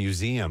Jefferson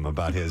Museum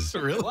about his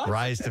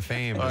rise to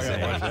fame as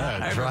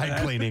a dry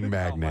cleaning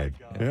magnate.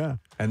 Yeah.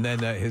 And then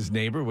his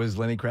neighbor was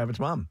Lenny Kravitz's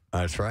mom.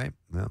 That's right.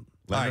 Yeah.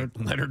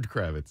 Leonard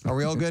Kravitz. Are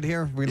we all good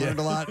here? We learned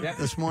a lot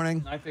this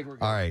morning? I think we're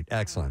good. All right,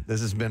 excellent. This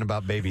has been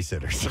about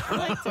babysitters.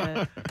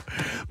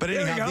 But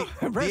anyhow,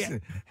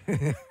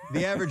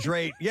 the average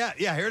rate, here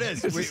it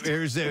is.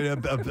 Here's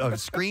a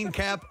screen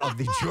cap of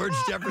the George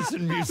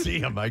Jefferson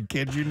Museum. I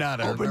kid you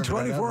not. Open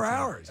 24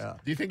 hours. Do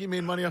you think he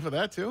made money off of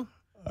that, too?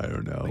 I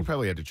don't know. He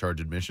probably had to charge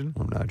admission.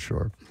 I'm not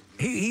sure.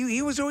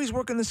 He was always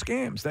working the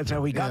scams. That's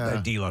how he got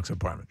that deluxe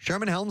apartment.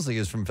 Sherman Helmsley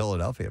is from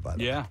Philadelphia, by the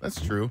way. Yeah.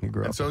 That's true. He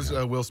grew up and so is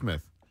Will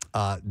Smith.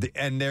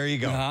 And there you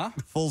go.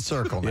 Full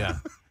circle now. Yeah.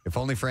 If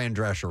only Fran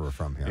Drescher were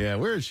from here. Yeah,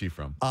 where is she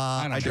from?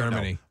 I don't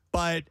Germany. know.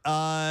 But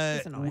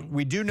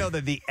we do know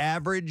that the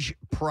average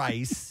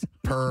price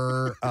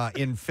per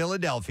in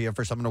Philadelphia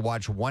for someone to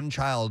watch one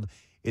child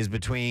is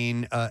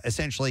between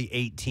essentially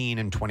 $18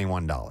 and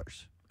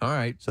 $21. All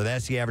right. So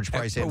that's the average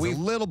price. It's a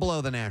little below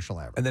the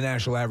national average. And the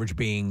national average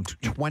being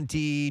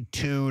 $22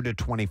 to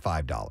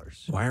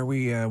 $25. Why are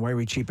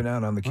we cheaping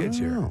out on the kids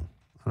here?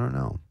 I don't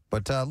know.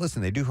 But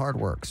listen, they do hard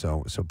work,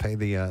 so pay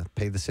the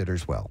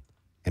sitters well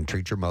and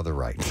treat your mother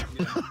right.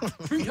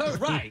 Treat her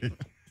right.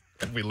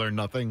 Have we learned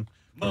nothing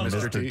from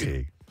Mr.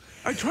 T.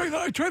 I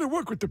try to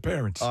work with the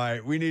parents. All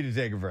right, we need to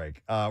take a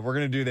break. We're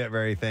going to do that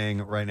very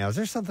thing right now. Is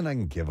there something I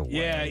can give away?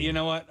 Yeah, you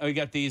know what? We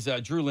got these.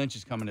 Drew Lynch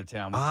is coming to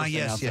town.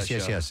 Yes. This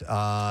is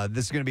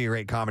going to be a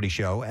great comedy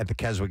show at the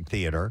Keswick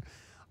Theater.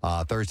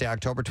 Thursday,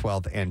 October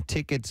 12th, and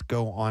tickets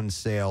go on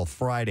sale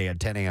Friday at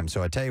 10 a.m.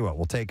 So I tell you what,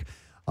 we'll take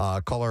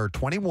caller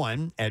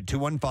 21 at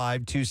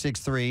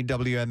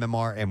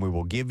 215-263-WMMR, and we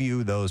will give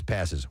you those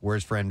passes.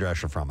 Where's Fran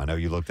Drescher from? I know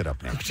you looked it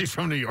up now. She's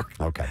from New York.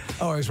 Okay.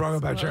 Oh, I was wrong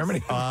about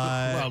Germany.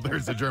 Well,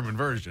 there's the German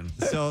version.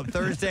 So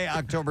Thursday,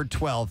 October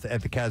 12th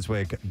at the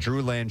Keswick,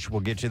 Drew Lynch will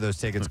get you those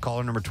tickets.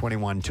 Caller number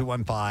 21,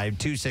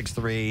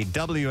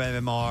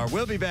 215-263-WMMR.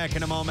 We'll be back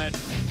in a moment.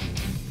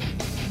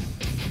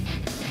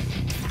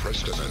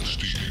 Preston and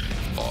Steve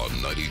on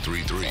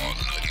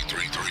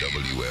 93.3.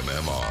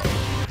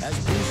 WMMR.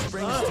 As Bruce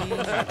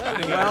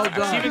Springsteen. Well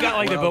done. She even got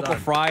like the vocal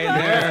fry in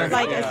there.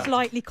 Like a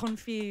slightly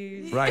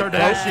confused. Right.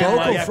 Kardashian,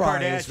 Vocal yeah, fry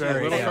Kardashian, is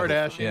very little yeah.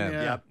 Kardashian.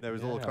 Yeah. Yep, there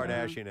was a little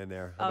Kardashian in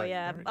there. How Oh about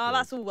yeah. you? Oh,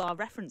 that's all our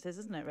references,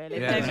 isn't it?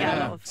 Really. Yeah. We don't get a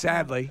lot of-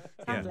 Sadly.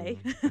 Sadly.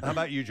 How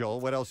about you, Joel?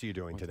 What else are you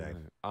doing today?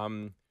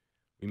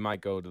 We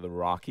might go to the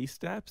Rocky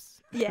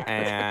Steps. Yeah.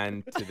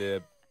 And to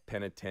the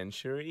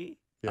penitentiary.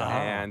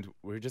 Yeah. And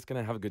we're just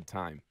gonna have a good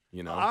time.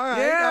 You know. All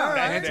right. Yeah. All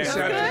right.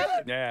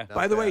 Antiseptic. Yeah.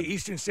 By the way,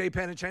 Eastern State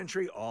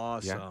Penitentiary,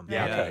 awesome.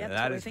 Yeah. Yeah, that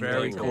that's is what we're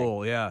very thinking.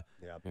 cool. Yeah.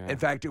 Yeah. In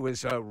fact, it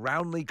was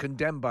roundly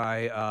condemned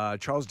by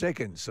Charles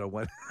Dickens. So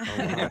when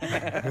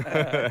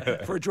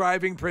for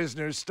driving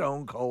prisoners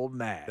stone cold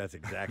mad. That's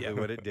exactly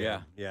what it did.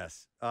 Yeah.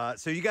 Yes.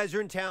 So you guys are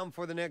in town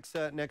for the next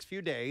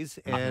few days,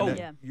 and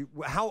yeah.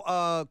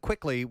 how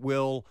quickly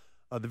will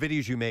the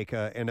videos you make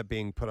end up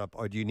being put up?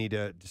 Or do you need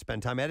to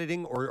spend time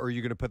editing, or are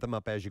you going to put them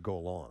up as you go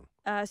along?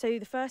 So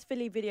the first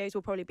Philly videos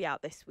will probably be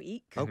out this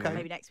week. Okay.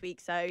 Maybe next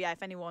week. So yeah,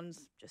 if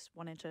anyone's just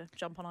wanting to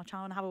jump on our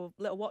channel and have a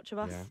little watch of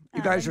us,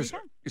 You guys then are you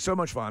can. so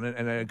much fun,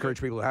 and I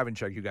encourage people who haven't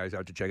checked you guys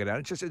out to check it out.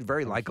 It's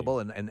very likable,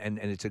 and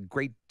it's a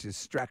great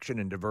distraction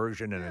and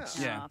diversion, and it's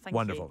Thank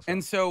wonderful. you. So.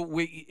 And so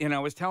I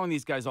was telling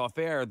these guys off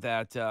air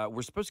that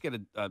we're supposed to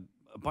get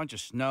a bunch of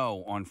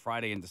snow on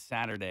Friday into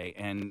Saturday,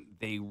 and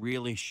they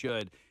really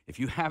should. If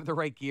you have the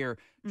right gear,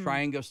 try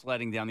and go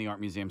sledding down the Art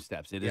Museum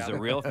steps. It is a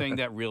real thing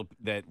that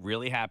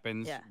really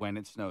happens when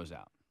it snows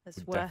out. It's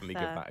We'd worth, definitely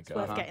give that a it's go.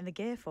 worth getting the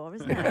gear for,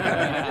 isn't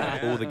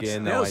it? All the gear,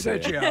 no They'll idea.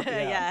 set you up.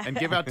 Yeah. And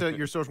give out to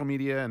your social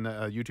media and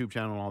YouTube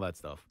channel and all that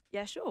stuff.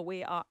 Yeah, sure.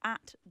 We are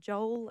at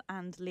Joel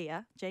and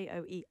Leah,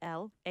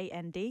 JoelandLia,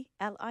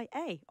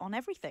 on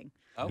everything.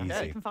 Okay.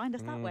 So you can find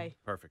us that way.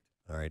 Perfect.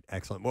 All right,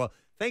 excellent. Well,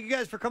 thank you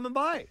guys for coming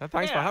by.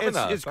 Thanks for having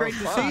us. It's great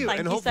to That was see fun. you, Thank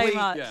and you so hopefully,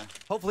 much.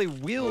 hopefully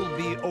we'll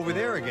be over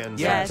there again.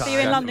 Yeah, sometime. see you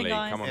in London, Definitely.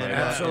 guys. Come on And,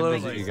 over. Absolutely.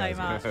 Thank you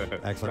so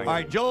much. Excellent. All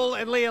right, Joel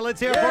and Leah, let's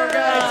hear it for them,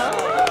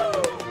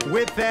 guys.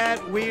 With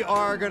that, we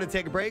are going to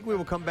take a break. We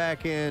will come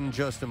back in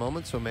just a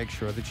moment, so make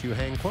sure that you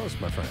hang close,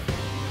 my friend.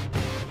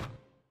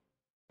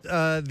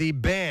 The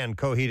band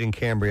Coheed and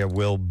Cambria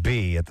will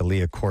be at the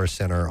Leah Core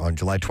Center on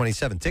July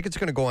 27th. Tickets are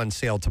going to go on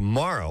sale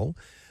tomorrow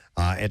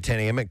at 10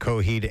 a.m. at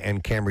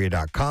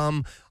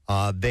coheedandcambria.com.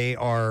 They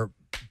are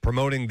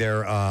promoting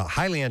their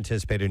highly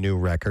anticipated new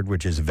record,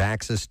 which is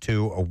Vaxis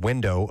 2, A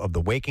Window of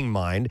the Waking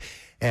Mind,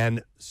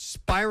 and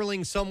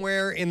spiraling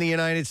somewhere in the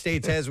United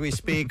States as we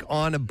speak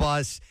on a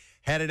bus,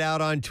 headed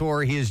out on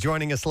tour. He is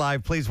joining us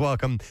live. Please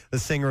welcome the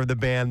singer of the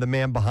band, the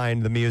man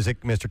behind the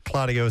music, Mr.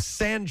 Claudio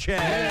Sanchez.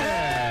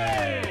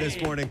 This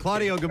morning.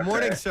 Claudio, good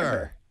morning,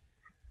 sir.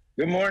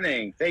 Good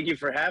morning. Thank you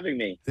for having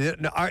me.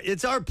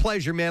 It's our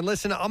pleasure, man.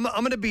 Listen, I'm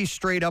going to be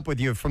straight up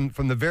with you from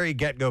the very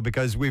get-go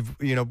because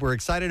we're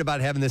excited about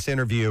having this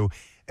interview,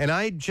 and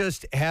I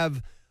just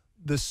have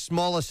the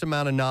smallest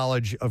amount of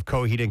knowledge of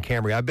Coheed and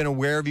Cambria. I've been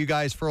aware of you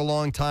guys for a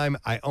long time.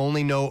 I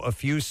only know a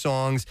few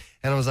songs,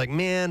 and I was like,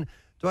 man,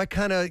 do I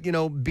kind of,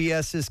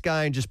 BS this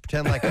guy and just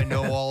pretend like I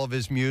know all of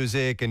his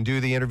music and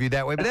do the interview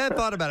that way? But then I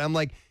thought about it. I'm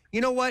like,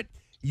 you know what?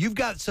 You've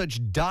got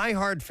such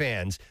diehard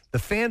fans. The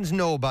fans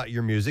know about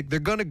your music. They're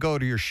going to go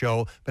to your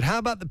show. But how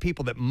about the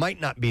people that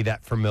might not be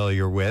that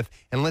familiar with?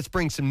 And let's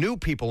bring some new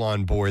people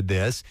on board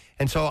this.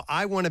 And so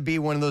I want to be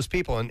one of those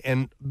people.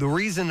 And the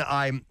reason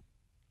I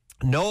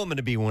know I'm going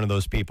to be one of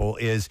those people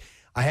is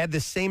I had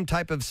this same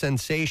type of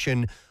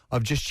sensation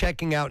of just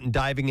checking out and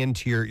diving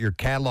into your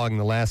catalog in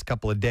the last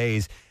couple of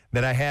days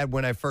that I had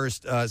when I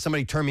first,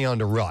 somebody turned me on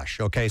to Rush.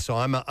 Okay, so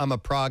I'm a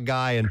prog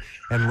guy, and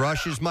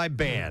Rush is my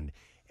band.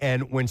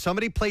 And when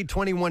somebody played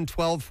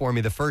 2112 for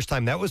me the first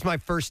time, that was my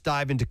first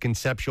dive into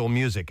conceptual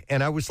music.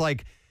 And I was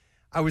like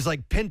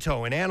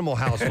Pinto in Animal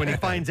House when he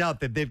finds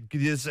out that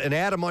there's an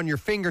atom on your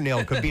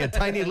fingernail could be a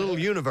tiny little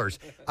universe.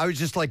 I was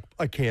just like,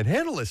 I can't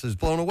handle this. I was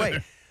blown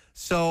away.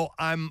 So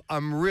I'm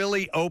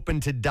really open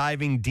to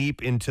diving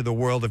deep into the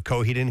world of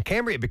Coheed and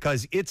Cambria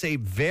because it's a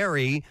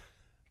very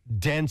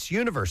dense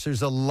universe.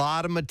 There's a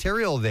lot of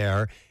material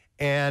there.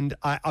 And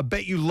I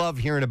bet you love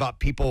hearing about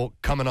people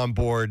coming on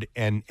board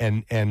and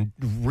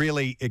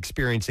really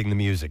experiencing the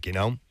music,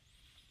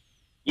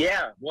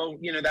 Yeah, well,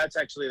 that's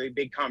actually a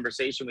big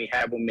conversation we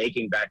had when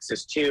making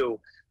Vaxis 2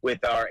 with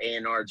our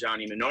A&R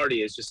Johnny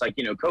Minardi. Is just like,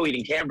 Coheed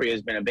and Cambria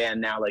has been a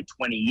band now like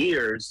 20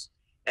 years.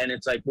 And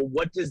it's like, well,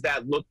 what does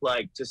that look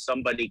like to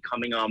somebody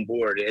coming on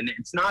board? And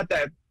it's not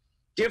that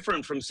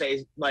different from,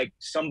 say, like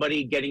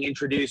somebody getting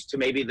introduced to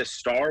maybe the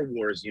Star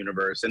Wars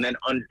universe and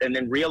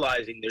then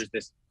realizing there's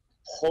this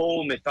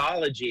whole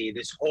mythology,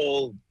 this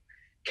whole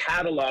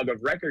catalog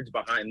of records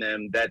behind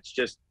them that's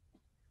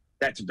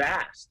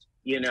vast,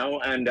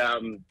 and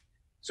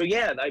so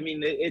yeah, I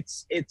mean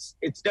it's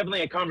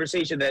definitely a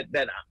conversation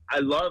that I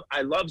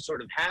love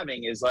sort of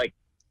having, is like,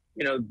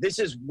 this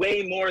is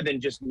way more than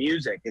just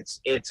music.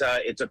 It's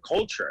a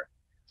culture,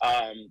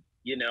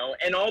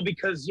 and all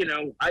because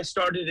I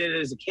started it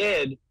as a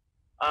kid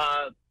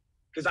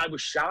because I was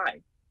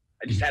shy.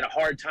 I just had a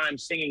hard time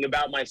singing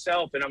about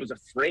myself, and I was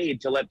afraid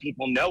to let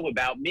people know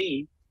about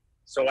me.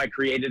 So I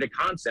created a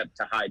concept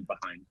to hide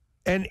behind.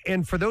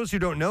 And for those who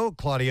don't know,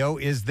 Claudio,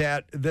 is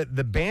that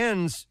the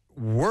band's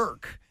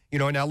work.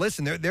 Now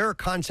listen, there are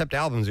concept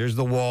albums. There's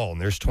The Wall,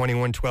 and there's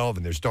 2112,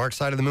 and there's Dark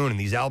Side of the Moon, and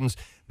these albums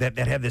that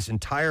have this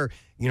entire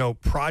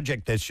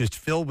project that's just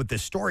filled with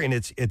this story, and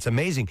it's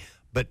amazing.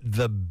 But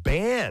the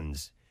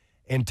band's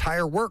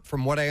entire work,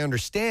 from what I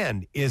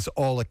understand, is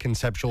all a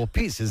conceptual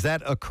piece. Is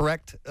that a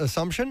correct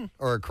assumption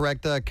or a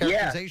correct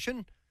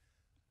characterization?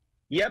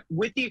 Yep,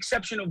 with the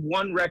exception of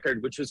one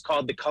record, which was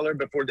called The Color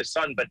Before the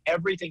Sun, but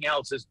everything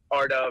else is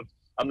part of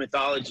a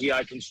mythology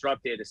I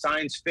constructed, a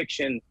science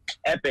fiction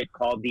epic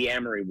called The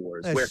Amory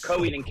Wars, where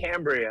Coheed and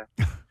Cambria,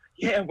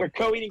 where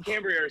Coheed and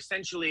Cambria are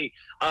essentially,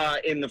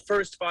 in the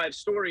first 5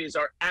 stories,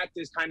 act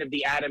as kind of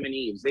the Adam and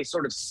Eves. They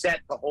sort of set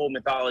the whole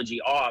mythology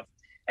off,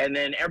 and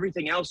then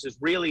everything else is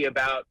really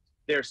about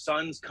their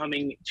sons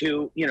coming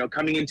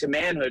into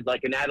manhood,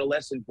 like an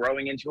adolescent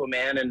growing into a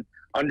man and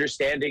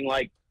understanding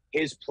like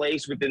his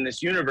place within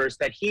this universe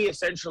that he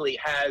essentially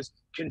has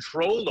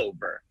control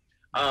over.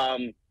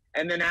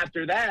 And then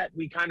after that,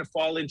 we kind of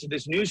fall into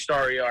this new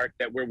story arc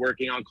that we're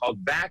working on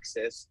called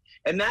Vaxis.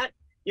 And that,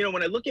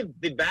 when I look at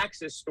the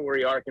Vaxis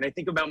story arc and I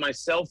think about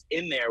myself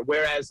in there,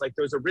 whereas like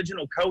those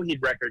original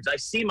Coheed records, I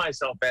see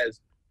myself as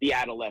the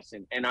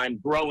adolescent and I'm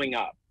growing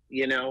up,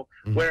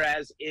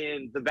 whereas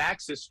in the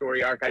Vaxis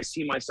story arc, I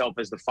see myself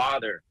as the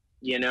father,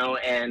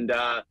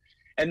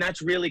 and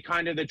that's really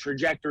kind of the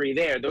trajectory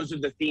there. Those are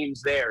the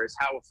themes there, is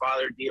how a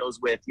father deals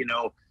with,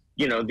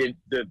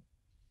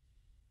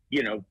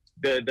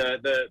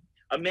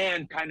 a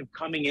man kind of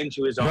coming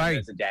into his own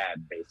as a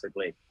dad,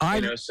 basically.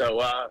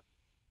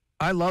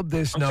 I love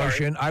this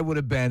notion. I would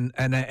have been,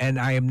 and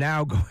I am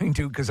now going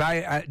to, because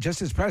I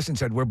just as Preston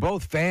said, we're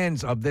both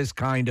fans of this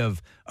kind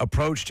of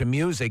approach to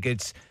music.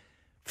 It's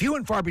few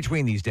and far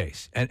between these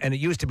days, and it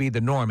used to be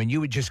the norm, and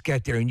you would just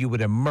get there and you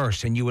would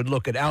immerse and you would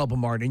look at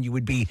album art and you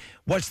would be,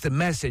 what's the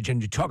message?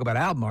 And you talk about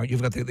album art,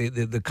 you've got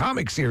the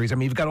comic series. I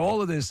mean, you've got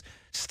all of this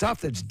stuff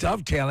that's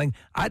dovetailing.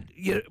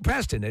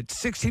 Preston, at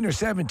 16 or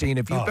 17,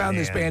 if you found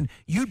this band,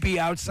 you'd be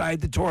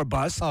outside the tour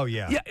bus. Oh,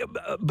 yeah.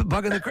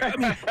 Bugging the crowd. I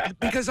mean,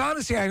 because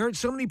honestly, I heard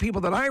so many people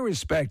that I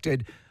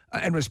respected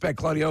and respect,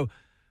 Claudio,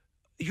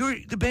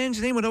 the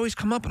band's name would always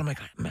come up, and I'm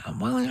like,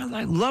 well,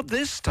 I love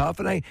this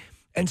stuff,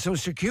 and so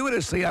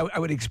circuitously, I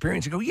would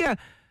experience and go, yeah,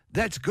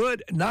 that's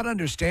good. Not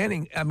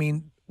understanding,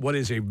 what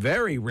is a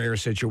very rare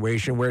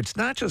situation where it's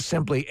not just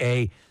simply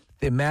a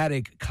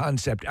thematic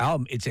concept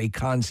album, it's a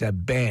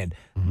concept band.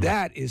 Mm-hmm.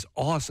 That is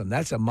awesome.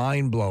 That's a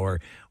mind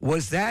blower.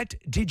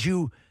 Did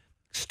you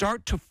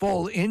start to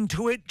fall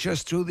into it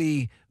just through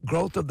the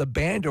growth of the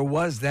band, or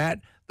was that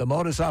the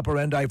modus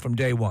operandi from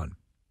day one?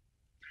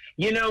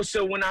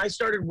 So when I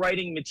started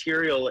writing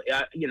material,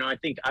 I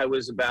think I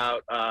was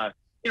about, I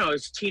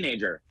was a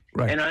teenager.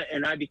 Right.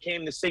 And I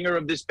became the singer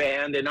of this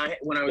band. And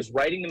when I was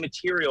writing the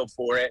material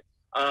for it,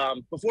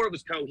 before it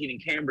was Coheed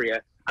and Cambria,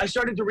 I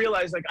started to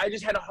realize I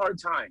just had a hard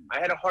time.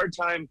 I had a hard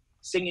time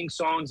singing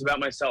songs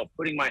about myself,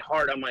 putting my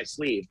heart on my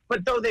sleeve.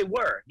 But though they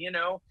were,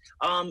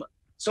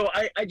 so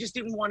I just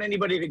didn't want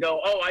anybody to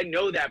go, oh, I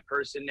know that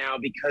person now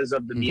because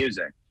of the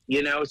music,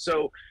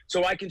 So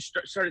I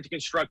started to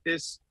construct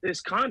this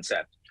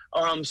concept.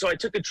 So I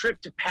took a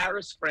trip to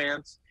Paris,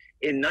 France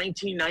in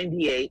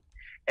 1998.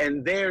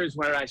 And there's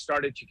where I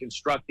started to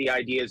construct the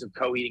ideas of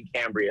Coheed and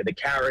Cambria, the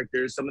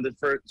characters, some of the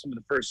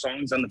first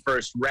songs on the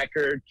first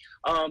record.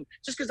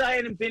 Just because I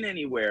hadn't been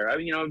anywhere. I'm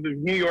a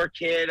New York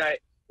kid.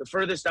 The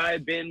furthest I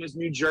had been was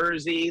New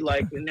Jersey.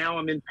 And now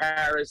I'm in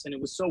Paris, and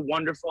it was so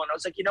wonderful. And I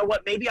was like, you know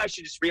what? Maybe I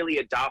should just really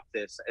adopt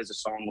this as a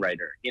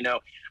songwriter.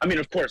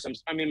 Of course,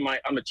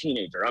 I'm a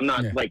teenager. I'm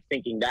not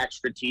thinking that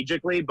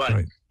strategically,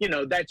 but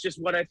that's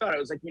just what I thought. I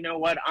was like, you know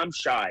what? I'm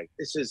shy.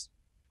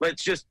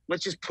 Let's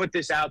just put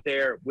this out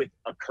there with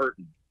a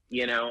curtain,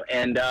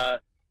 and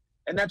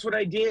that's what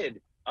I did.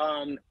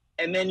 And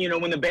then,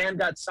 when the band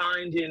got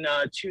signed in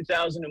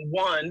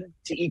 2001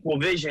 to Equal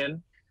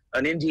Vision,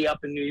 an indie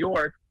up in New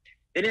York,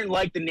 they didn't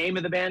like the name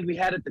of the band we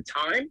had at the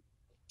time.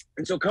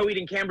 And so Coheed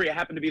and Cambria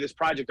happened to be this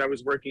project I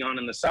was working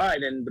on the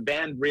side, and the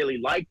band really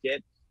liked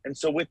it. And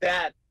so with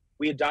that,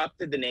 we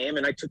adopted the name,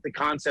 and I took the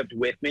concept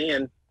with me,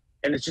 and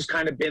it's just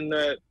kind of been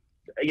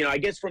I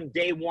guess from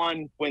day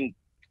one when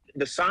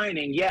the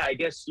signing, I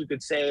guess you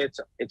could say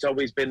it's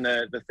always been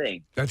the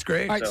thing. That's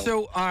great. All right,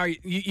 so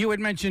you had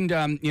mentioned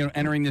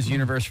entering this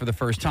universe for the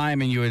first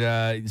time, and you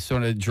had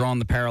sort of drawn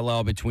the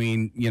parallel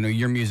between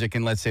your music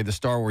and, let's say, the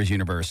Star Wars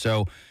universe.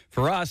 So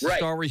for us, the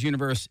Star Wars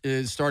universe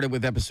started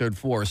with Episode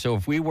 4. So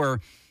if we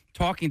were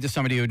talking to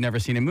somebody who had never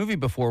seen a movie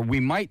before, we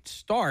might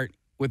start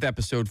with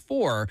Episode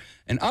 4,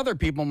 and other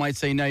people might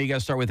say, no, you got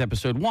to start with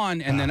Episode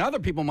 1, and then other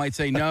people might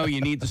say, no, you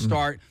need to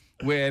start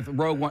with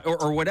Rogue One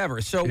or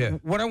whatever. So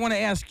what I want to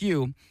ask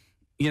you,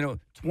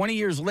 20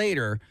 years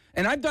later,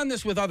 and I've done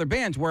this with other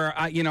bands where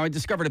I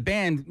discovered a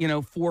band,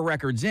 4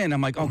 records in.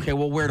 I'm like, okay,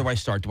 well, where do I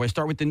start? Do I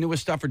start with the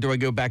newest stuff, or do I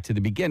go back to the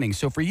beginning?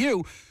 So for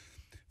you,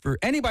 for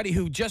anybody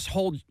who just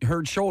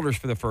heard Shoulders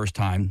for the first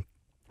time,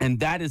 and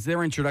that is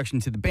their introduction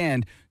to the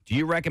band, do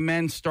you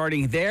recommend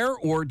starting there,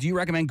 or do you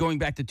recommend going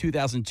back to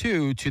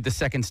 2002 to the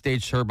second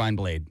stage Turbine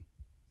Blade?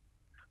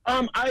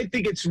 I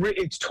think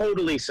it's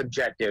totally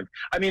subjective.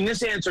 I mean,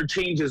 this answer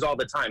changes all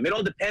the time. It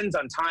all depends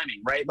on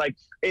timing, right? Like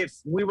if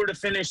we were to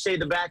finish, say,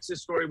 the Vaxxis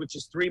story, which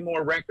is 3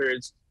 more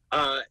records,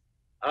 my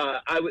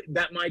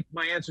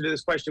answer to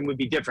this question would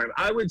be different.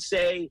 I would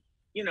say,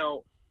 you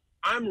know,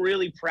 I'm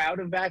really proud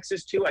of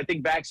Vaxxis 2. I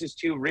think Vaxxis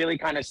 2 really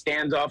kind of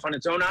stands off on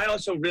its own. I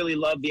also really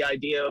love the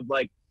idea of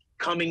like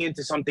coming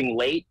into something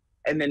late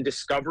and then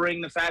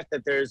discovering the fact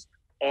that there's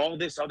all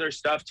this other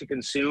stuff to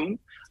consume.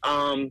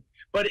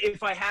 But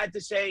if I had to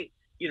say,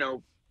 you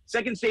know,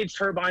 Second Stage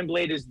Turbine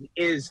Blade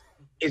is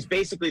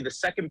basically the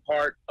second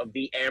part of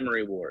the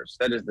Amory Wars.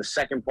 That is the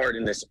second part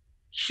in this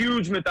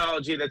huge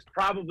mythology that's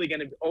probably going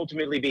to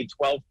ultimately be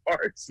 12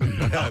 parts.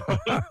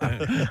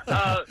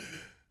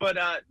 But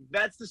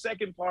that's the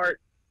second part.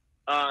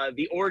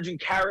 The origin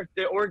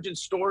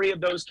story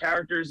of those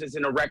characters is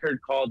in a record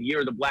called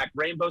Year of the Black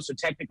Rainbow. So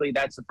technically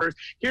that's the first.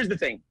 Here's the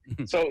thing.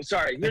 So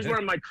sorry, here's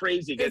where my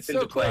crazy gets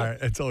into play. All right,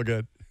 it's all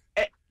good.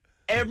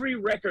 Every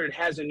record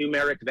has a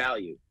numeric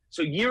value.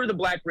 So Year of the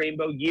Black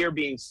Rainbow, year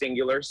being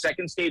singular,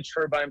 Second Stage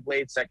Turbine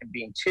Blade, second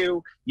being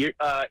 2,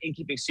 In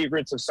Keeping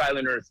Secrets of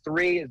Silent Earth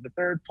 3 is the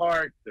third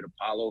part, Good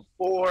Apollo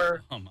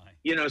 4. Oh my.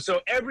 You know, so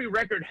every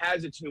record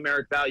has its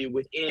numeric value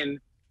within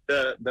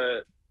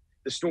the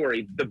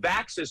story. The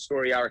Vaxxis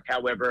story arc,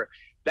 however,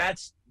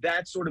 that's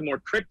sort of more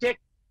cryptic.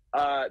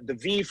 The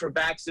V for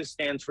Vaxxis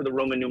stands for the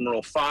Roman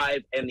numeral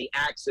 5, and the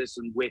axis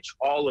in which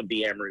all of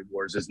the Amory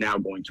Wars is now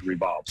going to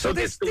revolve. So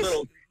it's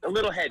a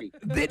little heady.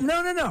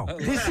 No.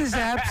 This is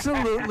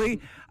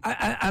absolutely,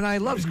 and I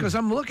love it because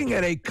I'm looking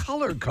at a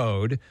color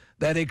code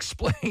that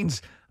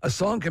explains a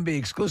song can be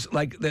exclusive,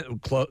 like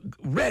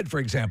red, for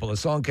example. A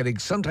song can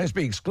sometimes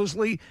be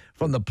exclusively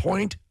from the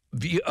point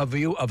view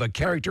of a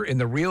character in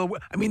the real.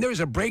 I mean,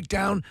 there's a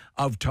breakdown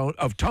of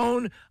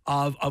tone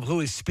of who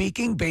is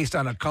speaking based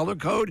on a color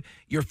code.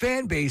 Your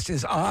fan base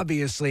is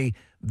obviously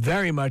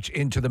very much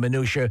into the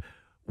minutia.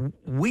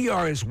 We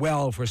are as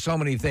well for so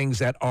many things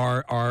that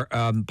are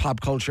pop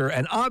culture,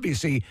 and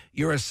obviously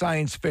you're a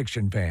science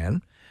fiction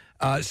fan.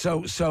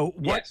 So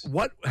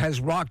what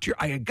has rocked your?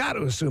 I got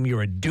to assume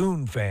you're a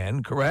Dune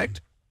fan, correct?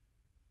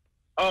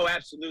 Oh,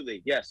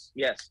 absolutely. Yes.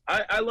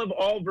 I love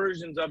all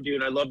versions of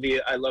Dune. I love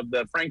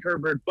the Frank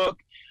Herbert book.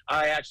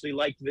 I actually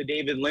liked the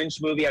David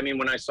Lynch movie. I mean,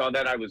 when I saw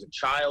that, I was a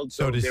child.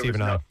 So did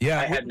Stephen I. Yeah,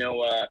 I had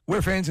no.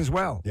 We're fans as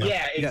well.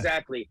 Yeah,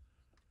 exactly.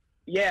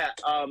 Yeah,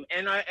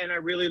 and I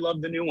really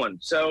love the new one.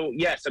 So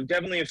yes, I'm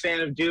definitely a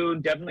fan of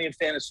Dune. Definitely a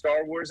fan of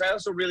Star Wars. I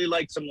also really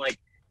like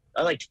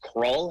I liked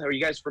Krull. Are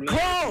you guys familiar?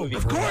 Krull,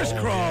 of course,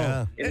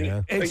 Krull.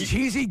 Yeah. It's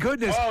cheesy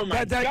goodness. Oh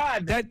my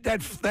God!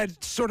 That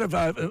sort of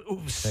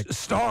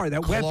star,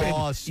 that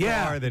weapon,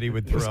 star that he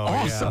would throw.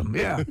 Awesome.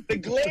 Yeah. The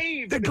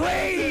glaive. The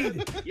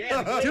glaive.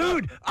 Yeah,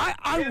 dude,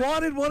 I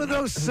wanted one of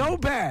those so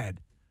bad.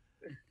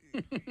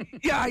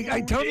 Yeah,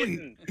 I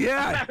totally.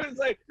 Yeah. I was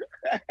like,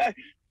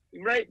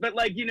 right, but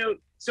like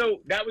so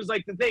that was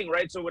like the thing,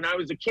 right? So when I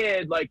was a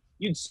kid, like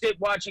you'd sit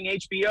watching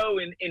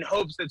HBO in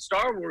hopes that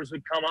Star Wars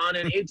would come on,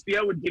 and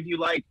HBO would give you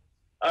like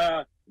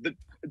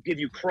give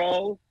you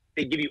Krull,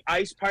 they give you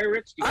Ice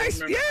Pirates.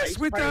 Ice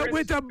with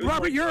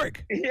Robert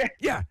Urich.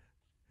 Yeah.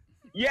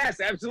 Yes,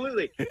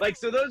 absolutely. Like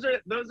so, those are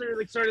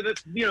like sort of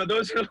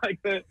those are like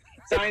the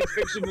science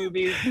fiction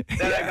movies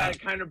that I got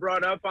kind of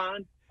brought up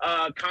on.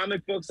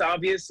 Comic books,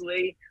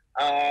 obviously.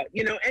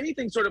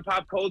 Anything sort of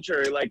pop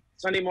culture, like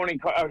Saturday morning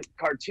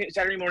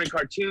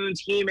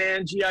cartoons,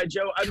 He-Man, G.I.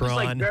 Joe. I was just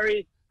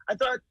like I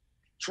thought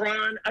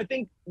Tron. I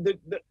think the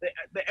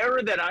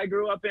era that I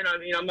grew up in. I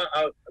mean,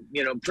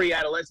 I'm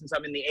pre-adolescence.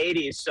 I'm in the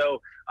 '80s,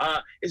 so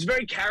it's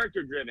very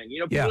character driven.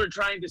 People are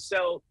trying to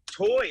sell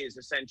toys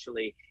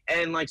essentially,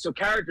 and like so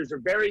characters are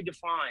very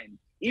defined.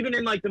 Even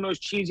in like the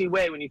most cheesy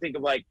way, when you think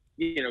of like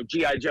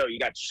G.I. Joe, you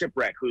got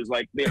Shipwreck, who's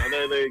like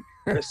the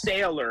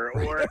sailor,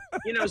 or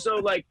so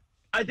like.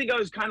 I think I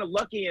was kind of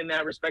lucky in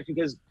that respect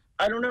because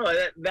I don't know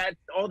that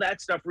all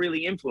that stuff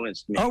really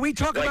influenced me. Oh, we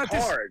talk like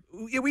about hard.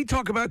 this. Yeah, we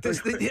talk about this,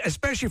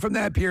 especially from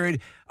that period.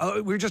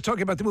 We were just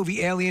talking about the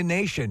movie Alien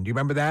Nation. Do you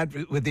remember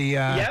that with the?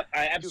 Yep,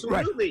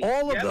 absolutely. Right.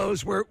 All of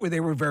those were they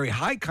were very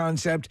high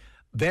concept,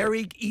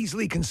 very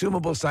easily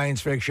consumable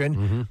science fiction.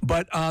 Mm-hmm.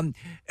 But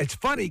it's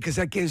funny because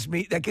that gives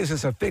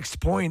us a fixed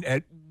point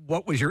at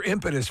what was your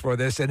impetus for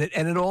this, and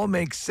it all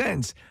makes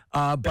sense.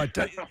 But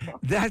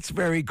that's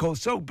very cool.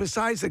 So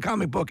besides the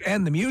comic book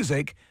and the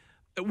music,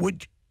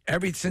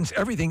 since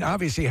everything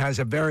obviously has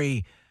a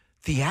very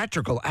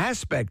theatrical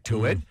aspect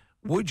to it,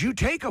 would you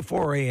take a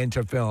foray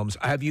into films?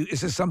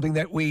 Is this something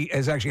that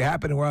has actually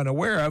happened and we're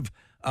unaware of,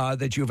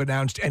 that you've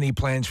announced any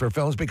plans for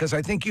films? Because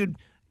I think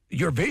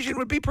your vision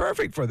would be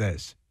perfect for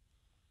this.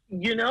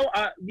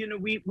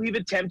 We've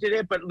attempted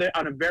it, but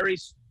on a very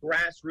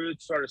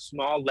grassroots, sort of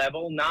small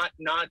level, not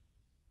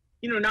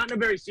in a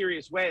very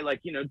serious way.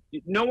 Like,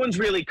 no one's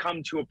really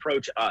come to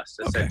approach us,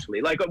 essentially.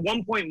 Okay. Like, at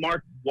one point,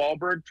 Mark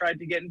Wahlberg tried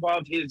to get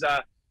involved, his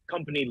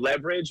company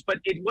Leverage, but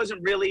it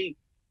wasn't really,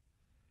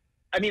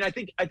 I mean, I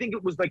think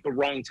it was, like, the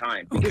wrong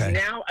time. Because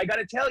now, I got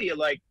to tell you,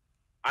 like,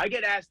 I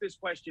get asked this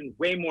question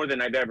way more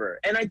than I've ever.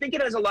 And I think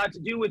it has a lot to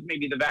do with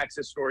maybe the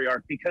Vaxxas story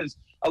arc, because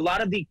a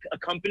lot of the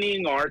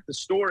accompanying art, the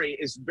story,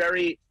 is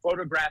very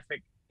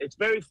photographic. It's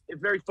very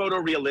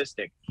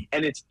photorealistic,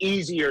 and it's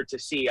easier to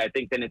see, I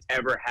think, than it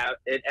ever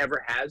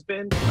has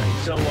been.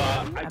 So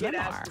I get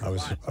asked.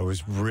 I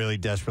was really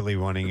desperately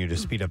wanting you to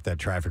speed up that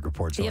traffic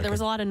report. So Yeah, there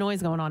was a lot of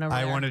noise going on over there.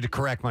 I wanted to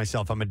correct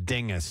myself. I'm a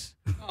dingus.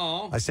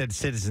 Oh. I said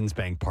Citizens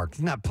Bank Park.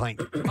 It's not playing.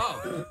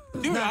 Oh,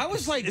 dude, I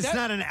was like, it's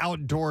not an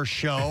outdoor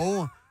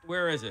show.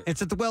 Where is it?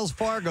 It's at the Wells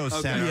Fargo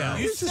Center. Yeah.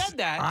 You said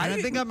that. And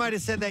I think I might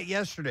have said that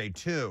yesterday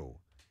too.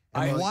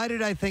 And why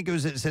did I think it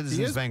was at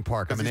Citizens Bank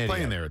Park? I'm an He's idiot.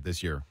 playing there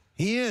this year.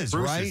 He is,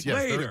 Bruce right? Is, yes,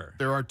 Later.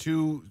 There are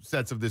 2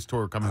 sets of this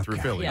tour coming through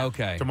Philly. Yeah.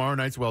 Okay. Tomorrow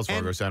night's Wells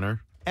Fargo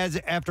Center.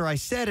 After I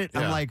said it,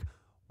 I'm like,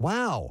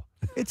 wow,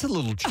 it's a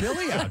little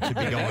chilly out to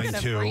be going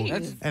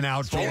to an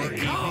outdoor evening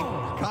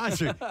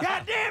concert.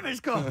 God damn, it's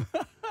cold.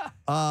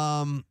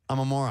 I'm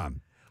a moron.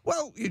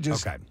 Well, you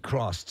just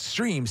crossed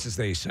streams, as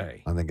they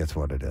say. I think that's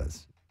what it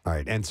is. All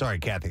right, and sorry,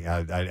 Kathy,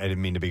 I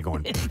didn't mean to be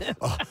going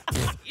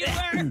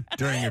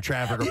during your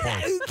traffic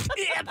report.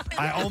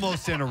 I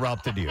almost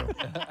interrupted you.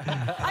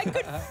 I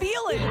could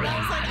feel it. And I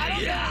was like, I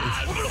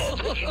don't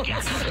know.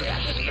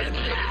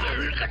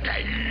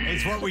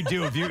 It's what we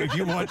do. If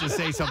you want to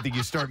say something,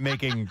 you start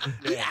making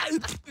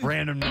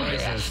random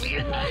noises.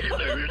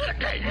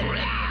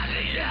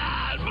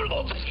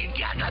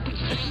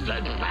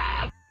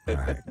 All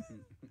right.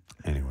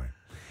 Anyway.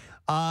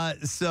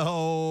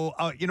 So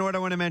you know what? I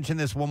want to mention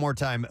this one more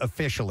time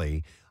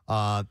officially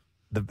about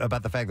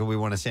the fact that we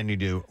want to send you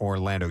to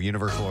Orlando,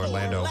 Universal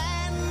Orlando.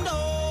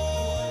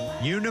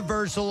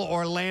 Universal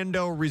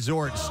Orlando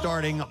Resort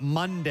starting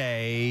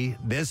Monday,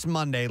 this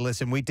Monday.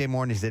 Listen, weekday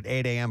mornings at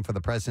 8 a.m. for the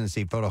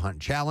Presidency Photo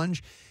Hunt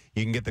Challenge.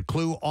 You can get the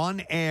clue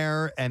on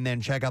air and then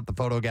check out the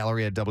photo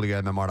gallery at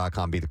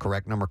WMMR.com. Be the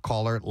correct number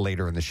caller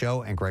later in the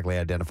show and correctly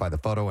identify the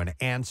photo and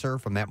answer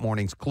from that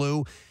morning's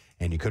clue.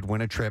 And you could win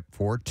a trip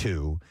for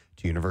 2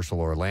 to Universal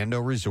Orlando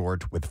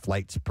Resort with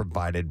flights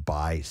provided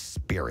by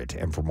Spirit.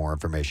 And for more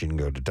information, you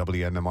can go to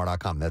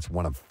WMMR.com. That's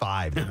one of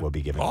 5 that we'll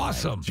be giving away.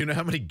 Do you know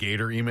how many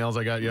gator emails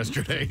I got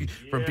yesterday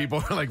from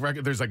people like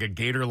there's like a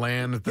gator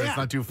land that's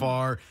not too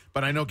far?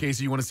 But I know,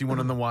 Casey, you want to see one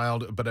in the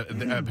wild. But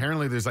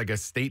apparently there's like a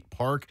state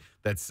park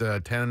that's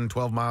 10,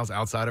 12 miles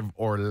outside of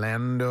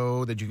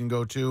Orlando that you can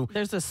go to.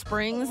 There's the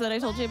springs that I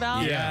told you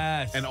about.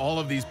 Yeah. And all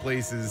of these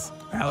places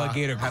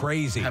Alligator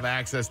crazy have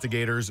access to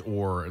gators,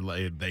 or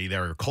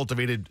they're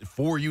cultivated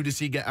for you to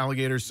see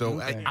alligators.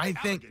 So I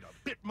think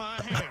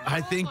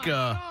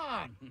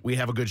we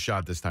have a good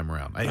shot this time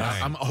around.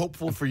 I'm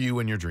hopeful for you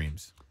and your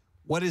dreams.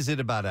 What is it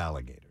about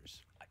alligators?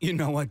 You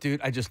know what,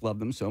 dude? I just love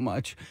them so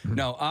much.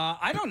 No,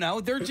 I don't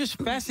know. They're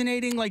just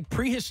fascinating, like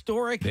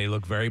prehistoric. They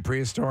look very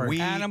prehistoric.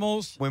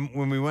 Animals.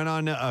 When we went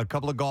on a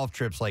couple of golf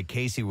trips, like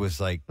Casey was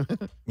like,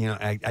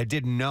 I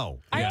didn't know.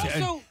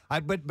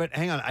 But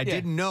hang on, I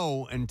didn't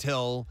know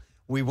until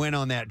we went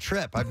on that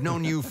trip. I've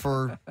known you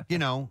for,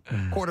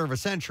 quarter of a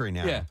century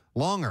now,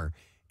 longer.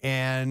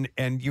 And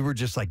you were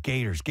just like,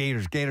 gators.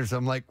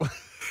 I'm like,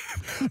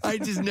 I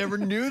just never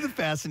knew the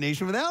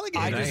fascination with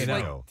alligators. I just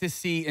like to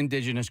see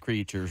indigenous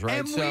creatures, right?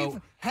 And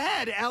we've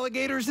had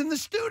alligators in the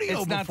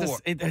studio before.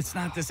 It's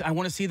not this. I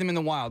want to see them in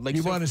the wild. Like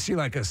you want to see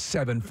like a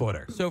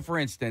 7-footer. So, for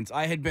instance,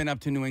 I had been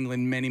up to New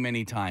England many,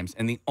 many times,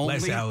 and the only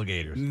less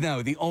alligators.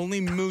 No, the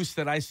only moose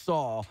that I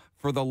saw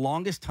for the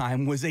longest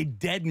time was a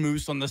dead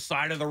moose on the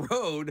side of the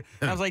road.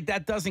 And I was like,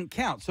 that doesn't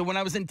count. So when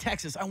I was in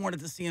Texas, I wanted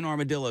to see an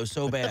armadillo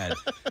so bad.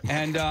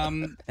 And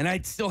I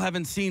still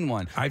haven't seen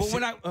one. Go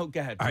ahead.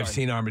 Sorry. I've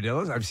seen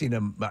armadillos.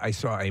 I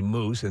saw a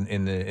moose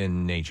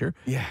in nature.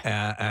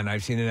 Yeah. And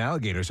I've seen an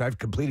alligator. So I've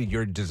completed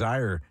your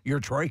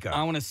troika.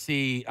 I want to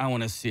see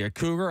a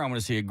cougar. I want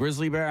to see a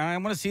grizzly bear. I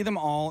want to see them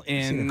all in.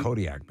 I've seen a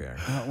Kodiak bear.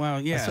 Well,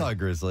 yeah. I saw a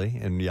grizzly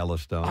in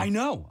Yellowstone. I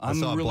know. I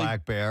saw a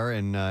black bear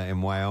in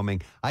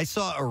Wyoming. I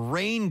saw a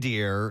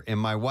reindeer in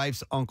my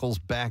wife's uncle's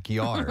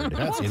backyard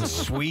in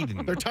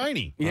Sweden. They're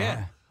tiny.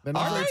 Yeah. They're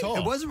not very tall.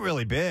 It wasn't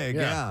really big.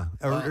 Yeah.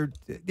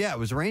 It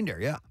was a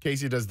reindeer. Yeah.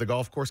 Casey, does the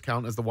golf course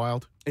count as the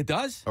wild? It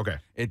does. Okay.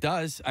 It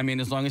does. I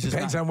mean, as long as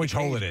Depends it's not, on which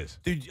hole it is.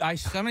 Dude,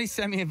 somebody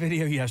sent me a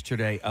video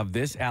yesterday of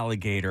this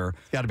alligator.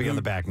 It's got to be on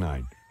the back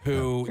 9.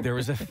 There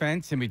was a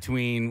fence in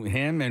between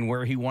him and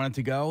where he wanted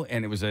to go,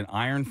 and it was an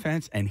iron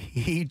fence, and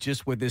he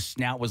just with his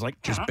snout was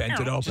like just bent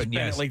it open.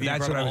 Yes,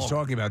 that's what I was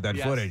talking about. That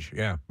footage.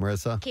 Yeah,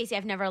 Marissa. Casey,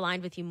 I've never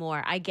aligned with you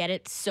more. I get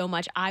it so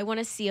much. I want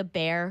to see a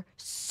bear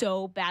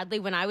so badly.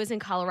 When I was in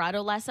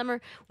Colorado last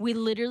summer, we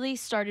literally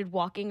started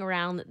walking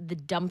around the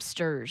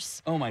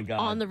dumpsters. Oh my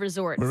God! On the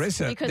resort,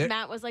 Marissa, because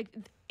Matt was like,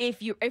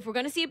 if we're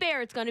going to see a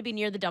bear, it's going to be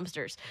near the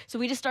dumpsters. So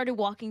we just started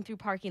walking through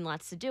parking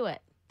lots to do it.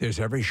 There's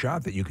every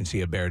shot that you can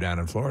see a bear down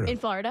in Florida. In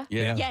Florida?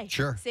 Yeah. Yay.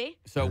 Sure. See?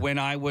 So when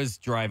I was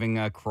driving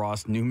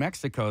across New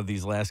Mexico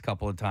these last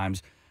couple of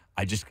times,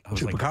 I was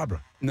Chupacabra.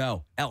 like,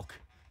 no, elk.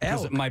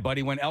 Elk. My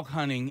buddy went elk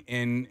hunting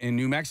in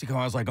New Mexico.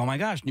 I was like, oh my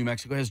gosh, New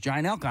Mexico has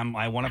giant elk.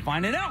 I want to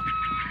find an elk.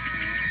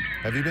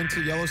 Have you been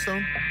to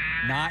Yellowstone?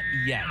 Not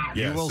yet.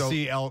 You will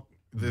see elk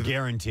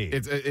Guaranteed.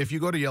 It's if you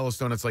go to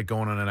Yellowstone, it's like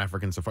going on an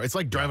African safari. It's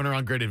like driving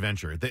around Great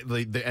Adventure,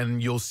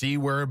 and you'll see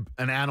where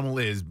an animal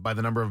is by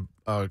the number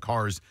of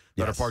cars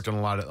that are parked on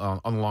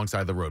on the long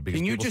side of the road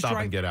because people stop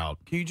and get out.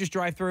 Can you just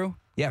drive through?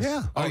 Yes.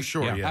 Yeah. Oh,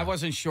 sure. Yeah. I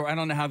wasn't sure. I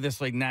don't know how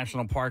this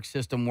national park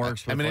system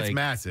works. I mean, it's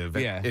massive.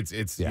 Yeah.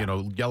 It's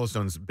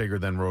Yellowstone's bigger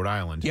than Rhode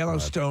Island.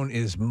 Yellowstone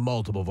is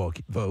multiple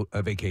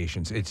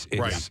vacations.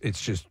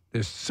 It's just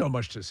there's so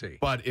much to see.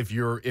 But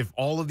if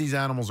all of these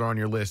animals are on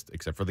your list,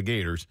 except for the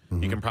gators,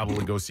 you can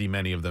probably go see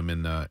many of them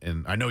in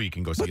I know you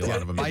can go see a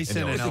lot of them.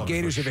 Bison in and the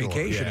gators are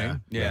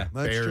vacationing. Yeah.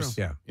 That's bears.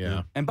 true.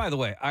 Yeah. And by the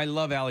way, I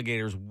love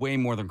alligators way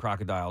more than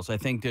crocodiles. I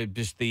think that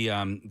just the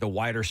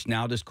wider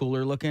snout is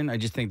cooler looking. I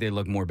just think they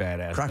look more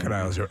badass.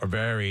 Crocodiles are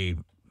very,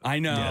 I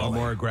know,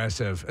 more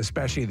aggressive,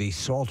 especially the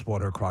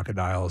saltwater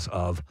crocodiles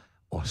of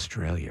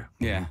Australia.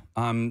 Yeah.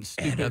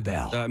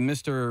 Annabelle.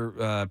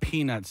 Mr.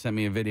 Peanut sent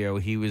me a video.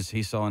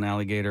 He saw an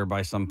alligator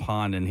by some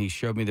pond, and he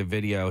showed me the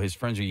video. His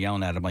friends are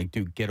yelling at him like,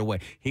 dude, get away.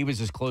 He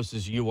was as close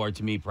as you are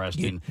to me,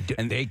 Preston.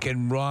 And they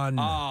can run.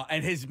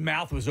 And his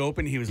mouth was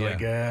open. He was like,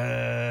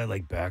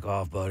 back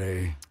off,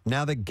 buddy.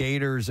 Now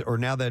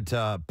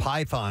that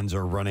pythons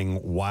are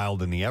running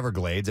wild in the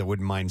Everglades, I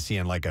wouldn't mind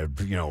seeing like a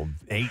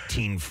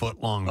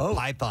 18-foot-long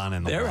python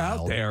in the wild. They're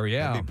out there,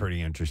 yeah. That'd be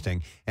pretty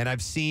interesting. And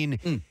I've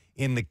seen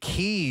in the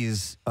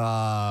Keys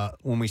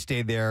when we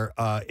stayed there,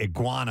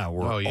 iguana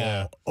were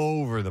all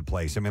over the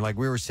place. I mean, like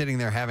we were sitting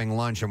there having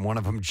lunch, and one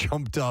of them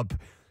jumped up.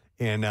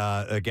 And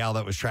a gal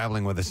that was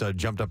traveling with us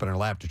jumped up in her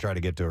lap to try to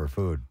get to her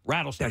food.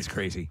 Rattlesnake. That's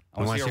crazy.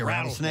 You want to see a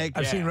rattlesnake?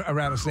 I've seen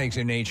rattlesnakes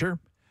in nature.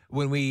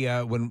 When we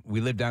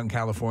lived out in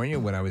California,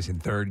 when I was in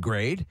third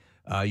grade,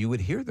 you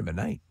would hear them at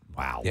night.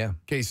 Wow. Yeah. In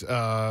case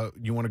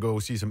you want to go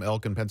see some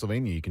elk in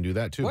Pennsylvania, you can do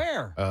that too.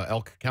 Where?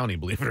 Elk County,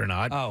 believe it or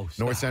not. Oh,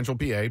 North Central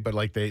PA. But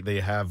like they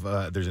have,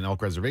 there's an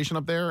elk reservation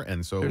up there,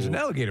 and so there's an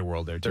alligator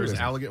world there too. There's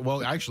alligator.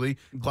 Well, actually,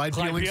 Clyde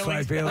Peeling's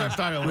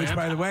lifestyle, which,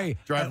 by the way,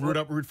 drive route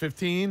up Route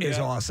 15 is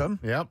awesome.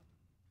 Yep.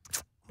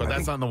 But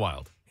that's not in the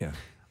wild. Yeah.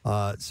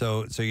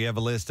 So you have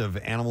a list of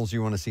animals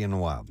you want to see in the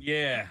wild.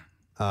 Yeah.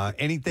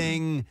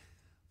 Anything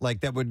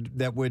like that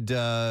would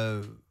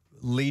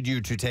lead you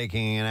to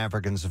taking an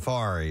African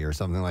safari or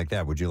something like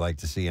that? Would you like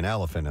to see an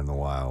elephant in the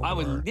wild? I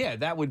would. Yeah,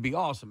 that would be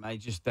awesome.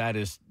 That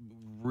is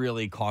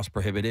really cost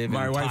prohibitive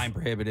and time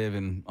prohibitive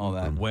and all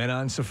that. Went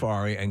on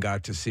safari and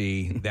got to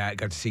see that.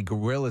 Got to see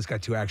gorillas.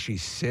 Got to actually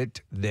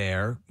sit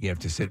there. You have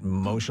to sit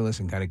motionless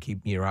and kind of keep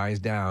your eyes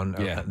down.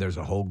 Yeah. There's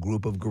a whole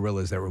group of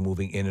gorillas that were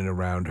moving in and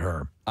around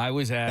her. I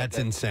was at. That's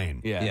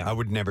insane. Yeah. I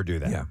would never do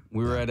that. Yeah.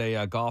 We were at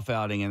a golf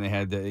outing, and they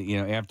had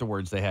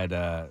afterwards they had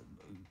the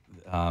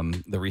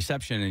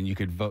reception, and you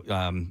could vote.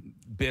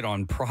 Bid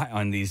on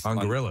gorillas.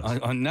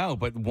 No,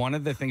 but one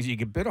of the things you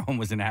could bid on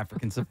was an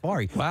African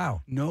safari.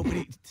 Wow.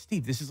 Nobody,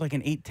 Steve, this is like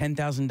an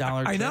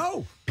 $10,000. I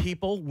know.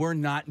 People were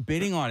not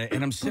bidding on it.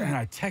 And I'm sitting, and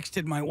I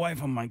texted my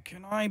wife. I'm like,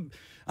 I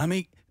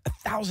make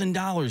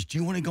 $1,000. Do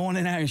you want to go on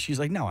an hour? And she's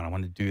like, no, I don't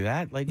want to do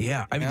that. Like,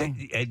 yeah. I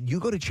mean,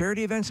 you go to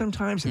charity events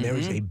sometimes, and there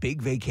is a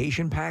big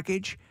vacation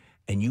package,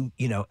 and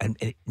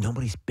and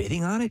nobody's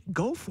bidding on it.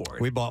 Go for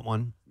it. We bought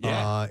one.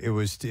 Yeah.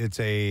 It's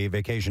a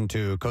vacation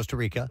to Costa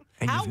Rica.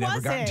 And How you've never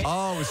was gotten it?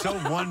 Oh, it was so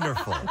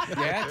wonderful.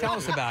 Yeah, tell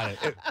us about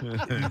it.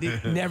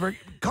 Never.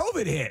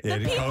 COVID hit. The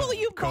people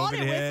you bought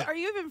COVID it hit. with, are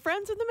you even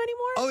friends with them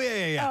anymore? Oh,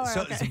 yeah.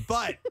 Oh,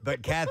 okay.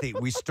 But Kathy,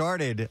 we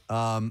started,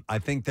 I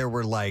think there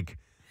were like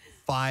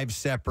 5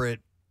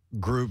 separate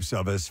groups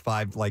of us,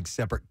 5 like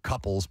separate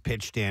couples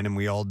pitched in, and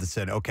we all just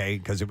said, okay,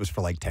 because it was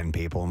for like 10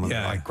 people. And we were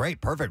like,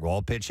 great, perfect. We'll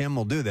all pitch in.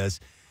 We'll do this.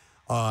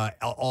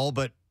 All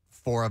but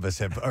 4 of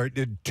us or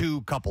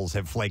 2 couples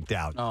have flaked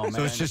out. Oh, so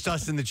man. it's just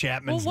us and the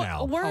Chapmans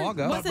now. I'll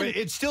go. But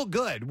it's still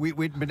good.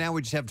 But now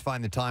we just have to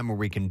find the time where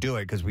we can do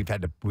it because we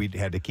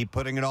had to keep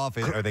putting it off.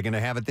 Are they going to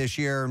have it this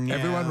year? Yeah.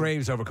 Everyone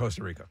raves over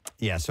Costa Rica.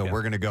 Yeah, so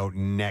we're going to go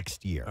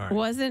next year. Right.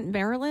 Wasn't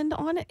Maryland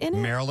in it?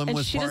 Maryland and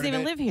was she part doesn't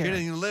of even it. live here. She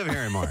doesn't even live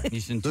here anymore.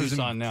 He's in Lives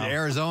Tucson now.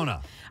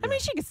 Arizona. I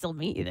mean, she could still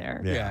meet you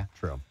there. Yeah,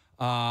 true.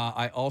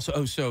 I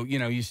also,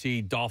 you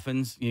see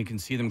dolphins. You can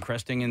see them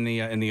cresting in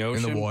the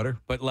ocean. In the water.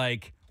 But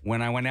like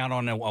when I went out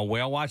on a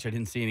whale watch, I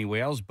didn't see any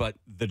whales, but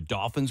the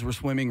dolphins were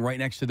swimming right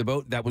next to the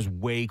boat. That was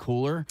way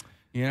cooler.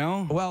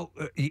 Well,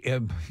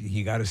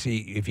 you got to see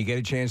if you get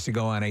a chance to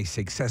go on a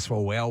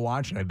successful whale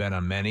watch, and I've been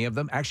on many of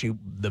them. Actually,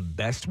 the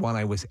best one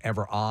I was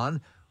ever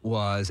on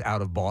was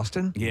out of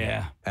Boston.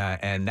 Yeah.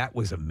 And that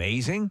was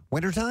amazing.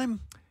 Wintertime?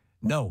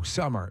 No,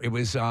 summer. It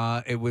was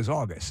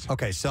August.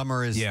 Okay,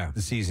 summer is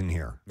the season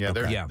here. Yeah,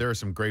 okay. there are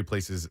some great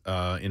places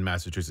in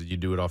Massachusetts. You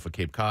do it off of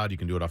Cape Cod. You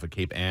can do it off of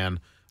Cape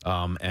Ann.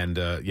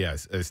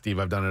 Yes, Steve,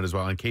 I've done it as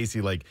well. And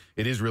Casey, like,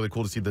 it is really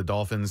cool to see the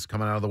dolphins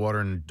coming out of the water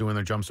and doing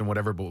their jumps and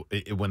whatever. But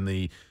when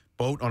the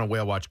boat on a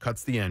whale watch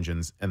cuts the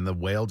engines and the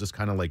whale just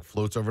kind of like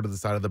floats over to the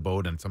side of the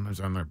boat, and sometimes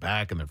they're on their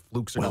back and their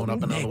flukes are going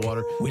up and out of the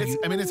water.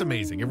 It's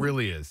amazing. It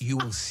really is. You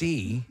will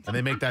see. And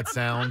they make that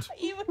sound.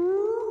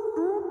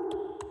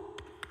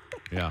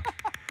 Yeah.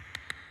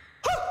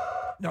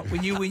 No,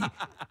 when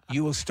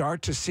you will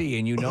start to see,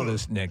 and you know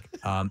this, Nick,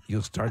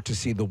 you'll start to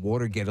see the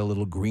water get a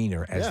little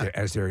greener as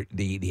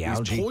the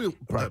algae.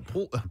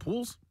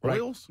 Pools? Right.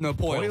 Oils? No,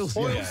 poils.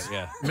 Poils?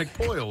 Yeah.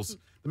 McPoils.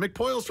 The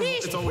McPoils from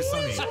It's Always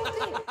Sunny.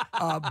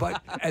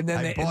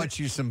 I bought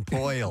you some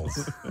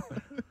poils.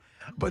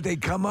 But they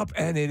come up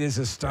and it is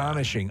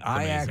astonishing.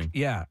 I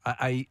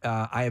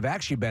have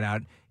actually been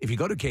out. If you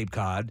go to Cape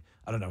Cod,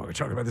 I don't know what we're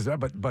talking about this now,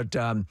 but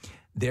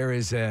there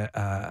is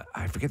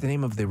I forget the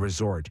name of the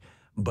resort,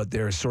 but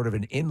there's sort of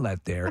an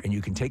inlet there, and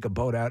you can take a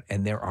boat out,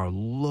 and there are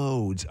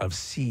loads of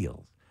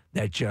seals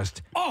that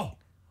just. Oh,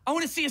 I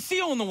want to see a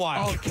seal in the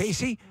wild. Oh,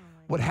 Casey.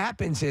 What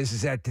happens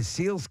is that the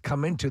seals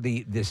come into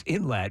this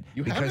inlet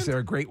because there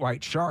are great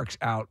white sharks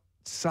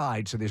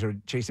outside, so they sort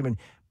of chase them in.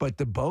 But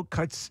the boat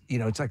cuts,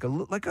 it's like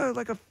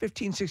a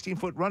 15,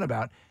 16-foot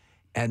runabout,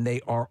 and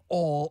they are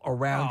all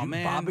around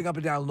you, bobbing up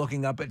and down,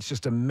 looking up. It's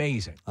just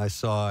amazing. I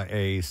saw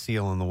a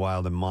seal in the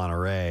wild in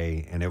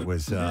Monterey, and it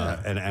was,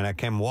 and I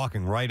came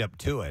walking right up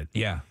to it.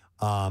 Yeah.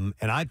 And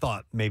I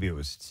thought maybe it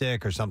was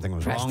sick or something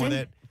was wrong with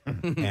it.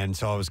 And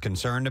so I was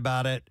concerned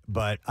about it,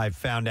 but I've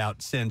found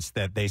out since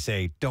that they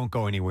say don't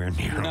go anywhere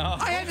near them.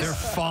 They're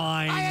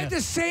fine. I had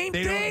the same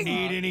they thing. They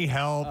don't need any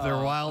help.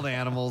 They're wild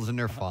animals and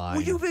they're fine.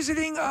 Were you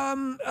visiting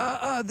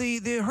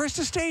the Hearst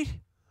Estate?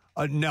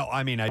 No,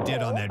 I mean I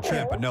did on that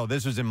trip, but no,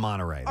 this was in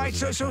Monterey. All right,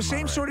 so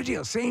same sort of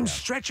deal, same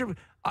stretch of.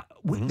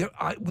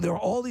 There are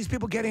all these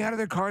people getting out of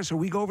their cars, so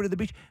we go over to the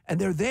beach, and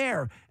they're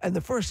there, and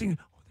the first thing.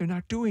 They're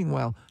not doing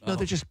well. No,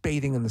 they're just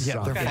bathing in the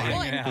sun. They're fine.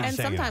 Well, and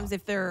sometimes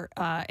if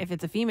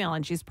it's a female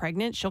and she's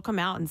pregnant, she'll come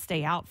out and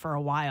stay out for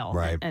a while,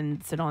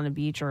 and sit on a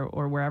beach or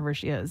wherever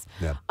she is.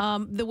 Yep.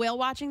 The whale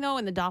watching though,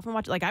 and the dolphin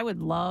watching, like I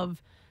would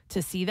love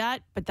to see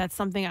that, but that's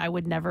something I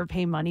would never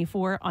pay money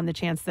for on the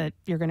chance that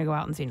you're going to go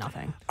out and see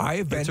nothing.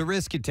 It's a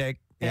risk you take.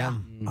 Yeah.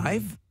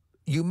 I've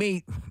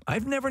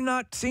never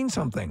not seen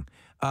something.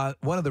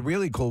 One of the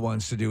really cool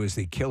ones to do is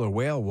the killer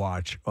whale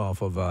watch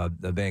off of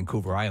the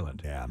Vancouver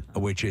Island. Yeah.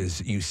 Which is,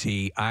 you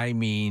see,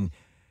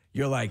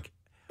 you're like,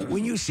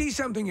 when you see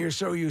something you're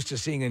so used to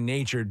seeing in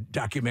nature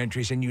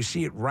documentaries and you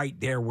see it right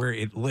there where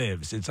it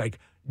lives, it's like,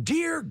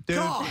 dear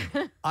God.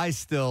 I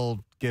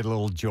still get a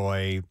little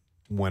joy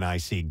when I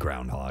see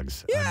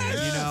groundhogs. Yes. I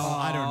mean,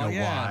 I don't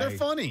know why. They're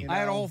funny. I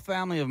had a whole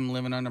family of them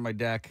living under my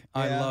deck.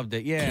 I loved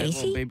it. Yeah.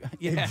 Casey? Baby.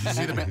 Yeah.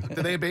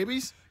 Do they have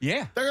babies?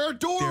 Yeah. They're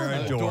adorable.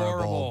 They're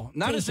adorable.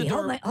 Not Casey, as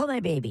adorable. hold my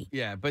baby.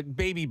 Yeah, but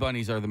baby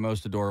bunnies are the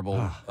most adorable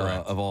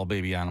of all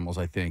baby animals,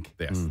 I think.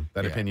 Yes,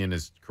 that opinion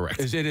is correct.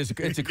 It's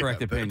a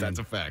correct opinion. That's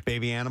a fact.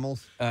 Baby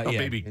animals?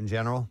 Baby in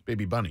general?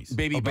 Baby bunnies.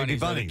 Baby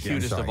bunnies are the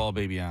cutest of all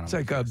baby animals.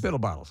 It's like biddle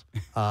bottles.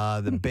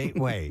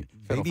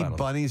 Baby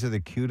bunnies are the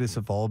cutest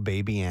of all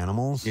baby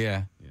animals?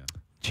 Yeah.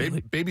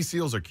 Baby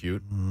seals are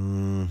cute.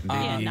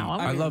 I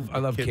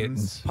love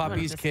kittens.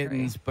 Puppies,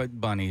 kittens,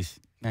 but bunnies.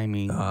 I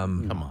mean,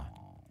 come on.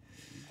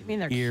 I mean,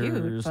 they're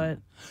cute, but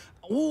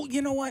oh,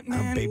 you know what,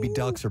 man? Baby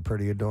ducks are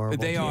pretty adorable.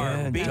 They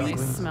are. Baby they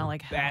smell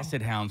like hell.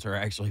 basset hounds are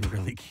actually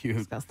really cute.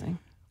 Disgusting.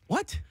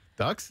 What?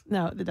 Ducks?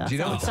 No, the ducks. Do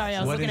you know Sorry,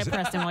 I was looking at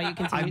Preston while you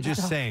continued. I'm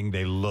just saying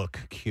they look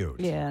cute.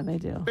 Yeah, they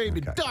do.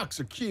 Baby ducks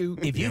are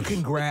cute. If you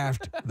can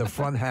graft the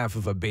front half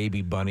of a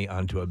baby bunny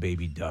onto a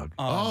baby duck,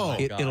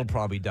 it'll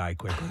probably die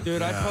quickly.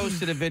 Dude, I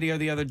posted a video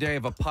the other day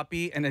of a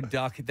puppy and a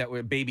duck that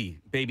were baby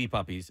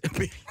puppies.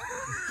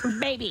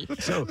 Baby.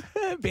 So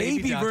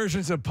baby duck.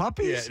 versions of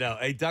puppies? Yeah, no,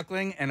 a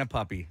duckling and a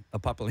puppy. A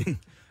puppling.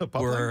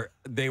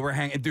 They were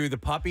hanging. Dude, the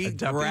puppy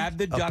grabbed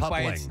the duck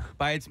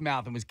by its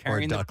mouth and was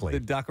carrying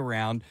the duck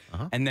around,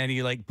 and then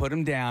he put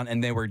him down,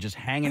 and they were just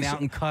hanging out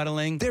and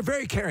cuddling. They're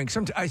very caring.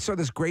 I saw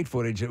this great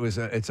footage.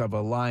 It's of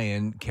a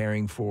lion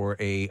caring for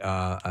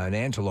an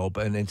antelope,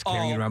 and it's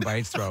carrying it around by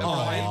its throat. Oh,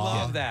 I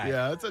love that.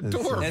 Yeah, it's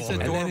adorable. That's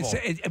adorable. And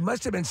then it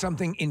must have been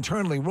something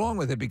internally wrong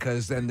with it,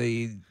 because then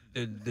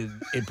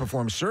it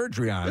performed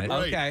surgery on it.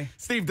 Right. Okay.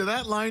 Steve, did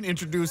that line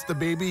introduce the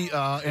baby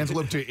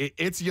antelope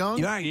to its young?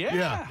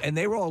 Yeah. And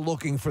they were all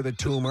looking for the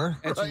tumor.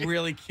 It's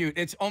really cute.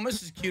 It's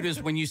almost as cute as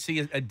when you see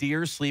a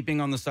deer sleeping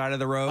on the side of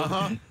the road.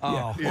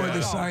 Or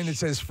the sign that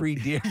says free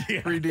deer.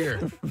 Free deer.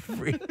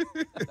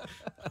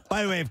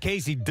 By the way, if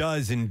Casey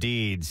does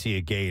indeed see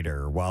a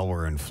gator while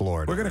we're in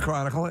Florida, We're going to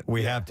chronicle it.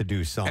 we have to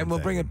do something. And we'll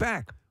bring it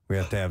back. We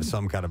have to have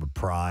some kind of a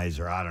prize,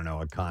 or I don't know,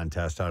 a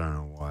contest. I don't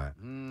know what.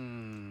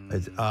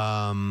 It's,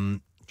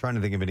 trying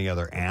to think of any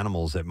other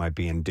animals that might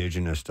be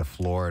indigenous to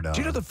Florida.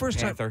 Do you know the first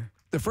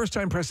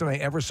time, Preston, I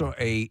ever saw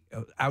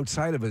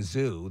outside of a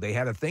zoo, they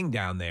had a thing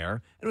down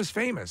there. It was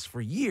famous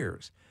for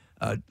years.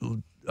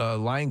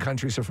 Lion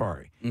Country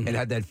Safari. It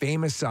had that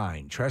famous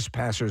sign: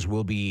 "Trespassers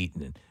will be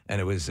eaten." And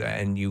it was,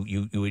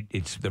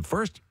 it's the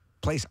first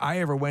place I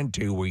ever went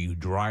to where you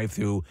drive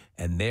through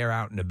and they're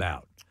out and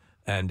about.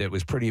 And it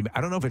was pretty. I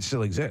don't know if it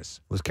still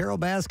exists. Was Carol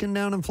Baskin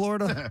down in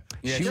Florida?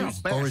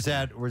 Or was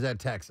that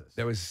Texas?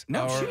 There was she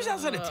was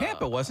outside of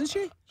Tampa, wasn't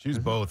she? She was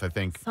both, I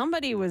think.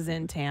 Somebody was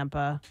in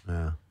Tampa.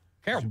 Yeah.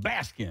 Carol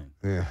Baskin.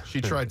 Yeah. She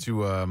tried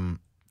to.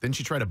 Didn't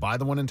she try to buy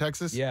the one in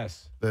Texas?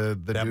 Yes. The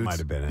that dudes? might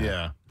have been it.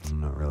 Yeah.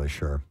 I'm not really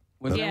sure.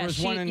 Was there Yeah, was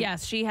one in,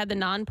 yes, she had the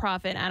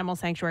nonprofit animal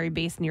sanctuary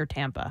based near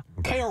Tampa.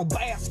 Carol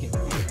Baskin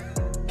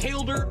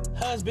killed her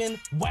husband,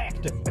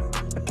 whacked him.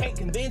 Can't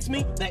convince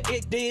me that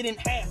it didn't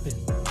happen.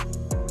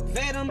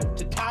 Fed them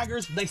to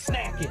tigers, they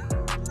snacking.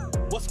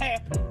 What's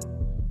happening?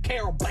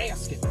 Carol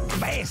Baskin.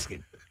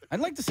 Baskin.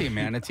 I'd like to see a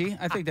manatee.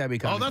 I think that'd be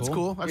kind of Oh, that's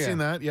cool. I've seen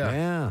that. Yeah.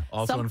 Yeah.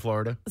 Also in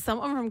Florida.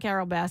 Someone from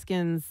Carol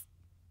Baskin's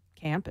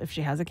camp, if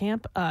she has a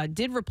camp,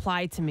 did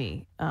reply to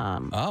me.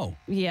 Oh.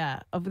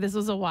 Yeah, this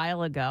was a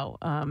while ago.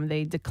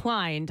 They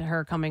declined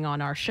her coming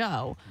on our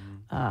show,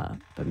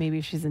 but maybe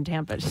if she's in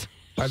Tampa,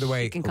 By the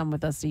way, she can come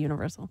with us to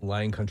Universal.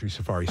 Lion Country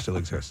Safari still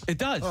exists. It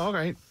does. Oh,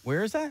 okay.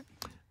 Where is that?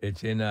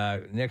 It's in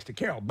next to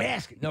Carol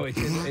Baskin. No, it's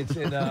in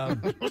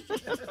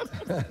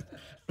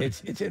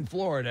it's in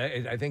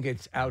Florida. I think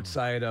it's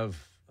outside of.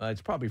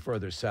 It's probably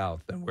further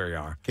south than where you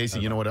are. Casey,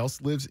 you know what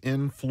else lives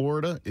in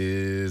Florida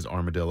is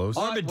armadillos.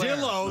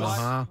 Armadillos?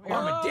 Uh-huh.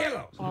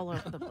 Armadillos. All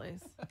over the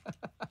place.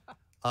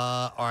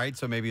 All right,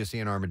 so maybe you see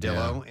an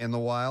armadillo in the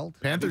wild.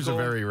 Panthers are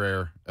very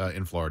rare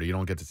in Florida. You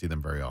don't get to see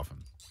them very often.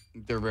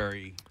 They're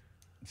very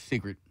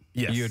secret.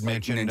 Yes. You had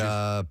mentioned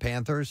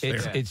panthers.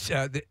 It's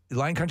the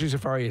Lion Country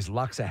Safari is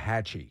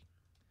Loxahatchee.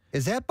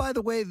 Is that, by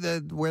the way,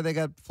 where they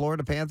got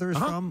Florida Panthers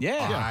from?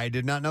 Yeah. I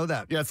did not know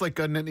that. Yeah, it's like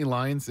Nittany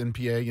lions in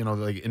PA,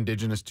 like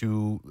indigenous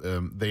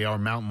to, they are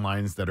mountain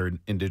lions that are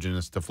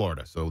indigenous to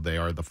Florida. So they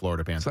are the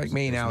Florida Panthers. It's like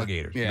Maine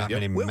alligators. Not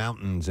many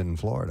mountains in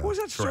Florida. What was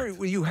that story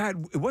where you had?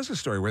 It was a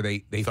story where they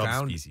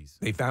found Subspecies.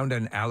 they found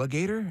an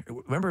alligator.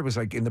 Remember, it was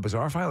like in the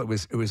bizarre file. It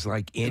was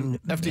like in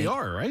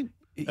FDR, right?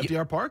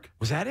 FDR Park?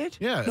 Was that it?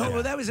 Yeah. No,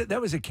 well, that was it.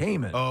 That was a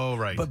caiman. Oh,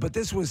 right. But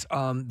this was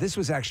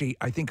actually,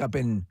 I think, up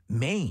in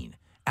Maine,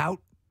 out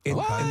in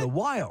the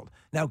wild.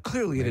 Now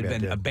clearly it had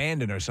been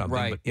abandoned or something.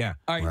 Right. But yeah.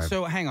 All right.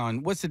 So hang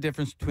on. What's the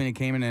difference between a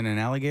caiman and an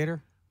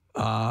alligator?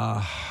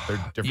 They're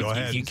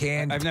different. You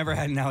can. I've never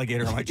had an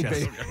alligator on my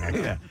chest.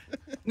 Yeah.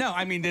 No,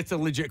 I mean it's a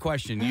legit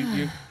question.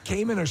 You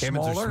Caiman are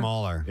Caimans smaller. are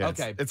smaller. Yeah,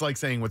 Okay. It's like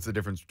saying what's the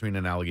difference between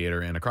an alligator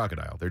and a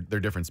crocodile.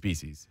 They're different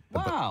species.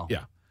 Wow.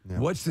 Yeah.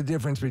 What's the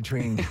difference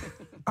between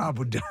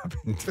Abu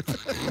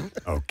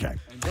Dhabi? Okay.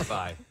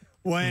 Bye.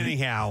 Well,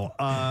 anyhow,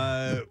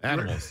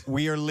 Animals.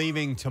 we are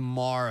leaving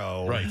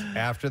tomorrow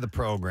after the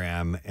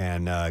program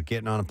and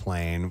getting on a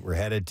plane. We're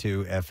headed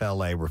to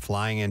FLA. We're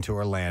flying into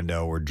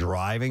Orlando. We're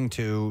driving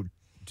to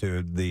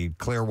the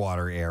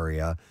Clearwater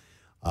area,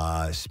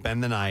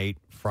 spend the night,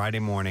 Friday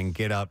morning,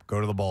 get up, go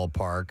to the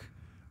ballpark,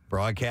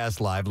 broadcast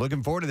live.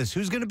 Looking forward to this.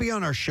 Who's going to be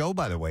on our show,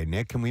 by the way,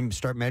 Nick? Can we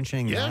start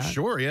mentioning that? Yeah,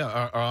 sure.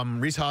 Yeah.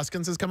 Reese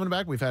Hoskins is coming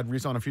back. We've had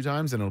Reese on a few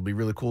times, and it'll be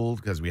really cool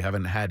because we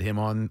haven't had him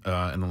on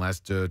in the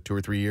last 2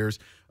 or 3 years.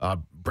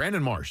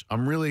 Brandon Marsh.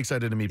 I'm really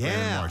excited to meet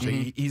Brandon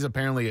Marsh. He's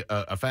apparently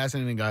a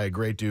fascinating guy, a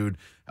great dude.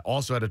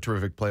 Also had a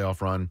terrific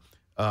playoff run.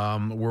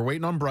 We're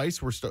waiting on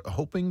Bryce. We're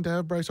hoping to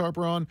have Bryce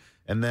Harper on.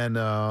 And then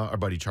our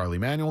buddy Charlie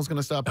Manuel is going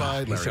to stop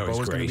by. Larry Bow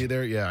is going to be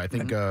there. Yeah, I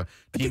think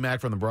T-Mac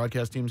from the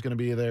broadcast team is going to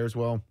be there as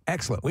well.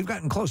 Excellent. We've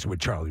gotten closer with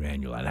Charlie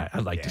Manuel.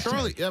 I'd like to say.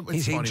 Charlie,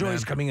 He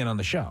enjoys coming in on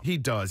the show. He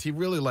does. He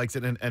really likes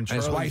it. And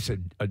his wife's a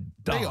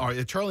doll. They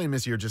are. Charlie and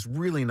Missy are just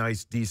really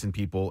nice, decent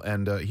people.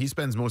 And he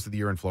spends most of the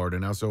year in Florida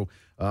now. So,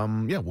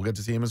 we'll get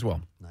to see him as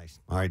well. Nice.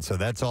 All right, so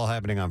that's all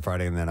happening on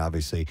Friday. And then,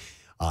 obviously,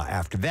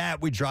 after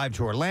that, we drive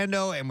to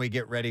Orlando and we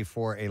get ready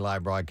for a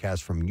live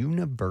broadcast from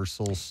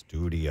Universal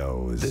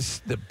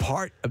Studios. The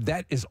part of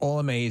that is all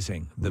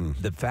amazing.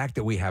 The fact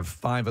that we have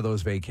 5 of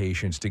those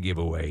vacations to give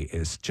away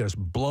is just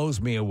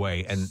blows me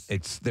away, and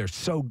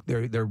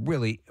they're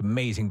really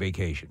amazing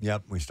vacations.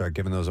 Yep, we start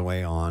giving those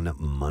away on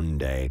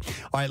Monday.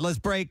 All right, let's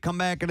break. Come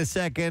back in a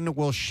second.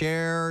 We'll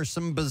share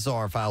some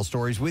bizarre file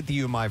stories with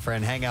you, my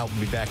friend. Hang out.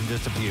 We'll be back in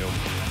just a few.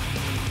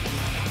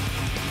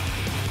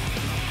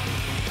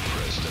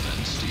 Preston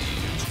and Steve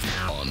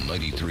on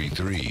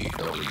 93.3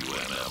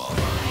 WMMR.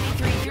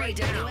 93.3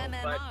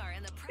 WMMR.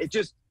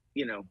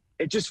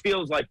 It just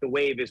feels like the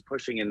wave is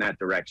pushing in that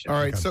direction. All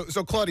right, so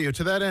Claudio,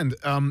 to that end,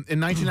 in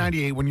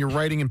 1998, when you're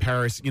writing in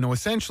Paris,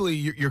 essentially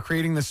you're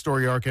creating this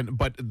story arc,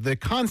 but the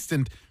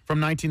constant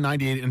from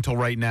 1998 until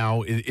right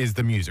now is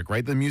the music,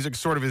 right? The music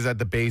sort of is at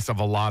the base of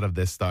a lot of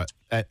this stuff,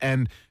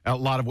 and a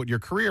lot of what your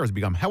career has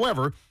become.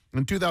 However,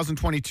 in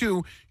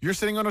 2022, you're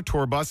sitting on a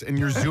tour bus and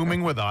you're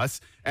Zooming with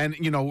us, and,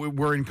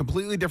 we're in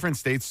completely different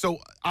states. So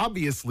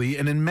obviously,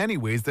 and in many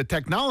ways, the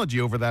technology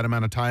over that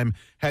amount of time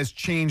has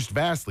changed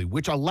vastly,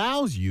 which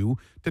allows you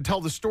to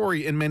tell the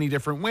story in many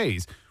different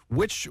ways.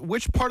 Which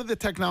part of the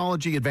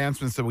technology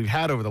advancements that we've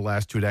had over the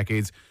last 2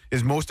 decades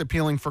is most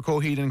appealing for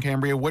Coheed and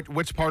Cambria?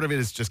 Which part of it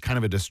is just kind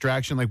of a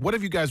distraction? Like, what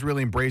have you guys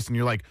really embraced? And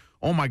you're like,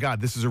 oh my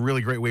God, this is a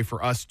really great way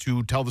for us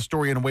to tell the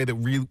story in a way that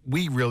we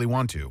really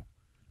want to.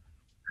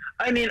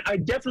 I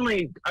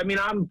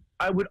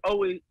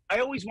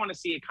always want to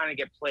see it kind of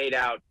get played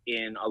out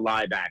in a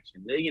live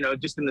action,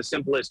 just in the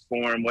simplest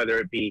form, whether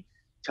it be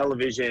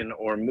television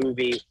or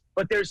movie.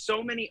 But there's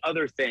so many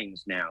other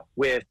things now.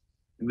 We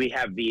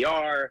have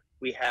VR,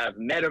 we have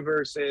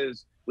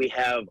metaverses, we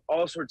have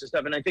all sorts of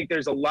stuff. And I think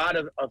there's a lot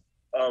of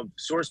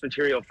source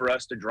material for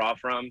us to draw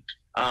from,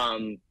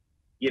 and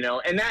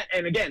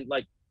again,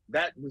 like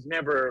that was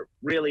never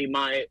really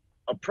my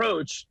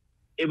approach.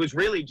 It was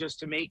really just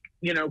to make,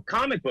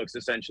 comic books,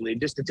 essentially,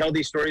 just to tell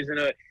these stories in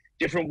a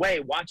different way,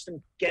 watch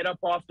them get up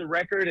off the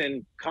record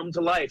and come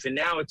to life. And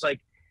now it's like,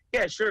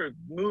 yeah, sure,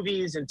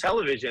 movies and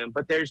television,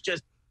 but there's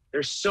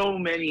so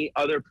many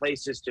other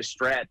places to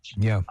stretch.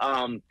 Yeah.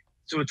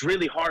 So it's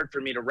really hard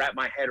for me to wrap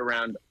my head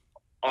around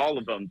all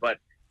of them. But,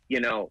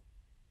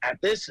 at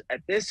this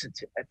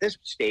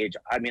stage,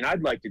 I mean,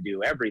 I'd like to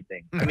do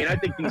everything. I mean, I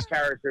think these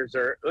characters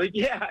are, I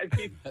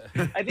think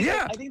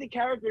the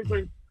characters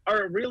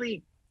are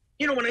really,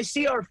 when I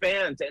see our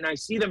fans and I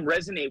see them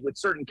resonate with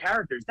certain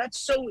characters,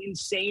 that's so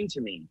insane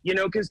to me,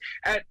 because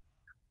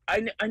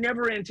I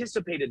never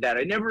anticipated that.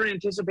 I never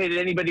anticipated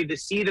anybody to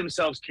see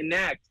themselves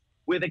connect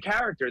with a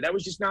character. That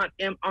was just not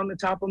on the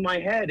top of my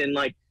head. And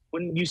like,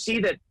 when you see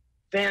that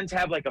fans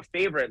have like a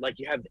favorite, like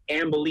you have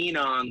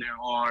Ambelina on their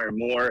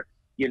arm, or,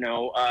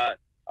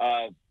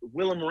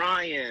 Willem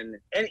Ryan,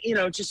 and,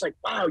 it's just like,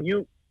 wow,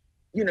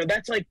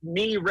 that's like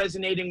me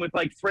resonating with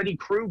like Freddy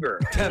Krueger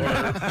or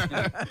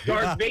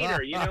Darth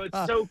Vader.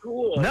 It's so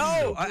cool.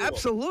 No,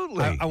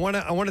 absolutely. I want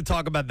to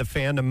talk about the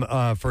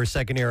fandom for a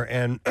second here,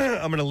 and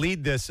I'm going to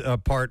lead this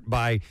part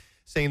by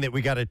saying that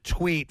we got a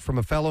tweet from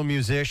a fellow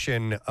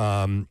musician,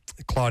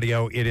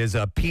 Claudio. It is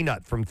a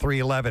Peanut from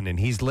 311, and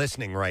he's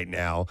listening right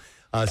now.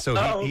 So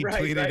he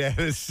tweeted at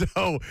us.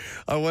 So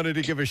I wanted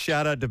to give a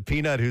shout out to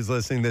Peanut, who's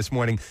listening this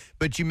morning.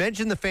 But you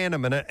mentioned the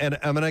fandom, and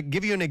I'm going to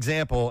give you an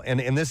example.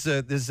 And this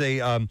is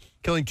a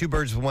killing two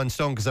birds with one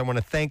stone, because I want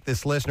to thank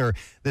this listener.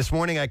 This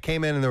morning I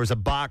came in and there was a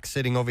box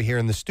sitting over here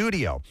in the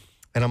studio,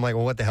 and I'm like,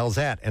 well, what the hell's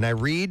that? And I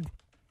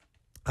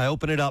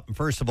open it up, and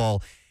first of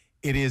all,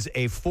 it is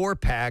a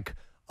 4-pack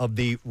of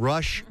the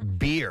Rush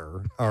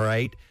beer. All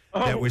right,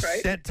 that was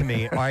sent to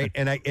me. All right,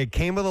 and it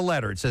came with a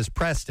letter. It says,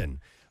 Preston,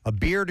 a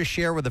beer to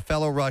share with a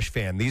fellow Rush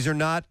fan. These are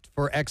not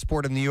for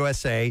export in the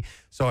USA,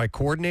 so I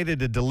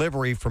coordinated a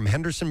delivery from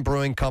Henderson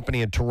Brewing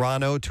Company in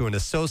Toronto to an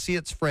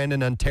associate's friend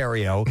in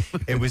Ontario.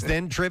 It was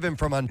then driven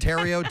from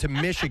Ontario to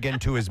Michigan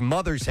to his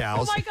mother's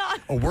house. Oh, my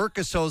God. A work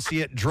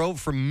associate drove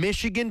from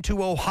Michigan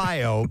to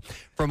Ohio.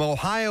 From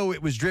Ohio,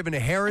 it was driven to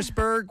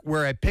Harrisburg,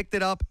 where I picked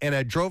it up, and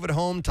I drove it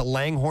home to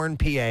Langhorne,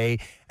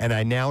 PA, and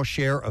I now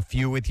share a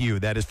few with you.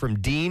 That is from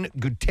Dean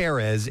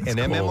Gutierrez, an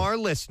MMR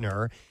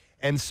listener.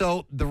 And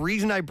so the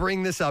reason I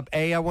bring this up,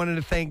 A, I wanted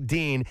to thank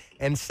Dean.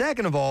 And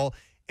second of all,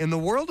 in the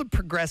world of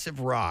progressive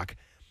rock,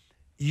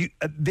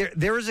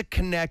 there is a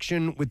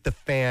connection with the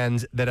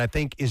fans that I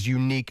think is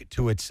unique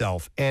to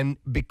itself. And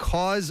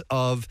because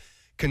of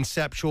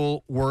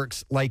conceptual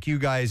works like you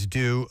guys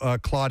do,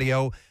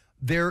 Claudio,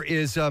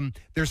 there's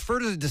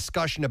further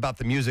discussion about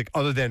the music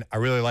other than, I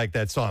really like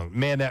that song.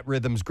 Man, that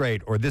rhythm's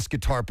great. Or this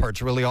guitar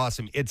part's really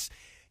awesome.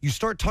 You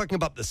start talking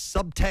about the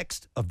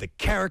subtext of the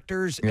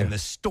characters and the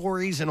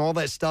stories and all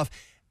that stuff,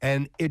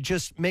 and it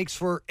just makes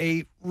for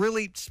a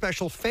really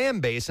special fan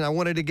base. And I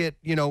wanted to get,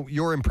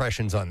 your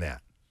impressions on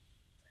that.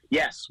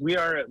 Yes, we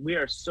are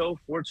so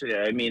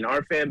fortunate. I mean,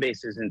 our fan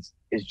base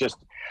is just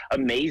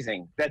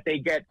amazing that they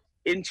get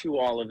into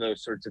all of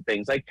those sorts of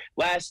things. Like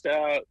last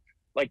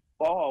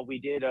fall, we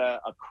did a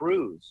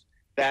cruise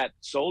that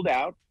sold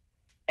out,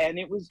 and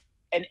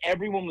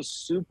everyone was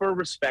super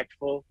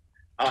respectful.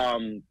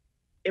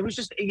 It was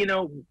just,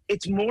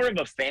 it's more of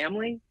a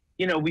family.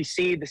 We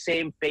see the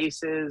same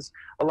faces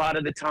a lot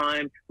of the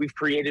time. We've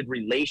created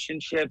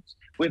relationships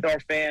with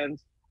our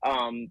fans.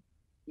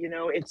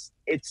 It's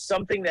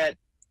something that,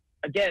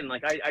 again,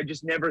 like I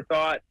just never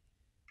thought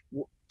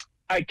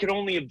I could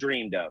only have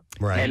dreamed of.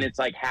 Right. And it's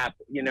like,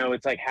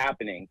 it's like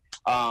happening.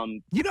 I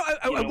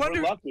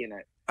wonder, we're lucky in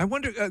it. I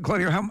wonder,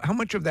 Claudio, how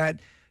much of that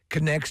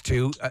connects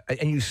to,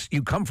 and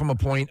you come from a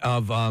point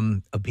of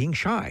being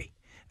shy.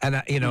 And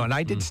and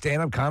I did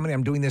stand-up comedy.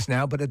 I'm doing this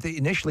now, but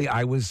initially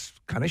I was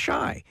kind of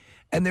shy.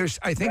 And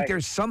I think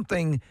there's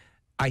something,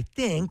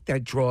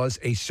 that draws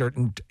a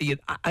certain. You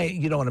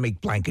don't want to make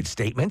blanket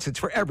statements. It's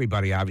for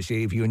everybody,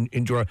 obviously, if you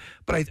enjoy.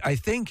 But I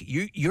think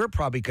you're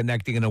probably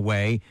connecting in a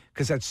way,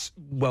 because that's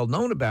well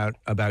known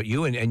about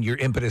you and your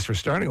impetus for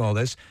starting all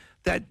this.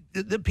 That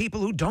the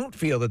people who don't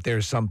feel that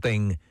there's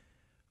something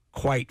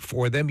quite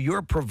for them,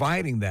 you're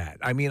providing that.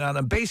 I mean, on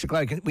a basic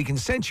level, we can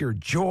sense your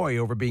joy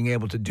over being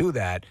able to do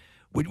that.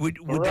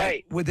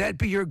 Would that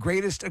be your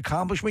greatest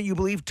accomplishment, you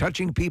believe,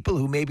 touching people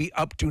who maybe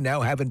up to now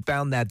haven't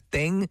found that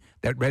thing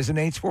that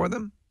resonates for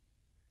them?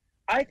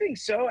 I think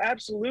so,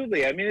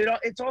 absolutely. I mean,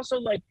 it's also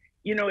like,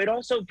 it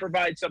also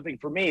provides something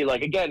for me.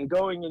 Like, again,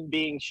 going and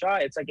being shy,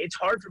 it's like, it's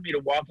hard for me to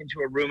walk into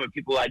a room of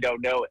people I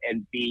don't know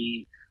and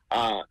be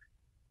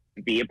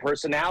a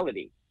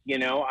personality.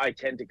 I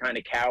tend to kind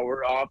of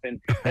cower off, and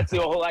that's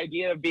the whole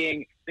idea of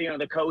being,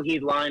 the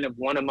Coheed line of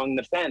one among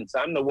the fence.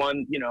 I'm the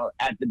one,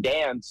 at the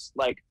dance,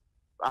 like,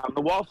 I'm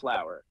the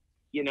wallflower.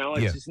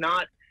 It's just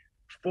not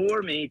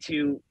for me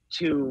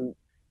to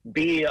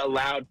be a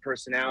loud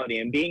personality,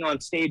 and being on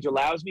stage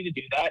allows me to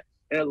do that,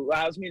 and it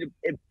allows me to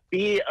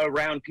be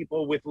around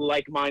people with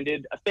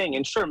like-minded thing.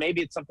 And sure,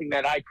 maybe it's something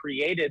that I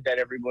created that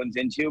everyone's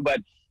into, but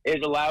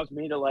it allows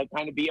me to like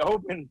kind of be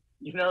open.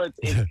 You know, it's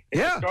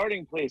a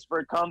starting place for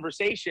a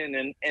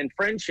conversation and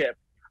friendship.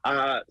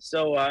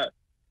 So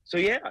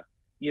yeah,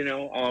 you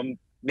know,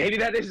 maybe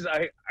that is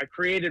I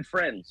created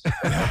friends.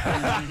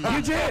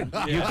 You did.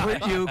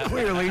 You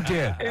clearly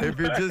did. If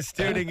you're just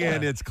tuning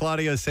in, it's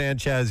Claudio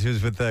Sanchez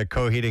who's with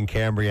Coheed and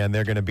Cambria, and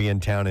they're going to be in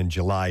town in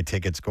July.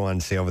 Tickets go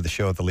on sale over the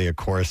show at the Leah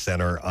Corr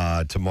Center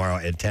tomorrow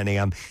at 10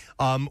 a.m.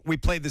 We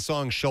played the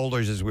song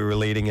Shoulders as we were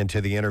leading into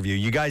the interview.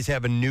 You guys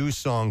have a new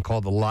song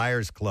called The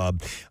Liars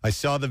Club. I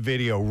saw the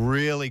video,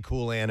 really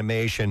cool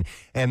animation.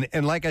 And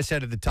like I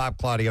said at the top,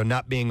 Claudio,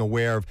 not being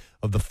aware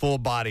of the full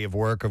body of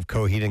work of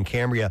Coheed and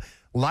Cambria,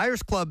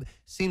 Liars Club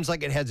seems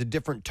like it has a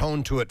different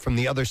tone to it from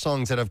the other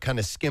songs that I've kind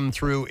of skimmed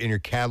through in your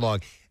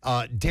catalog.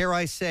 Dare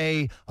I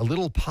say, a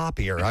little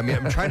poppier. I mean,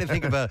 I'm trying to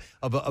think of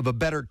a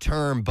better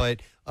term,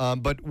 but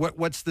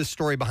what's the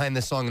story behind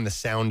the song and the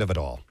sound of it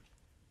all?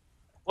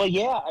 Well,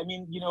 yeah, I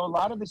mean, you know, a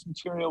lot of this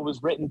material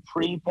was written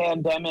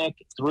pre-pandemic,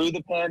 through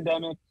the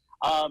pandemic,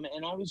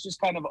 and I was just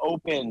kind of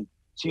open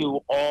to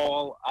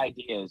all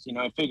ideas. You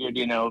know, I figured,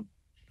 you know,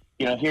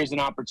 here's an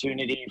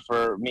opportunity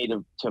for me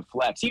to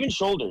flex. Even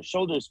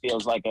Shoulders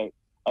feels like a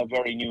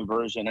very new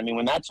version. I mean,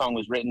 when that song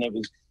was written, it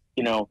was,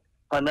 you know,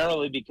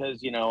 primarily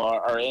because, you know,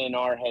 our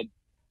A&R had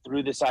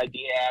threw this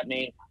idea at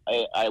me.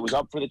 I was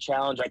up for the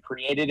challenge. I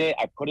created it.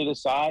 I put it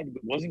aside.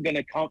 It wasn't going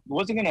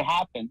to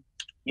happen,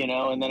 you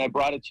know, and then I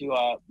brought it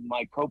to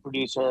my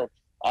co-producer,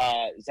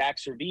 Zach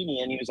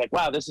Cervini, and he was like,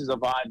 wow, this is a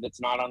vibe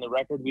that's not on the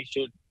record. We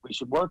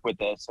should work with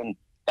this. And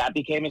that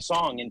became a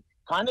song. And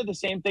kind of the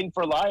same thing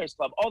for Liars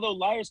Club, although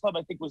Liars Club,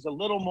 I think, was a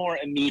little more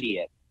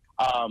immediate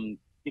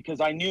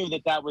because I knew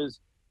that was,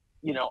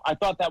 you know, I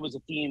thought that was a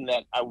theme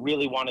that I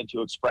really wanted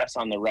to express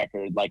on the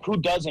record. Like, who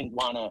doesn't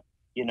want to,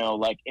 you know,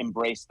 like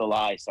embrace the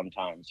lie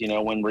sometimes, you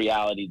know, when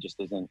reality just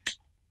isn't,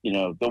 you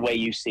know, the way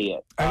you see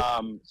it.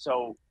 No,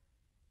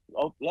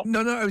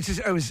 I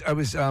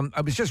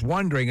was just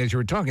wondering as you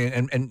were talking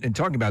and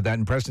talking about that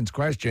in Preston's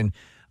question,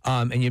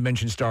 and you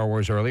mentioned Star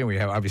Wars earlier. We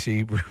have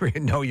obviously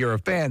know you're a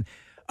fan.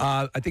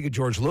 I think of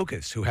George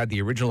Lucas, who had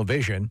the original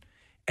vision,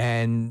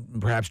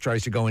 and perhaps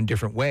tries to go in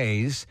different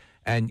ways.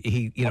 And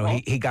he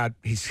got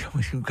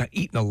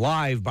eaten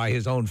alive by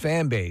his own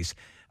fan base.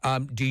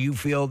 Do you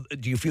feel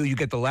you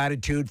get the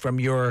latitude from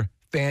your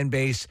fan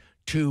base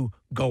to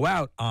go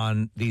out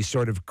on these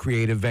sort of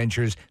creative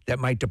ventures that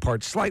might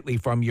depart slightly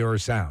from your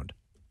sound?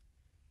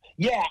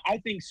 Yeah, I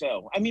think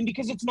so. I mean,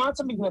 because it's not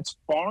something that's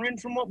foreign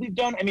from what we've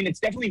done. I mean, it's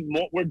definitely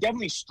we're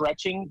definitely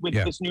stretching with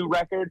this new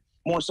record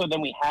more so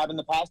than we have in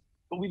the past.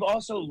 But we've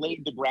also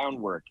laid the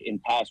groundwork in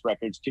past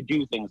records to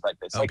do things like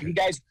this. Okay. Like if you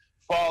guys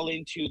fall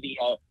into the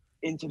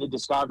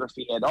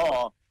discography at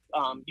all,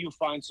 you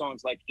find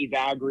songs like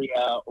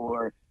Evagria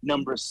or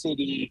Number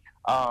City.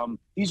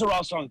 These are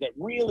all songs that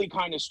really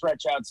kind of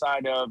stretch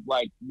outside of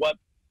like what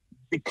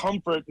the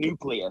comfort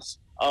nucleus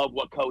of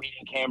what Coheed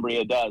and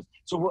Cambria does.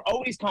 So we're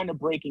always kind of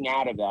breaking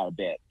out of that a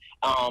bit.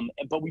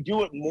 But we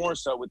do it more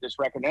so with this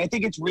record. And I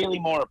think it's really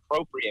more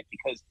appropriate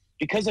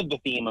because of the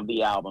theme of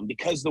the album,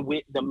 because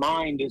the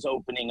mind is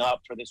opening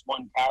up for this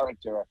one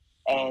character,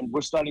 and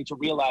we're starting to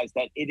realize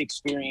that it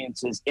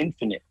experiences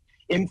infinite.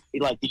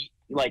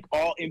 Like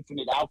all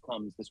infinite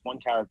outcomes, this one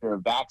character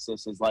of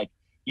Vaxis is like,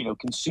 you know,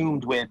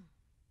 consumed with,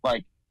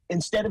 like,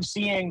 instead of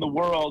seeing the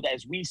world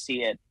as we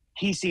see it,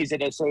 he sees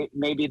it as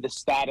maybe the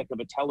static of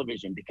a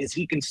television, because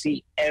he can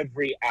see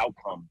every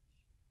outcome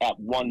at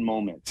one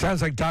moment.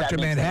 Sounds like Dr.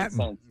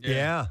 Manhattan.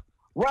 Yeah.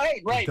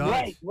 Right.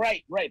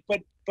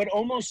 But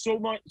almost so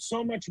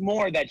much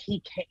more that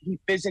he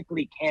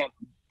physically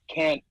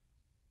can't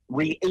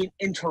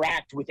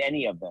interact with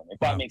any of them, if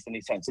that makes any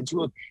sense,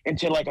 into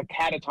like a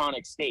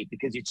catatonic state,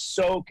 because it's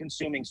so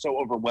consuming, so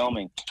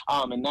overwhelming.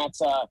 And that's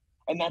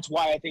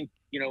why I think,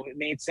 you know, it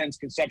made sense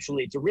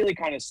conceptually to really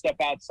kind of step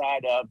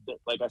outside of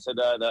like I said,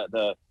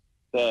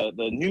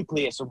 the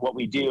nucleus of what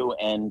we do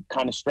and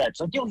kind of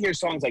stretch. Like you'll hear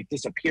songs like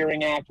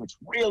Disappearing Act, which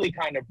really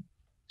kind of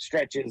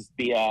stretches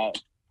the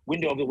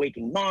Window of the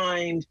Waking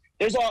Mind.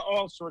 There's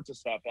all sorts of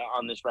stuff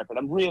on this record.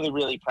 I'm really,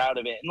 really proud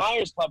of it. And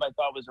Liars Club, I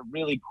thought, was a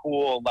really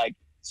cool, like,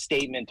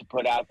 statement to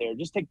put out there,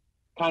 just to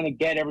kind of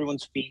get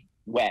everyone's feet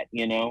wet,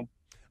 you know?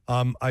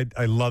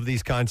 I love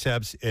these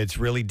concepts. It's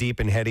really deep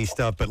and heady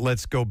stuff, but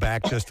let's go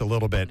back just a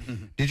little bit.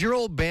 Did your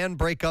old band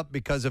break up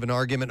because of an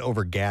argument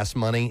over gas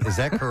money? Is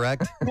that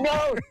correct?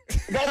 No,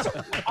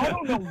 I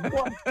don't know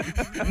what.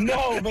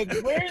 No, but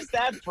where's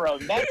that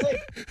from? That's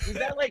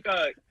like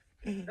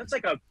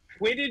a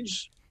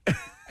Quidditch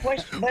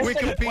question.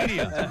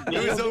 Wikipedia.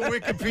 It was on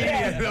Wikipedia.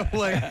 Yeah. I'm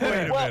like,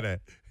 wait a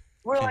minute.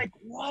 We're like,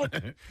 what?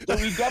 So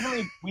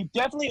we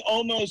definitely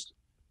almost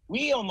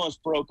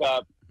broke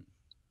up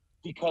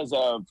because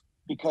of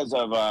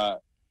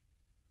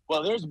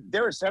well,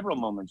 there were several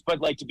moments, but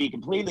like, to be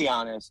completely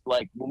honest,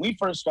 like when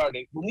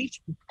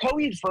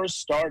Coheed first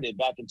started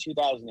back in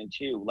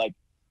 2002, like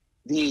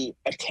the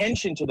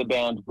attention to the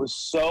band was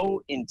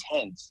so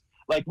intense.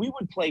 Like we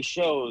would play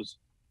shows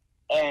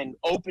and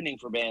opening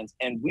for bands,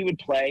 and we would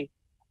play,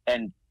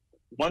 and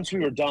once we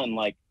were done,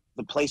 like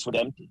the place would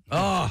empty.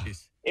 Oh,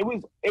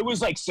 it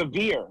was like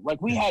severe.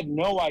 Like we had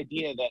no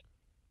idea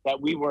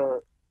that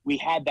we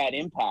had that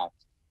impact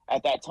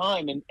at that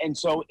time. And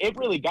so it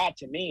really got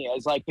to me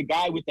as like the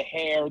guy with the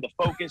hair, the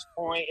focus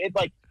point. It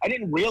like, I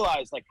didn't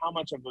realize like how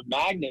much of a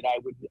magnet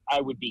I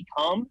would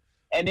become.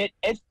 And it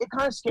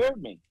kind of scared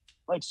me.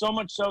 Like so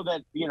much so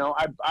that, you know,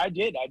 I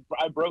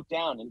broke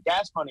down, and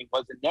gas money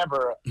wasn't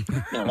never, you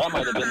know, that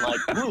might've been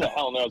like, who the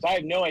hell knows? I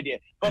have no idea.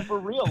 But for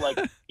real, like,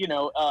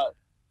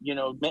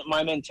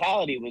 my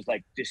mentality was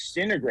like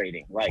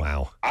disintegrating. Like,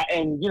 wow.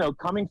 And, you know,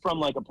 coming from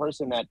like a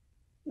person that,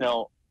 you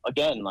know,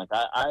 again, like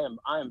I am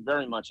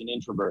very much an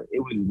introvert. It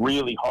was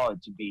really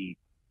hard to be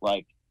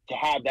like, to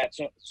have that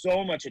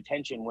so much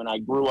attention when I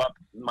grew up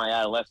in my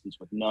adolescence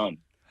with none.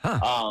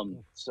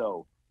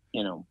 So,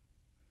 you know,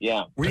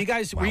 yeah. Were you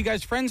guys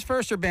friends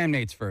first or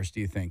bandmates first,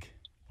 do you think?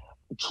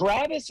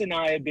 Travis and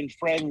I have been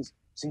friends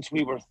since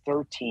we were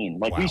 13.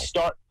 Like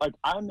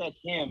I met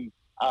him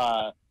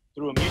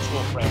through a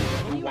mutual friend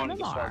who wanted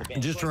to start a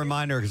band. Just a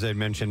reminder, because I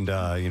mentioned,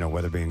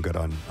 weather being good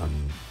on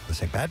the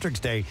St. Patrick's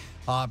Day.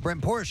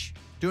 Brent Porsche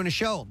doing a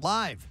show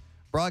live,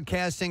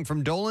 broadcasting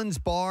from Dolan's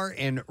Bar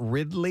in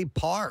Ridley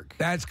Park.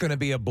 That's going to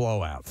be a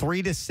blowout.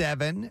 3 to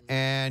 7,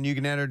 and you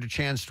can enter the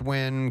chance to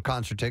win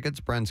concert tickets.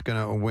 Brent's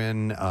going to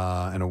win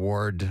an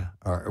award,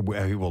 or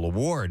he will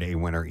award a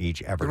winner every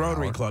The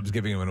Rotary hour. Club's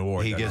giving him an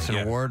award. He gets an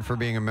award for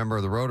being a member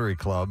of the Rotary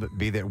Club.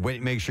 Be there.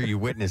 Make sure you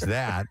witness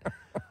that.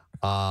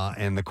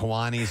 And the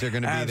Kiwanis are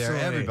going to be there.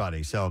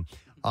 Everybody. So,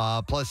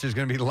 plus there's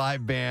going to be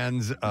live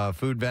bands,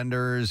 food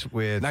vendors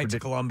with Knights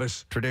of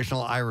Columbus,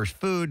 traditional Irish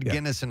food,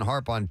 Guinness and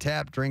Harp on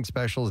tap, drink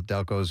specials,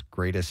 Delco's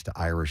greatest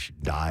Irish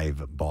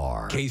dive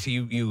bar. Casey,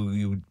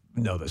 you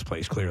know this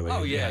place clearly.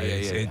 Oh yeah.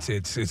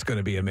 It's going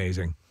to be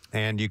amazing.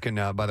 And you can,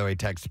 by the way,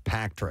 text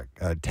Patrick.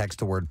 Text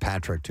the word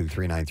Patrick to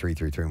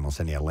 39333, and we'll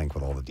send you a link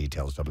with all the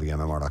details,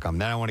 WMMR.com.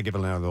 Then I want to give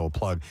another little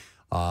plug.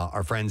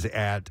 Our friends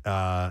at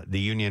the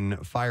Union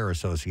Fire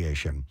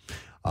Association,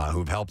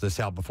 who've helped us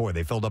out before.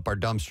 They filled up our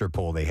dumpster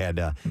pool. They had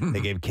they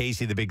gave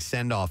Casey the big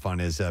send-off on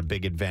his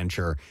big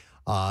adventure.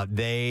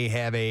 They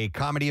have a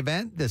comedy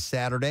event this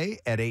Saturday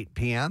at 8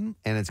 p.m.,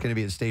 and it's going to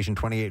be at Station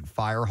 28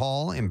 Fire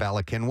Hall in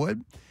Bala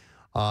Cynwyd.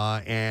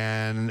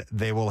 And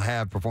they will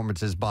have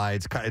performances by,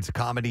 it's a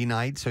comedy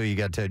night, so you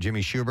got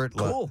Jimmy Schubert,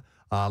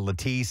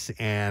 Latisse,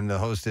 and the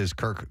host is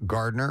Kirk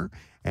Gardner,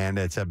 and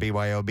it's a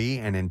BYOB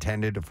and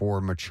intended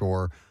for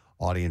mature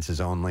audiences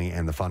only,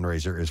 and the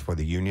fundraiser is for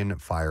the Union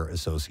Fire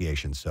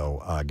Association.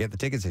 So get the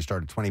tickets. They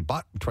start at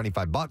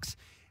 $25,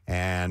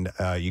 and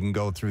you can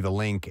go through the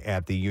link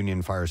at the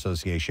Union Fire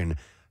Association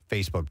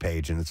Facebook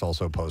page, and it's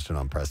also posted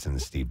on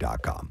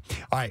PrestonandSteve.com.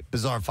 All right,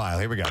 Bizarre File.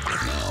 Here we go.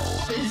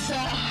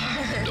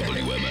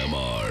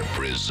 WMMR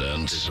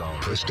presents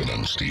Preston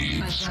and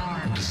Steve's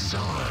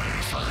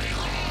Bizarre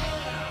File.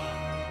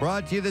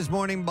 Brought to you this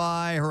morning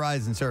by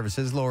Horizon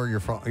Services. Lower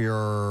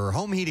your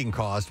home heating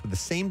cost with the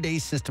same-day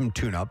system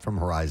tune-up from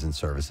Horizon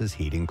Services,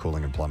 heating,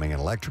 cooling, and plumbing and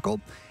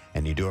electrical.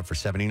 And you do it for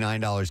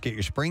 $79. Get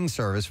your spring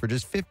service for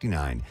just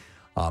 $59.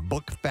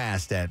 Book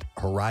fast at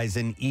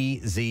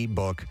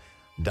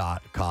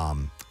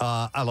horizonezbook.com.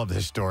 I love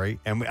this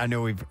story, and I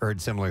know we've heard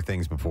similar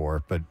things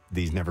before, but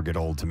these never get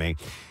old to me.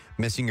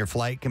 Missing your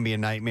flight can be a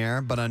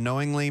nightmare, but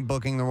unknowingly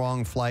booking the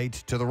wrong flight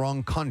to the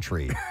wrong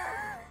country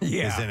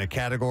is in a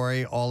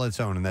category all its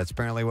own. And that's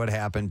apparently what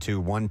happened to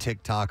one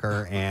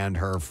TikToker and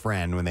her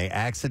friend when they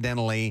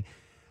accidentally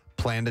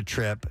planned a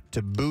trip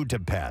to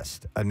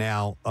Budapest.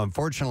 Now,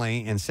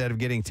 unfortunately, instead of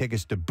getting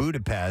tickets to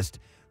Budapest,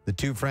 the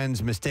two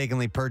friends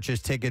mistakenly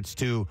purchased tickets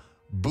to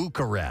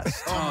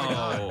Bucharest.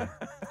 Oh,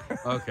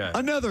 okay.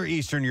 Another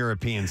Eastern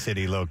European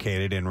city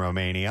located in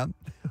Romania.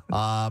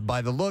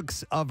 By the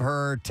looks of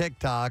her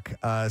TikTok,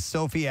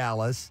 Sophie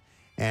Alice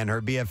and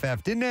her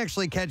BFF didn't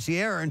actually catch the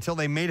error until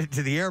they made it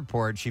to the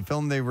airport. She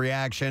filmed the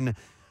reaction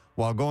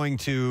while going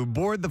to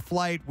board the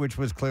flight, which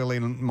was clearly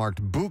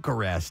marked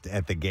Bucharest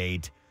at the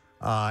gate.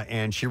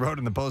 And she wrote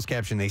in the post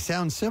caption, "They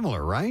sound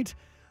similar, right?"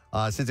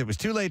 Since it was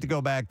too late to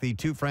go back, the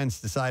two friends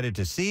decided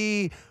to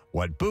see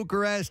what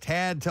Bucharest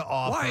had to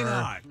offer. Why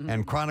not?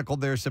 And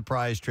chronicled their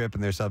surprise trip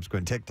and their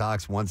subsequent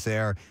TikToks. Once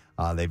there,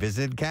 they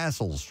visited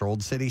castles,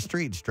 strolled city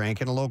streets,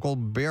 drank in a local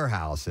beer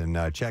house,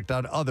 and checked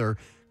out other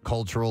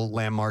cultural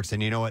landmarks.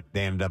 And you know what?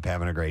 They ended up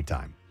having a great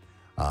time.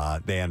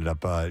 They ended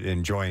up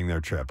enjoying their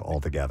trip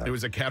altogether. It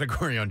was a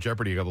category on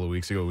Jeopardy a couple of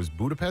weeks ago. It was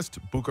Budapest,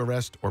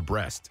 Bucharest, or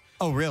Brest.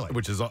 Oh, really?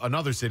 Which is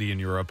another city in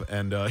Europe.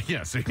 And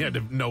so you had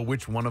to know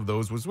which one of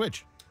those was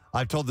which.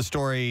 I've told the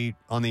story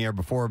on the air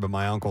before, but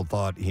my uncle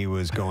thought he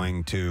was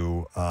going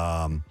to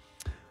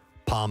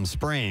Palm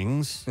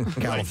Springs,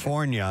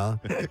 California,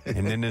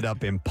 and ended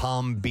up in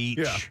Palm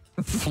Beach,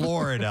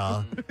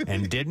 Florida,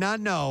 and did not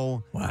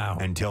know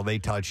until they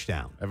touched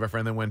down. I have a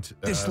friend that went...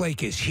 This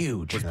lake is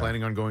huge. Was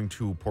planning on going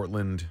to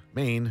Portland,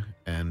 Maine,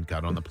 and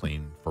got on the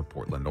plane for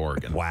Portland,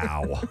 Oregon.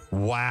 Wow.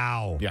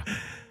 Wow. Yeah.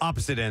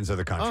 Opposite ends of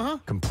the country.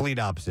 Complete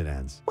opposite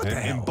ends. What the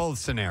hell? In both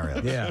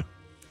scenarios. Yeah.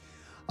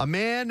 A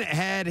man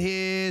had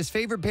his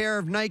favorite pair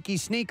of Nike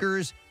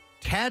sneakers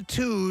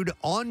tattooed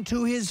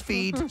onto his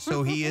feet,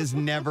 so he is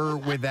never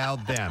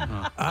without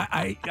them.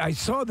 I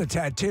saw the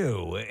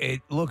tattoo.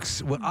 It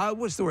looks,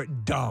 what's the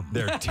word? Dumb.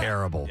 They're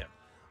terrible.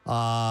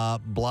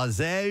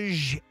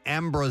 Blazej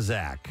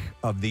Ambrozak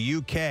of the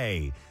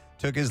UK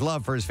took his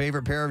love for his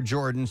favorite pair of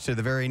Jordans to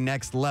the very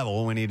next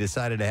level when he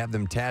decided to have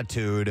them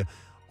tattooed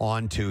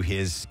onto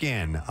his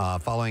skin.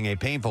 Following a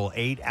painful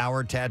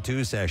 8-hour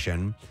tattoo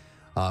session,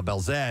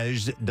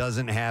 Blazej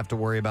doesn't have to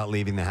worry about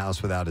leaving the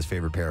house without his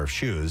favorite pair of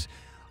shoes.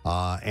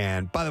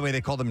 And by the way,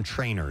 they call them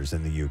trainers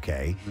in the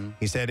UK.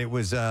 He said it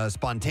was a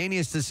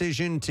spontaneous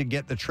decision to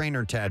get the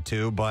trainer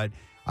tattoo, but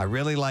I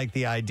really like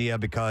the idea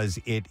because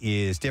it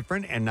is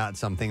different and not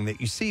something that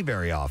you see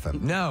very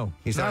often. No,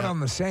 He said, not on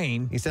the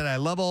same. He said, I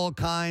love all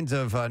kinds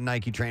of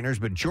Nike trainers,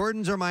 but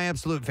Jordans are my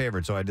absolute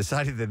favorite. So I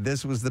decided that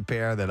this was the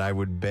pair that I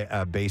would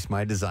base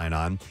my design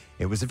on.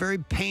 It was a very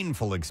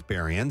painful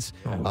experience.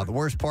 The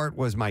worst part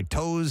was my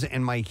toes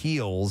and my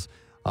heels.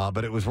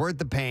 But it was worth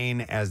the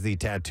pain as the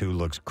tattoo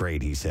looks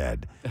great, he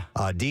said.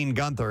 Dean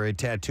Gunther, a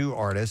tattoo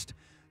artist,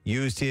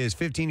 used his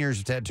 15 years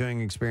of tattooing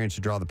experience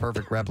to draw the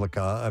perfect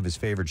replica of his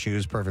favorite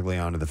shoes perfectly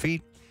onto the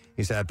feet.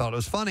 He said, I thought it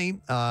was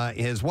funny.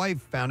 His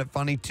wife found it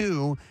funny,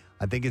 too.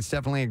 I think it's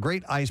definitely a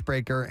great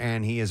icebreaker,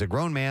 and he is a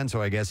grown man, so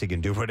I guess he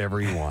can do whatever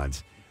he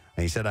wants.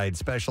 And he said, I'd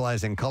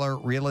specialize in color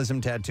realism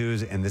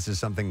tattoos, and this is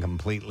something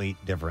completely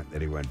different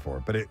that he went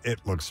for. But it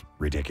looks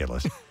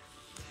ridiculous.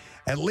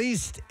 At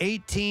least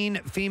 18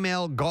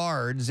 female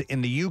guards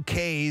in the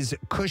UK's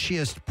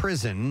cushiest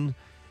prison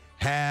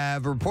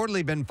have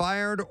reportedly been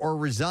fired or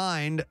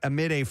resigned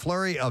amid a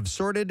flurry of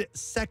sordid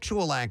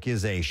sexual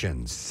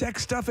accusations.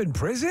 Sex stuff in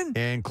prison?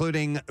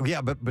 Including,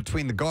 but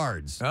between the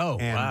guards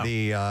and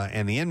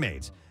the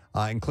inmates,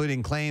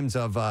 including claims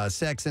of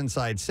sex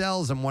inside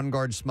cells and one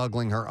guard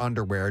smuggling her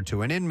underwear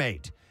to an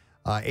inmate.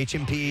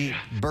 HMP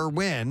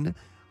Berwyn,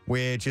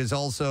 which is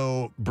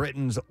also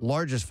Britain's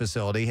largest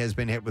facility, has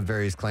been hit with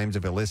various claims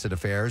of illicit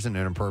affairs and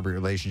inappropriate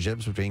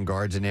relationships between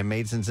guards and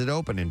inmates since it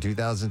opened in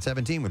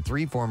 2017, with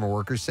 3 former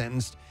workers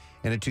sentenced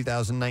in a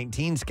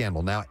 2019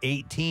 scandal. Now,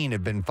 18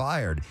 have been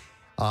fired.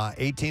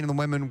 18 of the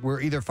women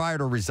were either fired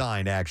or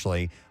resigned,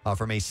 actually,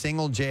 from a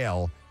single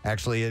jail.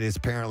 Actually, it is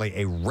apparently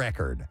a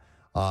record.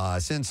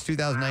 Since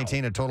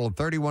 2019, a total of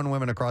 31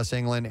 women across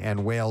England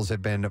and Wales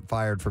have been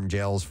fired from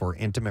jails for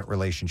intimate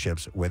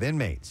relationships with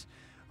inmates.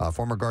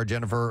 Former guard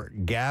Jennifer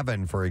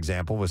Gavin, for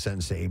example, was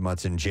sentenced to 8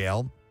 months in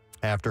jail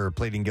after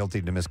pleading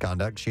guilty to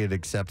misconduct. She had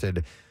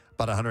accepted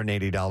about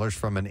 $180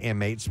 from an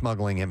inmate,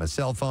 smuggling him a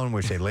cell phone,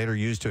 which they later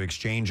used to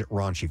exchange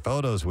raunchy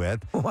photos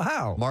with.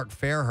 Wow. Mark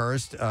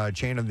Fairhurst,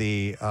 chair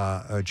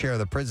of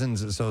the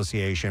Prisons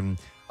Association,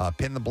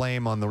 pinned the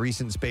blame on the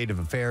recent spate of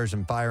affairs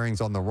and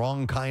firings on the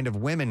wrong kind of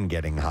women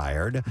getting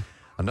hired.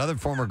 Another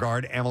former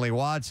guard, Emily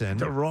Watson.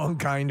 The wrong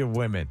kind of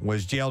women.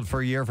 Was jailed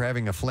for a year for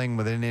having a fling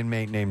with an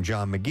inmate named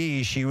John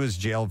McGee. She was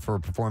jailed for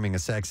performing a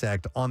sex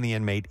act on the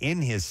inmate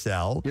in his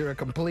cell. You're a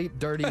complete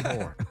dirty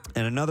whore.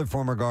 And another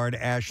former guard,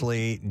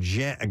 Ashley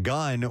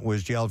Gunn,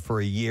 was jailed for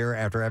a year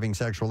after having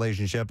sexual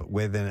relationship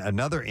with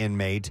another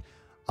inmate.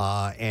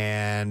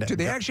 And do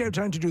they actually have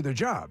time to do their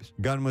jobs?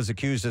 Gunn was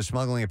accused of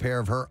smuggling a pair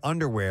of her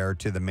underwear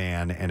to the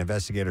man, and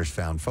investigators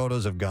found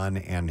photos of Gunn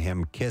and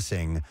him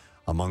kissing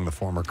among the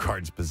former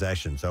guard's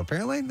possessions. So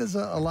apparently there's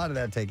a lot of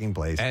that taking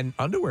place. And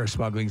underwear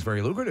smuggling is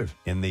very lucrative.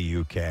 In the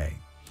UK.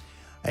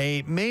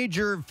 A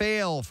major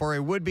fail for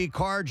a would-be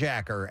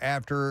carjacker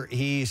after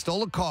he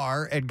stole a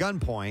car at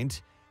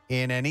gunpoint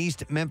in an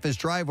East Memphis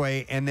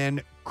driveway and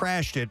then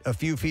crashed it a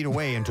few feet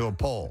away into a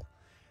pole.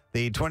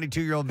 The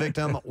 22-year-old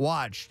victim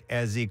watched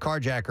as the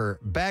carjacker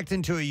backed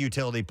into a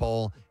utility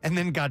pole and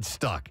then got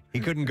stuck. He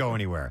couldn't go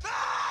anywhere.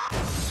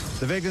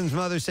 The victim's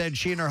mother said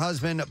she and her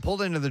husband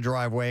pulled into the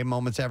driveway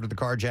moments after the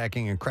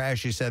carjacking and crash.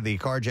 She said the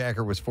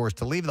carjacker was forced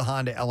to leave the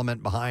Honda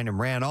Element behind and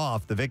ran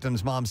off. The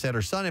victim's mom said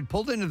her son had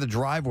pulled into the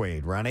driveway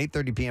around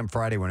 8:30 p.m.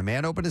 Friday when a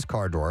man opened his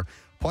car door,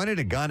 pointed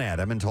a gun at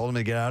him, and told him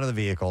to get out of the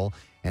vehicle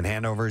and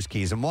hand over his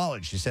keys and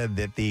wallet. She said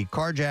that the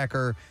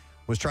carjacker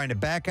was trying to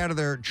back out of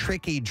their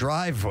tricky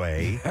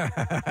driveway.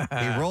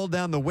 He rolled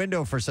down the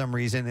window for some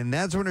reason, and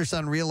that's when her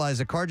son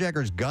realized the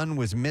carjacker's gun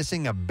was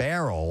missing a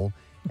barrel.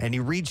 And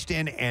he reached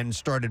in and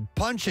started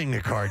punching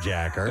the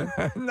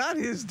carjacker. Not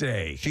his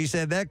day. She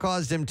said that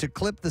caused him to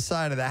clip the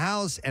side of the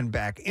house and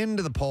back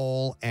into the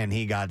pole, and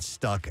he got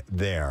stuck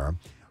there.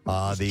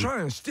 Trying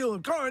to steal a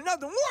car and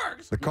nothing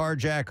works. The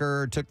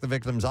carjacker took the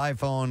victim's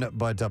iPhone,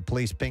 but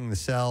police pinged the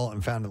cell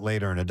and found it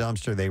later in a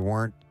dumpster. They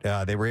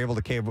were able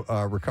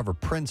to recover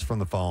prints from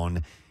the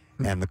phone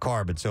and the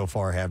car, but so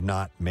far have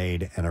not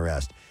made an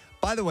arrest.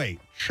 By the way,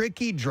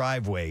 tricky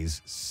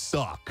driveways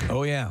suck.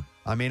 Oh, yeah.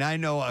 I mean, I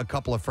know a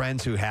couple of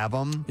friends who have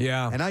them.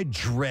 Yeah. And I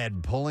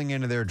dread pulling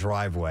into their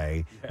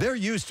driveway. Yeah. They're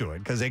used to it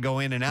because they go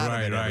in and out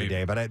of it every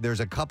day. But there's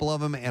a couple of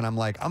them, and I'm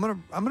like, I'm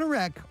gonna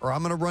wreck, or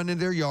I'm gonna run into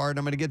their yard.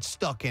 I'm gonna get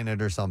stuck in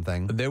it or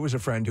something. There was a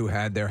friend who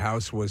had their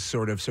house was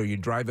sort of so you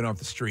drive in off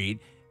the street,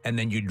 and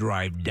then you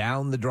drive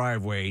down the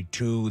driveway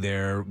to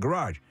their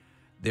garage.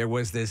 there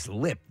was this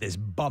lip, this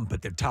bump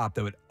at the top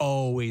that would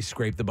always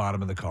scrape the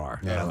bottom of the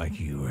car. Yeah. And like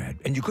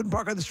and you couldn't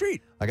park on the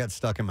street. I got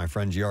stuck in my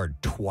friend's yard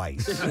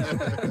twice.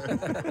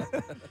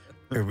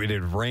 It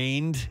had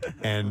rained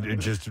and it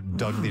just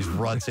dug these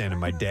ruts in, and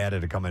my dad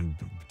had to come and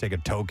take a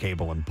tow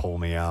cable and pull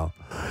me out.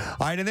 All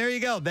right, and there you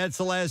go. That's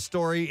the last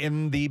story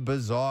in the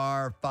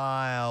bizarre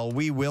file.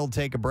 We will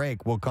take a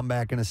break. We'll come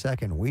back in a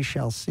second. We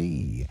shall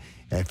see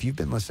if you've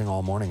been listening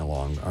all morning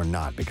along or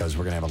not, because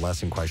we're going to have a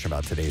lesson question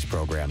about today's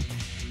program.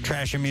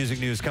 Trash and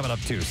music news coming up,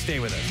 too. Stay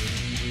with us.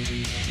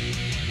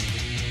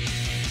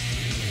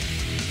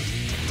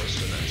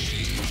 Preston and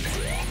Steve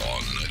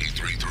on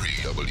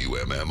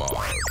 93.3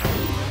 WMMR.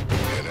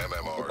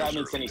 If that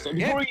makes any sense.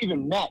 Before we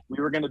even met, we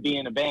were going to be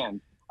in a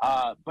band.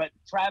 But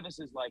Travis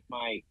is like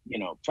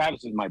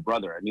Travis is my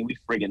brother. I mean, we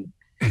friggin',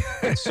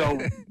 it's so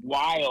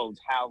wild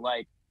how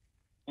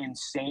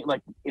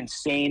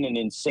insane and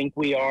in sync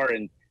we are,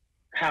 and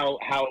how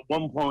at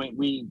one point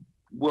we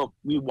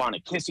want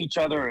to kiss each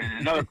other, and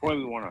at another point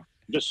we want to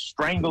just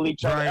strangle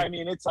each other. I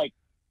mean, it's like,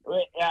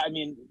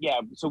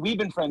 so we've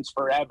been friends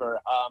forever.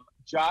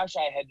 Josh,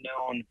 I had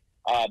known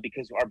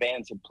because our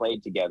bands had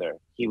played together.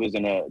 He was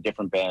in a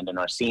different band, and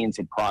our scenes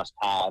had crossed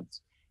paths.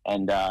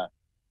 And I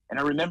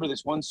remember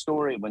this one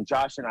story when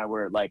Josh and I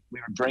were we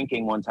were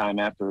drinking one time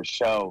after a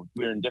show.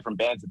 We were in different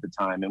bands at the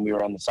time, and we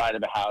were on the side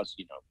of a house,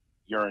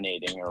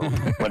 urinating or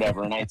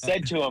whatever. And I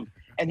said to him,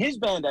 and his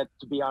band,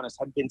 to be honest,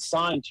 had been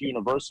signed to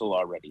Universal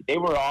already. They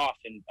were off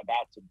and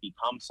about to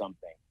become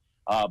something,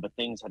 but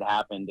things had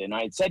happened. And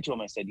I had said to him,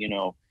 I said,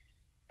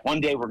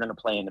 one day we're going to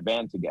play in a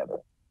band together.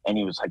 And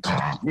he was like,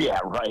 yeah,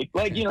 right.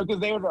 Because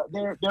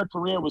their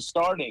career was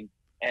starting,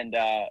 and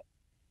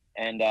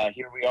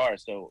here we are.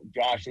 So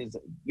Josh is,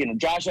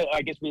 Josh,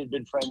 I guess we had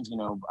been friends,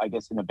 I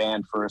guess in a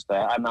band first.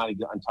 I'm not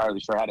entirely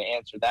sure how to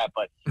answer that,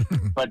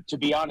 but to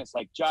be honest,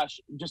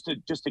 Josh, just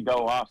to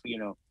go off,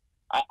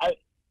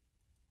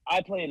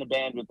 I play in a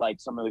band with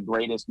some of the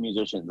greatest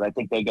musicians. I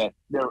think they're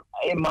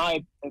in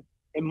my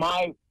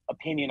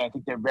opinion, I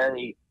think they're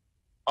very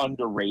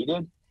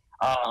underrated.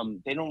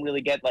 They don't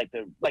really get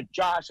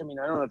Josh. I mean,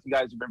 I don't know if you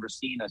guys have ever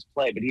seen us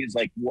play, but he's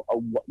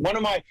one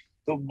of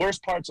the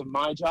worst parts of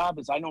my job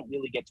is I don't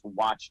really get to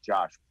watch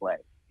Josh play,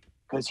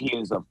 because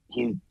he's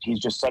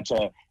just such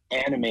a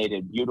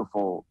animated,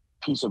 beautiful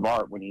piece of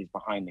art when he's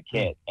behind the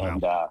kit.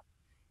 And, I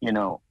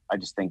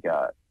just think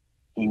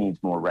he needs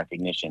more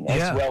recognition,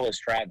 as well as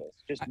Travis.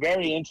 Just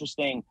very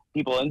interesting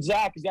people. And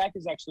Zach is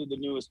actually the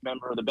newest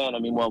member of the band. I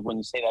mean, well, when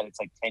you say that, it's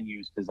 10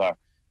 years, because our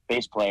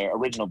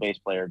original bass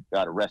player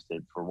got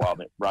arrested for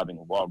robbing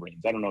a Walgreens.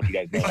 I don't know if you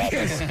guys know that.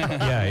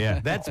 Yeah.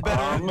 That's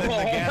better than the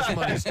gas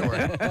money story.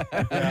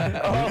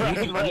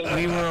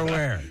 We were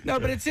aware. No,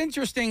 but it's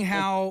interesting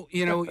how,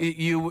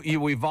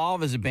 you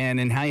evolve as a band,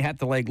 and how you have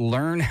to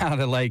learn how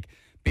to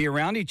be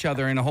around each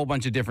other in a whole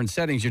bunch of different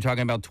settings. You're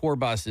talking about tour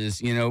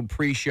buses,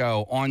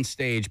 pre-show, on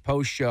stage,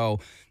 post-show.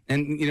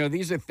 And,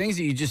 these are things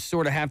that you just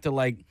sort of have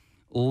to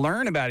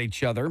learn about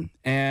each other.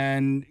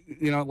 And,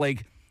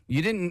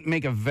 you didn't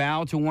make a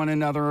vow to one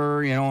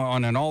another,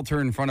 on an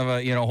altar in front of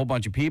a whole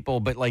bunch of people,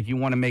 but you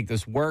want to make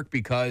this work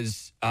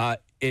because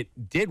it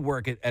did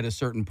work at a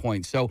certain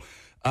point. So,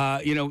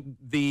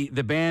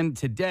 the band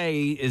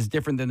today is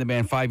different than the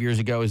band 5 years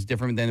ago, is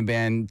different than the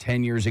band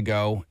 10 years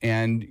ago.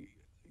 And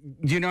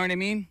do you know what I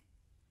mean?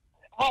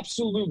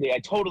 Absolutely. I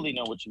totally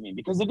know what you mean,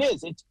 because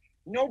it's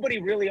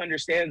nobody really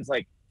understands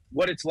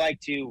what it's like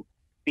to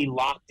be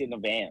locked in a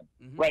van,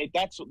 right?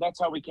 That's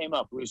how we came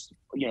up. It was,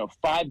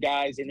 5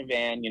 guys in a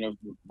van,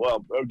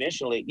 well,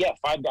 initially,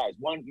 5 guys,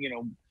 one,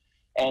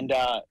 and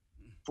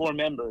 4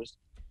 members.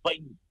 But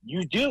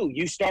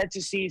you start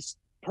to see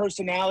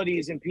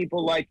personalities and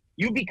people,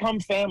 you become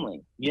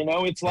family,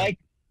 it's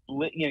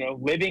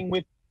living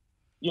with,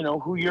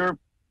 who you're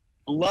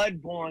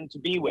blood born to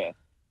be with.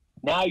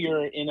 Now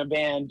you're in a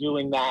van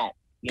doing that,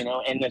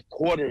 and the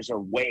quarters are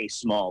way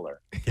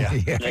smaller,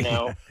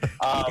 But,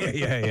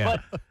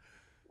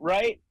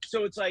 right?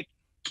 So it's and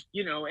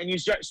you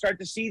start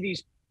to see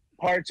these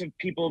parts of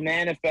people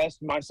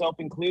manifest, myself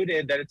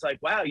included, that it's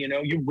wow,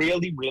 you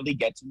really, really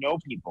get to know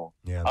people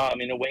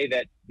in a way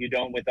that you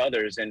don't with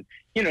others. And,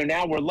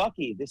 now we're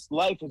lucky. This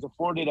life has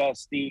afforded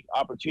us the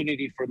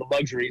opportunity for the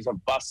luxuries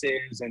of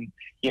buses and,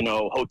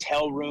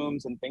 hotel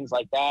rooms and things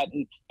like that.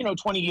 And,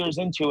 20 years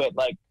into it,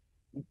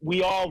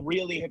 we all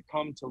really have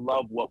come to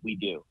love what we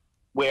do.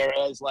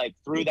 Whereas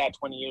through that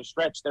 20-year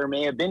stretch, there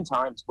may have been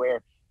times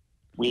where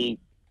we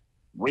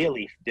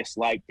really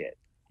disliked it,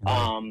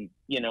 and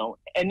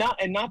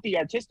not the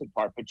artistic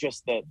part, but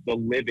just the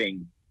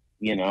living,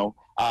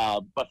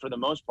 but for the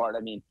most part, I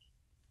mean,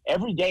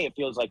 every day it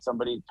feels like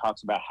somebody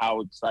talks about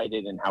how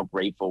excited and how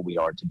grateful we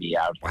are to be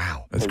out here.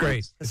 Wow, that's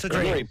great. That's such a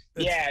great.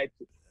 Yeah.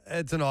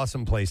 it's an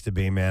awesome place to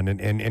be, man.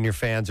 And your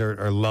fans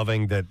are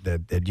loving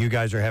that you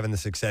guys are having the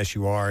success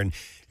you are. And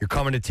you're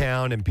coming to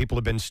town, and people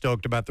have been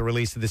stoked about the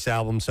release of this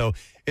album. So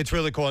it's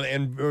really cool.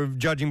 And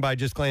judging by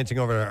just glancing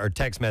over our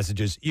text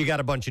messages, you got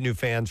a bunch of new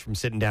fans from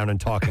sitting down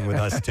and talking with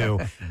us, too,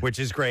 which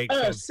is great.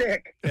 Oh,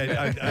 sick.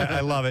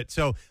 I love it.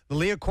 So the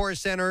Leah Corr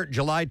Center,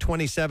 July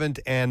 27th,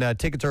 and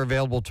tickets are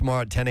available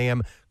tomorrow at 10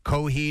 a.m.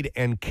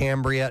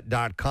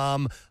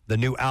 CoheedandCambria.com. The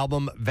new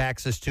album,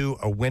 Vaxxus 2,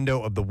 A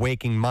Window of the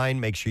Waking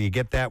Mind. Make sure you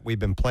get that. We've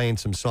been playing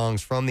some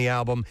songs from the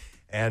album,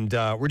 and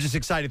we're just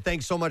excited.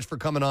 Thanks so much for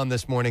coming on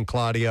this morning,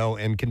 Claudio,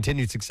 and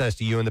continued success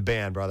to you and the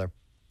band, brother.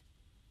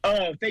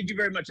 Oh, thank you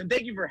very much. And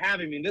thank you for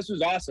having me. This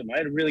was awesome. I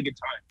had a really good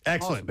time.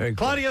 Excellent. Awesome.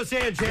 Claudio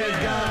Sanchez,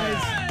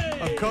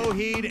 guys, of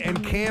Coheed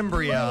and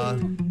Cambria.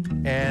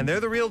 And they're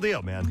the real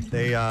deal, man.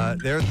 They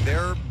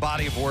their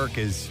body of work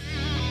is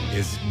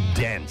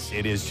dense.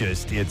 It is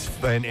just, it's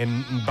fun.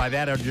 And by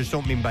that, I just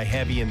don't mean by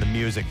heavy in the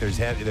music. There's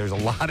a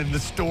lot in the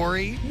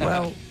story.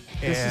 Well,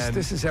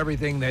 this is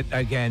everything that,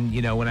 again,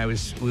 you know, when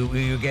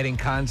we were getting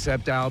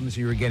concept albums,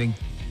 you were getting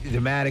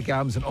thematic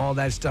albums and all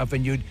that stuff,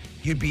 and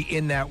you'd be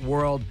in that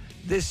world.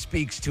 This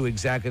speaks to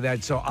exactly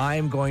that. So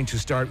I'm going to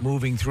start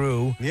moving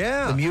through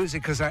the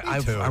music because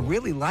I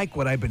really like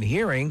what I've been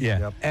hearing. Yeah.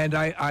 Yep. And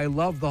I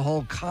love the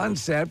whole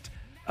concept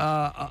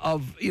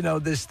of, you know,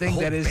 this thing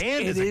that is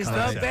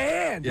the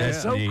band. Yeah.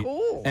 That's so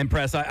cool. And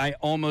Press, I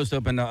almost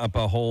opened up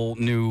a whole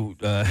new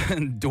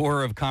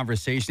door of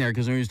conversation there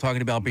because when we was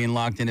talking about being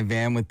locked in a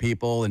van with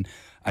people, and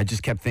I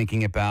just kept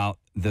thinking about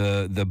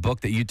the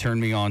book that you turned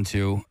me on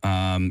to,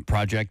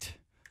 Project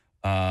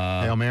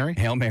Hail Mary?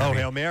 Hail Mary. Oh,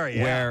 Hail Mary,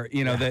 yeah. Where,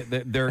 you know,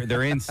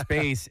 they're in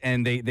space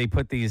and they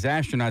put these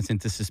astronauts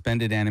into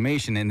suspended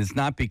animation, and it's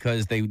not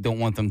because they don't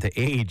want them to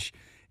age.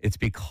 It's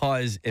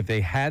because if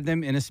they had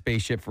them in a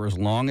spaceship for as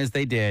long as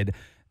they did,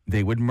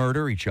 they would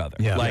murder each other.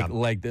 Yeah.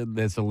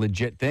 That's a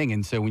legit thing.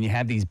 And so when you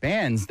have these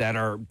bands that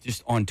are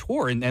just on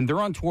tour, and they're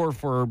on tour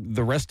for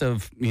the rest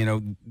of, you know,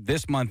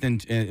 this month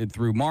and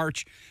through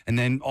March, and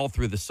then all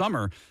through the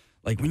summer,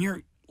 like when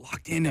you're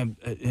locked in a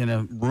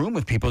room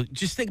with people,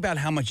 just think about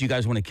how much you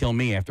guys want to kill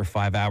me after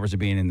 5 hours of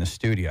being in the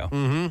studio,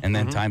 and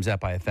then times that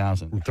by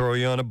 1,000. Throw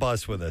you on a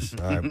bus with us.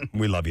 All right.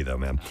 We love you, though,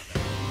 man.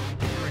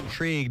 We're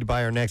intrigued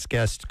by our next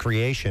guest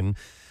creation,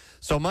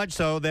 so much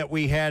so that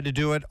we had to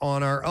do it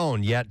on our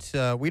own, yet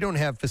we don't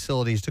have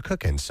facilities to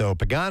cook in. So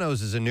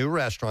Pagano's is a new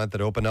restaurant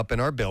that opened up in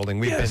our building.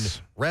 We've been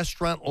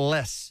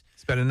restaurant-less.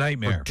 It's been a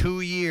nightmare. For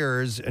 2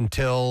 years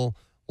until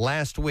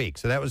last week,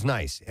 so that was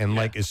nice. And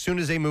like as soon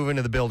as they move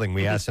into the building,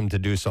 we asked them to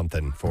do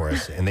something for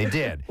us, and they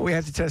did. We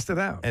had to test it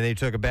out. And they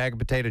took a bag of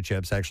potato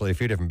chips, actually a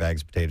few different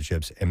bags of potato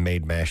chips, and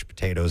made mashed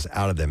potatoes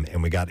out of them.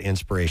 And we got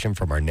inspiration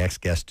from our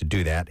next guest to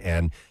do that.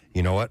 And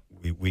you know what?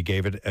 We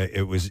gave it.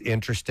 It was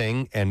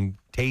interesting and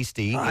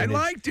tasty. I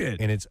liked it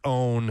in its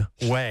own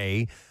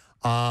way.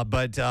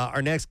 But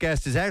our next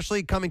guest is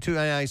actually coming to, and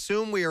I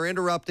assume we are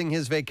interrupting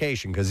his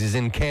vacation because he's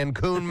in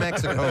Cancun,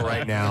 Mexico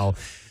right now.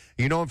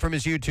 You know him from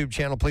his YouTube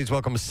channel. Please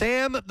welcome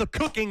Sam, the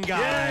cooking guy.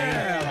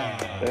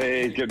 Yeah.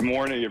 Hey, good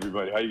morning,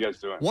 everybody. How you guys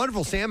doing?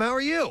 Wonderful, Sam. How are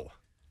you?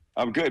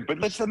 I'm good. But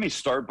let me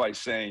start by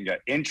saying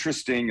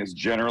interesting is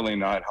generally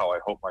not how I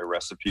hope my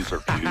recipes are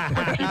viewed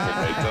when people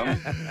make them.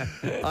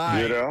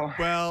 You know?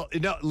 Well,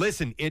 no,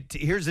 listen,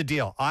 here's the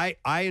deal. I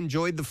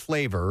enjoyed the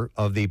flavor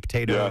of the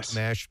potato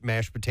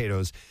mashed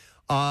potatoes.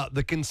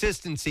 The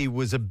consistency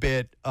was a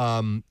bit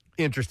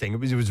interesting. It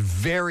was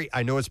very,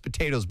 I know it's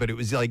potatoes, but it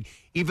was like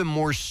even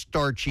more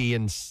starchy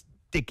and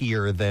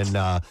stickier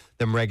than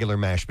regular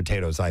mashed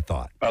potatoes, I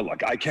thought.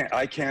 Look,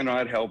 I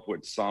cannot help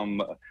with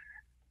some.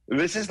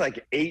 This is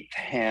like eighth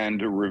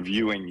hand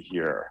reviewing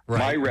here. Right.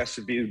 My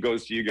recipe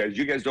goes to you guys.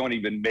 You guys don't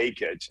even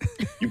make it.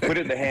 You put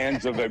it in the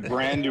hands of a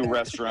brand new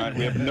restaurant.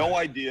 We have no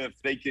idea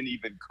if they can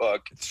even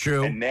cook. It's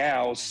true. And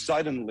now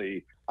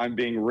suddenly I'm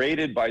being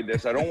rated by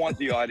this. I don't want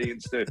the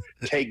audience to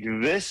take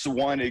this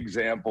one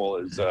example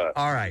as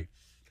all right.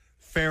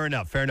 Fair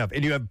enough.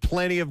 And you have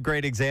plenty of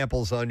great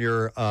examples on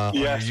your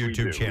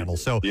YouTube channel.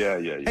 So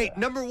hey,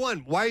 number one,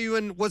 why are you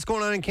in? What's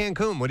going on in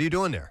Cancun? What are you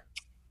doing there?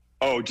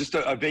 Oh, just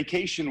a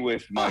vacation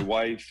with my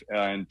wife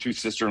and two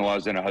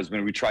sister-in-laws and a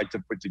husband. We tried to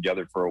put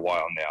together for a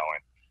while now,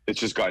 and it's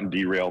just gotten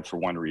derailed for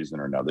one reason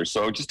or another.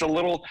 So just a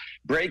little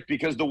break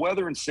because the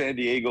weather in San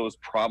Diego is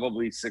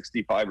probably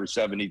 65 or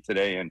 70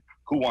 today, and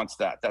who wants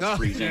that? That's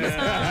freezing. So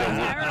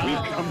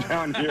we've come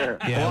down here.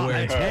 Yeah,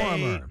 where it's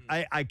warmer.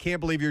 I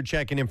can't believe you're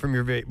checking in from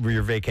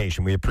your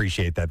vacation. We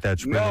appreciate that.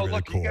 That's really,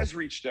 really cool. You guys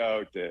reached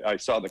out. I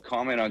saw the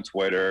comment on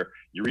Twitter.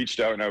 You reached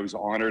out, and I was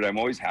honored. I'm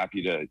always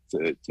happy to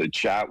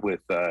chat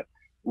with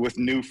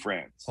new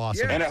friends.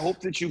 Awesome. And I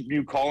hope that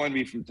you call on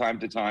me from time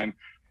to time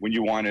when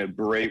you want to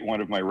berate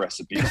one of my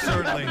recipes.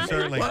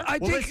 Certainly. Well, I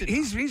think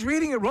he's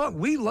reading it wrong.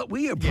 We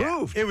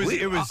approve. Yeah,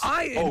 it was.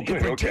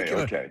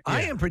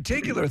 I in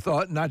particular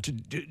thought, not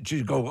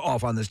to go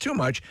off on this too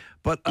much,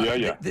 but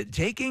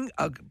taking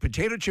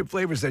potato chip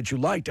flavors that you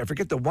liked. I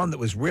forget the one that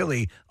was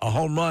really a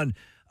home run.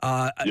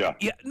 Yeah.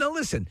 No,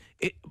 listen.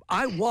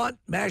 I want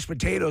mashed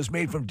potatoes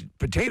made from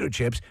potato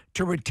chips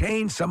to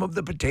retain some of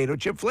the potato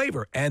chip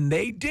flavor, and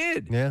they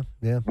did. Yeah.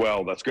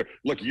 Well, that's good.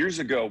 Look, years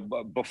ago,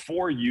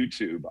 before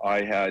YouTube,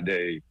 I had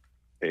a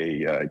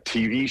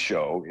TV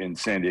show in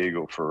San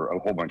Diego for a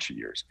whole bunch of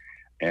years,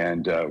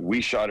 and we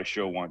shot a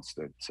show once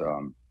that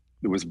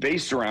was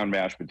based around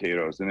mashed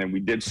potatoes, and then we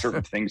did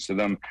certain things to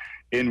them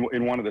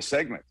in one of the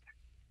segments.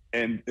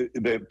 And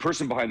the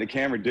person behind the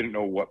camera never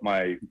knew what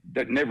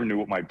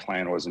my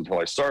plan was until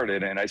I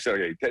started. And I said,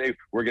 okay, today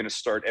we're going to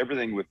start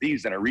everything with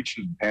these. And I reached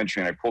into the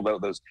pantry and I pulled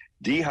out those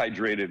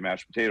dehydrated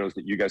mashed potatoes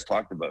that you guys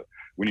talked about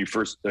when you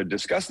first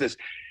discussed this.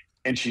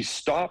 And she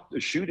stopped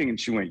the shooting and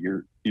she went,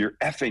 you're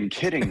effing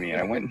kidding me.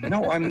 And I went,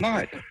 no, I'm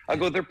not. I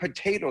go, they're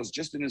potatoes,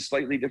 just in a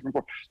slightly different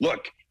form.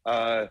 Look,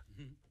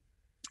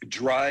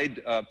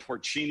 dried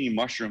porcini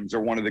mushrooms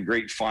are one of the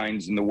great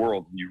finds in the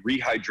world. You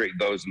rehydrate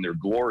those and they're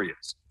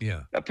glorious.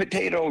 Yeah. A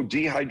potato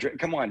dehydrate.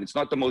 Come on, it's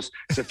not the most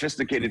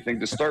sophisticated thing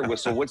to start with.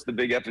 So what's the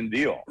big effing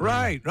deal?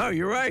 Right. No,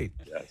 you're right.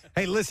 Yes.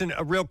 Hey, listen,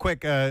 real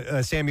quick,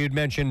 Sam, you'd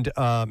mentioned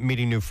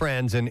meeting new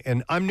friends,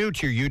 and I'm new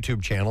to your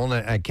YouTube channel,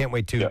 and I can't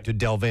wait to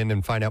delve in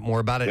and find out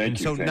more about it.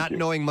 Thank you. Not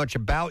knowing much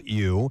about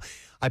you,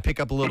 I pick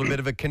up a little bit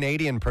of a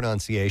Canadian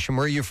pronunciation.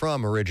 Where are you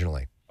from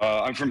originally?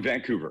 I'm from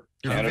Vancouver,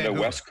 Canada, Vancouver.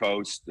 West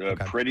Coast,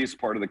 prettiest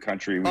part of the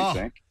country, we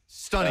think.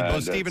 Stunning.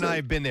 Both Steve and I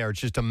have been there. It's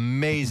just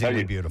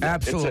amazingly beautiful.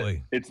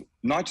 Absolutely. It's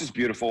not just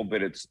beautiful,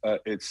 but it's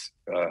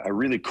a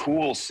really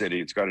cool city.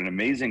 It's got an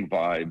amazing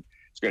vibe.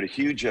 It's got a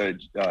huge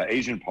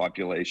Asian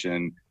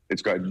population.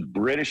 It's got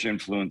British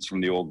influence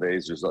from the old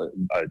days. There's a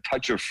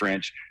touch of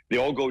French. They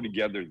all go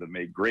together to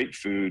make great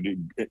food,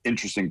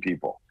 interesting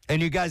people. And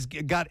you guys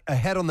got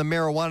ahead on the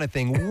marijuana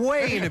thing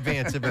way in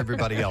advance of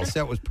everybody else.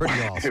 That was pretty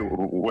awesome.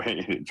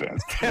 Way in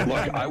advance.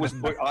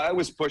 Look, I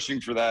was pushing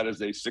for that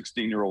as a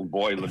 16-year-old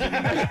boy living in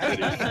that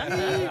city,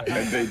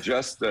 and they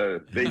just they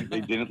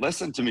didn't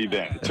listen to me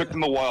then. It took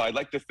them a while. I'd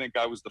like to think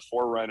I was the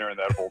forerunner in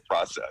that whole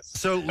process.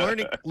 So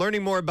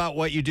learning more about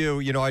what you do.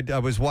 You know, I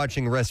was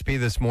watching a recipe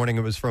this morning.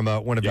 It was from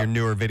one of your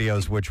newer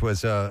videos, which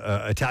was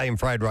Italian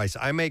fried rice.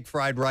 I make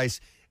fried rice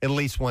at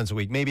least once a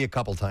week, maybe a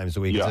couple times a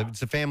week. Yeah.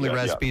 It's a family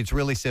recipe. It's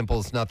really simple.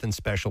 It's nothing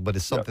special, but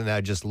it's something that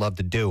I just love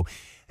to do.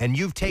 And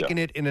you've taken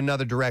it in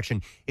another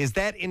direction. Is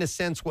that, in a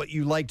sense, what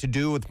you like to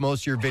do with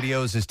most of your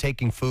videos, is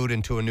taking food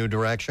into a new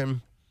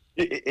direction?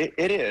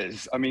 It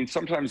is. I mean,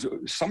 sometimes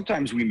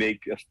we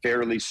make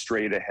fairly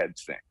straight ahead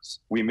things.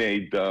 We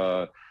made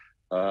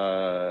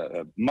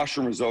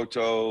mushroom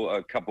risotto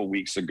a couple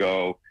weeks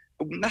ago.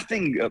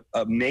 Nothing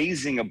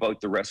amazing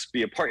about the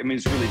recipe. I mean,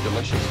 it's really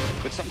delicious.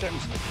 But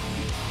sometimes...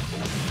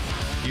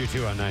 You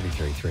two on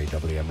 93.3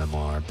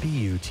 WMMR.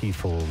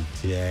 Beautiful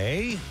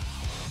day.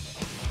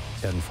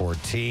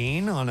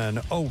 10:14 on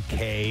an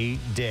okay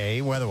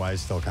day.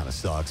 Weather-wise, still kind of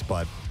sucks,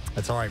 but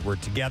that's all right. We're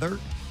together.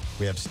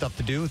 We have stuff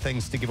to do,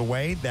 things to give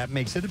away. That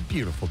makes it a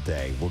beautiful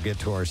day. We'll get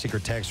to our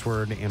secret text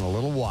word in a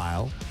little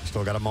while. We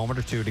still got a moment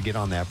or two to get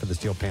on that for the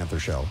Steel Panther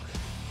show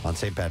on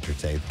St.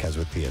 Patrick's Day at the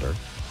Keswick Theater.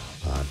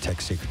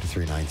 Text secret to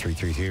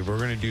 39333. We're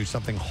going to do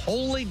something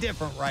wholly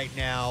different right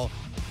now,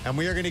 and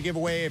we are going to give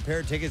away a pair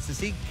of tickets to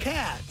see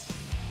Cats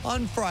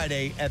on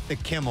Friday at the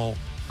Kimmel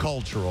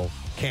Cultural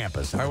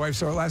Campus. My wife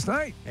saw it last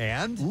night.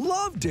 And?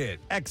 Loved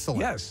it. Excellent.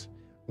 Yes.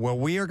 Well,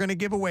 we are going to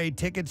give away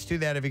tickets to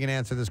that if you can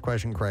answer this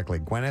question correctly.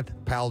 Gwyneth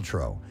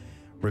Paltrow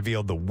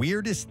revealed the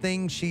weirdest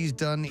thing she's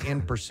done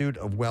in pursuit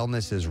of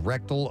wellness is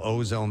rectal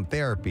ozone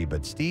therapy,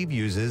 but Steve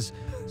uses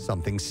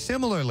something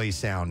similarly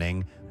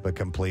sounding but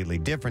completely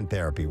different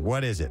therapy.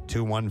 What is it?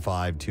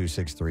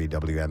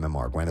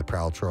 215-263-WMMR. Gwyneth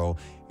Paltrow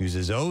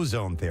uses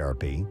ozone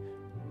therapy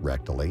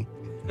rectally,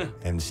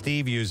 and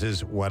Steve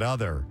uses what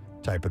other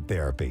type of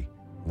therapy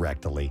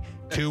rectally?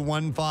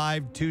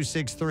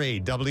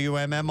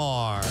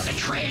 215-263-WMMR. The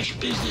trash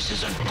business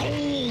is a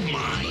gold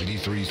mine.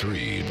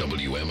 93.3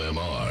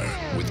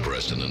 WMMR with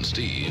Preston and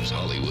Steve's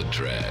Hollywood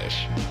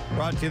Trash.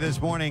 Brought to you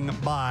this morning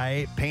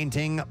by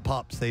Painting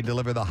Pups. They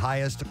deliver the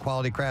highest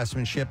quality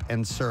craftsmanship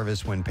and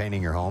service when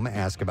painting your home.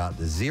 Ask about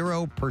the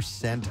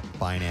 0%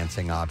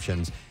 financing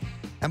options.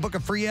 And book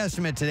a free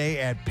estimate today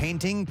at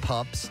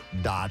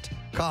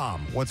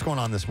paintingpups.com. What's going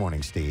on this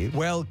morning, Steve?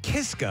 Well,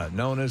 Kiska,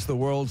 known as the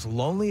world's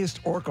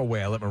loneliest orca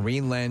whale at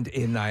Marineland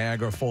in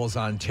Niagara Falls,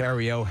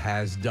 Ontario,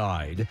 has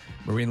died.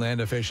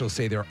 Marineland officials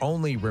say their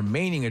only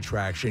remaining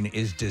attraction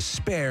is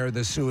Despair,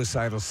 the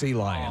suicidal sea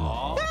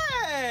lion.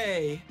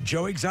 Hey!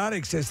 Joe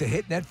Exotic says the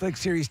hit Netflix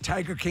series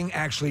Tiger King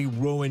actually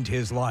ruined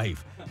his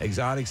life.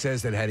 Exotic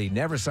says that had he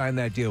never signed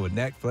that deal with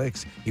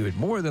Netflix, he would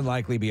more than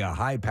likely be a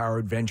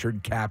high-powered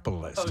ventured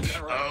capitalist.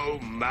 Oh,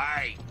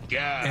 my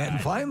God. And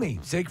finally,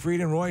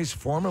 Siegfried and Roy's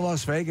former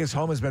Las Vegas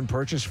home has been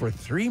purchased for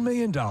 $3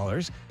 million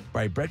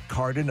by Brett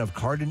Carden of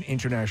Carden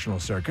International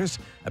Circus.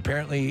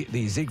 Apparently,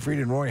 the Siegfried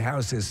and Roy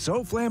house is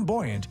so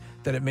flamboyant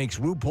that it makes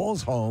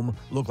RuPaul's home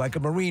look like a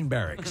Marine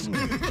barracks. And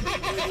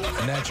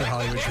that's your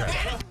Hollywood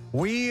Trash.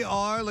 We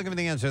are looking for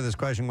the answer to this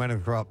question.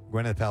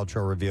 Gwyneth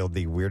Paltrow revealed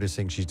the weirdest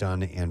thing she's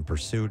done in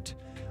pursuit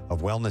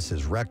of wellness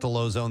is rectal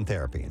ozone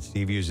therapy. And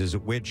Steve uses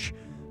which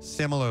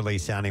similarly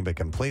sounding but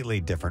completely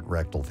different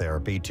rectal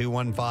therapy.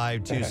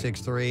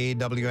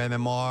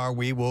 215-263-WMMR.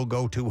 We will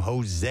go to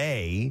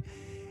Jose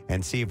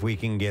and see if we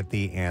can get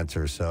the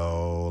answer.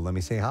 So let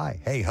me say hi.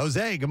 Hey,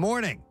 Jose, good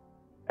morning.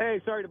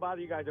 Hey, sorry to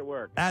bother you guys at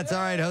work. That's all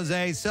right,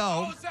 Jose.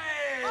 So,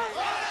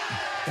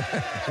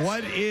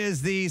 what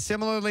is the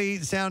similarly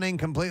sounding,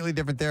 completely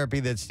different therapy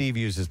that Steve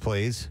uses,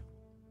 please?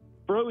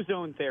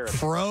 Frozone therapy.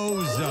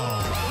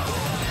 Frozone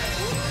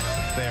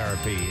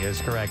therapy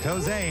is correct.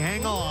 Jose,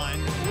 hang on.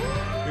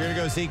 We're going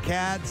to go see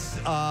Cats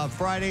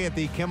Friday at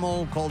the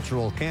Kimmel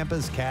Cultural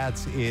Campus.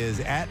 Cats is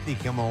at the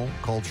Kimmel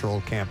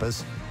Cultural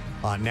Campus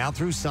now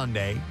through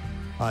Sunday.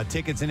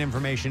 Tickets and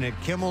information at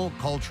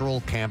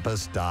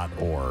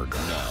kimmelculturalcampus.org.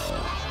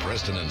 Now,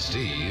 Preston and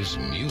Steve's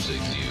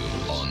Music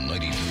News on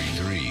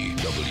 93.3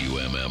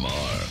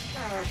 WMMR.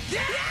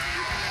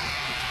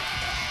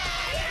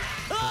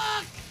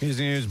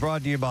 Music News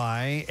brought to you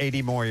by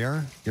A.D.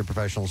 Moyer, your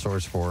professional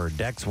source for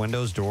decks,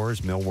 windows,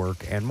 doors,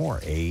 millwork, and more.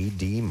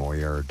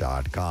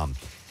 admoyer.com.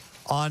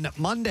 On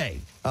Monday,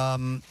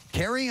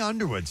 Carrie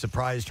Underwood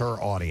surprised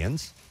her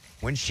audience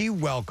when she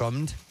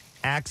welcomed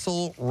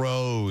Axl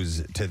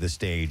Rose to the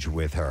stage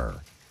with her.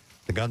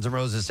 The Guns N'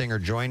 Roses singer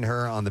joined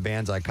her on the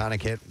band's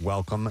iconic hit,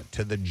 Welcome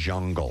to the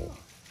Jungle.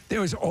 There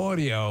was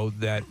audio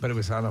but it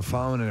was on a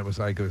phone, and it was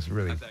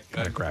really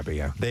kind of crappy,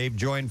 yeah. They've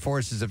joined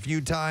forces a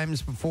few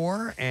times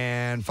before,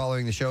 and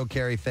following the show,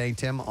 Carrie thanked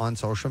him on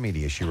social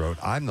media. She wrote,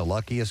 "I'm the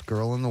luckiest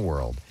girl in the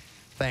world.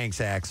 Thanks,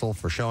 Axl,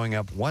 for showing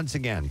up once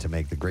again to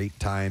make the great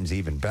times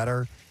even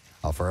better.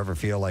 I'll forever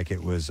feel like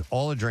it was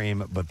all a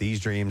dream, but these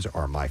dreams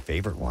are my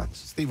favorite ones."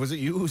 Steve, was it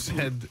you who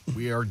said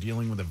we are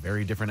dealing with a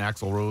very different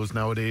Axl Rose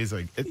nowadays?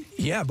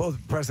 Yeah, both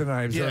Preston and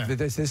I observed that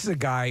this is a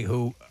guy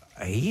who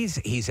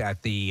he's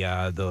at the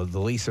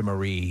Lisa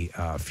Marie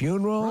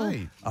funeral.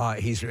 Right.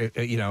 He's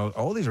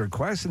all these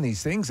requests and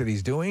these things that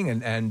he's doing,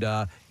 and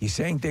he's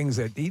saying things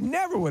that he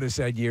never would have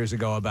said years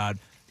ago about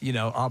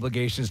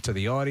obligations to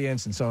the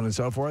audience and so on and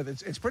so forth.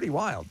 It's pretty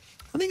wild.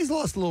 I think he's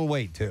lost a little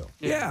weight too.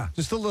 Yeah,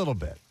 just a little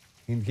bit.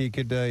 He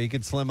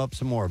could slim up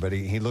some more, but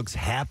he looks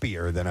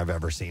happier than I've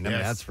ever seen him.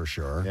 Yes. That's for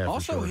sure. Yeah,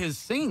 also, his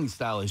singing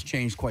style has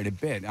changed quite a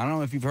bit. I don't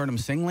know if you've heard him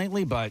sing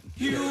lately, but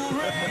You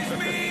raise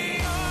me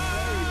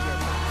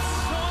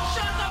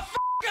shut the f***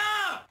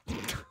 up!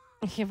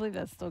 I can't believe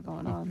that's still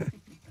going on.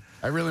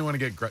 I really want to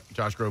get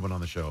Josh Groban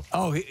on the show.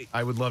 Oh,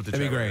 I would love to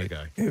that'd chat be great. with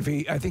that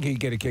guy. I think he'd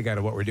get a kick out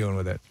of what we're doing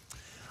with it.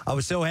 I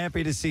was so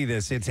happy to see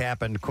this. It's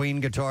happened.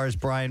 Queen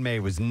guitarist Brian May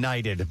was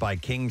knighted by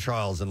King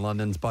Charles in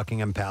London's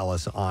Buckingham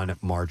Palace on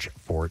March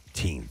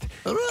 14th.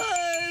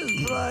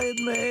 Hooray,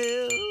 Brian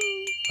May!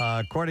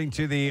 According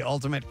to the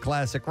Ultimate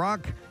Classic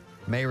Rock,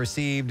 May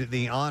received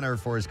the honor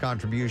for his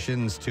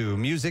contributions to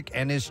music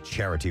and his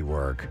charity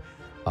work.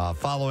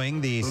 Following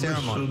the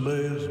ceremony.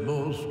 May's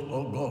most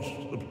august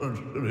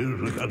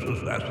music and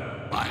success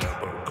by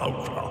our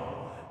culture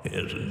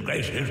is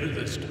embraced in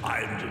this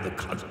times of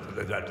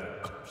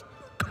the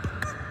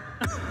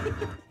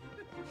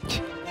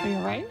Are you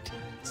all right?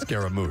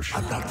 Scaramouche.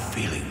 I'm not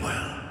feeling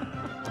well.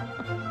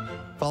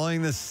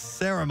 Following the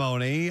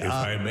ceremony. If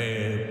I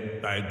may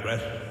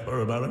digress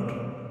for a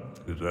moment,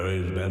 because there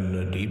has been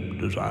a deep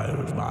desire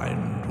of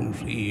mine to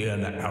see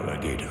an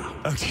alligator.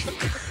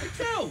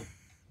 No.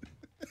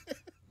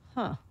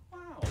 Huh.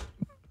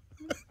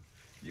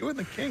 You and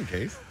the king,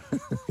 Case.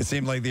 It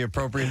seemed like the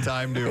appropriate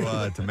time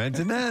to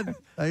mention that,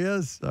 I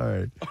guess. All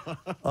right.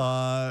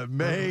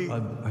 May.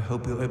 I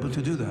hope you're able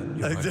to do that.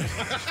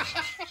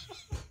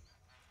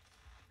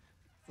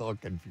 It's all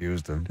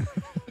confused him.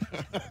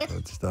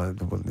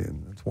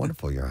 It's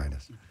wonderful, Your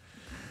Highness.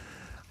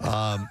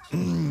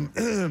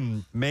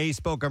 May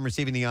spoke on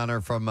receiving the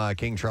honor from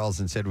King Charles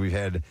and said, "We've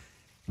had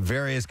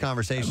various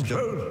conversations." I'm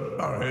so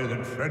sorry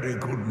that Freddie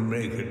couldn't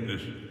make it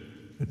this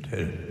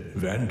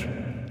event.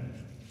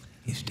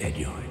 He's dead,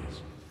 Your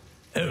Highness.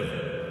 Oh,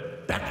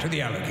 back to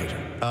the alligator.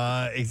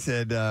 He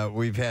said,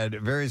 "We've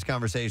had various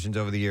conversations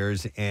over the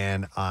years,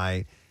 and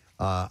I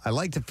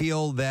like to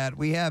feel that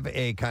we have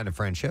a kind of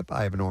friendship.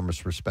 I have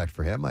enormous respect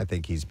for him. I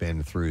think he's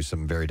been through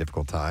some very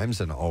difficult times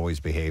and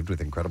always behaved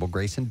with incredible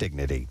grace and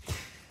dignity."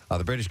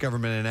 The British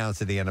government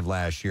announced at the end of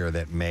last year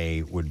that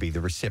May would be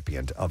the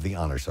recipient of the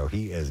honor, so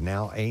he is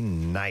now a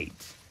knight.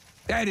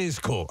 That is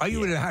cool.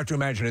 You would have to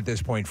imagine at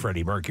this point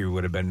Freddie Mercury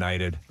would have been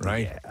knighted,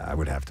 right? Yeah, I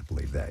would have to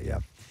believe that, yeah.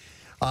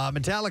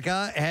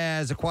 Metallica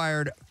has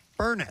acquired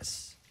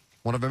Furnace,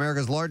 one of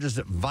America's largest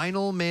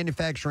vinyl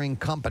manufacturing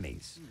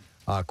companies.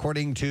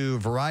 According to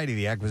Variety,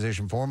 the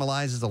acquisition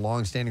formalizes a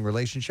long-standing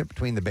relationship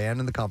between the band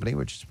and the company,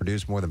 which has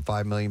produced more than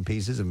 5 million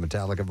pieces of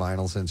Metallica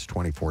vinyl since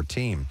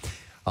 2014.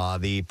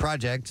 The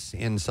projects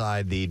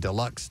inside the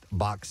deluxe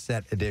box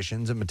set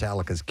editions of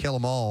Metallica's Kill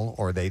 'Em All,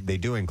 or they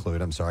do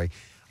include,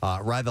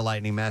 Ride the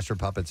Lightning, Master of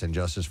Puppets, and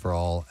Justice for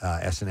All,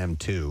 S&M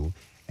 2,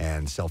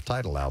 and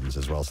self-titled albums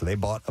as well. So they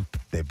bought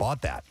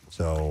that.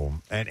 So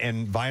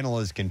and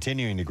vinyl is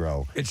continuing to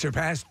grow. It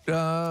surpassed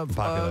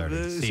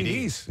popularity.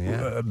 CDs.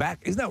 Yeah. Back,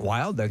 isn't that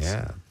wild?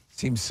 That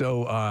seems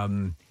so.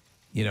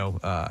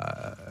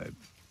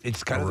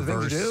 It's kind of the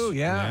thing to do.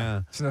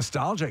 Yeah. It's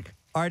nostalgic.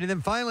 All right, and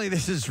then finally,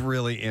 this is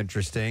really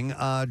interesting.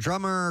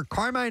 Drummer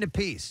Carmine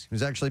Appice,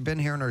 who's actually been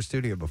here in our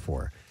studio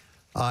before,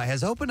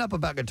 has opened up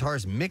about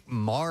guitarist Mick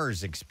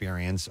Mars'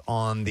 experience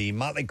on the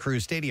Motley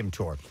Crue Stadium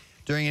tour.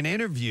 During an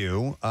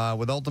interview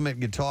with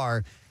Ultimate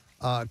Guitar,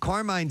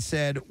 Carmine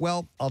said,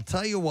 well, I'll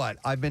tell you what,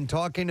 I've been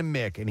talking to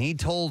Mick, and he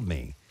told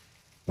me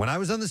when I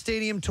was on the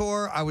stadium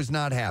tour, I was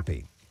not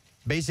happy.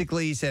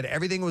 Basically, he said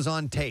everything was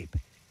on tape.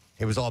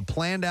 It was all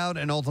planned out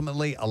and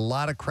ultimately a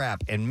lot of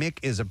crap. And Mick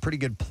is a pretty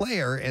good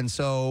player, and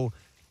so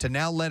to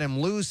now let him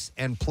loose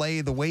and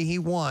play the way he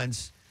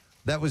wants,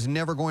 that was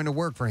never going to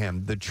work for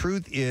him. The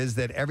truth is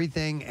that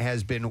everything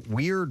has been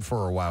weird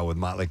for a while with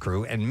Motley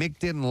Crue, and Mick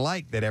didn't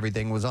like that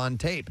everything was on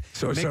tape.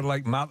 So it's sort of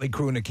like Motley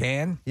Crue in a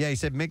can? Yeah, he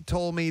said Mick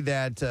told me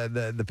that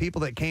the people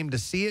that came to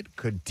see it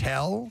could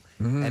tell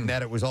and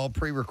that it was all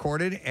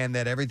pre-recorded and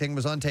that everything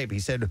was on tape. He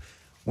said,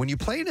 when you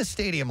play in a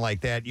stadium like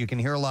that, you can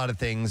hear a lot of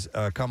things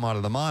come out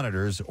of the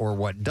monitors or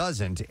what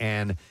doesn't.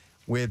 And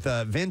with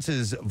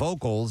Vince's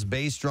vocals,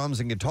 bass,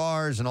 drums, and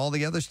guitars and all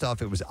the other stuff,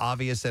 it was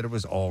obvious that it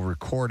was all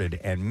recorded.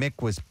 And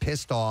Mick was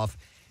pissed off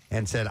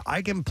and said,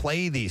 I can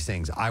play these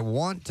things. I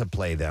want to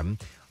play them.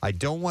 I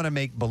don't want to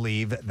make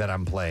believe that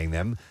I'm playing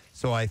them.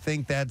 So I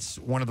think that's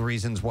one of the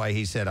reasons why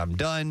he said, I'm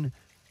done.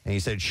 And he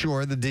said,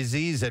 sure, the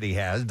disease that he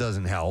has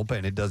doesn't help,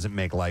 and it doesn't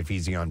make life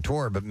easy on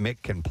tour, but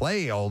Mick can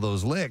play all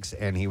those licks,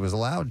 and he was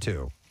allowed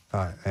to.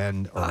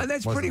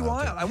 That's pretty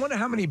wild. I wonder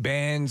how many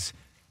bands...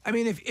 I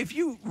mean, if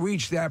you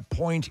reach that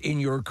point in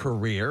your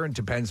career, it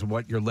depends on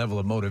what your level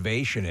of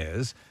motivation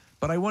is,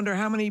 but I wonder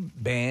how many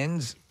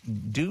bands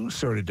do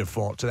sort of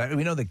default to that.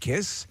 We know the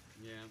Kiss...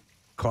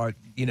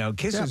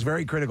 Kiss is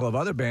very critical of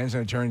other bands,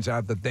 and it turns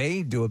out that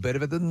they do a bit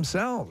of it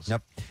themselves.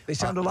 Yep. They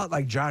sound a lot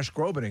like Josh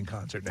Groban in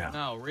concert now.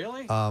 No,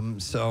 really?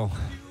 So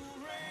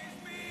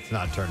it's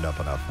not turned up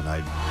enough,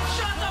 and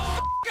Shut the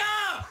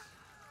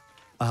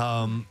f***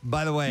 up!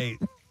 By the way,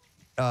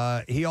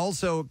 he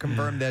also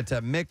confirmed that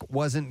Mick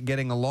wasn't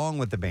getting along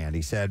with the band.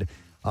 He said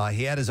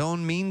he had his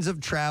own means of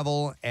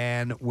travel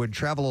and would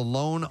travel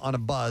alone on a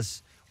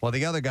bus while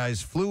the other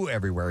guys flew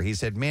everywhere. He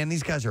said, man,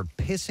 these guys are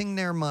pissing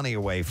their money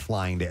away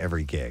flying to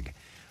every gig.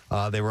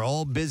 They were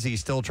all busy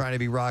still trying to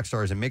be rock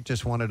stars, and Mick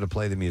just wanted to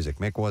play the music.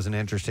 Mick wasn't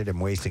interested in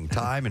wasting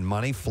time and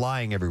money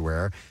flying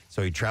everywhere,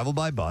 so he traveled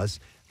by bus.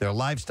 Their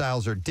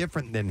lifestyles are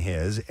different than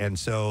his, and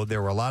so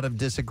there were a lot of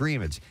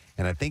disagreements,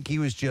 and I think he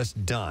was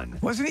just done.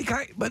 Wasn't he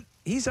but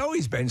he's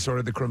always been sort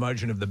of the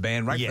curmudgeon of the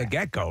band right from the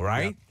get-go,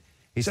 right? Yep.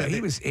 He so said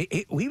he was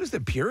the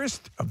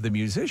purest of the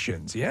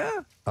musicians, yeah?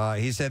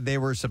 He said they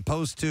were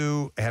supposed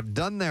to have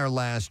done their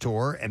last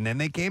tour, and then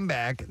they came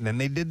back, and then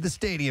they did the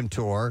stadium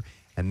tour,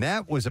 and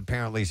that was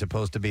apparently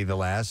supposed to be the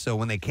last. So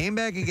when they came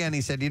back again,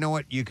 he said, you know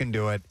what, you can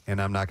do it,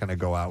 and I'm not going to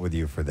go out with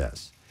you for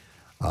this,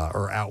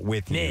 or out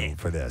with you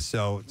for this.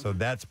 So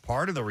that's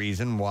part of the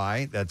reason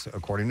why, that's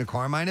according to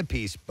Carmine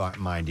Appice,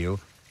 mind you,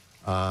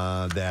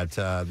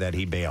 that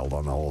he bailed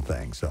on the whole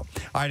thing. So, all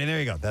right, and there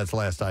you go. That's the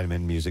last item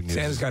in music news.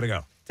 Santa's got to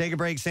go. Take a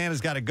break.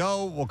 Santa's got to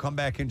go. We'll come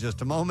back in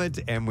just a moment,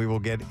 and we will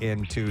get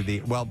into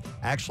the... Well,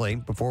 actually,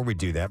 before we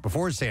do that,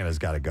 before Santa's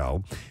got to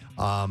go,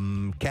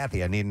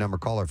 Kathy, I need a number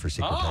caller for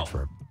Secret Text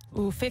Word.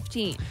 Ooh,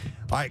 15.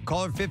 All right,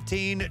 caller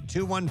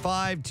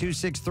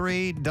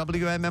 15-215-263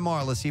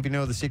 WMMR. Let's see if you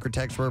know the secret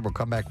text word. We'll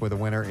come back with a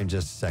winner in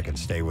just a second.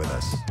 Stay with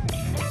us.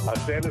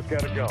 Santa's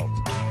got to go.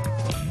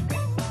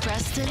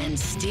 Preston and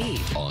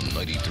Steve on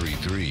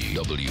 93.3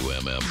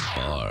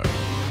 WMMR.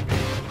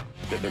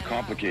 They're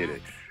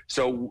complicated.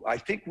 So I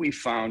think we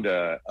found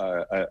a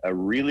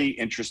really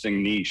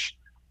interesting niche.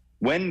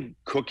 When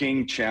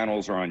cooking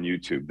channels are on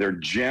YouTube, they're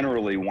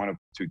generally one of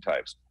two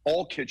types.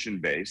 All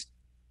kitchen-based,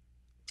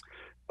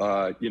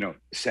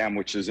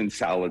 sandwiches and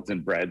salads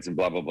and breads and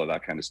blah, blah, blah,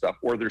 that kind of stuff.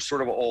 Or they're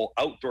sort of all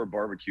outdoor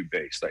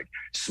barbecue-based, like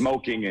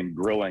smoking and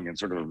grilling and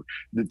sort of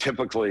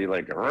typically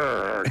like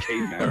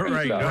caveman.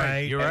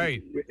 Right, you're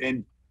right.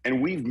 And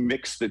we've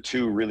mixed the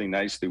two really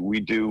nicely. We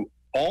do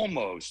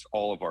almost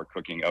all of our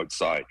cooking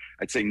outside.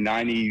 I'd say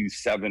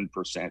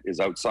 97% is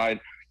outside,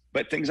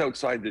 but things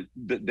outside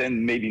that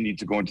then maybe need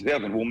to go into the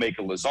oven. We'll make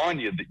a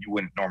lasagna that you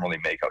wouldn't normally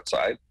make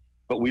outside,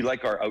 but we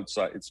like our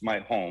outside. It's my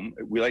home.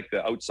 We like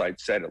the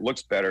outside set. It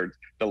looks better.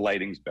 The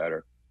lighting's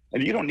better.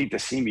 And you don't need to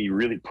see me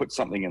really put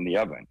something in the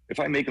oven. If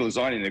I make a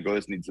lasagna and they go,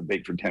 this needs to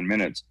bake for 10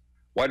 minutes,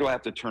 why do I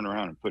have to turn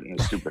around and put it in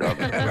a stupid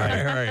oven?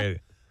 Right.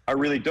 I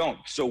really don't.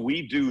 So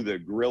we do the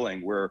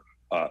grilling where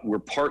we're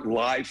part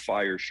live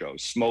fire show,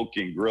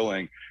 smoking,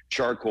 grilling,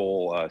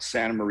 charcoal,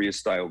 Santa Maria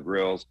style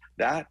grills,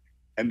 that.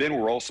 And then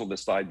we're also the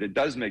side that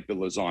does make the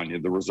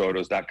lasagna, the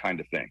risottos, that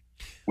kind of thing.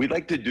 We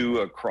like to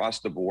do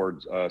across the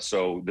board.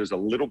 So there's a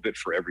little bit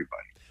for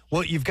everybody.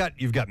 Well, you've got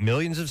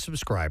millions of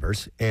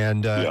subscribers,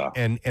 and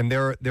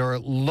there are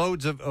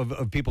loads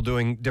of people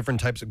doing different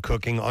types of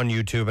cooking on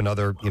YouTube and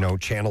other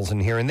channels and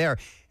here and there,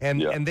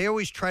 and they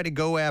always try to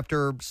go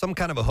after some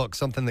kind of a hook,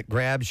 something that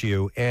grabs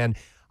you. And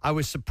I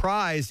was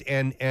surprised,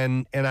 and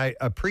I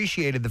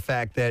appreciated the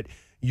fact that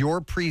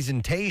your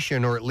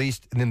presentation, or at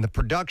least in the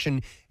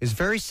production, is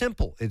very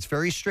simple. It's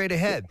very straight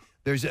ahead.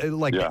 There's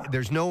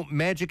there's no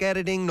magic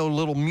editing, no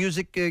little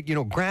music,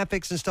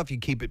 graphics and stuff. You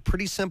keep it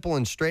pretty simple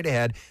and straight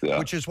ahead,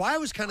 which is why I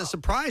was kind of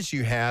surprised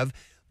you have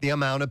the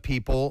amount of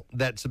people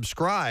that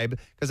subscribe,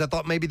 because I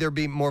thought maybe there'd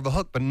be more of a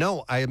hook. But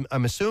no, I'm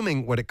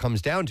assuming what it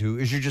comes down to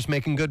is you're just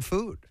making good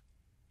food.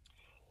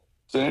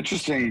 It's an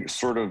interesting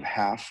sort of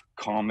half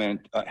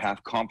compliment and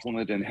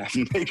half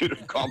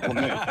negative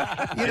compliment.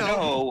 You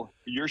know,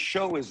 your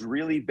show is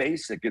really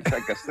basic. It's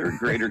like a third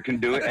grader can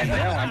do it. And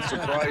now I'm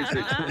surprised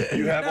that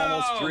you have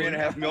almost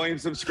 3.5 million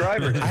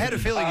subscribers. I had a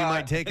feeling you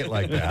might take it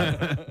like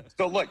that.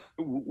 So look,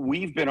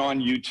 we've been on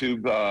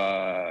YouTube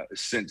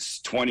since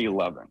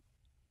 2011.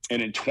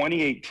 And in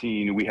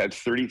 2018, we had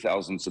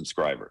 30,000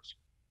 subscribers,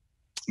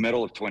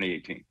 middle of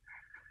 2018.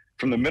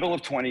 From the middle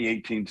of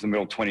 2018 to the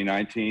middle of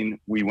 2019,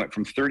 we went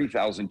from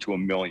 30,000 to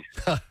 1 million.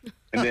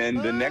 And then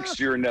the next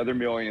year, another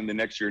million, the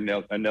next year,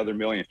 another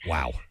million.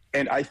 Wow.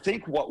 And I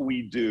think what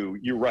we do,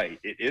 you're right,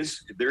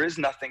 there is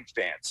nothing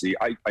fancy.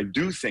 I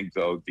do think,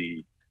 though,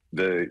 the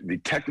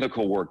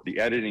technical work, the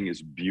editing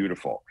is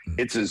beautiful.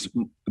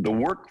 The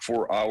work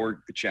for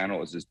our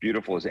channel is as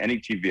beautiful as any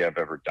TV I've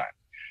ever done,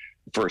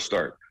 for a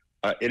start.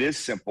 It is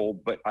simple,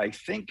 but I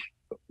think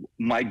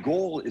my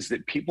goal is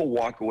that people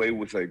walk away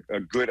with a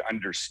good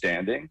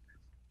understanding.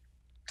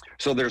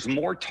 So there's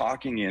more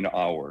talking in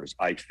ours,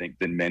 I think,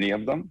 than many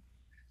of them.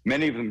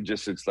 Many of them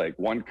just, it's like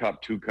 1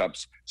 cup, 2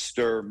 cups,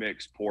 stir,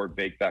 mix, pour,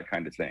 bake, that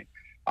kind of thing.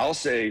 I'll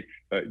say,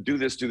 do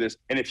this.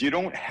 And if you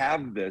don't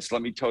have this,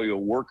 let me tell you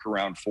a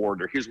workaround for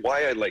it, or here's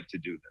why I like to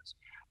do this.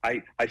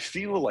 I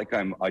feel like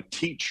I'm a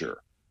teacher.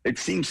 It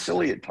seems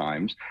silly at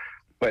times,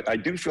 but I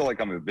do feel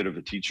like I'm a bit of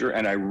a teacher,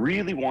 and I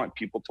really want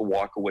people to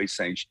walk away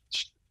saying,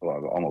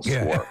 well, I almost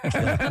swore.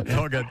 It's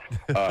all good.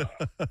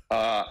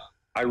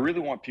 I really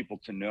want people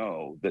to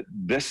know that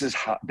this is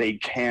how they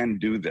can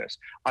do this.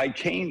 I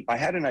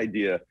had an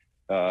idea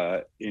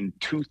in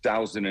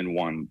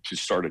 2001 to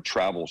start a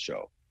travel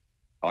show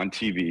on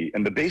TV.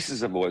 And the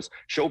basis of it was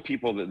show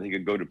people that they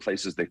could go to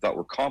places they thought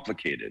were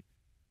complicated.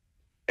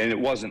 And it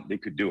wasn't, they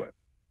could do it.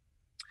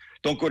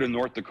 Don't go to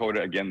North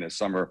Dakota again this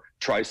summer.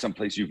 Try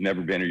someplace you've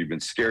never been or you've been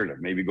scared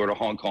of. Maybe go to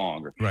Hong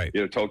Kong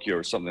or Tokyo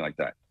or something like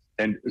that.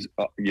 And,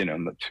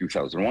 in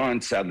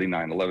 2001, sadly,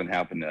 9/11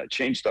 happened.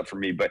 Changed stuff for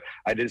me. But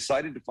I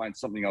decided to find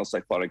something else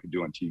I thought I could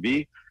do on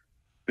TV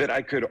that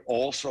I could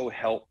also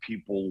help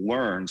people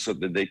learn so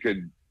that they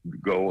could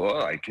go,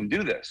 oh, I can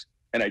do this.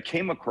 And I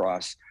came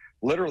across,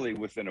 literally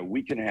within a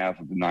week and a half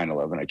of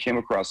 9/11, I came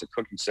across a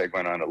cooking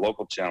segment on a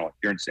local channel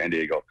here in San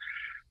Diego.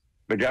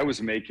 The guy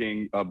was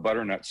making a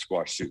butternut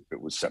squash soup.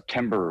 It was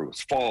September, it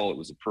was fall, it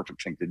was a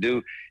perfect thing to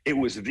do. It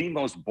was the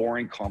most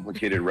boring,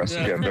 complicated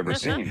recipe I've ever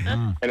seen.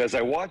 And as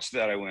I watched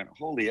that, I went,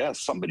 holy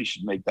yes, somebody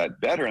should make that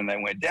better. And I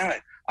went, damn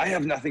it, I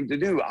have nothing to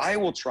do. I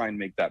will try and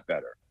make that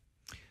better.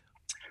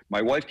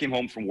 My wife came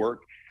home from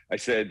work. I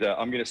said,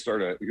 I'm going to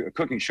start a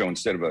cooking show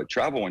instead of a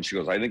travel one. She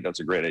goes, I think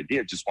that's a great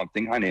idea. Just one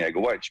thing, honey. I go,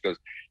 what? She goes,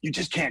 you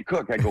just can't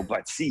cook. I go,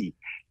 but see,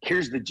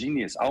 here's the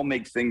genius. I'll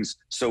make things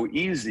so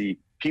easy,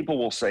 people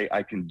will say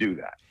I can do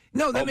that.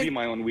 No, I'll be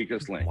my own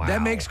weakest link. Wow.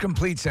 That makes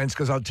complete sense,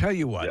 because I'll tell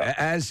you what,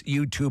 as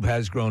YouTube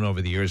has grown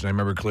over the years, and I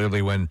remember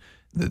clearly when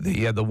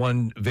the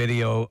one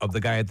video of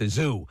the guy at the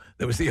zoo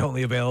that was the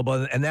only available,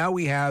 and now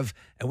we have,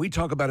 and we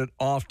talk about it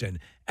often,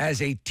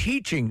 as a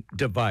teaching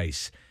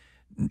device.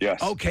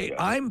 Yes. Okay,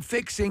 I'm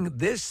fixing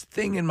this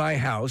thing in my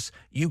house.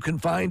 You can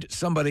find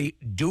somebody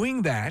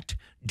doing that,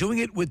 doing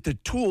it with the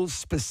tools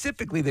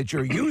specifically that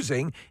you're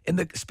using in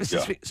the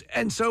specific.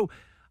 And so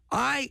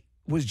I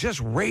was just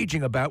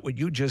raging about what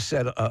you just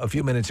said a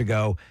few minutes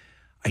ago.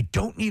 I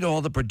don't need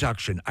all the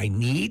production. I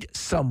need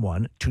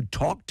someone to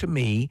talk to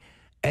me.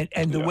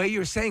 And the way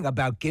you're saying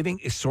about giving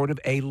is sort of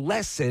a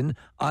lesson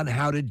on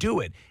how to do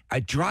it.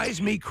 It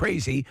drives me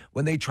crazy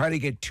when they try to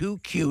get too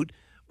cute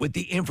with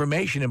the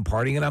information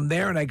imparting, and I'm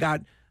there and I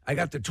got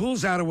the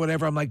tools out or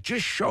whatever. I'm like,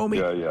 just show me.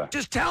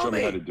 Just tell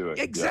me how to do it.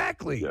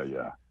 Exactly.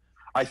 Yeah.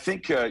 I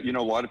think, a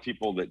lot of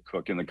people that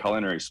cook in the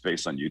culinary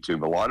space on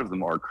YouTube, a lot of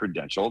them are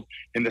credentialed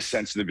in the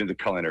sense they've been to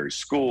culinary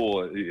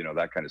school,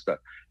 that kind of stuff.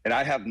 And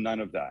I have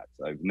none of that.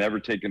 I've never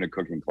taken a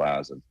cooking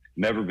class. I've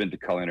never been to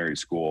culinary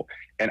school.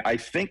 And I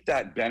think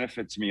that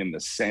benefits me in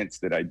the sense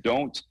that I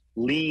don't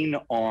lean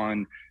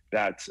on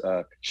that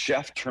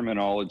chef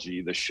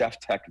terminology, the chef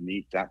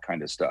technique, that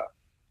kind of stuff.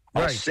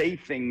 I'll say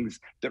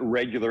things that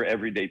regular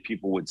everyday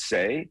people would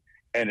say,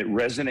 and it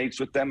resonates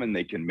with them and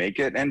they can make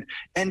it.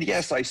 And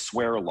yes, I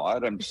swear a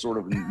lot. I'm sort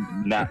of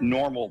not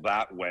normal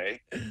that way.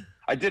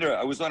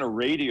 I was on a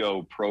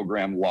radio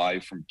program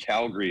live from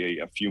Calgary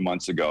a few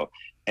months ago.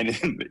 And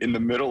in the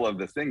middle of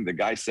the thing, the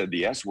guy said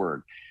the S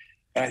word.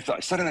 And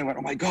suddenly I went,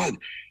 oh my God,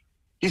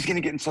 he's going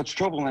to get in such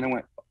trouble. And I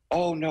went,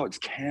 oh no, it's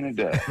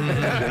Canada.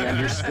 They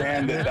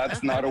understand that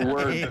that's not a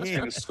word that's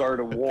going to start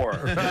a war.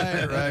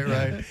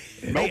 Right.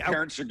 No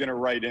parents are going to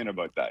write in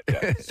about that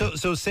yet.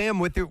 So Sam,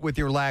 with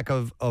your lack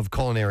of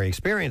culinary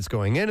experience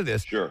going into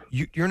this, sure,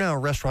 you're now a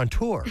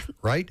restaurateur,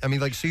 right? I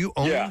mean, so you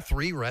own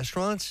 3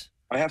 restaurants?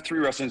 I have 3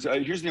 restaurants.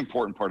 Here's the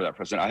important part of that,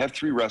 President. I have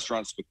 3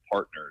 restaurants with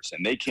partners,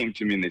 and they came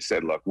to me and they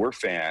said, look, we're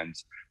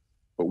fans,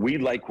 but we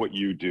like what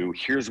you do.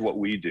 Here's what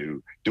we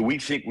do. Do we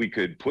think we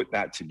could put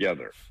that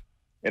together?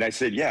 And I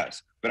said,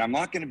 yes, but I'm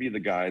not going to be the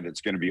guy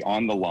that's going to be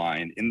on the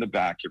line in the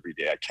back every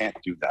day. I can't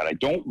do that. I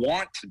don't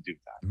want to do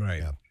that.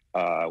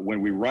 Right.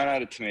 When we run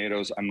out of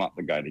tomatoes, I'm not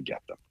the guy to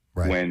get them.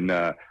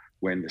 Right.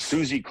 When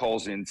Susie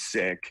calls in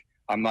sick,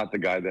 I'm not the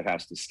guy that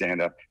has to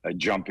stand up,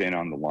 jump in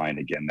on the line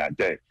again that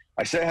day.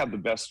 I say I have the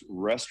best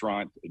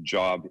restaurant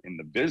job in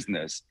the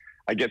business.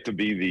 I get to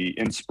be the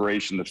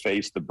inspiration, the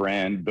face, the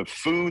brand, the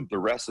food, the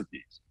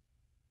recipes.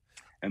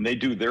 And they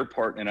do their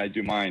part and I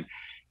do mine.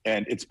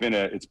 And it's been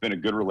a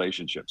good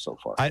relationship so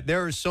far.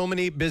 There are so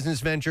many business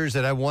ventures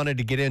that I wanted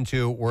to get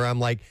into where I'm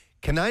like,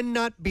 can I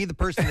not be the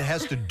person that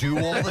has to do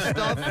all the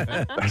stuff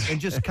and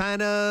just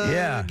kind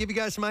of give you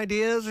guys some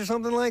ideas or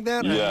something like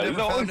that? Yeah,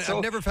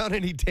 I've never found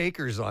any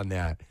takers on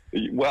that.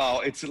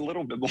 Well, it's a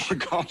little bit more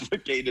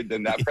complicated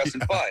than that,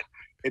 Preston, but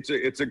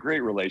it's a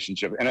great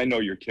relationship. And I know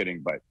you're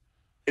kidding, but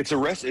it's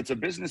a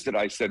business that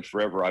I said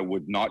forever I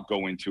would not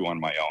go into on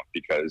my own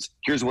because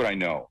here's what I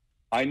know.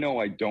 I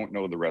don't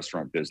know the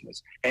restaurant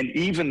business. And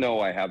even though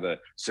I have a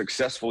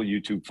successful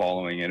YouTube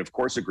following and, of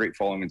course, a great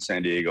following in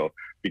San Diego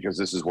because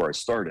this is where I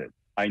started,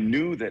 I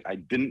knew that I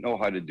didn't know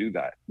how to do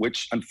that,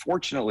 which,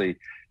 unfortunately,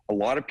 a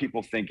lot of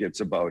people think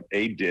it's about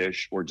a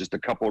dish or just a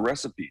couple of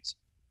recipes.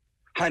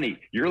 Honey,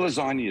 your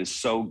lasagna is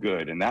so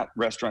good, and that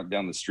restaurant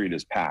down the street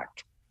is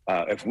packed.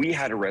 If we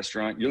had a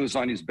restaurant, your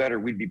lasagna is better,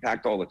 we'd be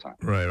packed all the time.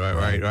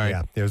 Right.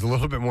 Yeah, there's a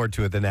little bit more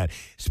to it than that.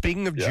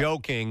 Speaking of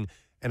joking...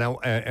 And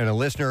a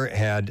listener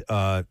had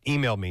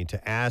emailed me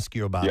to ask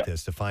you about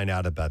this, to find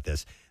out about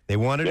this. They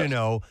wanted to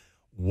know,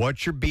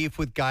 what's your beef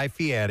with Guy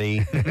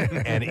Fieri,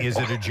 and is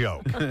it a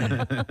joke?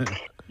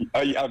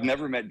 I've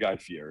never met Guy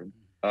Fieri.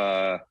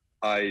 I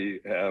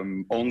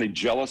am only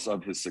jealous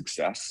of his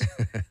success.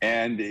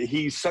 And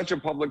he's such a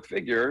public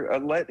figure.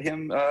 Let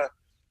him...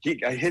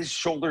 his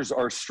shoulders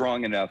are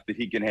strong enough that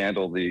he can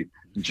handle the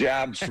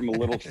jabs from a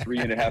little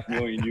 3.5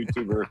 million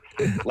YouTuber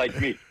like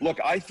me. Look,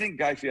 I think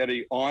Guy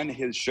Fieri on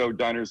his show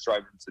Diners,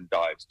 Drive-Ins, and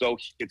Dives, though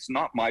it's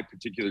not my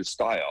particular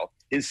style,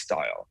 his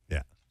style.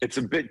 Yeah, it's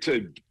a bit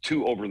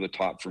too over the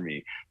top for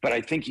me. But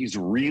I think he's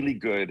really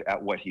good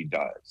at what he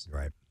does.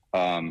 Right.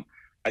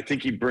 I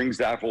think he brings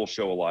that whole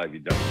show alive. He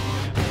does.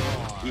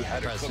 He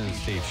had Preston and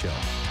Steve show.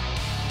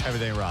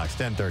 Everything Rocks,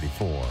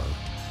 10:34.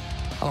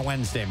 On a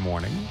Wednesday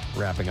morning,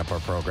 wrapping up our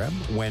program.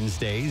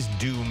 Wednesdays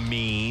do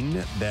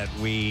mean that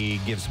we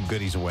give some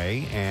goodies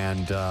away.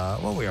 And,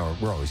 we're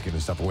always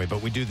giving stuff away,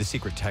 but we do the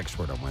secret text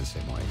word on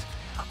Wednesday mornings.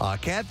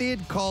 Kathy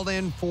had called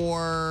in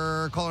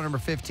for caller number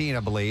 15,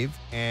 I believe.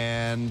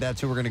 And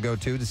that's who we're going to go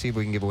to see if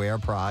we can give away our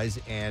prize.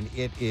 And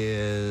it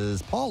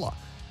is Paula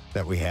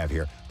that we have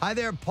here. Hi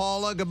there,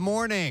 Paula. Good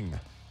morning.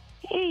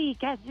 Hey,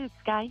 Gadzooks,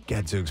 guy.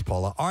 Gadzooks,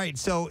 Paula. All right,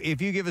 so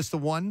if you give us the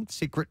one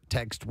secret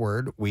text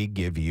word, we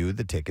give you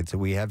the tickets that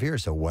we have here.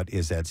 So what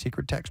is that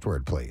secret text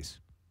word, please?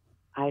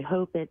 I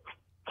hope it's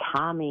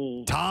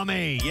Tommy.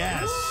 Tommy,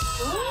 yes.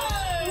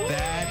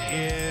 That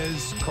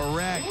is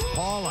correct.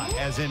 Paula,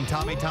 as in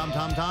Tommy Tom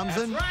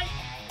Thompson? That's right.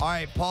 All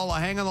right, Paula,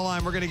 hang on the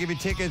line. We're going to give you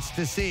tickets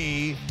to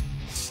see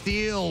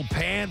Steel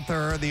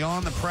Panther, the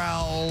On the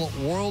Prowl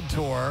World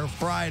Tour,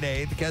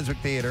 Friday at the Keswick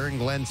Theater in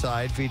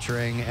Glenside,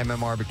 featuring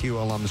MMRBQ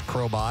alums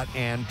Crowbot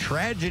and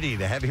Tragedy,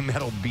 the heavy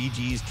metal Bee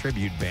Gees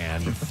tribute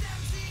band.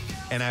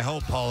 And I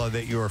hope, Paula,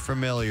 that you are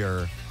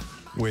familiar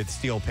with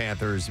Steel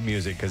Panther's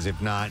music, because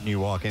if not, and you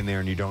walk in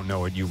there and you don't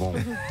know it, you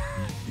won't.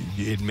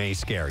 It may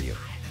scare you.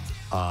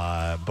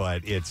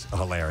 But it's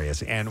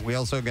hilarious. And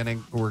we're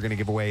gonna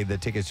give away the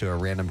tickets to a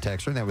random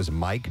texter, and that was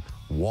Mike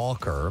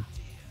Walker,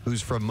 who's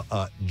from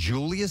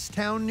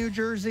Juliustown, New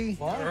Jersey.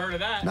 Never heard of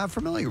that. Not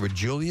familiar with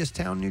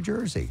Juliustown, New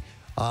Jersey.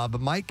 But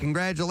Mike,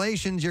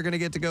 congratulations. You're going to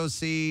get to go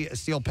see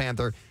Steel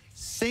Panther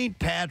St.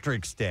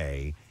 Patrick's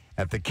Day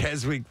at the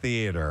Keswick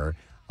Theater.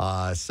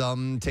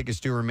 Some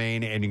tickets do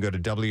remain, and you can go to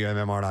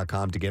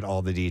WMMR.com to get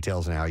all the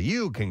details on how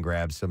you can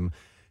grab some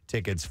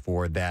tickets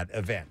for that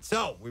event.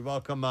 So we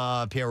welcome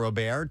Pierre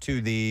Robert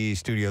to the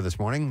studio this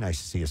morning.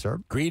 Nice to see you, sir.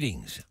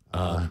 Greetings.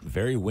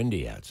 Very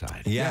windy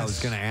outside. Yeah, yes. I was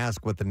going to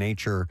ask what the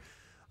nature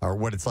or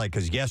what it's like,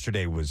 because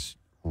yesterday was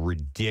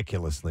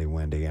ridiculously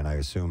windy, and I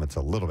assume it's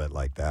a little bit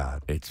like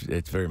that. It's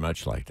very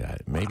much like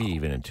that. Maybe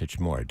even a touch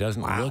more. It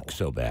doesn't look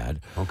so bad.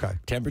 Okay.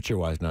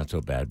 Temperature-wise, not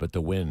so bad, but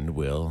the wind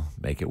will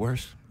make it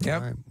worse.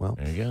 Yep. All right, well,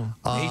 there you go.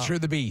 Nature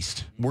of the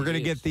beast. We're going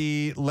to get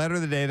the letter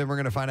of the day, then we're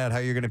going to find out how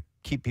you're going to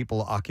keep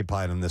people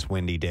occupied on this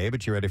windy day.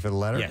 But you ready for the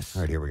letter? Yes.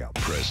 All right, here we go.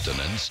 Preston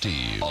and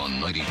Steve on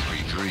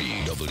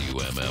 93.3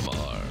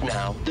 WMMR.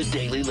 Now, the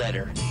Daily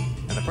Letter.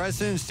 And the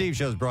Preston and Steve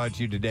show is brought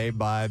to you today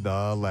by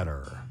the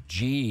letter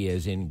G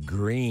is in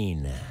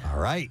green. All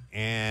right.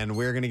 And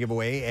we're going to give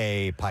away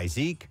a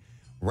Paizik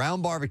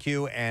round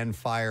barbecue and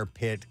fire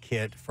pit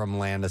kit from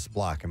Landis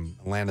Block. And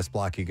Landis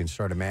Block, you can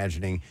start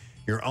imagining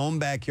your own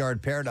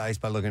backyard paradise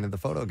by looking at the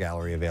photo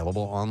gallery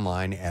available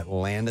online at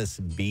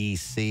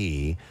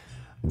landisbc.com.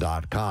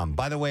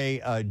 By the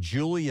way,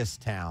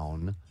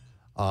 Juliustown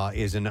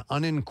is an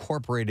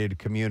unincorporated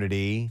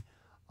community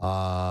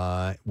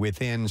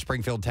within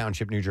Springfield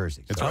Township, New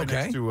Jersey. It's right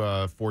next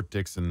to Fort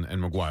Dix and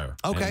McGuire.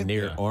 Okay. And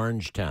near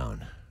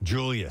Orangetown.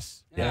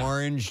 Julius. Yeah.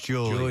 Orange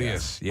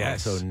Julius.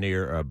 Yes. Also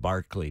near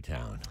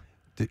Barclaytown.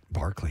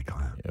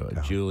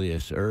 Barclaytown.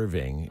 Julius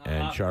Irving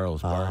and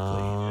Charles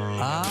Barkley.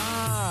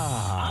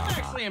 I'm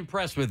actually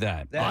impressed with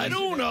that. I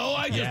don't know.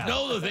 I just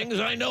know the things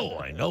I know.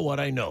 I know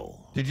what I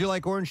know. Did you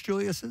like Orange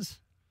Julius's?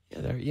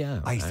 Yeah.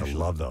 I used to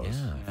love those.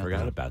 Yeah, I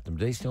forgot about them.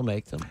 Do they still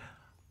make them?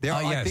 There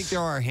are, I think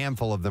there are a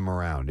handful of them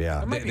around, yeah.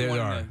 There might be There one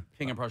are. in the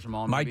King and Prussia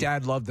Mall. My maybe.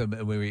 dad loved them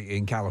when we were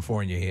in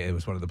California. It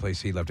was one of the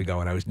places he loved to go,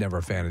 and I was never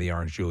a fan of the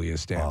Orange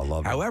Julius stand. Oh, I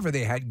love them. However,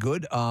 they had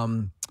good,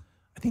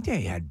 I think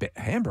they had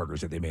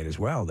hamburgers that they made as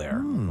well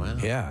there. Wow.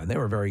 Yeah, and they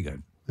were very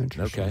good.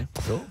 Okay,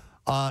 cool.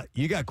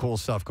 You got cool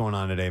stuff going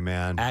on today,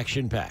 man.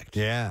 Action packed.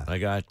 Yeah. I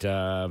got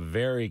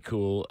very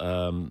cool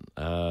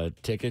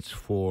tickets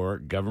for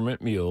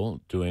Government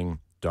Mule doing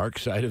Dark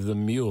Side of the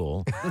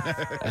Mule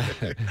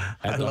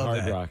at the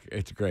Hard Rock.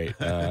 It's great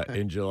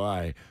in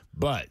July.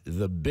 But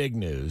the big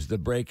news, the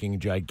breaking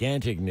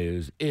gigantic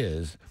news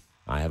is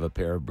I have a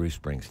pair of Bruce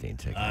Springsteen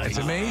tickets. It's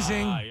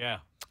amazing. Yeah.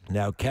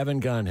 Now, Kevin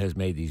Gunn has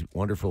made these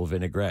wonderful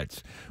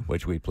vinaigrettes,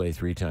 which we play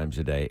 3 times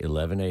a day,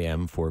 11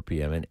 a.m., 4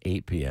 p.m., and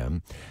 8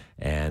 p.m.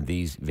 And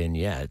these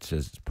vignettes,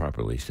 as it's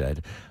properly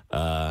said,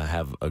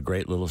 have a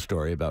great little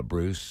story about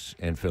Bruce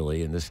and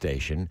Philly in the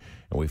station,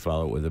 and we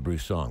follow it with a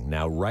Bruce song.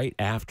 Now, right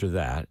after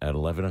that, at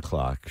 11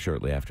 o'clock,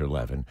 shortly after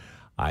 11,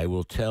 I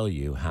will tell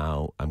you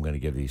how I'm going to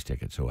give these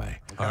tickets away.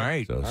 All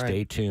right. So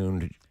stay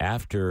tuned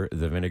after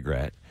the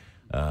vinaigrette.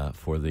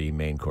 For the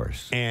main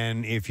course.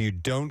 And if you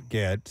don't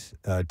get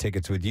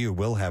tickets with you,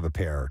 we'll have a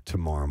pair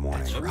tomorrow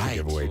morning to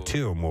give away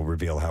too, and we'll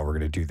reveal how we're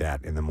going to do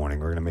that in the morning.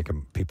 We're going to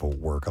make people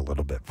work a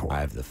little bit for I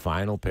have the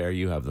final pair.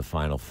 You have the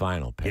final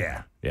pair.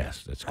 Yeah.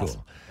 Yes, that's cool.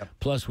 Awesome. Yep.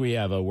 Plus, we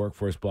have a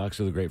workforce blocks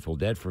of the Grateful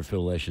Dead for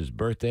Phil Leish's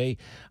birthday.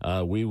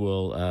 We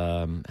will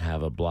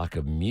have a block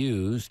of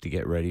Muse to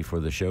get ready for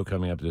the show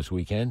coming up this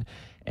weekend.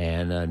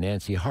 And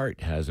Nancy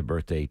Hart has a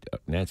birthday.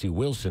 Nancy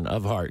Wilson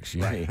of Hart,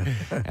 excuse me,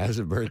 has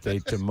a birthday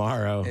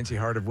tomorrow. Nancy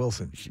Hart of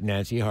Wilson.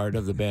 Nancy Hart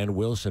of the band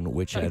Wilson,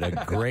 which had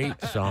a great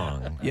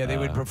song. Yeah, they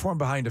would perform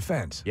behind a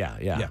fence. Yeah,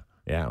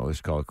 it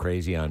was called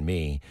Crazy on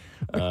Me.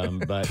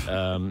 But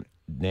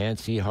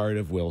Nancy Hart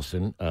of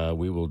Wilson,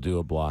 we will do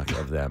a block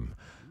of them.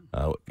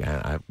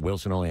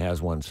 Wilson only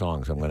has one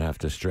song, so I'm going to have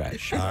to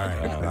stretch. All right,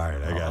 I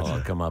got you.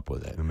 I'll come up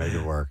with it. We'll make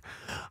it work.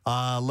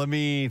 Let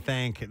me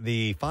thank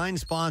the fine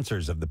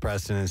sponsors of the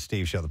Preston and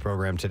Steve Show. The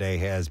program today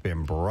has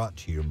been brought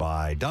to you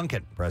by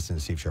Duncan. Preston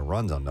and Steve Show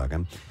runs on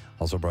Duncan.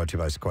 Also brought to you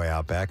by Sequoia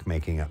Outback,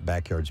 making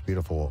backyards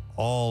beautiful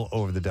all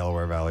over the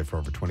Delaware Valley for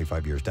over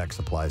 25 years.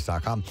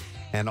 DeckSupplies.com.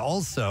 And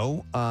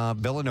also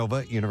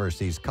Villanova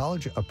University's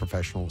College of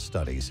Professional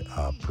Studies.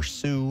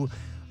 Pursue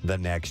the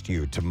next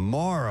you.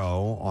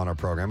 Tomorrow on our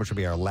program, which will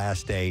be our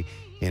last day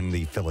in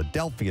the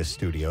Philadelphia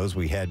studios,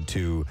 we head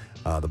to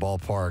the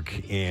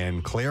ballpark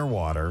in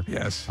Clearwater.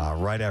 Yes.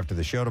 Right after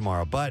the show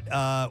tomorrow. But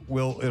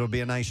it'll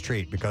be a nice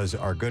treat because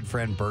our good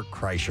friend Bert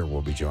Kreischer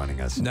will be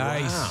joining us.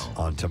 Nice.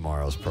 On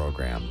tomorrow's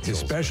program. His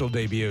special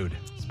debuted.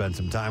 Spend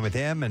some time with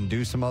him and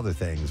do some other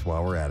things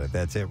while we're at it.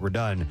 That's it. We're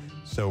done.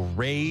 So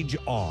rage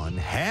on.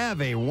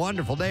 Have a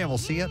wonderful day, and we'll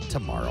see you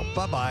tomorrow.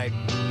 Bye-bye.